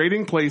 4,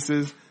 Trading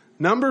Places.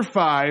 Number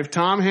 5,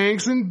 Tom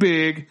Hanks and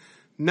Big.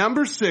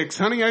 Number 6,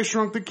 Honey, I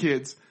Shrunk the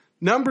Kids.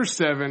 Number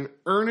 7,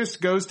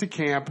 Ernest Goes to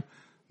Camp.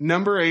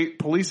 Number 8,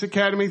 Police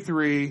Academy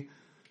 3.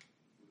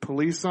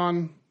 Police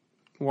on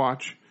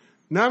Watch.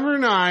 Number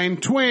 9,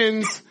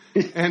 Twins.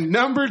 And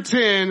number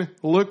 10,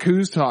 Look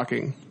Who's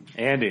Talking.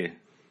 Andy.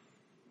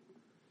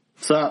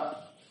 What's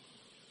up?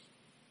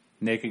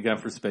 Naked Gun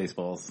for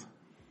Spaceballs.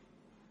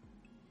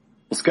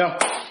 Let's go. All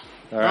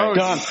right. Oh,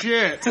 Done.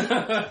 shit.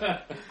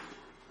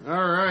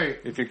 All right.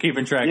 If you're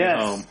keeping track Yes.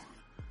 at home.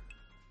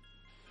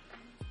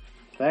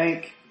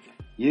 Thank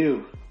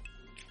you.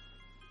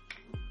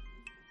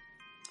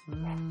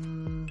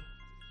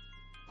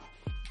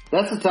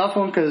 That's a tough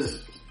one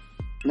because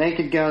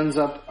Naked Gun's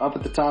up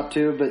at the top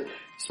too, but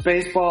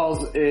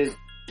Spaceballs is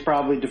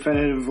probably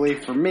definitively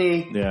for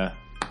me. Yeah.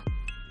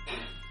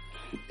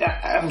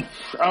 I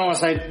don't want to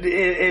say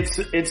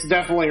it's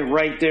definitely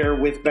right there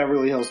with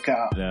Beverly Hills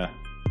Cop. Yeah.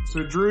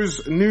 So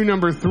Drew's new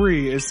number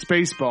 3 is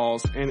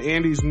Spaceballs, and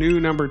Andy's new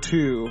number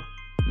 2.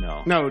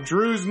 No,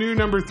 Drew's new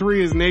number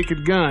 3 is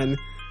Naked Gun,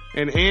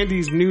 and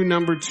Andy's new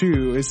number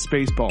 2 is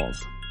Spaceballs.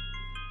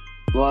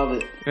 Love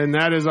it. And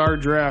that is our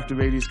draft of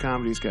 80s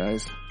comedies,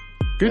 guys.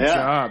 Good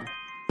job.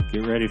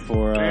 Get ready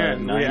for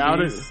Man,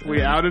 90s.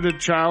 we outed a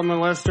child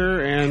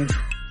molester and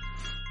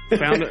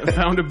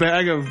found a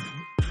bag of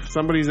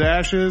somebody's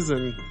ashes,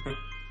 and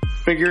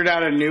Figured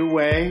out a new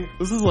way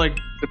this is like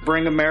to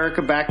bring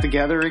America back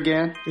together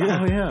again. yeah,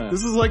 Oh, yeah.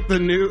 This is like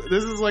an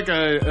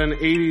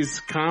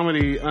 80s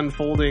comedy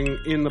unfolding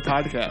in the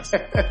podcast.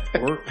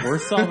 We're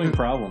solving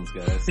problems,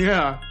 guys.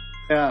 Yeah.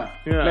 Yeah.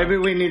 Yeah. Maybe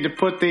we need to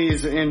put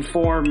these in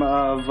form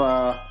of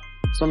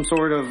some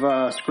sort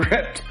of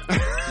script.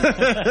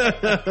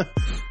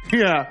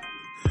 Yeah.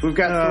 We've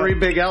got 3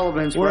 big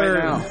elements right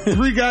now.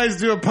 3 guys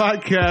do a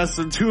podcast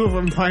and 2 of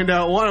them find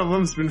out one of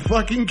them's been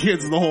fucking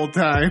kids the whole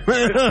time.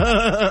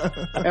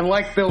 And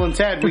like Bill and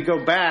Ted, we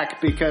go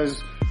back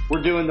because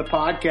we're doing the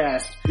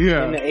podcast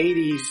in the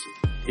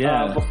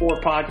 80s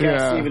before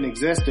podcasts even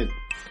existed.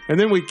 And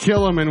then we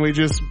kill him and we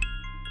just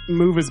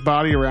move his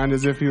body around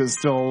as if he was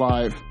still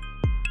alive.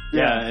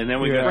 Yeah, and then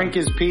we go drink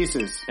his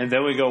pieces. And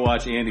then we go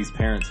watch Andy's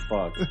parents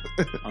fuck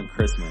on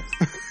Christmas.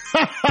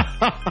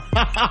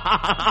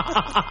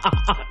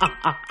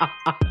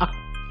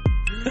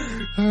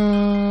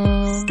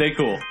 Stay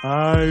cool.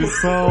 I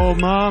saw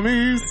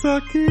mommy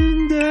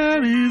sucking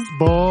daddy's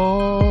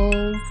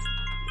balls.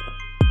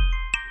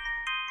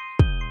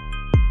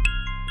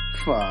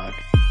 Fuck.